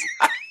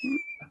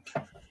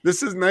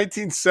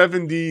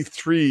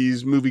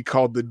 1973's movie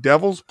called The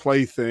Devil's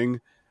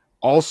Plaything,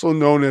 also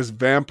known as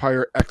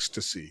Vampire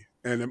Ecstasy.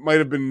 And it might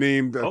have been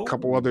named a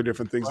couple other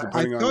different things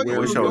depending on where. I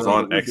wish I was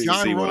on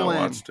Ecstasy when I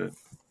watched it.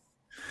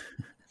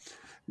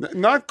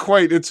 Not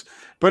quite. It's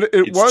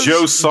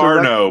Joe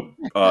Sarno.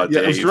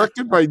 It was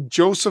directed by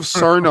Joseph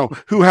Sarno,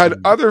 who had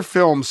other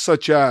films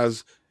such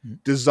as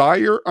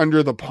Desire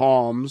Under the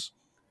Palms,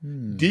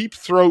 Deep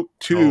Throat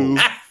 2,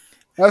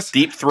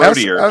 Deep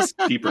Throatier,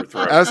 Deeper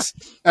Throat,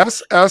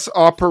 SS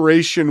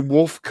Operation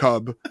Wolf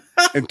Cub,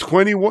 and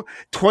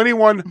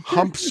 21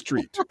 Hump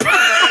Street.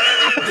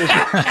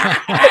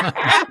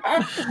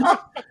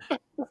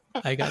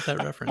 I got that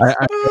reference.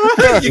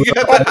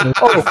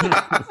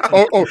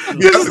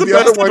 This is the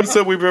other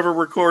episode we've ever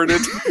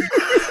recorded.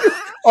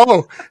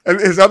 And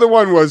his other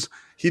one was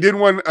he did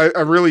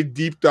a really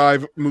deep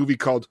dive movie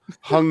called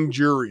Hung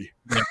Jury.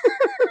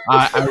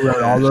 I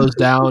wrote all those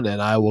down,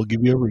 and I will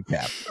give you a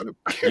recap.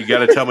 You got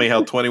to tell me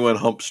how 21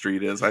 Hump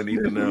Street is. I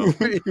need to know.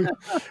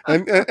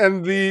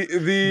 and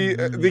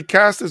the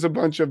cast is a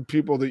bunch of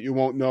people that you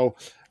won't know.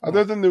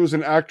 Other than there was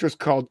an actress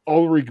called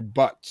Ulrich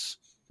Butz,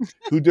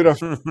 who did a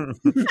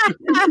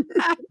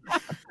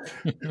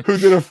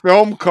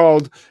film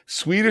called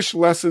Swedish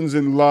Lessons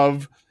in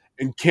Love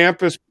and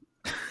Campus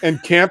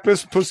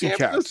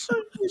Pussycats.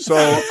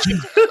 So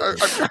she's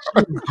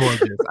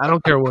gorgeous. I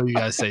don't care what you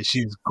guys say.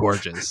 She's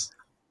gorgeous.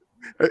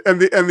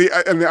 And the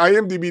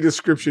IMDb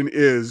description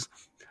is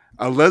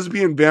a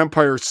lesbian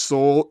vampire's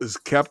soul is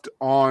kept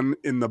on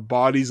in the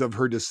bodies of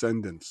her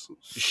descendants.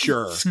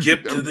 Sure.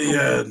 Skip to the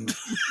end.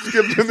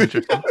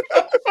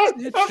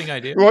 Interesting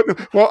idea.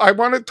 Well, I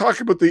want to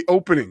talk about the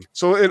opening.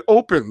 So it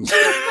opens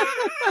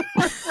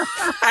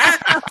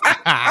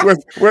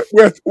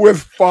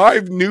with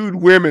 5 nude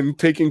women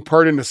taking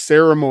part in a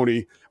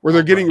ceremony where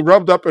they're getting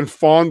rubbed up and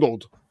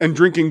fondled and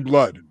drinking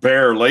blood.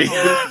 Barely.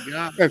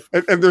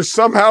 And they're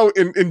somehow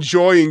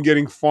enjoying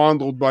getting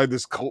fondled by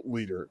this cult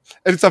leader.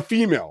 And it's a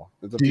female.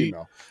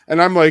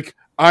 And I'm like,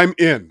 I'm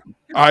in.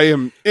 I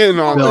am in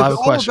on this.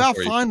 It's all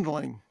about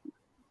fondling.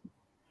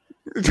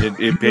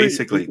 It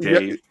basically,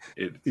 Dave.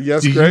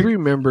 Yes, do Greg? you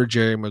remember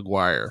Jerry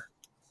Maguire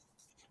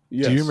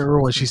Yes. Do you remember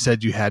when she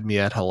said you had me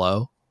at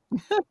hello?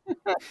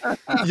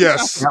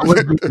 Yes.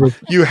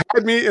 You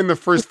had me in the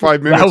first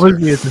 5 minutes. That was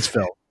me at this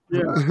film.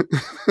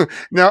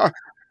 Yeah.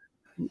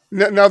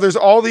 Now there's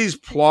all these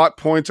plot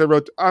points I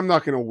wrote. I'm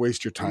not going to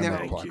waste your time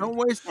on plot. Don't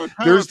waste my time.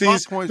 There's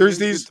There's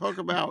these talk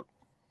about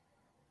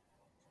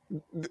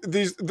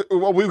these.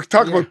 Well, we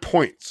talk about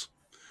points.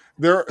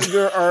 There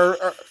are.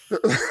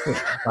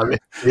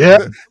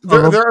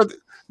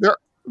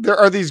 There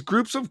are these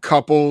groups of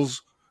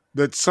couples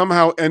that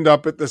somehow end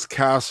up at this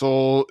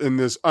castle in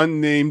this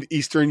unnamed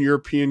Eastern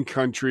European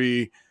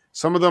country.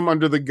 Some of them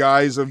under the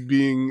guise of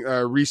being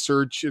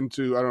research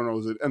into, I don't know,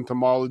 is it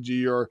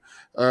entomology or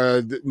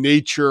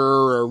nature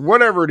or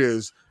whatever it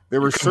is. They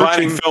were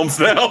combining searching films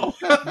now.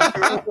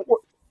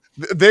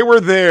 They were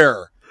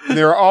there.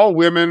 They're all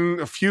women,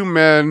 a few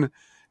men.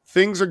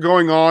 Things are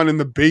going on in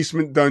the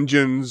basement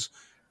dungeons.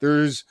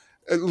 There's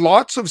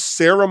lots of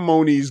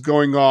ceremonies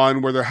going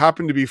on where there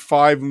happen to be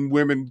 5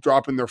 women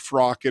dropping their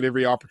frock at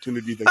every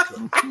opportunity they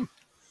could.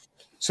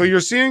 So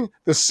you're seeing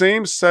the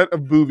same set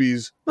of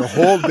boobies the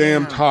whole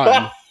damn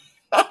time.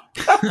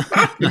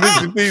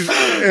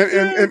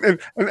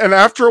 And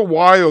after a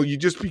while, you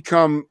just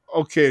become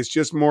okay. It's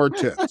just more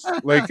tits.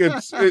 Like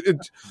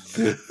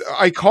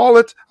I call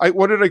it.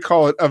 What did I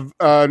call it?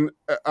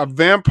 A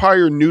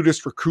vampire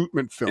nudist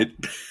recruitment film.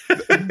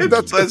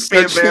 Let's be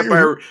a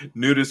vampire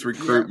nudist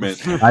recruitment.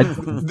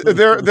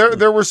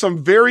 There were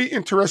some very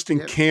interesting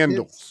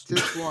candles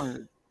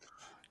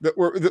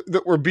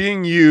that were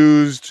being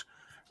used.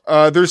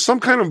 There's some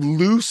kind of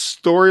loose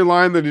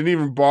storyline that I didn't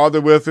even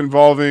bother with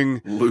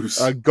involving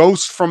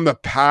ghosts from the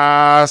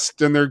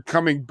past, and they're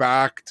coming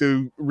back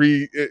to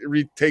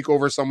retake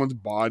over someone's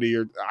body,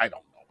 or I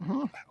don't know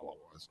what the hell it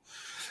was.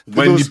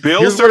 When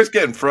Bill starts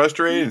getting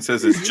frustrated and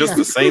says it's just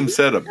the same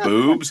set of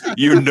boobs,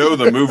 you know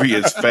the movie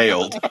has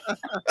failed.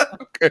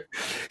 Okay,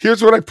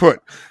 here's what I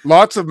put: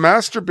 lots of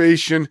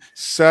masturbation,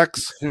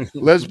 sex,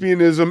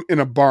 lesbianism in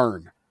a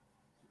barn.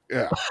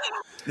 Yeah.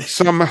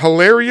 Some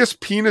hilarious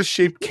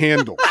penis-shaped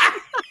candles.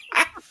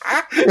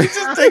 You're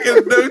just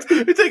taking notes.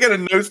 You're taking a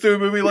notes to a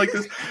movie like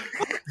this.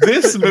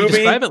 This movie. You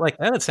describe it like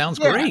that. It sounds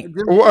great.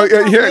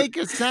 Make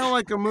it sound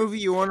like a movie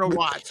you want to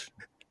watch.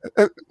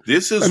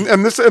 This is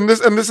and this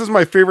is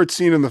my favorite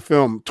scene in the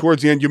film.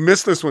 Towards the end, you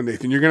missed this one,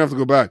 Nathan. You're gonna have to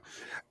go back.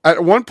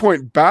 At one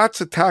point,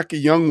 bats attack a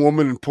young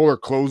woman and pull her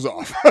clothes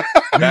off.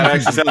 That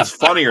actually sounds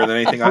funnier than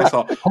anything I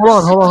saw.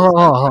 Hold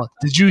on.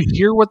 Did you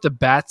hear what the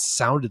bats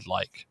sounded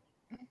like?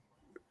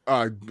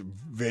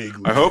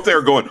 Vaguely. I hope they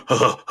were going the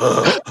whole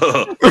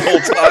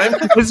time.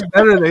 It's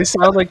better. They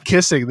sound like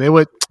kissing. They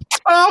went.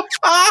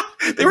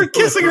 They were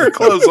kissing her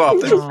clothes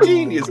off. That was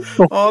genius.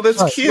 Oh,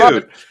 that's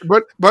cute.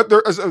 But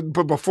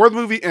before the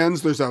movie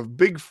ends, there's a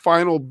big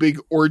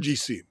orgy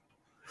scene.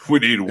 We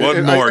need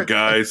one more,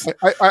 guys.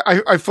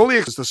 I fully.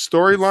 Is the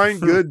storyline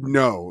good?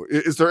 No.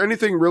 Is there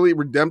anything really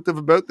redemptive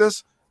about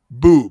this?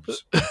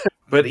 Boobs.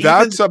 But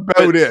that's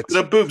about it.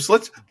 The boobs.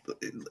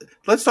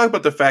 Let's talk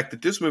about the fact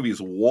that this movie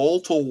is wall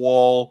to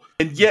wall,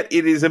 and yet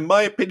it is, in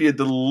my opinion,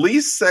 the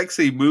least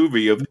sexy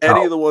movie of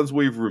any of the ones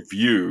we've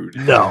reviewed.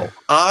 No,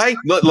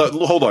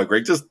 hold on,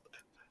 Greg. In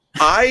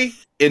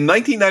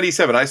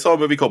 1997, I saw a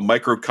movie called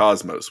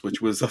Microcosmos,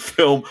 which was a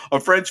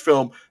French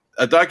film,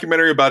 a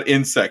documentary about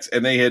insects,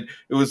 and it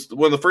was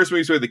one of the first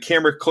movies where the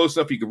camera close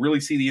enough you could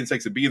really see the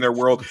insects and be in their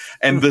world,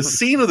 and the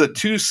scene of the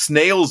 2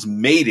 snails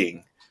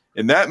mating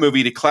in that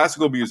movie to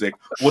classical music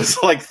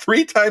was like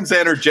 3 times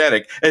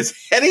energetic as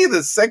any of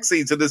the sex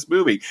scenes in this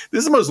movie. This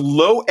is the most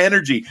low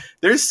energy.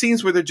 There's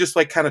scenes where they're just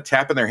like kind of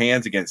tapping their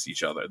hands against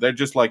each other. They're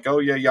just like, oh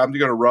yeah, I'm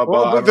going to rub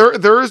up.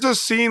 There is a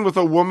scene with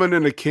a woman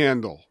and a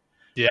candle.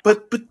 Yeah,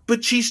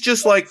 but she's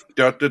just like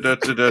gotta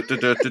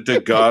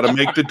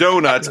make the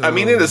donuts. I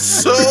mean, it is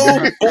so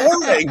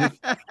boring.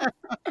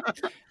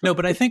 No,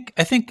 but I think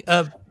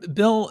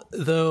Bill,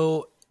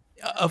 though,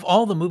 of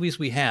all the movies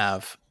we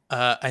have,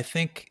 I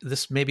think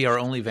this may be our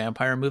only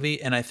vampire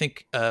movie, and I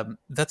think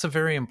that's a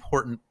very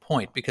important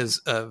point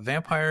because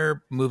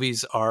vampire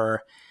movies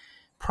are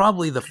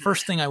probably the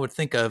first thing I would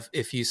think of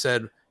if you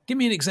said, give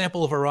me an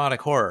example of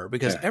erotic horror,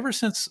 because ever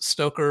since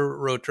Stoker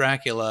wrote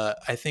Dracula,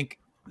 I think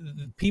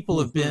people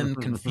have been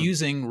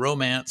confusing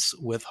romance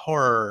with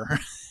horror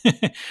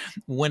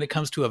when it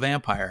comes to a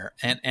vampire.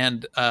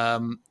 And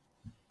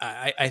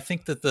I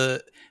think that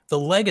the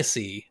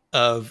legacy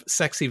of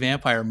sexy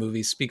vampire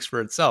movies speaks for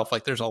itself.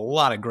 Like there's a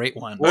lot of great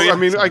ones. Well, I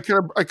mean, I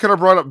could have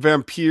brought up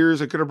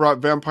vampires. I could have brought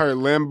vampire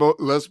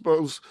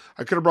lesbos.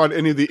 I could have brought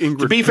any of the Ingrid.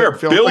 To be fair,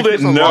 Bill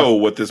didn't know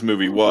what this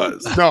movie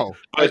was. No,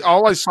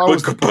 all I saw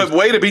was. But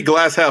way to be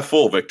glass half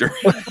full, Victor.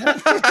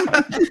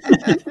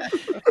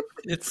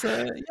 It's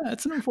an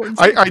important.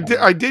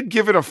 I did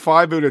give it a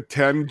 5 out of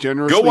 10.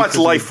 Generously, go watch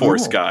Life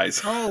Force,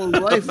 guys. Oh,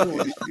 Life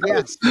Force,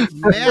 yes,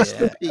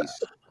 masterpiece.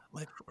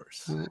 Life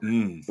Force.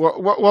 Mm.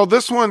 Well,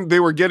 this one they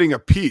were getting a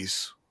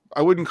piece.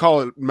 I wouldn't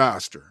call it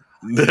master.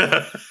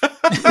 That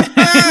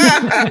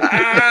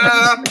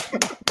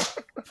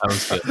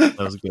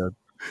was good.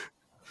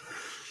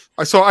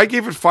 So I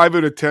gave it 5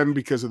 out of 10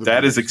 because of the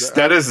that is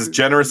as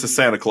generous as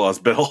Santa Claus,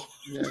 Bill.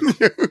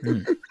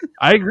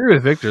 I agree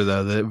with Victor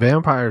though that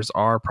vampires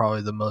are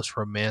probably the most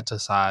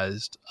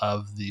romanticized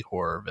of the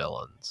horror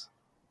villains,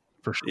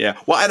 for sure. Yeah,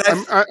 well,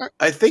 and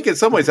I think in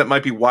some ways that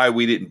might be why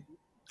we didn't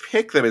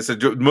pick them. It's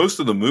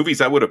most of the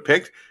movies I would have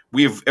picked,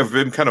 have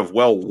been kind of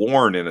well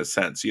worn in a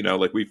sense. You know,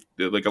 like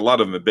a lot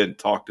of them have been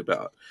talked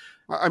about.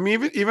 I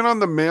mean, even on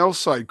the male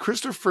side,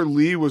 Christopher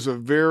Lee was a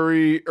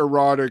very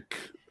erotic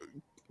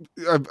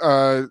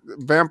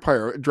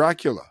vampire,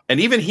 Dracula,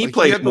 and even he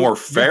played more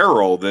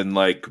feral than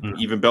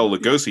even Bela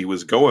Lugosi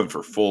was going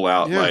for full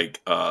out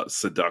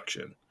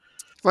seduction.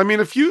 I mean,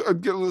 if you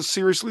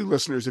seriously,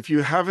 listeners, if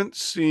you haven't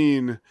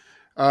seen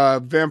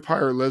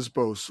Vampire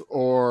Lesbos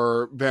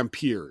or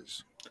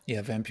Vampires,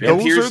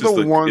 Vampires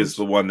is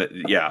the one that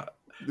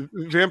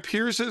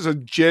Vampires is a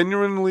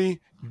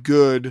genuinely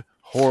good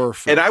horror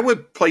film. And I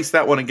would place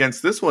that one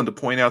against this one to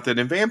point out that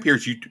in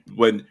Vampires,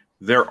 when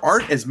there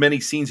aren't as many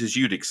scenes as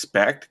you'd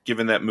expect,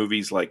 given that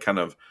movie's like kind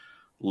of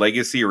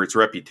legacy or its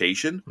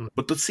reputation,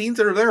 but the scenes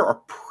that are there are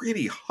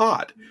pretty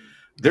hot.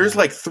 There's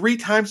like 3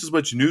 times as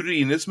much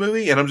nudity in this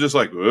movie, and I'm just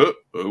like,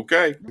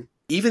 okay.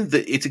 Even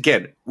it's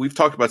again, we've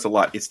talked about this a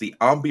lot. It's the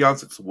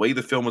ambiance, it's the way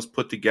the film was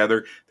put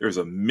together. There's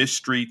a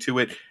mystery to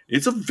it.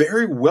 It's a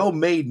very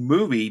well-made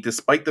movie,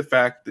 despite the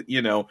fact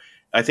that,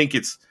 I think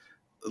it's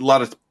a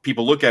lot of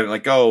people look at it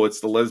like, oh, it's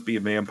the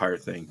lesbian vampire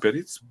thing, but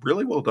it's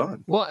really well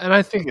done. Well, and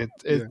I think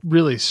it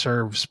really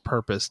serves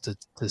purpose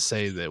to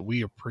say that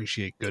we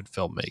appreciate good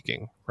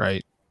filmmaking,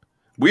 right?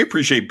 We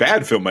appreciate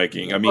bad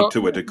filmmaking. I mean,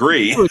 to a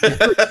degree.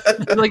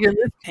 Like in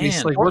this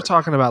case, we're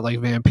talking about like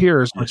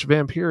Vampires, which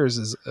Vampires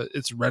is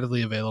it's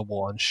readily available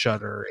on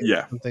Shudder.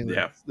 Yeah, something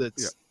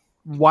that's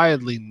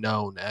widely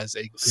known as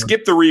a.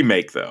 Skip the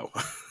remake, though.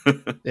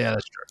 Yeah,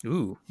 that's true.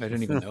 Ooh, I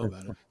didn't even know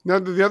about it. Now,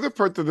 the other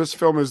part of this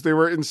film is they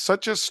were in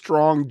such a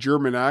strong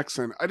German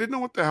accent. I didn't know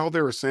what the hell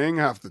they were saying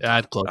half the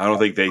time. I don't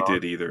think they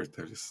did either.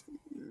 They're just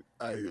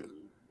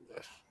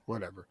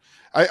whatever.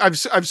 I've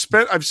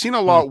seen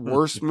a lot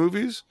worse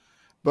movies,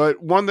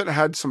 but one that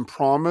had some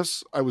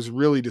promise, I was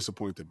really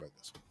disappointed by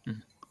this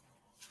one.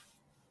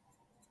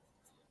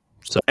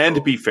 So, and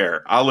to be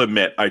fair, I'll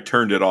admit I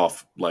turned it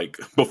off like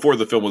before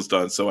the film was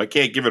done, so I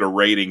can't give it a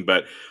rating,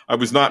 but I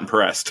was not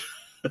impressed.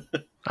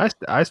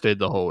 I stayed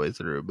the whole way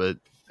through, but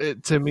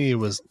to me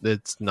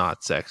it's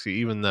not sexy,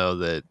 even though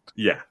that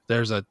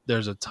there's a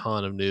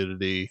ton of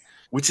nudity,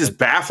 which is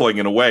baffling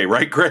in a way,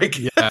 right, Greg?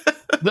 Yeah.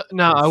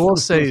 Now I will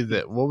say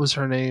that what was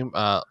her name?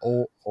 Ulrike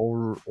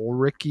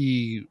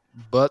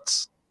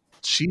Butz.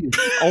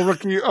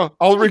 Ulrike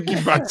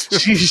Butz.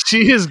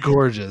 She is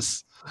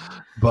gorgeous,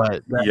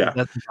 but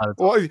that's not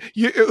well.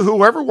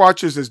 Whoever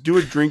watches this, do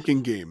a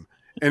drinking game.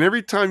 And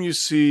every time you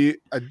see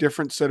a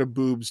different set of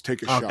boobs,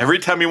 take a shot. Every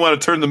time you want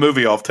to turn the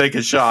movie off, take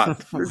a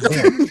shot. or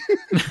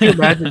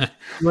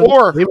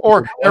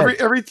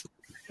every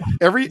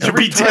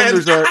time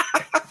there's a. I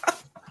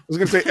was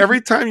going to say, every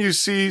time you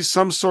see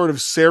some sort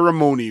of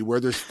ceremony where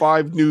there's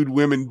 5 nude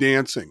women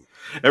dancing.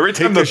 Every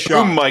time the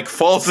boom mic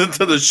falls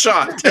into the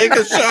shot, take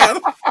a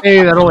shot.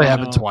 Hey, that only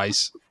happened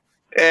twice.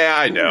 Yeah,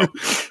 I know.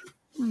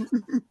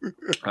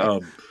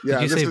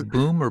 Did you say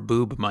boom or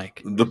boob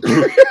mic? The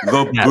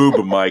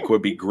boob mic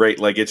would be great.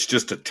 Like it's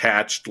just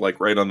attached, like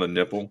right on the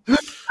nipple.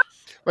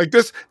 Like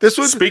this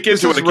was speak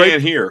into it. I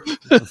can't hear.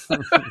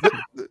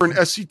 For an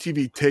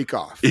SCTV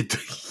takeoff,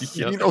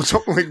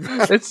 something like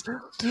that. It's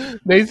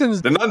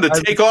Nathan's. They're not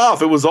to take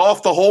off. It was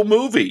off the whole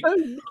movie.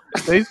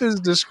 Nathan's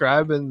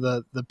describing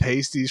the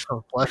pasties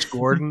from Flesh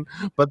Gordon,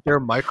 but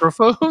they're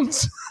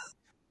microphones.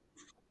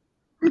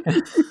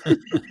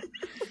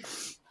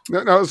 No,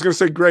 I was going to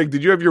say, Greg,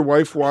 did you have your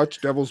wife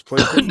watch Devil's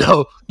Plaything?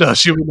 No,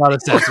 she would not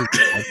have said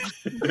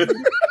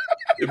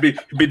It'd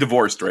be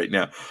divorced right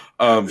now.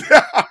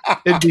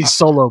 It'd be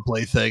Solo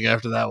Plaything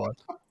after that one.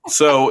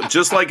 So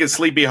just like in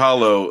Sleepy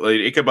Hollow, like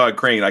Ichabod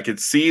Crane, I could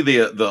see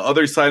the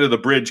other side of the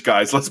bridge,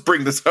 guys. Let's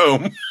bring this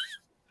home.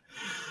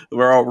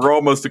 We're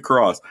almost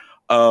across.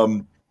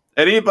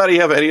 Anybody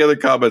have any other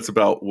comments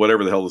about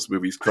whatever the hell this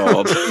movie's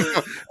called?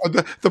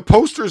 The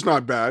poster's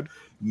not bad.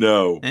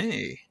 No.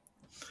 Hey.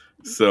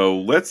 So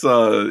let's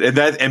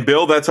and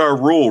Bill, that's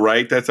our rule,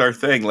 right? That's our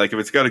thing. Like if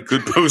it's got a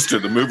good poster,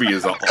 the movie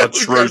is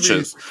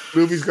atrocious.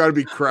 Movie's got to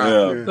be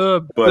crap. Yeah.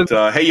 But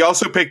hey, you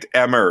also picked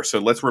Emmer, so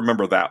let's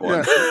remember that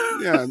one.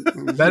 Yeah.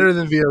 Better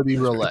than VOD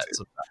roulette.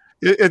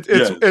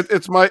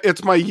 It's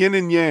my yin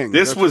and yang.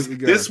 This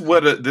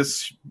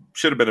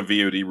should have been a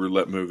VOD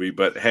roulette movie,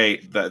 but hey,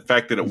 the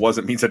fact that it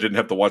wasn't means I didn't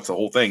have to watch the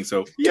whole thing.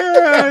 So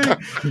yay!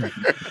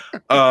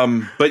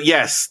 But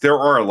yes, there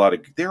are a lot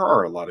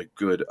of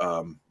good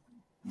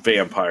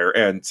vampire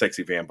and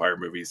sexy vampire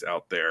movies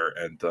out there,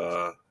 and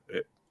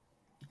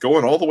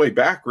going all the way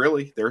back,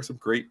 really, there are some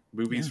great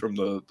movies from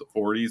the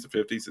 40s, the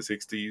 50s, the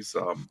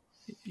 60s.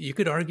 You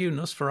could argue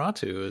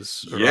Nosferatu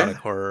is erotic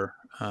horror,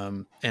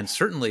 and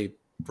certainly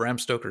Bram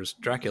Stoker's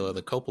Dracula,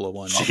 the Coppola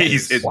one.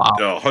 Jeez, it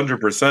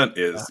 100%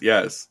 is,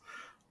 yes.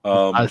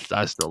 I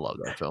still love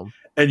that film.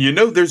 And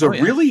there's a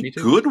really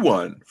good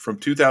one from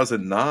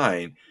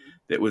 2009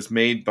 that was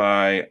made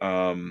by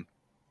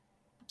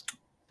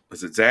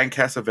was it Zan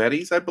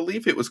Cassavetes, I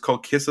believe. It was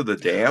called Kiss of the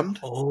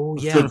Damned. Oh,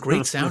 yeah.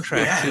 Great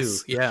soundtrack,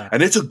 yes. too. Yeah.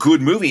 And it's a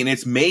good movie, and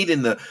it's made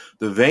in the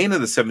vein of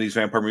the 70s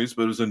vampire movies,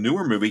 but it was a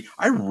newer movie.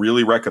 I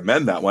really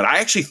recommend that one. I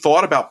actually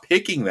thought about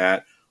picking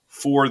that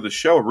for the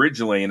show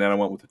originally, and then I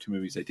went with the two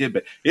movies I did,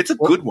 but it's a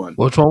good one.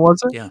 Which one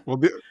was it? Yeah.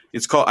 Well,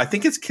 it's called, I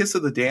think it's Kiss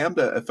of the Damned,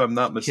 if I'm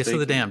not mistaken. Kiss of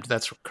the Damned.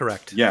 That's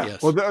correct. Yeah.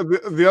 Yes. Well,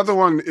 the other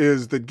one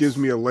is that gives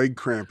me a leg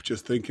cramp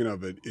just thinking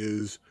of it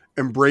is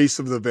Embrace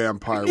of the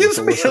Vampire. Gives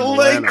me a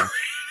leg cramp.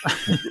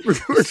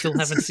 Still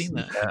haven't seen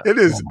that. It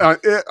is.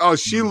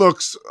 She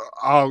looks.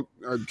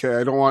 Okay.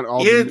 I don't want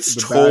all. It's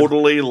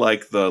totally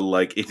like the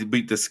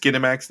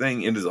Skinamax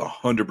thing. It is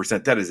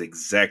 100%. That is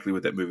exactly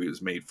what that movie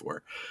was made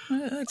for.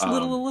 It's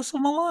little Alyssa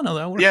Milano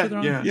that works with her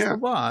on The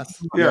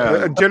Boss.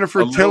 Yeah,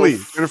 Jennifer Tilly.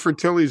 Jennifer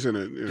Tilly's in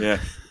it. Yeah.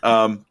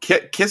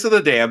 Kiss of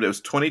the Damned. It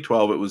was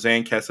 2012. It was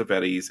Zan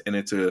Cassavetes, and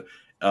it's a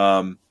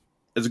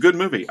good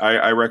movie.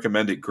 I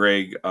recommend it,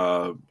 Greg.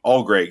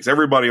 All Gregs,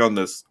 everybody on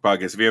this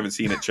podcast. If you haven't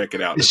seen it, check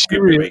it out. Is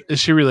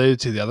she related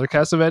to the other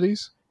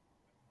Cassavetes?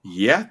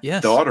 Yeah,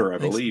 yes. Daughter, I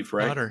believe.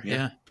 Right? Daughter,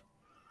 yeah.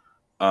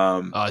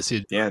 I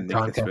see. Yeah, Nick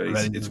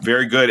Cassavetes. It's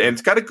very good, and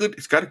it's got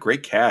a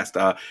great cast.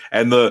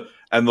 And the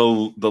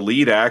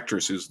lead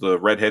actress is the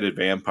redheaded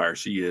vampire.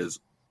 She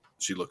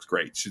looks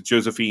great. She's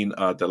Josephine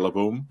de la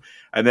Boom,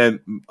 and then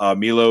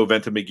Milo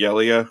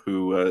Ventimiglia,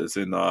 who is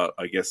in Milo.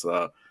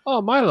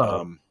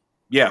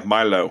 Yeah,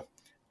 Milo.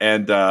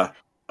 And I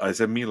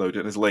said Milo,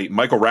 didn't it's late.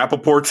 Michael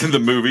Rappaport's in the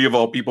movie, of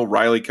all people.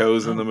 Riley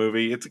Coe's in the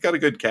movie. It's got a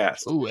good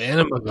cast. Ooh,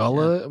 Anna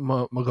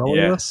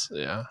Magullas.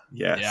 Yeah.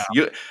 Yes.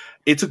 Yeah.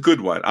 It's a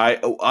good one.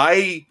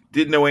 I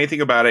didn't know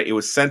anything about it. It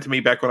was sent to me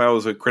back when I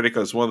was a critic.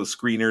 I was one of the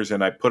screeners,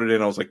 and I put it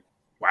in. I was like,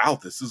 wow,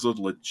 this is a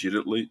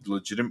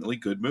legitimately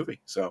good movie.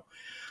 So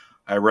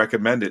I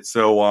recommend it.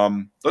 So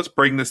let's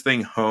bring this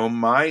thing home.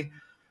 My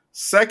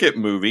second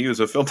movie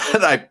was a film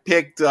that I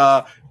picked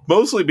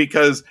mostly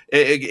because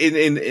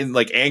in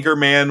like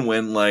Anchorman,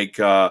 when like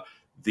the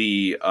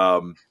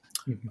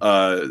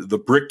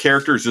brick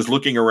character is just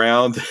looking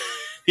around,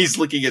 he's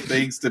looking at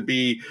things to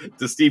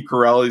Steve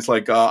Carell. He's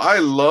like, I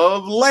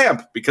love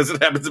lamp, because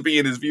it happens to be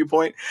in his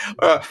viewpoint.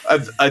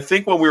 I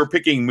think when we were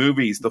picking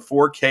movies, the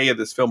 4K of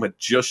this film had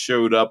just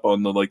showed up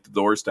on the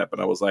doorstep,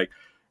 and I was like,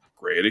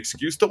 great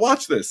excuse to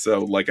watch this. So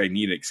like, I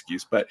need an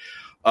excuse, but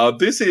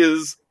this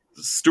is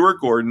Stuart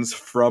Gordon's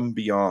From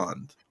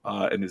Beyond,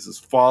 and this is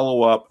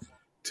follow-up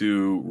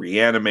to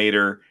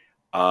Reanimator.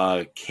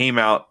 Came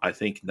out, I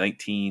think,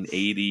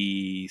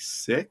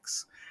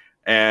 1986,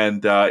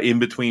 and in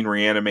between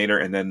Reanimator,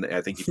 and then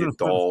I think he did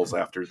Dolls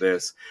after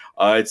this.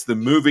 It's the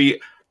movie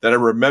that I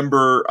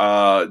remember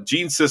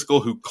Gene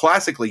Siskel, who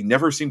classically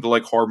never seemed to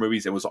like horror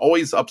movies and was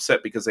always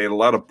upset because they had a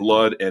lot of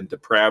blood and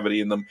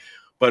depravity in them.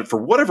 But for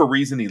whatever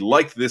reason, he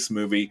liked this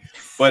movie.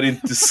 But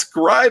in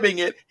describing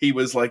it, he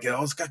was like,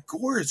 oh, it's got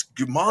gore, it's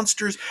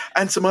monsters,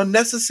 and some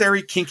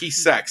unnecessary kinky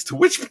sex. To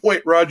which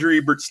point Roger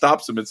Ebert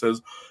stops him and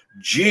says,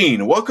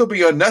 Gene, what could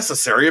be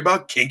unnecessary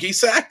about kinky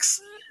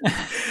sex?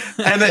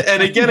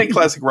 and again, in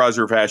classic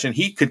Roger fashion,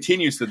 he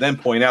continues to then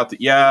point out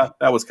that, yeah,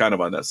 that was kind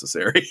of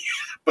unnecessary.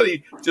 But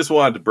he just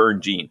wanted to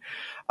burn Gene.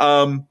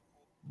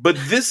 But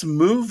this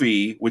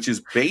movie, which is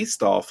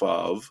based off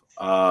of...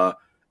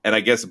 and I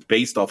guess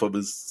based off of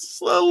is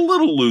a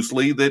little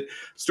loosely, that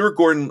Stuart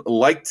Gordon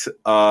loved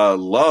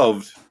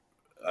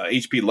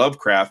H.P.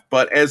 Lovecraft,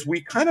 but as we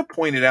kind of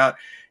pointed out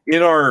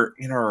in our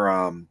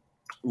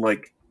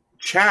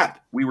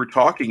chat, we were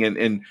talking,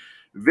 and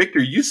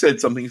Victor, you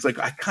said something. It's like,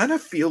 I kind of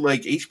feel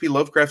like H.P.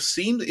 Lovecraft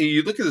seemed,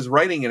 you look at his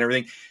writing and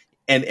everything,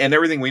 and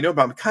everything we know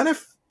about him, kind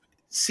of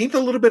seemed a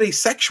little bit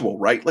asexual,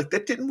 right? Like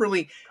that didn't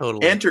really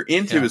enter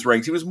into his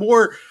ranks. He was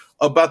more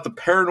about the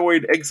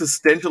paranoid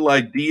existential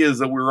ideas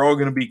that we were all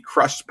going to be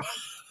crushed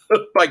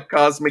by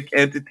cosmic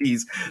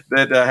entities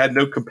that had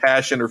no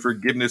compassion or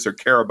forgiveness or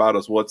care about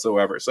us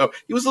whatsoever. So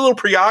he was a little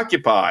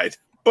preoccupied,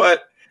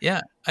 but yeah,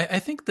 I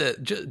think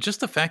that just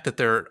the fact that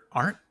there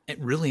aren't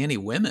really any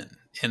women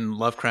in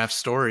Lovecraft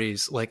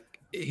stories, like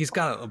he's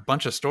got a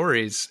bunch of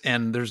stories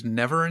and there's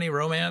never any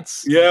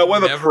romance. Yeah,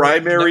 one of the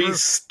primary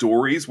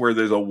stories where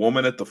there's a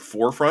woman at the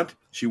forefront.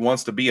 She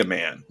wants to be a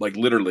man, like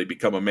literally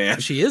become a man.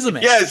 She is a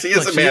man. Yeah, she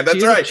is a man.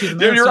 That's right.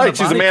 You're right.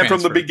 She's a man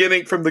from the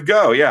beginning, from the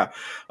go. Yeah.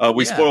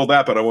 We spoiled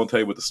that, but I won't tell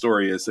you what the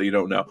story is, so you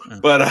don't know.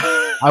 But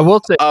I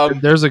will say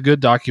there's a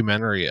good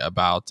documentary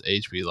about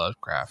H.P.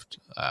 Lovecraft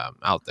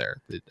out there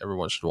that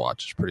everyone should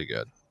watch. It's pretty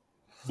good.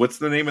 What's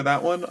the name of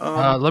that one?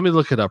 Let me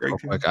look it up real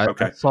quick.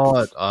 I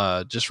saw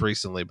it just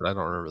recently, but I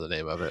don't remember the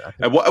name of it.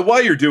 And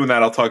while you're doing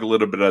that, I'll talk a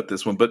little bit about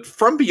this one. But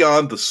From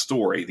Beyond, the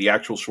story, the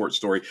actual short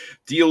story,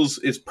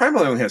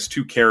 primarily only has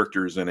two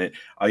characters in it.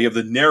 You have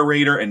the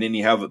narrator, and then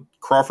you have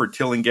Crawford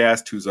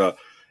Tillinghast, who's a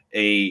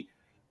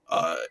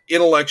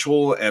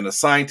intellectual and a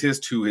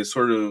scientist who has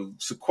sort of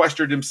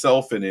sequestered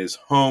himself in his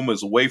home,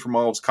 is away from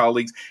all his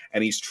colleagues,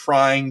 and he's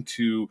trying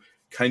to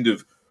kind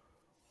of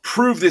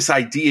prove this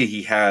idea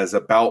he has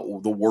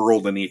about the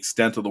world and the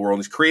extent of the world.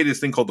 He's created this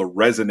thing called the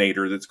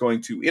resonator that's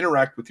going to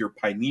interact with your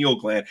pineal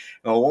gland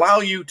and allow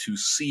you to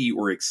see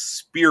or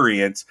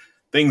experience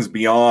things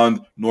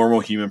beyond normal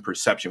human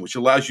perception, which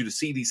allows you to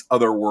see these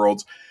other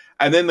worlds.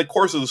 And then in the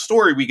course of the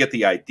story, we get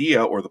the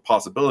idea or the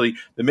possibility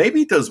that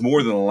maybe it does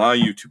more than allow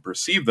you to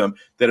perceive them,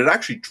 that it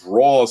actually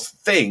draws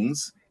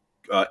things,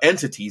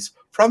 entities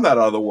from that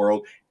other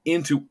world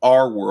into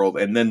our world.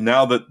 And then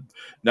now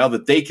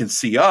that they can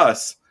see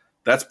us,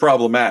 that's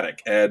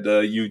problematic, and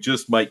you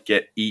just might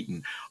get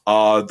eaten.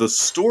 The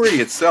story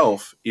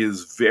itself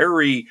is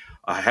very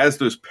has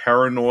those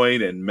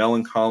paranoid and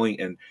melancholy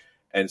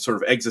and sort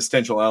of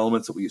existential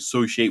elements that we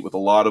associate with a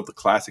lot of the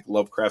classic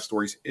Lovecraft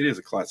stories. It is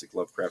a classic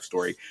Lovecraft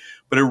story,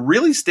 but it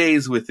really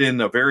stays within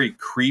a very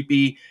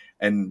creepy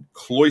and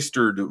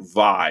cloistered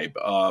vibe,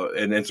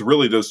 and it's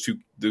really those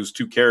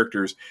two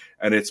characters,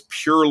 and it's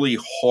purely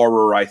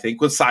horror, I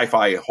think, with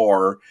sci-fi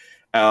horror.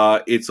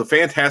 It's a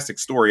fantastic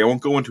story. I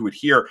won't go into it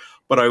here,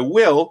 but I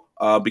will,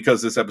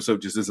 because this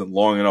episode just isn't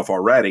long enough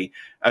already.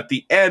 At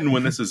the end,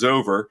 when this is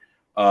over,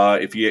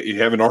 if you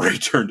haven't already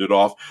turned it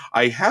off,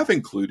 I have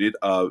included,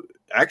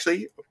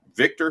 actually,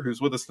 Victor, who's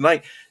with us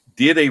tonight,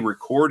 did a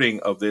recording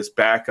of this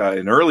back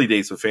in early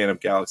days of Phantom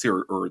Galaxy,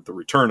 or the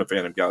return of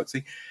Phantom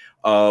Galaxy,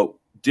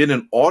 did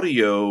an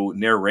audio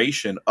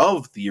narration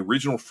of the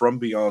original From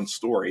Beyond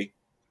story,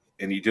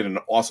 and he did an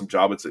awesome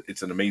job.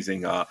 It's an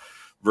amazing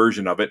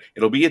version of it.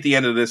 It'll be at the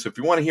end of this. So if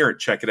you want to hear it,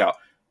 check it out.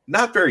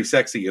 Not very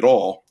sexy at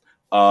all,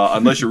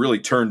 unless you're really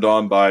turned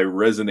on by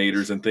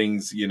resonators and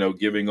things,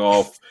 giving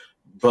off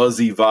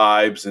buzzy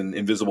vibes and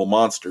invisible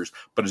monsters.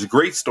 But it's a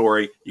great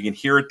story. You can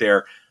hear it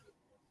there.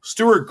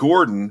 Stuart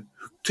Gordon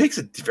takes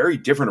a very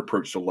different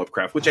approach to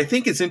Lovecraft, which I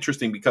think is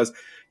interesting because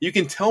you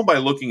can tell by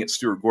looking at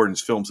Stuart Gordon's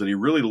films that he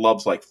really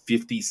loves like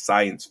 50s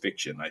science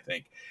fiction, I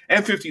think,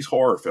 and 50s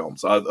horror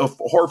films,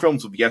 horror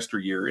films of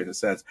yesteryear in a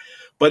sense.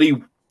 But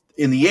in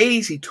the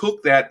 80s, he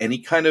took that and he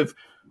kind of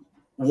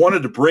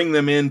wanted to bring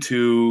them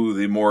into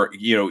the more,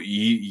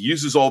 he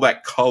uses all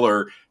that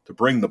color to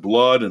bring the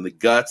blood and the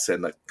guts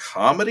and the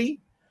comedy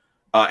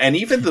and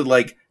even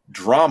the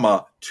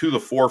drama to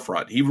the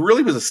forefront. He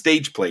really was a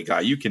stage play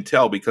guy. You can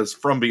tell because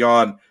From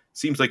Beyond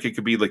seems like it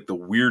could be like the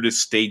weirdest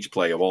stage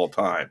play of all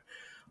time.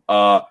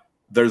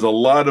 There's a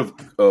lot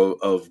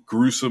of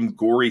gruesome,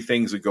 gory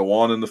things that go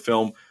on in the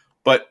film,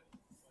 but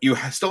you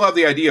still have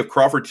the idea of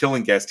Crawford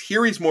Tillinghast.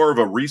 Here he's more of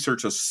a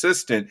research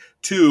assistant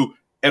to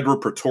Edward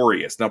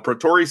Pretorius. Now,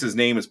 Pretorius'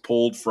 name is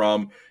pulled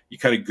from, you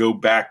kind of go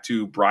back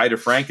to Bride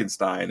of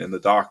Frankenstein and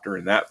the Doctor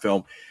in that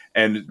film.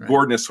 And right.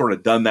 Gordon has sort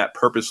of done that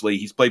purposely.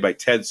 He's played by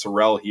Ted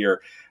Sorrell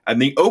here.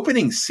 And the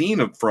opening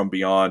scene of From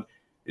Beyond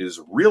is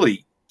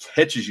really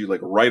catches you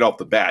right off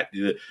the bat.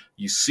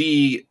 You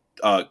see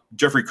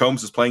Jeffrey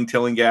Combs is playing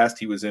Tillinghast.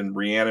 He was in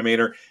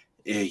Reanimator.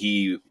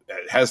 He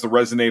has the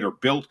resonator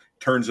built,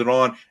 turns it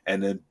on,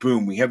 and then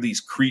boom, we have these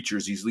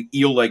creatures, these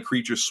eel-like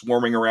creatures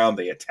swarming around.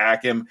 They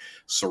attack him.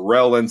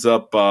 Sorrell ends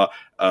up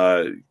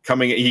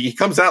coming. He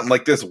comes out in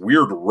this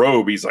weird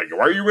robe. He's like,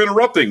 "Why are you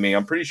interrupting me?"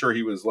 I'm pretty sure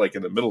he was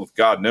in the middle of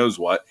God knows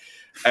what.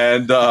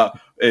 And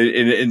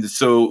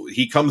so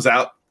he comes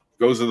out,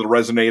 goes to the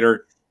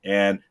resonator,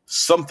 and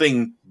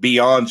something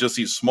beyond just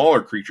these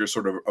smaller creatures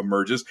sort of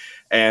emerges.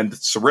 And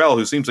Sorrell,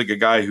 who seems like a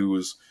guy who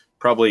was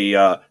probably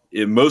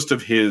in most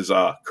of his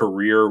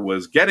career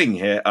was getting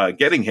head,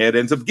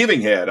 ends up giving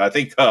head. I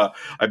think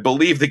I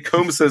believe that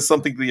Combs says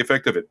something to the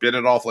effect of it bit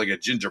it off like a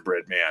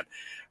gingerbread man.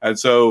 And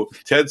so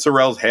Ted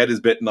Sorrell's head is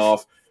bitten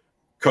off.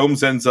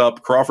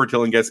 Crawford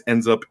Tillinghast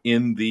ends up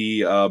in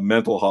the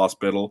mental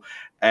hospital,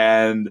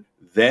 and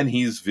then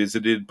he's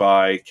visited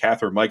by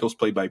Catherine Michaels,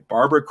 played by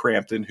Barbara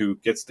Crampton, who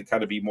gets to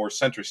kind of be more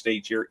center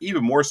stage here,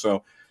 even more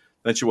so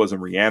than she was in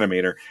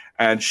Reanimator.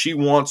 And she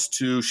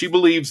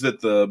believes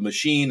that the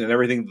machine and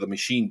everything that the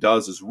machine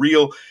does is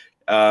real.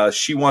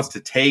 She wants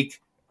to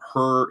take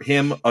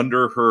him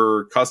under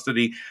her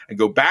custody and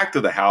go back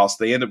to the house.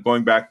 They end up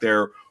going back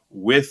there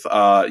with,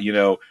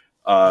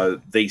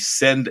 they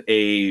send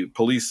a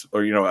police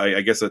or,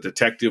 I guess a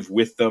detective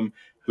with them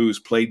who's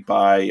played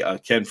by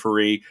Ken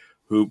Faree,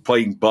 who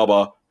playing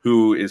Bubba,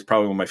 who is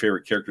probably one of my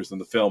favorite characters in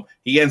the film.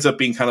 He ends up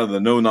being kind of the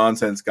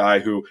no-nonsense guy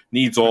who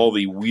needs all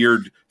the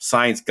weird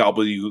science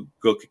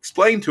gobbledygook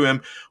explained to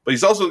him, but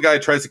he's also the guy who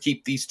tries to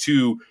keep these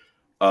two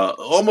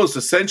almost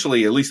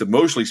essentially, at least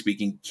emotionally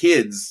speaking,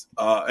 kids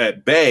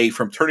at bay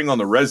from turning on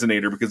the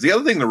resonator, because the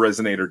other thing the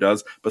resonator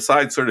does,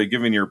 besides sort of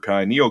giving your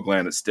pineal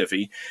gland a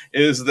stiffy,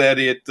 is that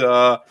it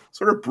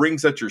sort of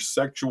brings out your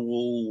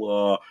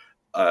sexual,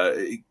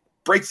 it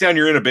breaks down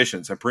your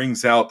inhibitions and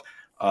brings out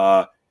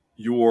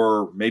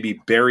your maybe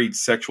buried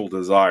sexual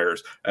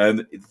desires.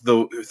 And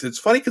it's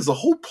funny because the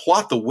whole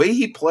plot, the way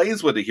he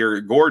plays with it here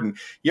at Gordon,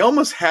 he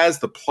almost has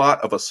the plot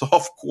of a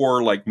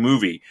softcore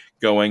movie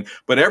going,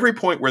 but every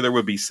point where there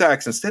would be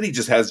sex, instead he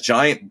just has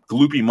giant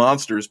gloopy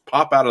monsters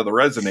pop out of the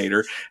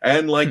resonator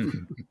and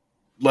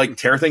like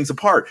tear things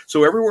apart.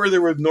 So everywhere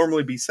there would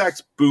normally be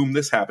sex, boom,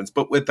 this happens.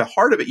 But at the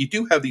heart of it, you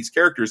do have these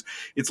characters.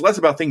 It's less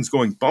about things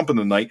going bump in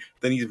the night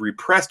than these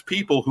repressed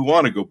people who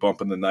want to go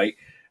bump in the night.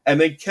 And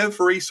then Ken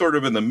Foree sort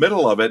of in the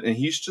middle of it, and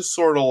he's just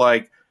sort of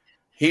like,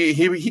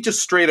 he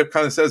just straight up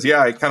kind of says, yeah,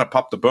 I kind of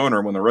popped a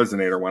boner when the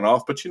resonator went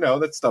off, but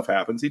that stuff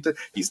happens.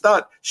 He's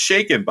not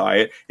shaken by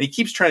it. And he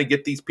keeps trying to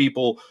get these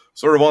people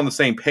sort of on the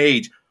same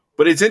page.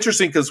 But it's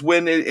interesting because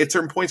when at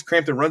certain points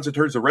Crampton runs and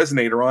turns the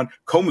resonator on,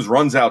 Combs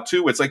runs out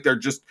too. It's like they're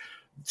just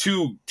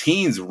two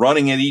teens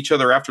running at each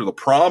other after the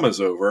prom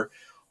is over.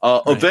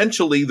 Right.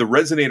 Eventually, the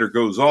resonator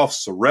goes off.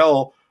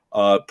 Sorrel,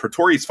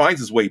 Pretorius finds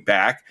his way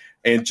back.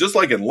 And just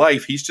like in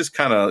life, he's just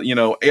kind of,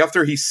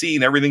 after he's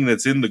seen everything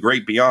that's in the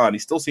great beyond, he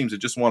still seems to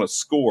just want to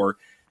score,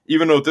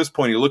 even though at this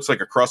point he looks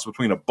like a cross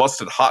between a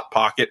busted Hot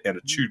Pocket and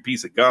a chewed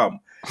piece of gum.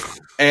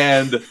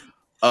 And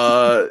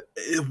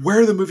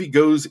where the movie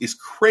goes is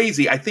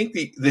crazy. I think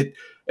that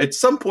at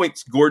some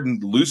points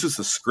Gordon loses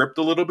the script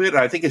a little bit.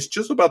 I think it's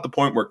just about the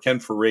point where Ken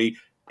Foree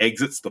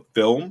exits the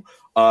film.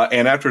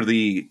 And after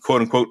the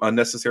quote unquote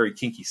unnecessary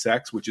kinky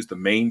sex, which is the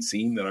main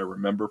scene that I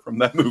remember from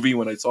that movie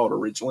when I saw it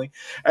originally,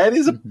 and it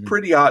is a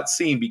pretty odd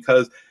scene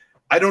because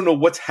I don't know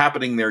what's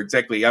happening there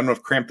exactly. I don't know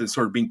if Crampton's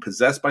sort of being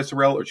possessed by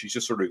Sorrel or she's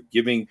just sort of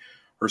giving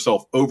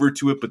herself over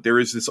to it. But there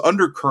is this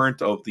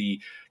undercurrent of the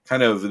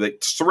kind of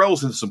that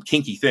Sorrel's into some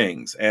kinky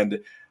things,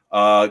 and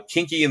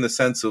kinky in the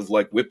sense of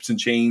like whips and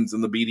chains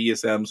and the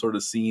BDSM sort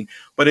of scene.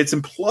 But it's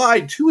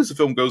implied too as the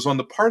film goes on.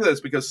 The part of that is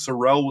because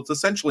Sorrel was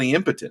essentially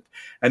impotent.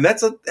 And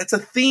that's a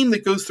theme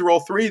that goes through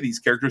all three of these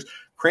characters.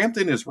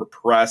 Crampton is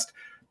repressed.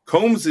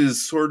 Combs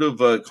is sort of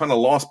a kind of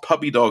lost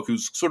puppy dog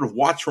who's sort of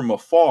watched from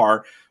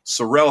afar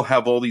Sorrel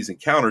have all these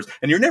encounters.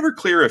 And you're never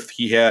clear if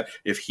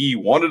he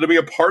wanted to be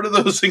a part of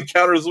those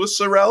encounters with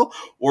Sorrel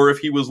or if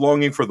he was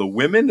longing for the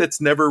women. That's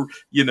never,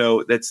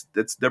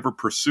 that's never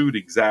pursued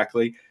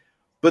exactly.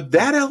 But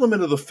that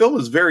element of the film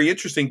is very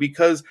interesting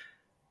because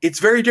it's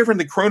very different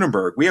than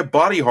Cronenberg. We have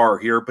body horror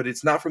here, but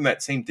it's not from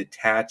that same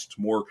detached,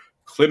 more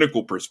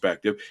clinical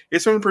perspective.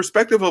 It's from the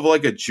perspective of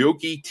like a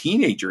jokey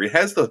teenager. It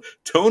has the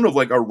tone of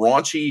like a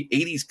raunchy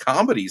 80s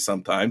comedy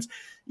sometimes,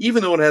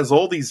 even though it has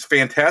all these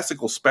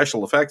fantastical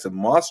special effects and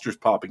monsters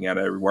popping out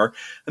everywhere.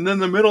 And then in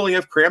the middle, you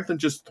have Crampton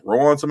just throw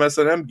on some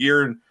S&M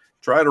gear and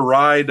try to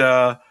ride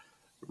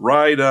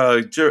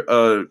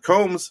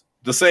Combs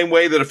the same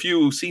way that a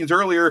few scenes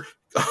earlier,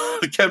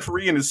 Ken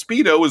Foree in his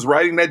Speedo was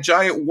riding that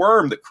giant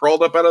worm that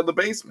crawled up out of the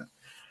basement.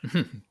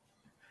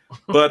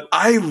 But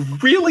I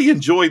really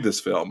enjoyed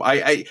this film.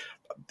 I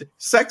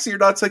sexy or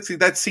not sexy,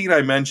 that scene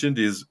I mentioned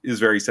is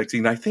very sexy.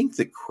 And I think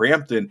that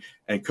Crampton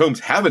and Combs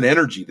have an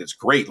energy that's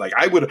great. Like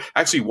I would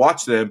actually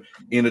watch them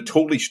in a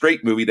totally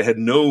straight movie that had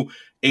no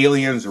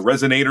aliens or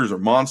resonators or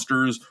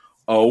monsters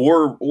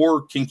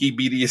or kinky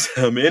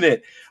BDSM in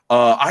it.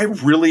 I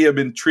really am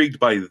intrigued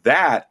by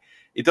that.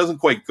 It doesn't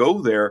quite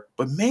go there,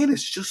 but man,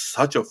 it's just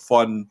such a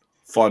fun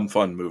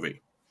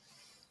movie.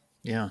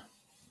 Yeah.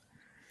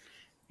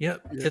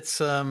 Yep.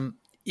 It's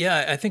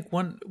I think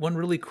one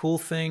really cool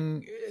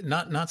thing,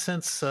 not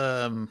since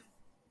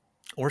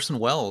Orson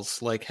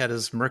Welles like had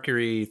his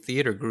Mercury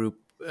Theater group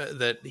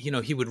that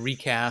he would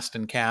recast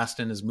and cast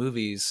in his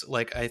movies.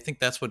 Like I think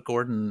that's what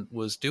Gordon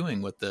was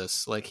doing with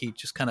this. Like he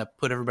just kind of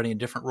put everybody in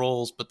different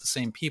roles, but the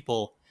same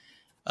people,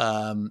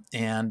 and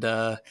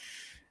the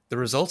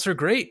results are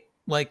great.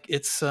 Like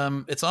it's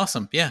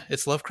awesome. Yeah,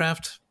 it's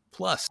Lovecraft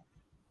plus.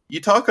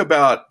 You talk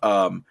about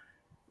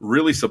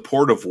really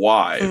supportive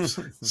wives.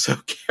 So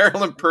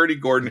Carolyn Purdy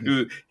Gordon,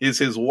 who is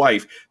his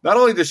wife, not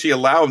only does she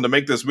allow him to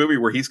make this movie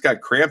where he's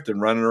got Crampton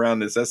running around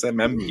this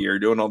SMM gear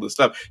doing all this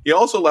stuff, he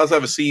also allows to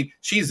have a scene.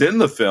 She's in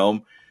the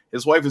film.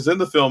 His wife is in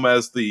the film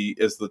as the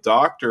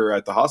doctor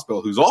at the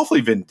hospital, who's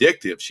awfully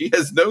vindictive. She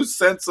has no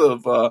sense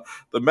of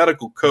the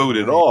medical code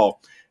at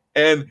all,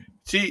 and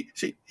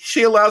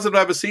she allows him to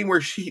have a scene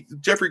where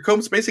Jeffrey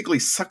Combs basically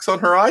sucks on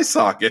her eye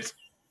socket.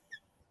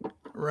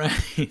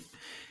 Right.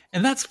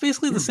 And that's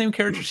basically the same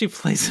character she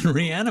plays in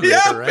Reanimator,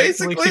 yeah, right?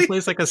 Basically. Like she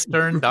plays like a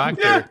stern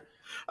doctor. Yeah.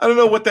 I don't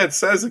know what that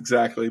says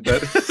exactly,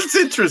 but it's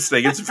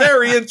interesting. It's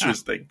very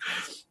interesting.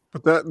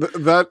 But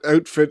that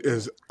outfit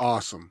is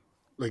awesome.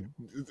 Like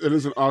it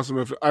is an awesome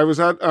outfit. I was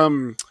at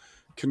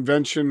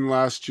convention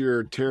last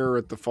year, Terror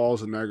at the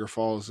Falls in Niagara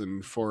Falls,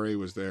 and Foree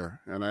was there.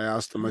 And I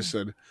asked him, I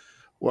said,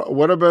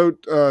 what about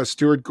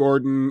Stuart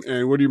Gordon,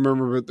 and what do you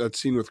remember about that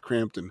scene with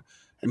Crampton?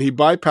 And he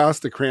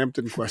bypassed the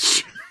Crampton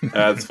question.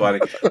 That's funny.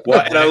 Well,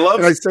 and I love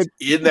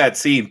in that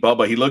scene,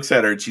 Bubba, he looks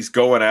at her and she's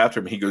going after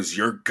him. He goes,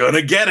 "You're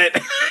gonna get it.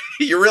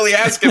 You're really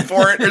asking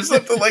for it," or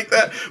something like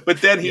that.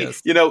 But then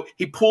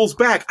he pulls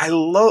back.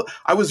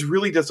 I was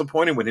really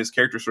disappointed when his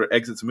character sort of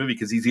exits the movie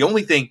because he's the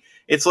only thing.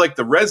 It's like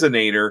the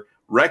resonator,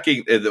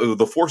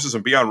 the forces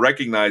from beyond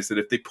recognize that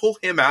if they pull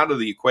him out of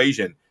the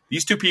equation,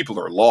 these two people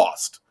are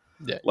lost.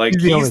 Yeah, like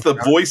he's the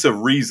voice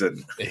of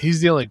reason. He's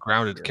the only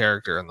grounded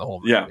character in the whole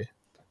movie. Yeah.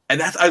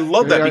 And I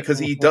love that because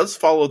he does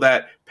follow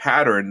that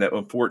pattern that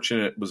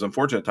was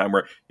unfortunate time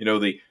where,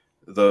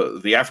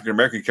 the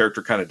African-American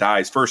character kind of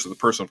dies first or the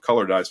person of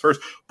color dies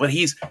first, but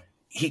he's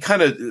he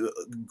kind of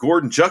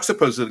Gordon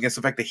juxtaposes it against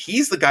the fact that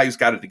he's the guy who's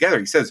got it together.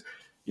 He says,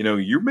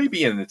 you may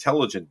be an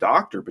intelligent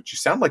doctor, but you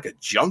sound like a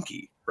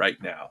junkie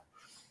right now.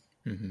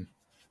 Mm-hmm.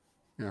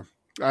 Yeah.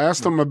 I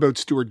asked him about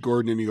Stuart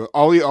Gordon, and he goes,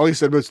 all he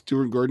said about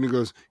Stuart Gordon, he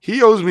goes,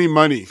 he owes me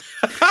money.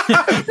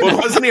 Well,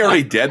 wasn't he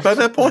already dead by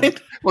that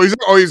point? Well,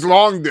 he's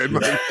long dead.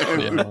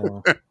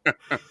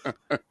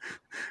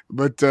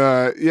 But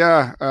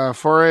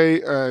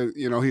Fauré,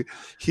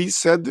 he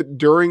said that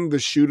during the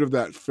shoot of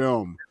that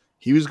film,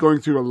 he was going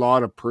through a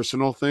lot of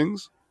personal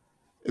things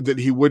that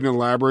he wouldn't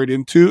elaborate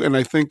into, and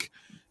I think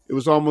it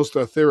was almost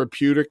a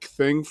therapeutic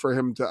thing for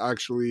him to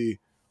actually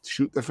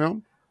shoot the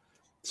film.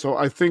 So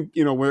I think,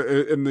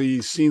 in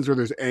the scenes where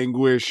there's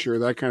anguish or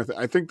that kind of thing,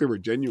 I think they were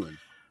genuine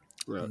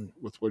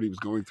with what he was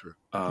going through.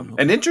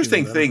 An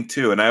interesting thing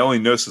too, and I only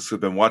noticed this because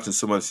I've been watching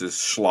so much of this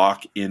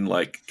schlock in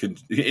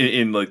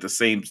the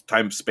same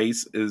time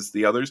space as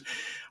the others.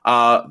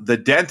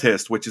 The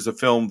Dentist, which is a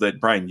film that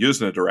Brian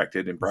Yuzna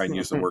directed, and Brian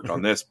Yuzna worked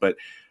on this, but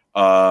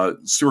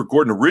Stuart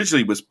Gordon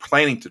originally was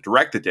planning to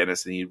direct The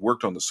Dentist, and he had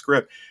worked on the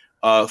script.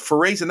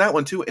 Fauré's in that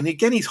one too, and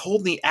again he's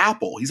holding the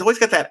apple. He's always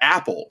got that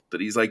apple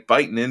that he's like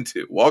biting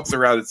into. Walks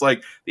around, it's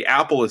like the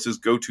apple is his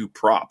go-to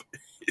prop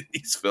in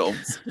these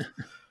films.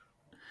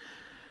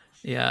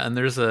 Yeah, and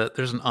there's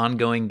an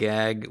ongoing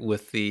gag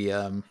with the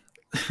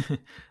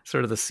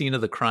sort of the scene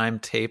of the crime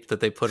tape that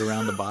they put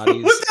around the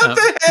bodies.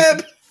 The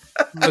head?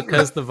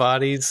 Because the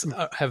bodies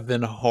have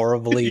been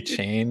horribly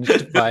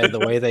changed by the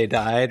way they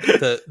died.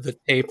 The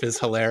tape is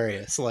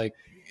hilarious. Like,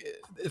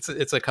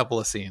 it's a couple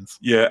of scenes.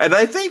 Yeah, and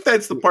I think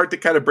that's the part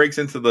that kind of breaks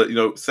into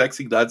the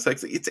sexy, not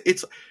sexy.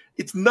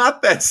 It's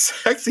not that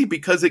sexy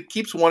because it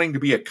keeps wanting to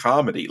be a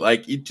comedy.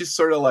 Like, it just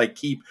sort of like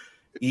he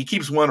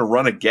keeps wanting to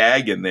run a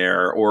gag in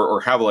there or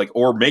have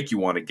or make you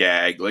want to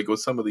gag, like with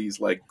some of these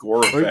like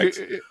gore effects.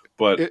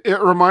 But it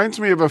reminds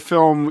me of a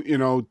film,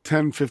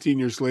 10, 15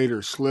 years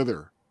later,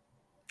 Slither.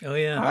 Oh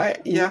yeah, I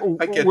get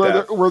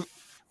that.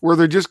 Where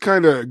they're just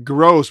kind of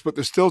gross, but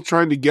they're still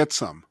trying to get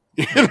some.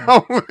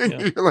 Yeah.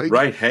 Like,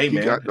 right? Hey,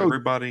 man,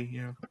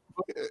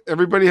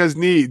 everybody has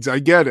needs. I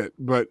get it,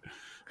 but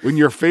when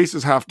your face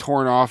is half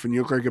torn off and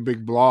you look like a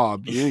big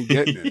blob, you ain't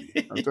getting any.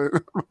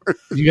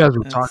 You guys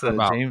were talking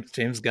about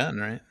James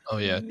Gunn, right? Oh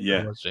yeah.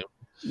 Yeah.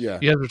 You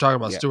guys were talking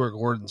about Stuart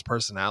Gordon's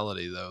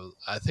personality, though.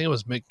 I think it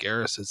was Mick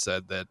Garris had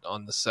said that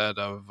on the set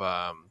of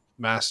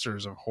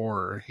Masters of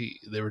Horror,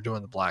 they were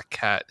doing the black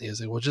cat. He was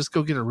like, "Well, just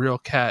go get a real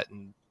cat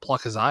and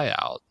pluck his eye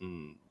out,"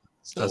 and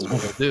that's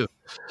what we'll do.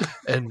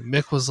 And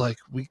Mick was like,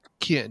 "We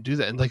can't do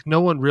that," and like no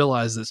one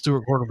realized that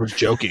Stuart Gordon was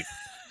joking.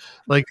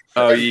 Like,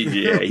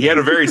 he had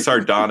a very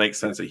sardonic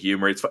sense of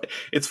humor.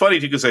 It's funny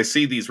too because I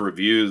see these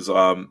reviews.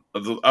 I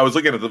was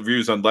looking at the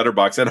reviews on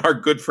Letterboxd, and our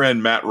good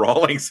friend Matt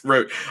Rawlings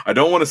wrote, "I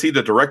don't want to see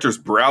the director's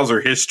browser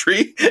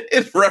history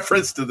in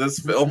reference to this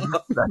film."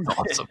 That's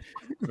awesome,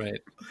 right?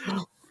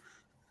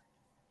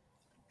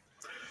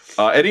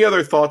 Any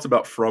other thoughts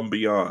about From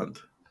Beyond?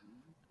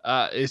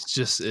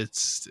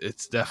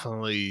 It's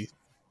definitely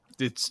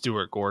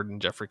Stuart Gordon,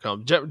 Jeffrey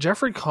Combs.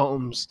 Jeffrey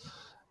Combs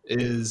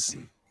is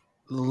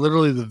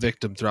literally the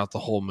victim throughout the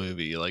whole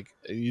movie. Like,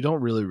 you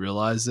don't really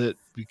realize it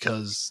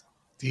because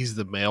he's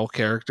the male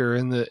character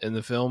in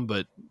the film,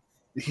 but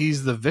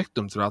he's the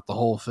victim throughout the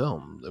whole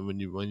film. And when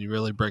you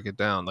really break it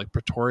down, like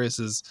Pretorius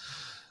is,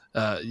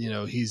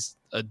 he's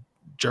a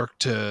jerk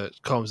to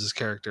Combs's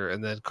character,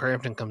 and then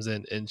Crampton comes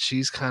in and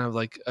she's kind of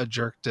like a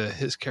jerk to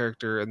his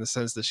character in the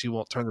sense that she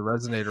won't turn the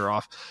resonator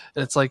off,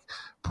 and it's like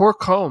poor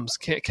Combs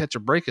can't catch a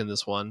break in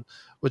this one,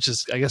 which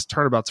is, I guess,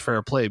 turnabout's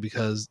fair play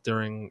because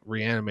during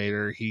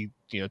Reanimator he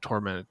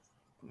tormented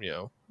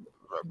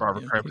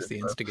Barbara Crampton, the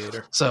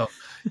instigator. So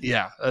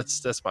yeah,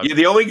 that's my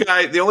the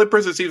only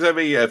person who seems to have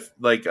any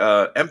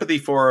empathy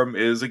for him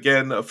is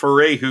again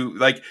Fauré, who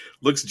like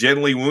looks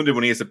genuinely wounded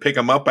when he has to pick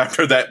him up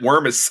after that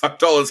worm has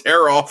sucked all his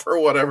hair off or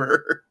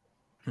whatever.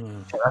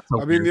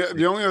 I mean,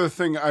 the only other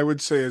thing I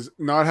would say is,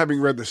 not having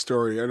read the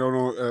story, I don't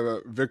know,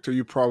 Victor,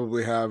 you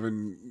probably have,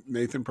 and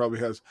Nathan probably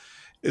has.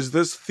 Is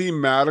this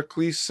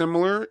thematically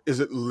similar?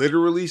 Is it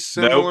literally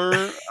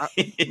similar?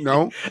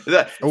 Nope.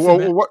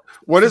 No.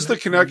 What is the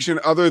connection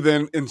other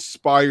than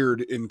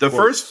inspired in the quotes?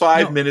 first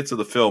 5 minutes of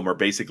the film are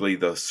basically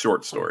the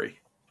short story.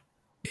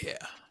 Yeah.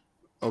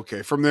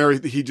 Okay. From there,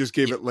 he just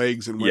gave it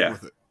legs and went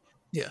with it.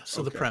 Yeah.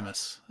 So the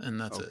premise, and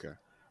that's it.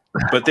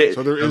 But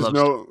so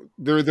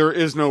there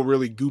is no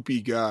really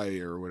goopy guy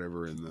or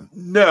whatever in the.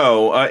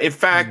 No. In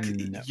fact,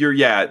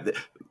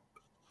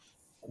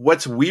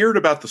 what's weird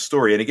about the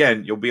story, and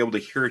again, you'll be able to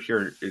hear it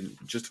here in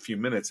just a few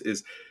minutes,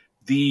 is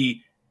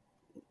the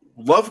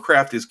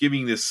Lovecraft is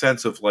giving this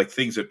sense of like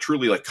things that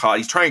truly like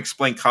he's trying to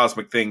explain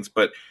cosmic things,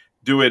 but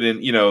do it in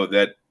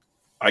that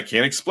I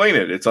can't explain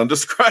it. It's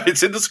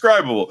it's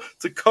indescribable.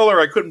 It's a color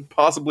I couldn't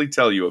possibly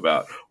tell you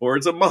about, or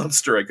it's a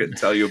monster I couldn't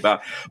tell you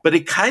about. But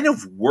it kind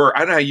of works. I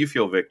don't know how you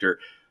feel, Victor.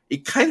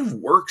 It kind of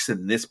works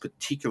in this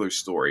particular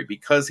story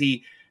because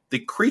the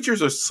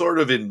creatures are sort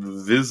of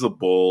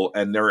invisible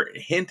and they're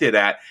hinted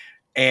at,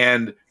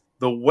 and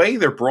the way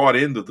they're brought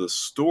into the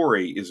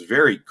story is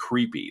very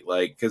creepy.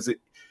 Like, because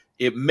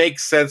it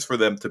makes sense for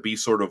them to be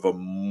sort of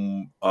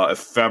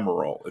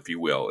ephemeral, if you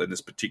will, in this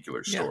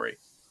particular story. Yeah.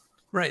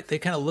 Right. They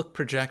kind of look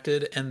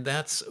projected. And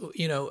that's,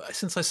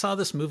 since I saw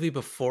this movie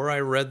before I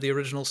read the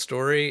original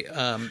story,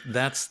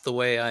 that's the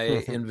way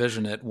I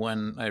envision it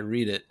when I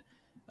read it.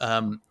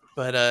 There's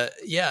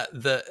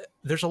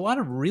a lot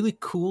of really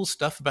cool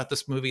stuff about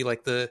this movie.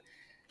 Like the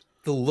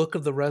look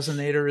of the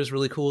resonator is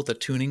really cool. The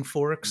tuning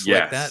forks,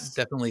 like that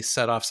definitely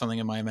set off something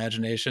in my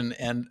imagination.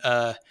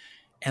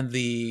 And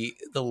the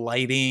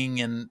lighting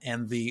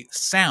and the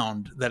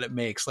sound that it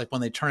makes, like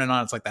when they turn it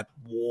on, it's like that.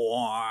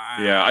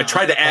 Yeah, I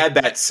tried to add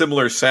that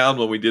similar sound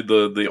when we did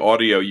the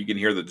audio. You can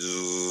hear the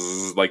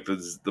zzz, like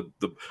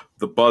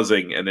the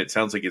buzzing, and it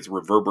sounds like it's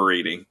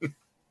reverberating.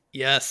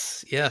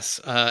 Yes,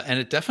 and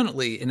it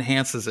definitely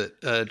enhances it,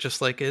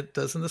 just like it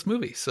does in this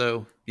movie.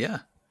 So yeah.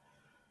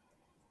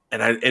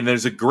 And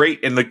there's a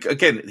great, and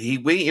again,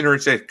 we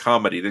intersect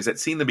comedy. There's that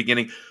scene in the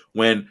beginning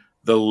when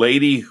the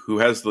lady who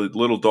has the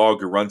little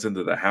dog who runs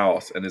into the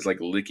house and is like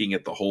licking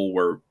at the hole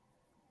where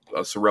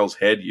Sorrell's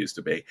head used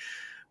to be.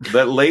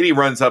 That lady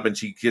runs up and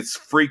she gets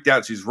freaked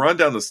out. She's run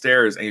down the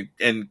stairs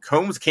and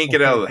Combs can't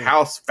get out of the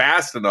house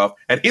fast enough.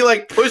 And he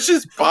like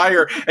pushes by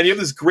her, and you have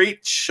this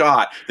great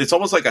shot. It's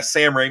almost like a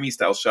Sam Raimi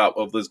style shot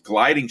of this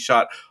gliding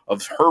shot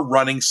of her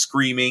running,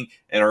 screaming,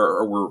 and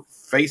her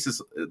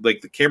faces,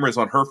 like the camera's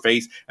on her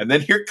face. And then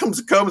here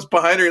comes Combs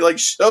behind her, like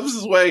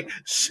shoves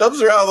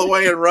her out of the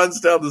way and runs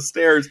down the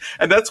stairs.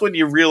 And that's when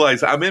you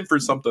realize I'm in for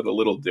something a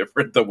little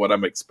different than what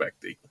I'm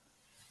expecting.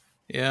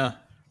 Yeah.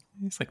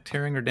 He's like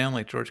tearing her down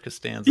like George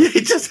Costanza. Yeah,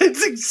 it's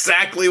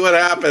exactly what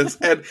happens.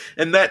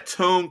 and that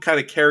tone kind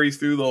of carries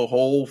through the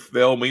whole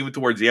film, even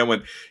towards the end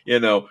when,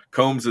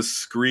 Combs is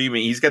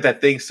screaming. He's got that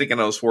thing sticking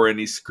out his forehead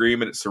and he's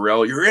screaming at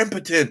Sorrell, you're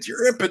impotent.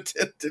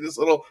 And his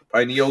little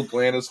pineal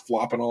gland is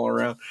flopping all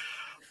around.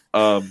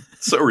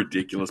 So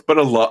ridiculous. But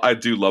I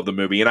do love the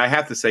movie. And I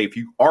have to say, if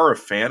you are a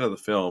fan of the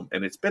film,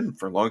 and it's been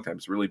for a long time,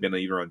 it's really been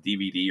either on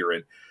DVD or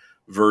in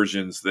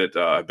versions that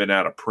have been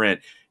out of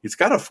print. It's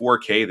got a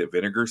 4K that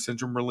Vinegar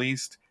Syndrome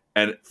released.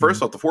 And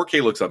first off, the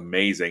 4K looks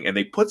amazing. And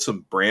they put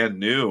some brand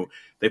new,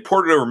 they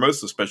ported over most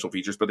of the special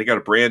features, but they got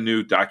a brand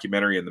new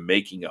documentary in the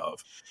making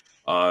of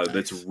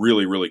that's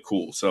really, really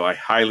cool. So I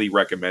highly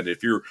recommend it.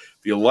 If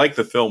you like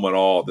the film at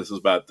all, this is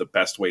about the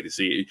best way to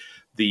see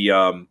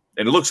it.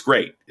 And it looks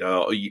great.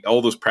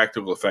 All those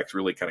practical effects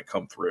really kind of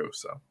come through.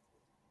 So.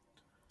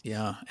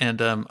 Yeah,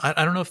 and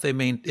I don't know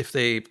if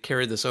they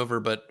carried this over,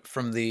 but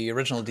from the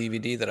original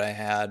DVD that I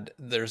had,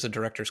 there's a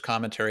director's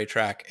commentary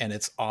track, and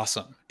it's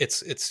awesome.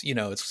 It's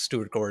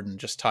Stuart Gordon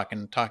just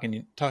talking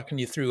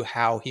you through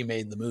how he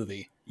made the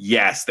movie.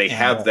 Yes, they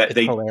have that.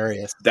 It's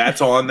hilarious. That's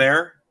on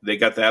there. They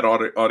got that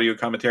audio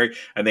commentary,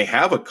 and they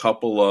have a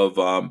couple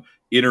of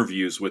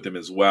interviews with him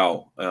as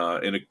well.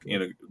 In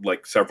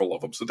like several of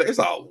them. So there's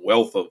a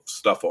wealth of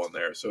stuff on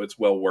there. So it's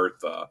well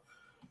worth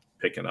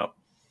picking up.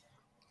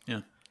 Yeah.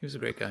 He was a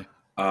great guy.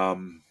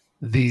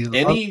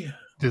 The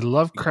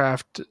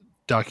Lovecraft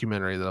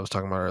documentary that I was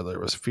talking about earlier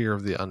was Fear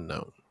of the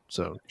Unknown.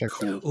 So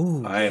cool.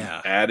 Ooh, I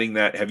am adding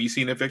that. Have you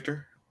seen it,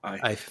 Victor?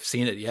 I've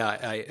seen it. Yeah,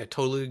 I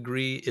totally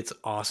agree. It's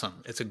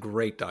awesome. It's a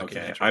great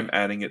documentary. Okay, I'm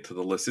adding it to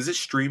the list. Is it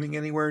streaming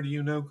anywhere? Do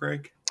you know,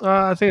 Greg?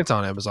 I think it's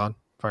on Amazon.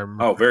 If I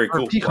remember. Oh, very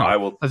cool.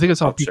 Well, I think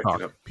it's on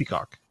Peacock.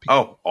 Peacock.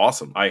 Oh,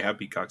 awesome! I have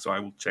Peacock, so I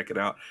will check it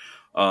out.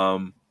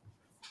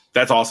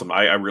 That's awesome.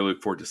 I really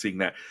look forward to seeing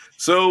that.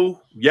 So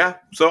yeah,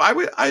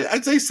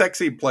 I'd say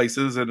sexy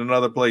places, and in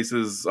other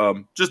places,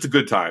 just a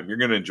good time. You're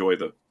going to enjoy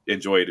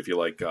it if you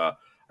like. I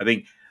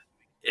think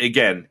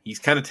again, he's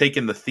kind of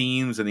taken the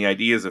themes and the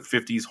ideas of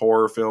 50s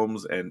horror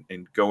films and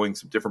going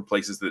some different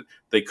places that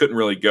they couldn't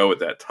really go at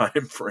that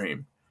time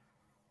frame.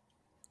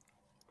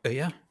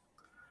 Yeah,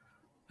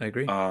 I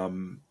agree.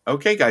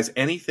 Okay, guys.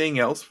 Anything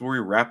else before we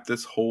wrap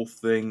this whole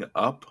thing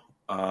up?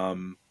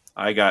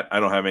 I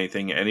don't have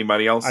anything.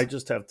 Anybody else? I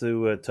just have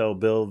to tell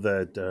Bill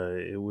that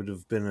it would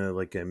have been a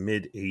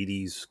mid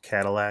 '80s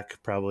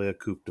Cadillac, probably a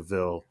Coupe de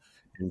Ville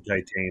in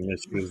titanium.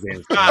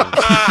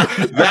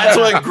 That's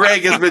what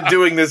Greg has been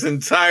doing this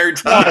entire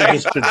time.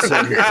 I've just been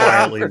sitting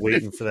quietly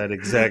waiting for that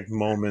exact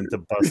moment to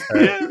bust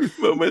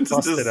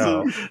it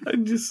out.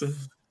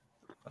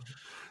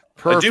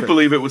 I do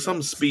believe it was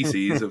some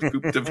species of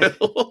Coupe de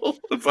Ville.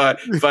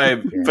 if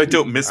I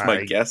don't miss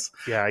my guess.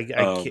 Yeah,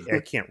 I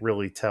can't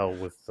really tell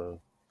with the.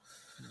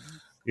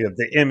 Yeah,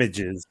 the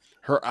images.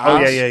 Her ass? Oh,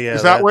 yeah.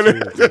 Is that what it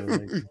is?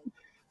 There's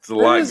a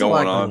lot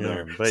going on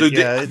there. But so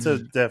it's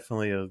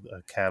definitely a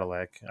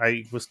Cadillac.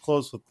 I was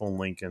close with the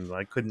Lincoln.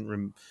 I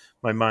couldn't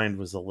my mind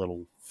was a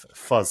little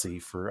fuzzy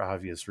for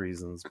obvious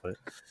reasons. But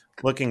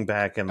looking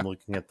back and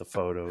looking at the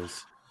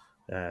photos,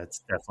 it's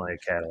definitely a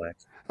Cadillac.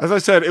 As I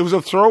said, it was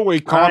a throwaway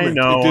comment.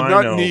 It did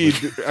not need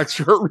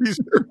extra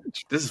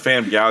research. This is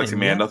Phantom Galaxy,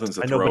 man. Nothing's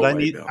a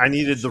throwaway. But I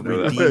needed to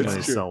redeem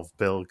myself,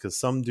 Bill, because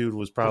some dude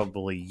was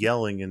probably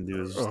yelling into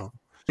his on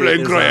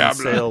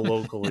sale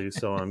locally,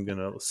 so I'm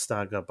gonna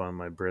stock up on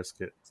my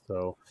brisket.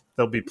 So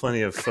There'll be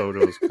plenty of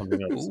photos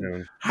coming up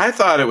soon. I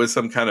thought it was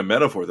some kind of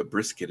metaphor. The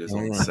brisket is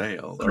on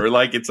sale, or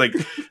like it's like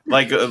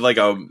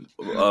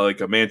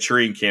a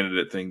Manchurian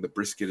Candidate thing. The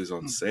brisket is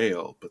on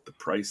sale, but the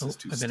price is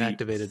too steep. I've been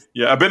activated.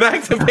 Yeah, I've been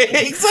activated.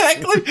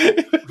 Exactly.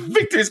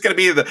 Victor's going to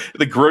be in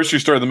the grocery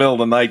store in the middle of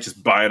the night,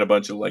 just buying a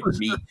bunch of like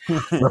meat. He's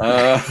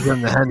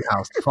in the hen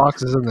house.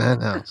 Fox is in the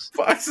hen house.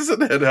 Fox is in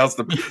the hen house.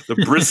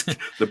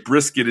 The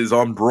brisket is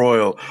on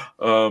broil.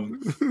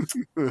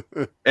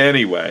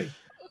 Anyway.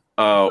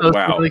 Wow.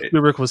 Stanley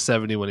Kubrick was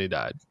 70 when he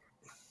died.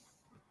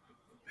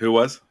 Who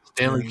was?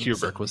 Stanley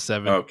Kubrick was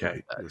 70.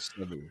 Okay.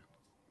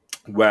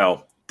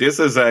 Well, this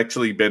has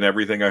actually been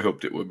everything I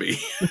hoped it would be.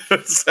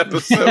 This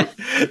episode.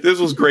 This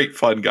was great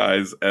fun,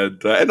 guys.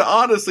 And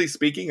honestly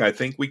speaking, I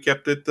think we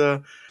kept it.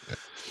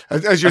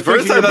 As you're at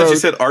first, I thought you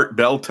said Art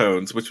Bell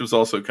tones, which was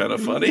also kind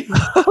of funny.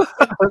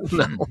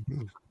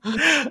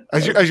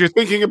 As you're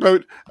thinking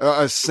about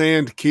a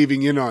sand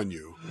caving in on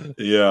you.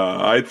 Yeah,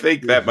 I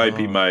think that might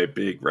be my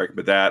big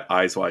recommend. That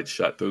Eyes Wide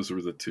Shut. Those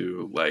were the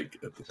two like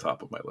at the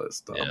top of my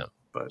list.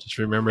 But just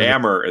remember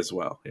Hammer as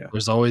well. Yeah,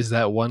 there's always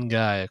that one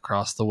guy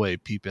across the way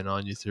peeping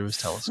on you through his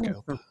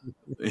telescope.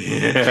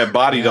 Yeah,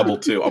 Body Double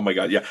too. Oh my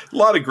god, yeah, a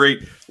lot of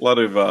good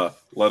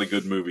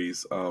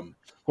movies.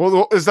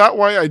 Well, is that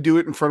why I do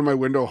it in front of my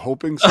window,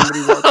 hoping somebody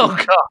watches? Oh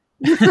god!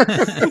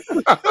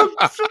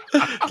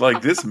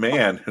 Like this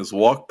man has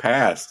walked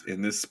past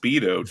in this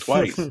Speedo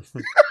twice.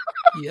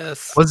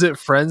 Yes. Was it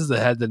Friends that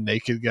had the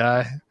naked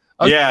guy?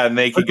 Yeah,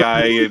 naked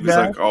guy. It was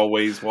like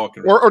always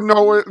walking. Or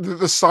no,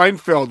 the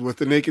Seinfeld with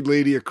the naked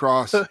lady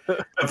across.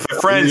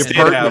 Friends did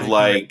have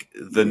like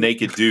the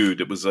naked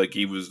dude. It was like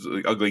he was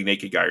the ugly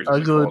naked guy or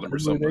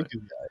something.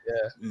 Naked guy,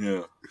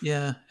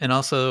 yeah. And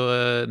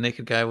also,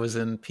 naked guy was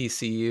in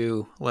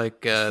PCU,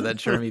 like that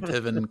Jeremy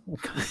Piven.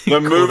 The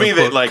movie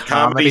that like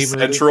Comedy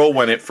Central,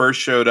 when it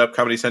first showed up,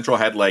 Comedy Central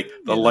had like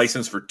the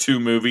license for 2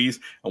 movies,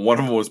 and one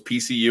of them was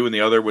PCU, and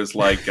the other was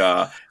like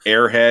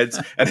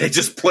Airheads, and they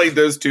just played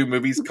those 2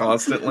 movies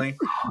constantly.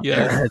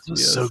 Yeah, Airheads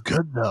was so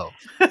good though.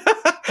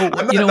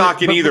 I'm not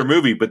knocking either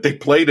movie, but they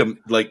played them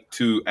like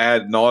to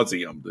ad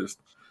nauseum.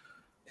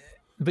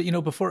 But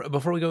before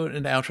we go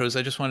into outros,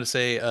 I just want to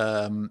say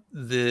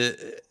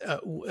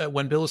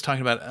when Bill was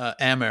talking about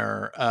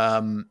Amer,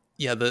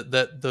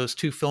 those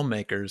 2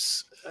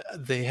 filmmakers,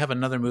 they have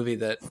another movie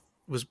that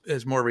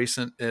is more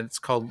recent, and it's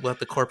called Let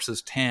the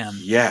Corpses Tan.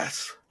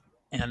 Yes.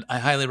 And I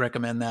highly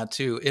recommend that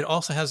too. It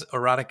also has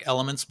erotic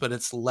elements, but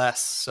it's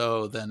less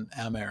so than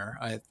Amer.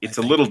 It's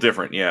a little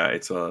different, yeah.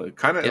 It's a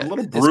kind of a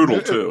little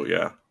brutal too,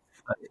 yeah.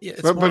 Yeah,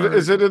 but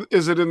is it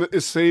in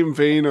the same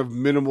vein of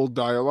minimal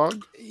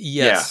dialogue?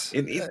 Yes.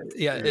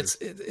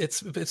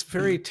 It's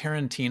very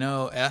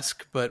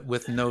Tarantino-esque, but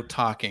with no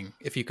talking,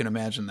 if you can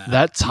imagine that.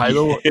 That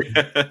title is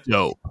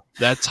dope.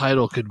 That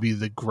title could be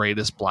the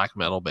greatest black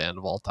metal band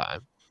of all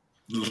time.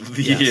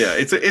 Yeah,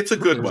 it's a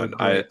good one.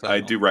 I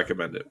do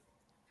recommend it.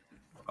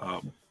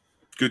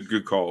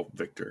 Good call,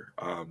 Victor.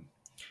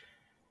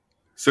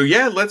 So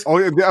yeah, let's. Oh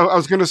yeah, I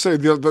was going to say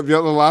the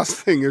last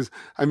thing is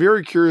I'm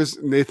very curious,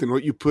 Nathan,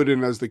 what you put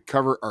in as the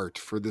cover art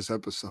for this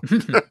episode.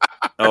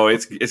 Oh,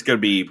 it's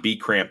going to be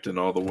Crampton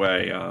all the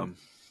way. I'm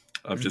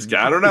just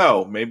I don't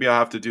know. Maybe I'll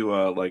have to do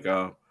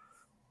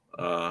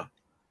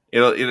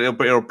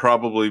it'll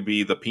probably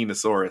be the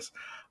Penisaurus.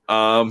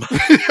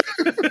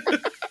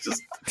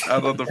 Just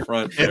out on the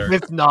front there.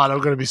 If not, I'm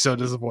going to be so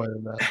disappointed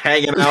in that.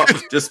 Hanging out,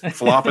 just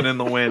flopping in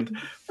the wind.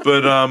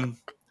 But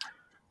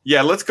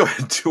yeah, let's go ahead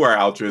and do our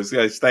outros,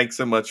 guys. Thanks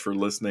so much for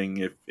listening.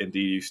 If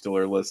indeed you still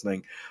are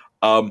listening,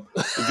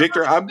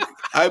 Victor, I'm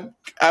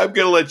going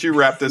to let you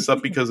wrap this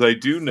up because I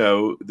do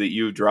know that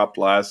you dropped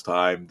last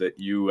time that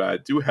you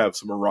do have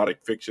some erotic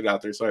fiction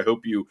out there. So I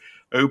hope you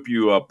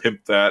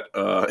pimp that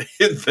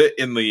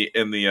in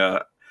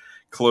the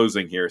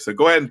closing here. So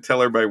go ahead and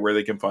tell everybody where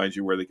they can find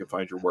you, where they can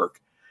find your work.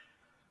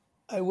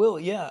 I will.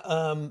 Yeah.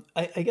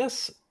 I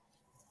guess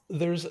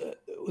there's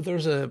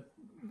a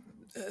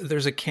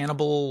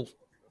cannibal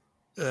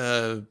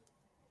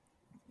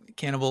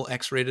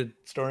X-rated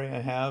story I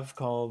have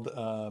called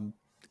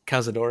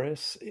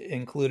Cazadores,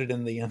 included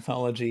in the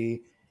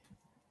anthology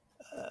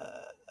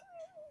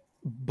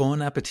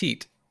Bon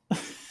Appetit.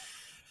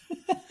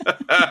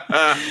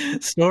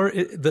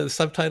 The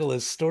subtitle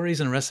is Stories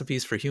and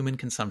Recipes for Human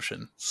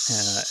Consumption.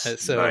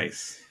 So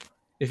nice.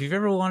 If you've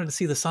ever wanted to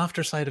see the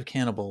softer side of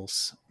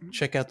cannibals,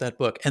 check out that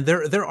book. And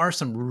there are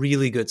some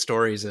really good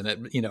stories in it.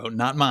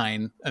 Not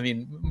mine. I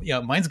mean,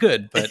 mine's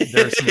good, but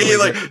there are some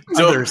really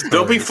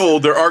don't be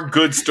fooled. There are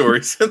good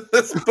stories in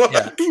this book.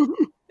 Yeah.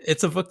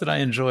 It's a book that I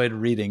enjoyed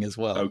reading as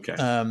well. Okay.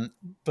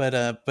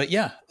 But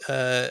yeah,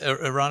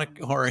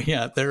 erotic horror.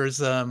 Yeah,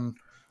 there's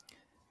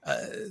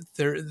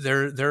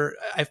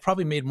I've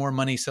probably made more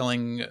money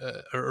selling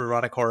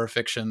erotic horror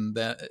fiction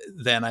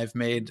than I've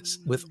made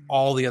with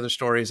all the other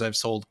stories I've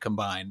sold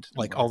combined,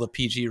 like all the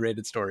PG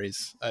rated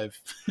stories I've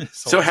sold.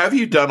 So have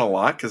you done a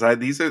lot? Because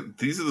these are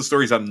the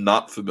stories I'm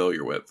not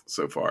familiar with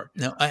so far.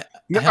 No,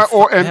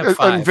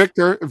 and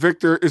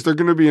Victor, is there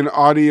going to be an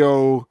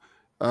audio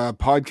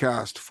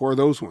podcast for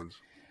those ones?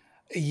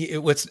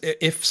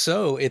 If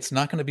so, it's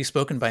not going to be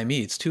spoken by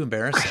me. It's too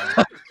embarrassing.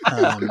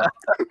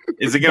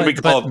 Is it going to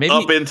be called maybe,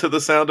 Up Into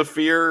the Sound of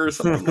Fear or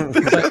something?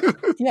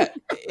 Yeah,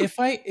 if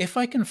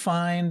I can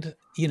find,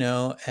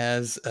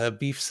 as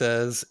Beef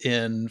says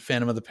in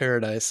Phantom of the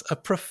Paradise, a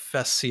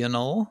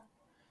professional,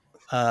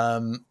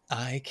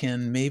 I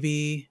can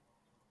maybe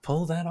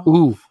pull that off.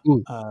 Ooh.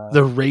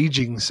 The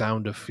Raging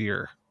Sound of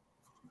Fear.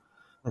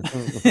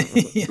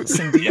 Yes,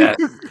 indeed. Yeah.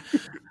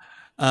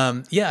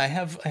 I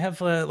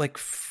have like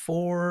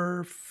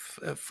four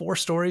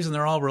stories, and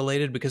they're all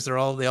related because they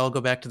all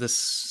go back to this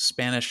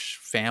Spanish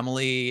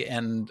family,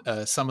 and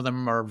some of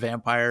them are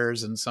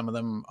vampires and some of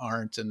them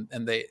aren't,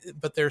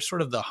 but they're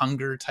sort of the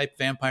hunger type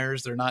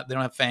vampires. They don't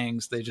have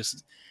fangs. They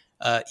just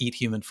eat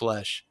human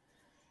flesh.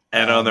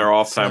 And on their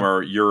off time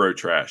are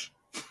Eurotrash.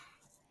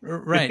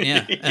 Right,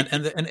 yeah,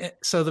 and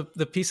so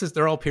the pieces,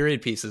 they're all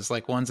period pieces.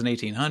 Like one's in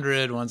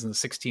 1800, one's in the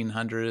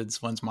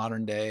 1600s, one's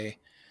modern day.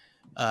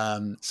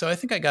 So I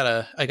think I got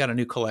a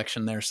new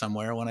collection there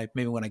somewhere when I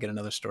get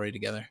another story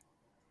together.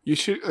 You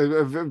should,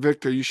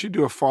 Victor. You should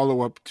do a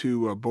follow up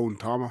to Bone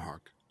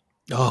Tomahawk.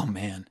 Oh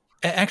man,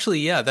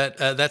 actually, yeah,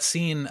 that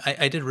scene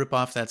I did rip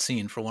off that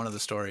scene for one of the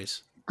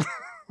stories.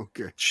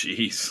 Okay,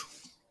 jeez.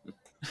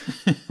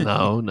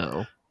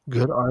 No,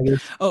 good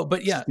artist. Oh,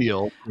 but yeah,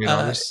 steal. Great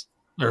artist.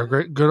 Or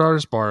good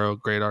artists borrow,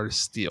 great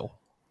artists steal.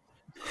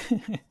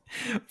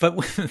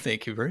 But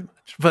thank you very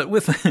much. But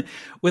with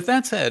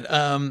that said,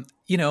 I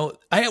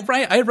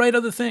write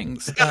other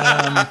things.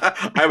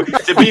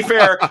 To be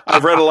fair,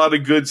 I've read a lot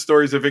of good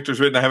stories that Victor's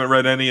written. I haven't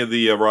read any of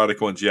the erotic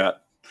ones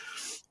yet.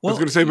 Well, I was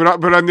going to say,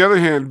 but on the other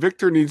hand,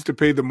 Victor needs to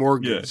pay the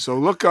mortgage. Yeah. So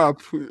look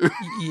up.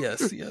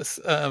 Yes,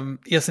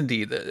 yes,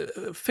 indeed.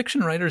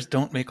 Fiction writers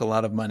don't make a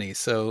lot of money,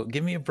 so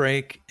give me a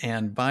break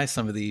and buy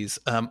some of these.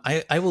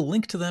 I will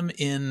link to them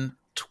in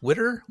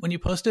Twitter when you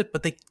post it,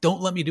 but they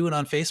don't let me do it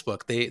on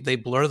Facebook. They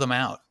blur them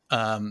out.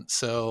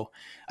 So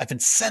I've been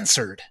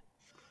censored.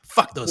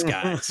 Fuck those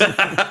guys.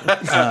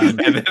 And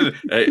then,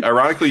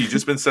 ironically, you've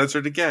just been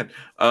censored again.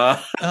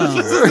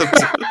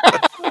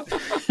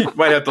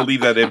 Might have to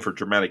leave that in for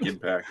dramatic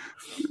impact.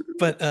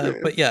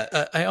 But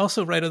yeah, I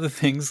also write other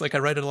things. Like I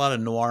write a lot of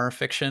noir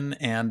fiction,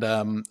 and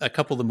a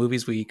couple of the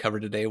movies we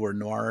covered today were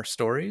noir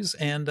stories.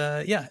 And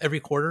yeah, every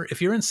quarter,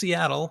 if you're in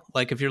Seattle,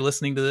 like if you're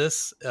listening to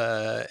this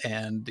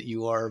and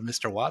you are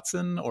Mr.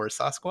 Watson or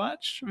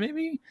Sasquatch,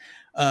 maybe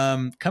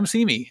come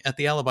see me at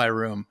the Alibi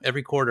Room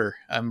every quarter.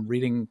 I'm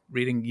reading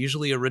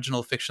usually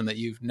original fiction that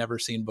you've never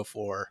seen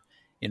before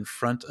in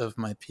front of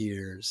my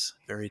peers.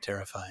 Very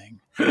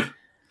terrifying.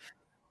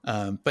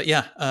 But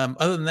yeah,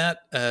 other than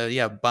that,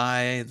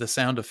 buy The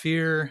Sound of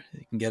Fear.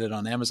 You can get it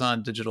on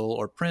Amazon, digital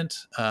or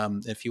print.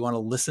 If you want to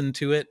listen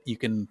to it, you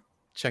can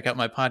check out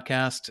my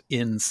podcast,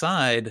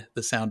 Inside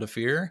The Sound of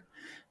Fear,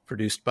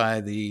 produced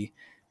by the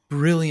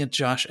brilliant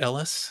Josh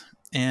Ellis.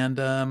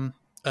 And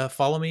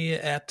follow me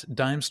at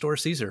Dime Store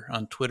Caesar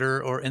on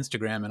Twitter or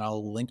Instagram, and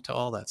I'll link to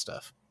all that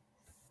stuff.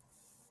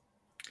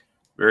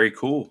 Very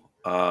cool.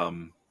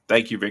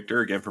 Thank you,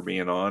 Victor, again for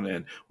being on.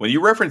 And when you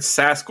reference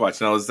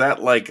Sasquatch, now is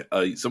that like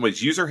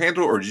somebody's user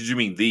handle, or did you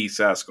mean the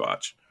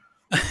Sasquatch?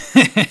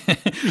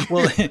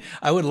 Well,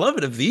 I would love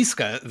it if the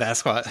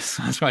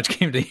Sasquatch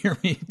came to hear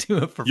me do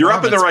a performance. You're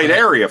up in the right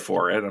area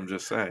for it. I'm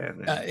just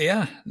saying.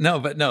 Yeah,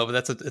 but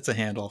it's a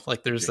handle.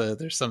 Like there's a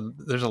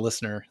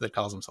listener that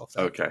calls himself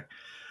that. Okay.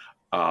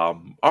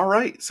 All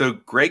right. So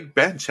Greg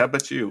Bench, how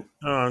about you?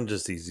 Oh, I'm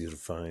just easy to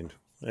find.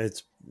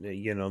 It's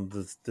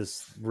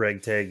this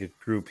ragtag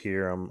group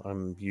here.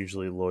 I'm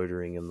usually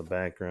loitering in the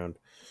background.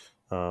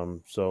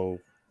 So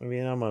I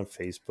mean, I'm on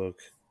Facebook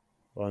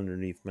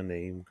underneath my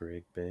name,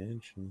 Greg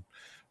Bench, and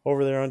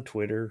over there on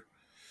Twitter,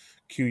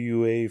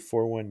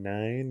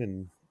 QUA419,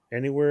 and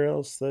anywhere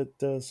else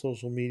that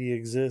social media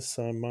exists,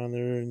 I'm on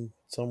there in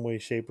some way,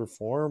 shape, or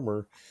form.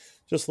 Or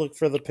just look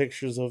for the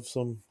pictures of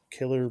some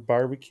killer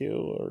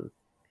barbecue, or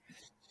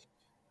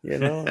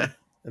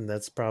and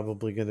that's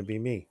probably going to be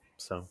me.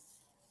 So.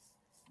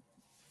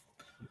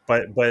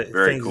 But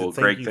very cool.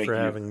 Thank you for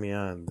having me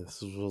on.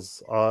 This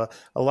was a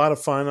lot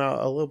of fun,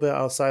 a little bit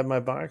outside my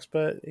box,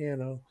 but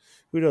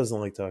who doesn't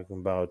like talking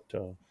about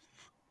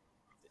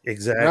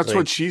exactly? That's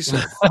what she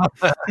said.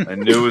 I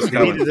knew it was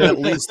coming. At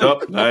least,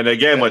 and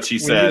again, what she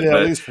said.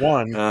 At least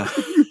one.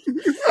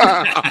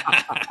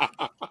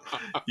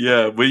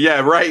 Yeah, but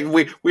yeah, right.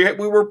 We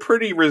were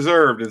pretty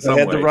reserved in some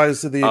ways. I had to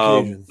rise to the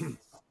occasion.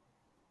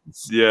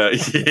 Yeah.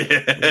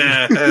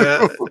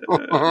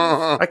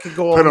 I could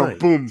go all night.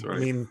 Boom. I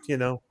mean,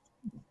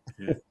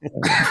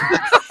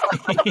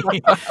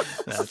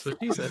 That's what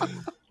he said.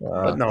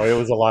 But no, it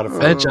was a lot of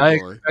fun. Bench,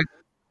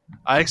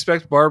 I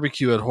expect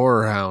barbecue at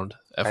Horror Hound,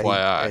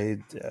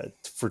 FYI.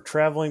 For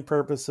traveling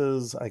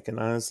purposes, I can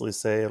honestly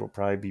say it'll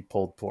probably be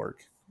pulled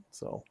pork.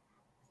 So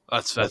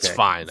that's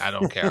fine. I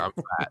don't care. I'm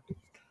fat.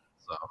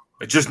 So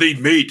I just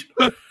need meat.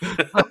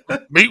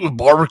 Meat with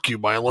barbecue,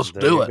 man. Let's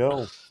do it.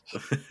 Go.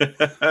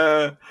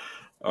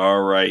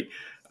 All right.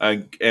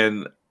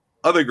 And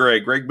other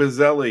Greg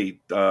Mazzelli,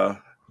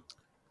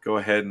 go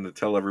ahead and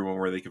tell everyone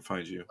where they can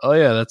find you. Oh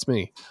yeah, that's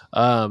me.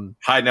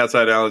 Hiding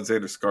outside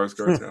Alexander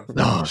Skarsgård's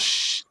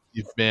house.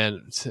 Oh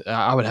man,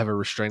 I would have a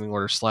restraining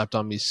order slapped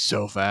on me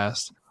so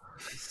fast.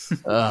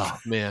 Oh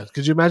man,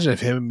 could you imagine if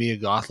him and Mia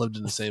Goth lived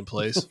in the same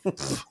place?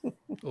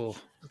 Oh,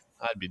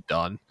 I'd be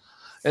done.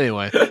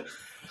 Anyway,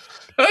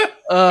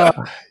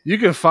 you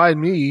can find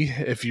me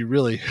if you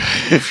really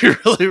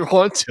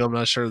want to. I'm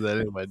not sure that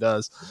anybody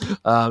does.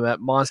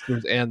 At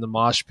Monsters and the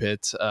Mosh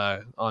Pit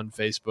on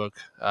Facebook,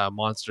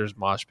 Monsters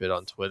Mosh Pit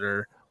on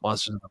Twitter,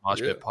 Monsters and the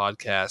Mosh Pit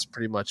podcast,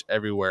 pretty much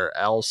everywhere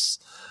else,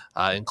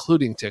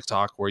 including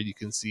TikTok, where you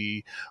can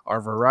see our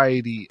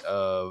variety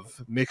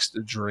of mixed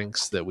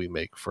drinks that we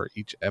make for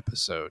each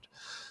episode.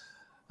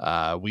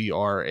 We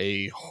are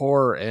a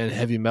horror and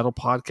heavy metal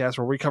podcast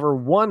where we cover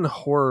one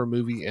horror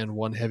movie and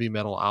one heavy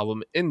metal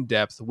album in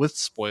depth with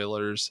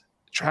spoilers,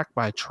 track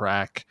by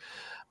track,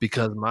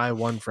 because my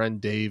one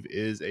friend Dave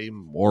is a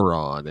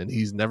moron and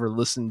he's never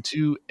listened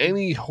to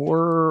any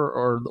horror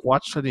or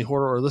watched any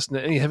horror or listened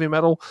to any heavy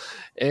metal.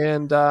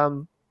 And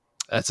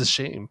that's a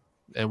shame.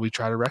 And we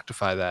try to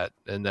rectify that.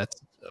 And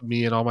that's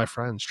me and all my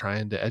friends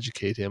trying to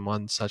educate him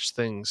on such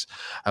things.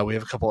 We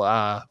have a couple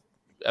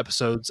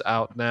episodes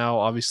out now.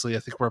 Obviously, I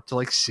think we're up to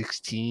like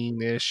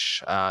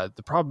 16-ish.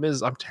 The problem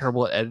is I'm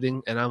terrible at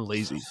editing and I'm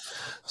lazy.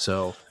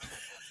 So,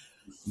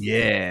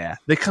 yeah,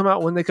 they come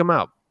out when they come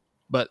out.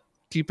 But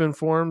keep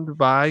informed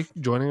by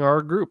joining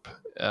our group.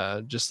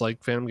 Just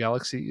like Phantom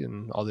Galaxy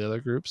and all the other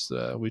groups,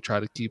 we try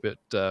to keep it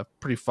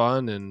pretty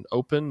fun and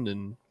open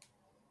and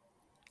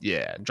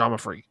drama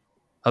free.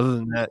 Other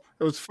than that,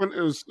 it was fun.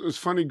 It was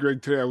funny,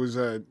 Greg. Today I was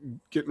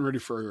getting ready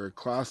for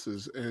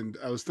classes, and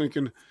I was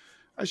thinking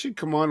I should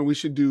come on and we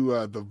should do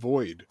The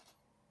Void.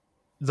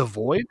 The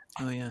Void?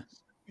 Oh yeah,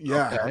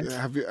 yeah.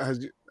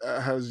 Okay.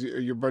 Has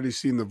your buddy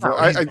seen The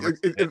Void?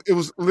 It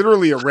was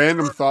literally a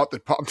random thought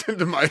that popped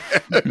into my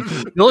head.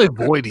 The only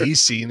void he's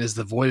seen is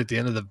the void at the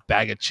end of the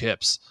bag of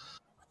chips.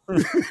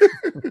 Is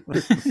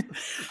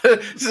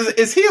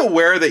he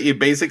aware that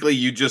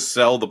you just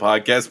sell the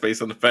podcast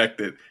based on the fact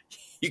that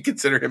you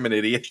consider him an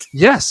idiot?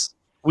 Yes,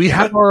 we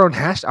have our own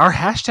hashtag. Our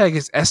hashtag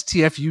is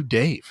STFU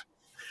Dave.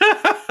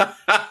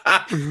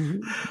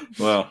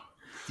 Well,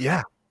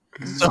 yeah,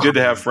 it's good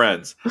to have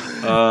friends.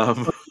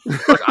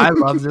 Look, I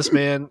love this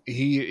man.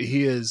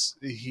 He is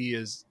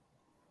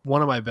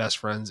one of my best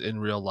friends in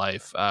real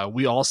life.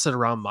 We all sit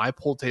around my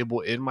pool table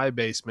in my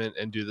basement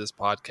and do this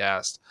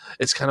podcast.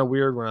 It's kind of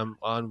weird when I'm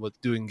on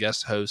with doing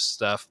guest host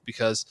stuff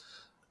because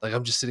like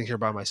I'm just sitting here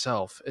by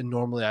myself. And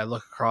normally I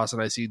look across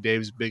and I see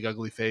Dave's big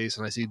ugly face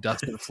and I see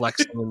Dustin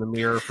flexing in the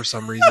mirror for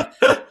some reason.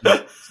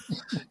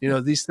 You know,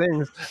 these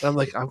things. And I'm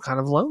like, I'm kind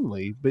of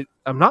lonely, but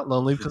I'm not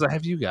lonely because I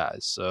have you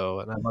guys.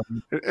 So, and I love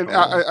you. And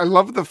I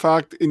love the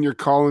fact in your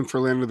calling for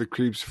Land of the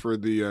Creeps for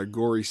the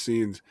gory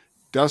scenes,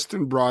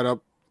 Dustin brought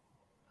up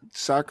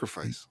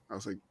sacrifice. I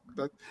was like,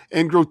 that,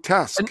 and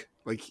grotesque.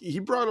 Like he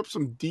brought up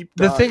some deep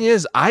dive. The thing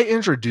is, I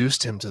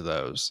introduced him to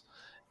those.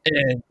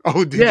 And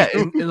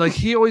and like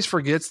he always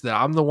forgets that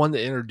I'm the one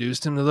that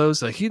introduced him to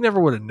those. Like he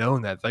never would have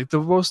known that. Like the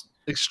most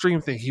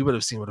extreme thing he would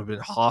have seen would have been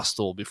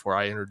Hostel before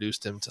I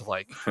introduced him to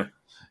like,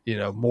 you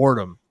know,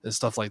 Mortem and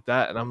stuff like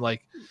that. And I'm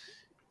like,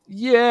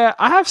 yeah,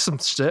 I have some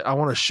shit I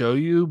want to show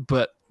you,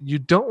 but you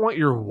don't want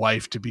your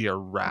wife to be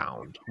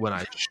around when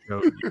I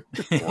show you.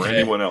 Or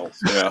anyone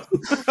else. Yeah.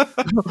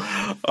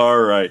 All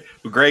right.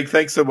 Well, Greg,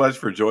 thanks so much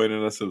for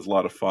joining us. It was a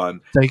lot of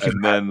fun. Thank you.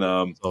 And then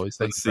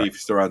let's see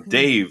if you're around.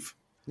 Dave.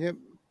 Yep.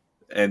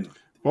 And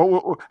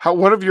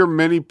what of your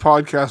many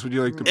podcasts would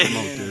you like to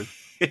promote,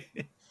 Dave?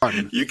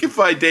 You can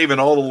find Dave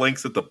in all the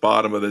links at the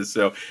bottom of this.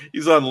 So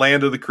he's on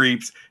Land of the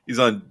Creeps. He's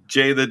on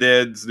Jay the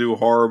Dead's new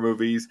horror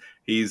movies.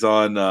 He's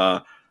on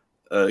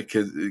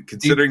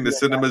Considering the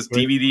Cinema's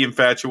DVD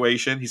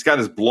Infatuation. He's got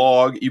his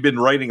blog. You've been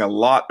writing a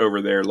lot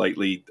over there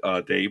lately,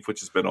 Dave, which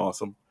has been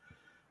awesome.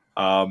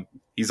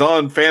 He's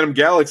on Phantom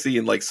Galaxy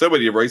and like so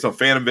many. He's on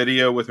Phantom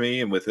Video with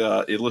me and with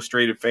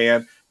Illustrated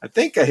Fan. I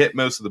think I hit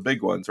most of the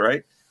big ones,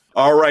 right?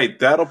 All right,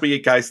 that'll be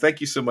it, guys.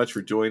 Thank you so much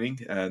for joining.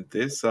 And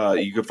this,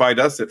 you can find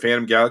us at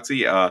Phantom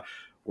Galaxy,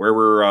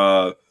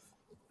 wherever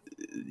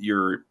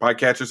your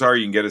podcatchers are.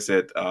 You can get us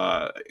at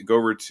go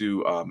over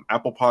to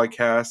Apple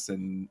Podcasts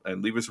and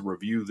leave us a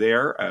review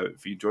there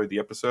if you enjoyed the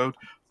episode.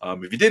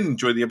 If you didn't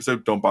enjoy the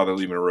episode, don't bother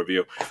leaving a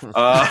review, or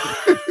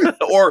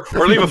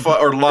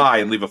lie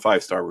and leave a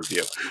 5-star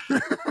review.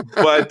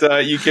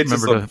 But you can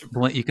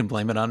you can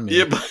blame it on me.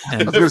 Yeah,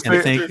 and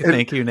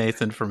thank you,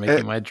 Nathan, for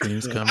making my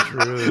dreams come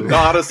true.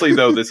 Honestly,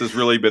 though, this has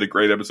really been a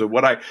great episode.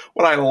 What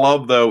I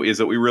love though is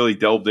that we really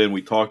delved in.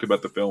 We talked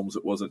about the films.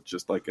 It wasn't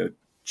just like a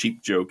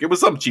cheap joke. It was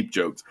some cheap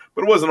jokes,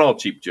 but it wasn't all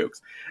cheap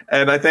jokes.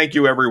 And I thank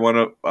you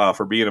everyone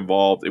for being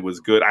involved. It was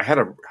good. I had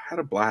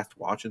a blast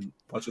watching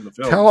the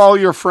film. Tell all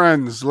your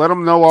friends. Let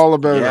them know all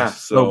about it.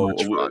 So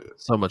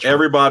much fun.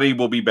 Everybody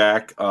will be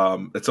back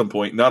at some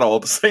point. Not all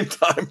at the same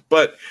time,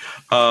 but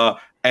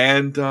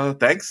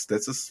thanks.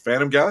 This is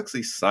Phantom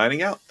Galaxy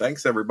signing out.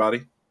 Thanks,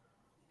 everybody.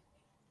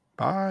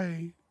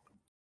 Bye.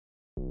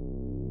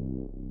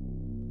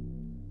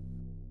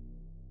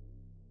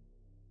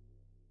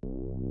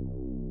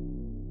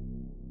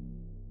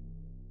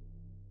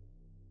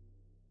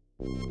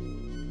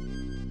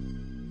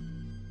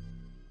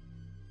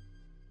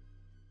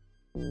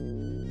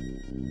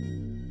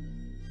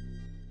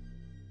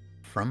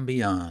 From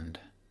Beyond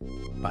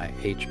by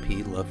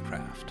H.P.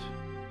 Lovecraft.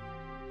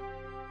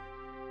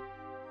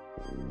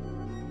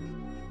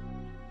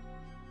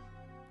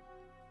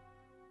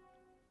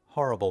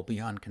 Horrible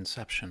beyond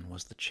conception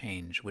was the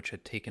change which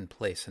had taken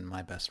place in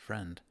my best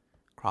friend,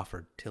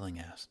 Crawford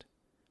Tillinghast.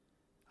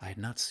 I had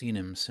not seen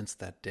him since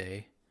that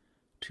day,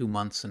 2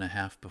 months and a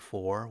half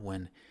before,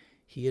 when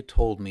he had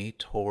told me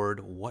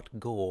toward what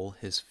goal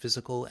his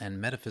physical and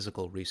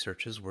metaphysical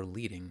researches were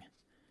leading.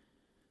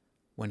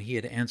 When he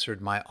had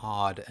answered my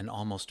odd and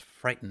almost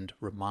frightened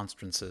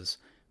remonstrances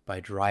by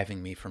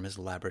driving me from his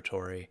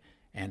laboratory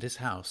and his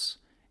house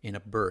in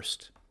a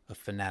burst of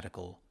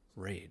fanatical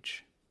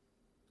rage.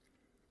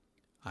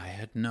 I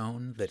had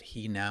known that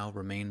he now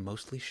remained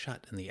mostly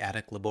shut in the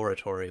attic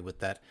laboratory with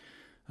that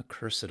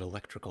accursed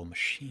electrical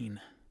machine,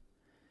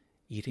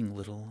 eating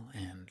little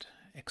and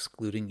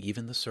excluding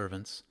even the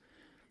servants,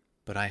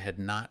 but I had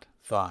not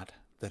thought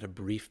that a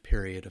brief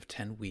period of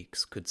 10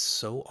 weeks could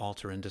so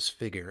alter and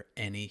disfigure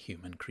any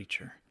human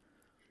creature.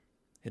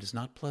 It is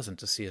not pleasant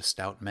to see a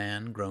stout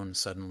man grown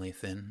suddenly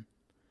thin,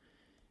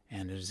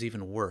 and it is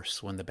even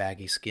worse when the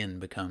baggy skin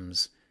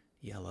becomes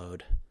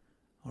yellowed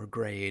or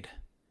grayed,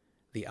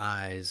 the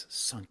eyes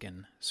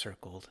sunken,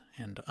 circled,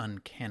 and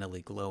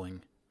uncannily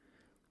glowing,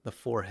 the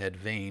forehead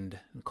veined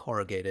and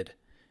corrugated,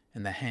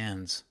 and the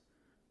hands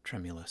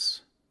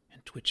tremulous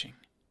and twitching.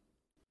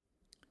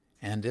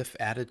 And if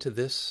added to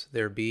this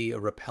there be a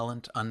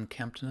repellent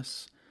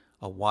unkemptness,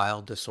 a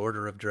wild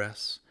disorder of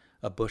dress,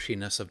 a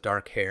bushiness of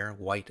dark hair,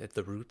 white at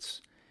the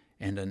roots,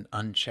 and an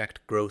unchecked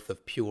growth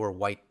of pure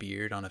white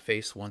beard on a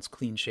face once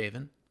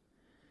clean-shaven,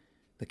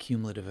 the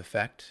cumulative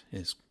effect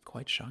is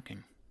quite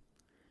shocking.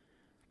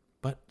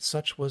 But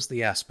such was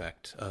the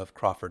aspect of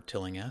Crawford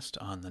Tillinghast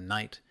on the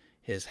night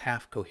his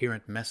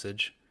half-coherent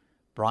message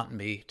brought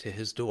me to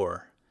his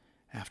door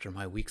after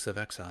my weeks of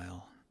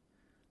exile.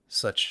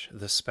 Such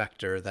the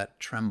spectre that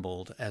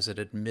trembled as it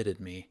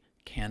admitted me,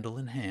 candle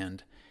in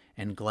hand,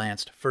 and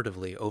glanced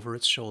furtively over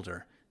its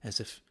shoulder as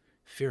if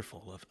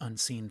fearful of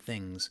unseen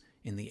things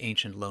in the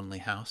ancient lonely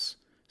house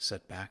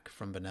set back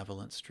from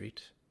Benevolent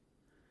Street.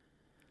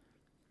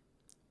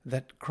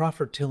 That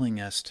Crawford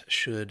Tillinghast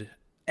should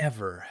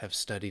ever have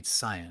studied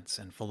science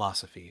and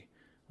philosophy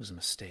was a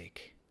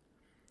mistake.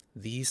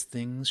 These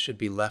things should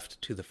be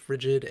left to the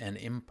frigid and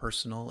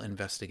impersonal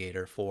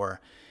investigator,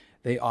 for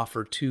they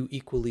offer two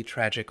equally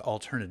tragic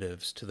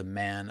alternatives to the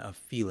man of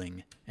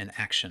feeling and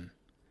action: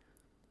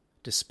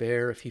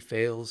 despair if he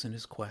fails in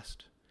his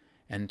quest,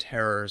 and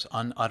terrors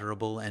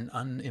unutterable and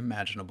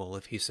unimaginable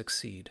if he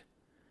succeed.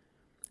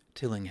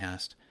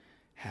 Tillinghast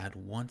had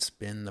once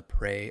been the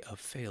prey of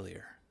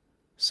failure,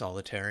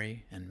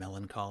 solitary and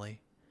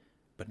melancholy,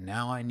 but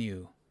now I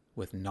knew,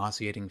 with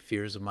nauseating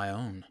fears of my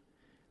own,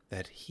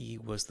 that he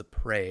was the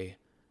prey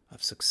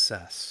of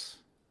success.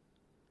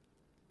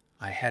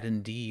 I had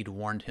indeed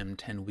warned him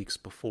 10 weeks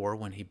before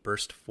when he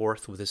burst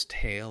forth with his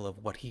tale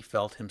of what he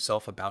felt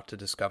himself about to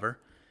discover.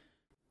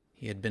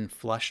 He had been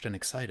flushed and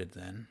excited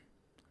then,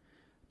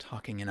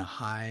 talking in a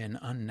high and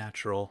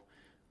unnatural,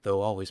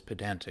 though always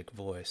pedantic,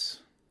 voice.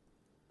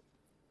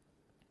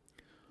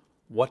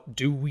 "What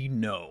do we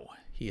know,"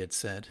 he had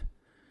said,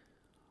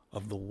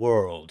 "of the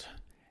world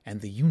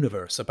and the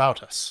universe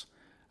about us?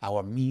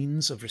 Our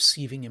means of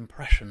receiving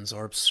impressions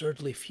are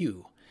absurdly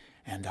few,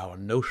 and our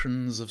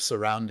notions of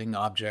surrounding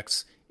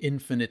objects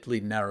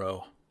infinitely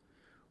narrow.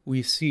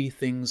 We see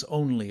things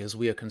only as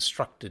we are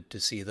constructed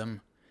to see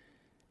them,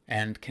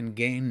 and can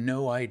gain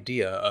no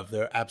idea of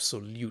their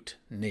absolute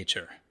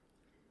nature.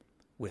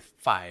 With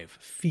 5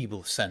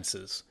 feeble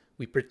senses,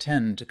 we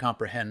pretend to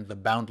comprehend the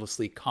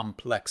boundlessly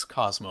complex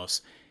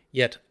cosmos,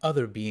 yet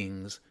other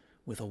beings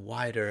with a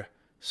wider,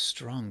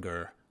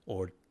 stronger,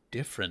 or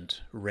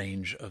different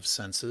range of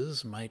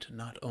senses might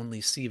not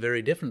only see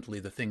very differently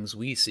the things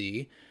we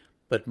see,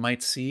 but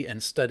might see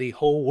and study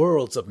whole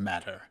worlds of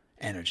matter,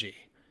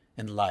 energy,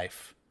 and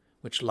life,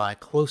 which lie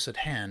close at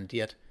hand,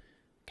 yet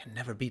can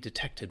never be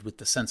detected with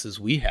the senses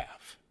we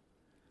have.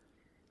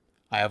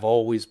 I have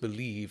always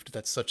believed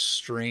that such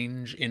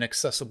strange,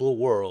 inaccessible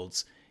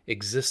worlds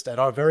exist at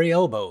our very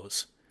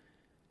elbows,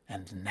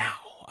 and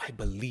now I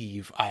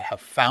believe I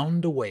have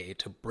found a way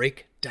to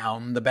break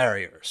down the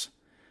barriers.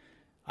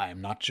 I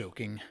am not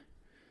joking.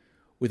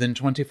 Within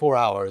 24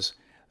 hours,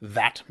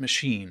 that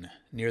machine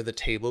near the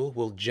table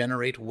will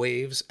generate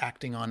waves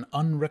acting on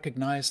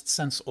unrecognized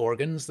sense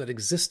organs that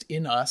exist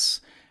in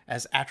us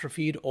as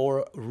atrophied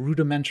or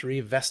rudimentary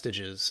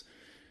vestiges.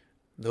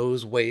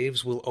 Those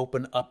waves will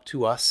open up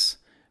to us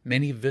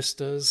many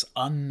vistas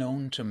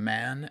unknown to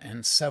man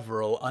and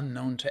several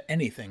unknown to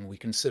anything we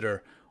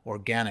consider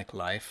organic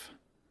life.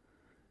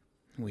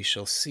 We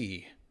shall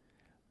see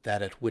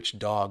that at which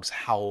dogs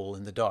howl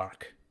in the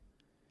dark,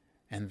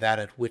 and that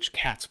at which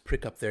cats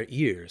prick up their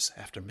ears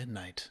after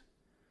midnight.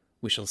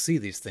 We shall see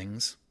these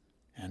things,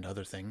 and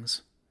other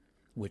things,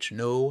 which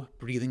no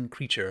breathing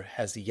creature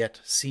has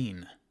yet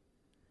seen.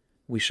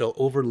 We shall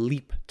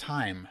overleap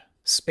time,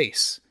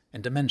 space,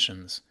 and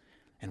dimensions,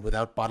 and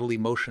without bodily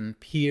motion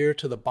peer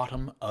to the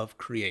bottom of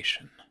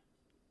creation.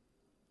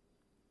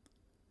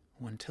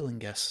 When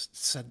Tillinghast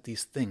said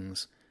these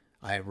things,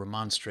 I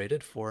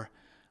remonstrated, for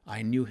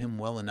I knew him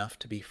well enough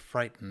to be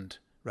frightened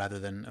rather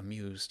than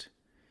amused.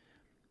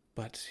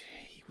 But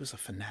he was a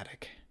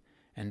fanatic,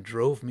 and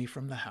drove me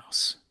from the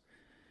house.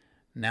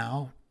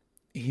 Now,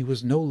 he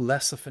was no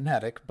less a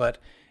fanatic, but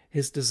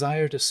his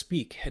desire to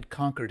speak had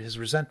conquered his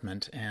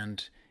resentment,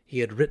 and he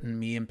had written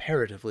me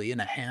imperatively in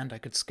a hand I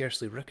could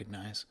scarcely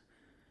recognize.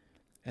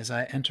 As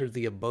I entered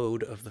the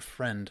abode of the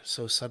friend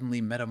so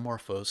suddenly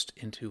metamorphosed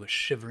into a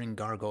shivering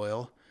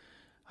gargoyle,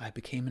 I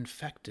became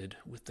infected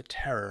with the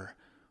terror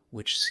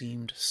which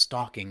seemed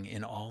stalking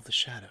in all the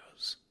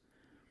shadows.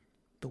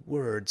 The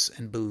words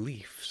and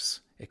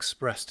beliefs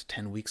expressed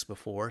 10 weeks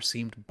before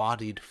seemed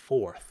bodied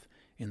forth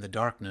in the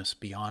darkness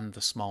beyond the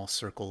small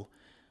circle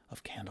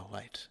of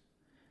candlelight,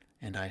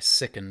 and I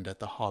sickened at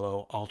the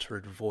hollow,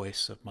 altered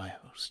voice of my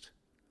host.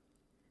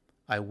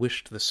 I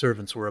wished the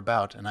servants were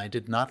about, and I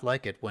did not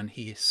like it when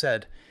he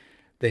said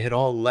they had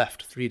all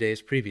left 3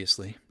 days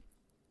previously.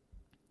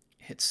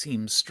 It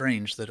seems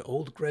strange that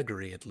old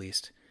Gregory, at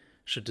least,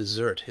 should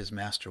desert his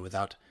master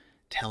without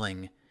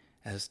telling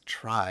as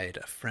tried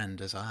a friend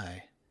as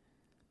I.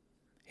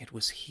 It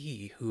was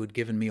he who had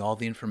given me all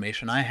the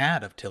information I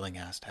had of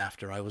Tillinghast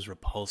after I was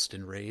repulsed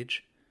in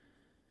rage.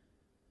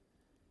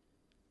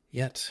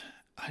 Yet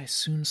I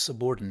soon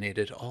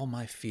subordinated all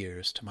my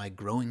fears to my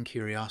growing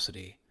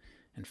curiosity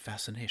and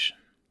fascination.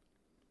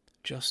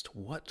 Just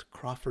what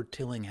Crawford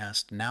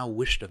Tillinghast now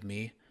wished of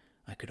me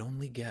I could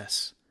only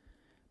guess,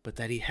 but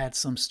that he had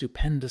some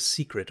stupendous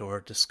secret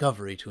or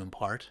discovery to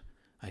impart,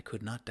 I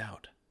could not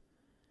doubt.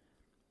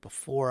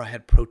 Before I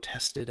had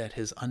protested at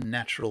his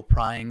unnatural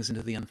pryings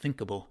into the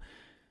unthinkable.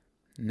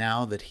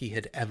 Now that he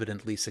had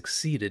evidently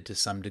succeeded to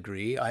some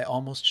degree, I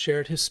almost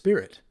shared his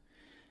spirit,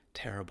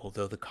 terrible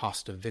though the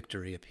cost of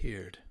victory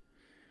appeared.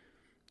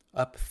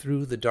 Up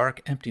through the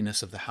dark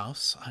emptiness of the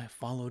house, I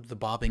followed the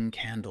bobbing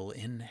candle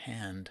in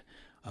hand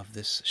of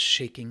this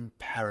shaking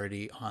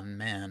parody on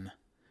man.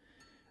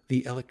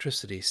 The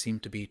electricity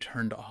seemed to be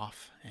turned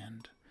off,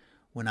 and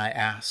when I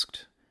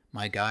asked,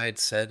 my guide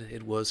said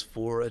it was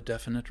for a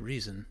definite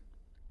reason.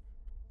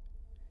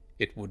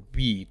 It would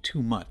be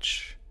too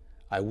much.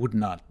 I would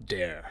not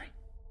dare,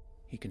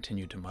 he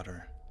continued to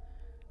mutter.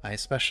 I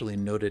especially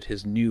noted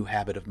his new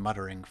habit of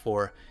muttering,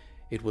 for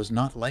it was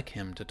not like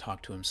him to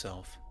talk to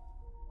himself.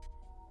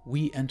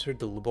 We entered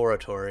the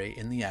laboratory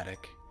in the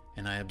attic,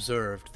 and I observed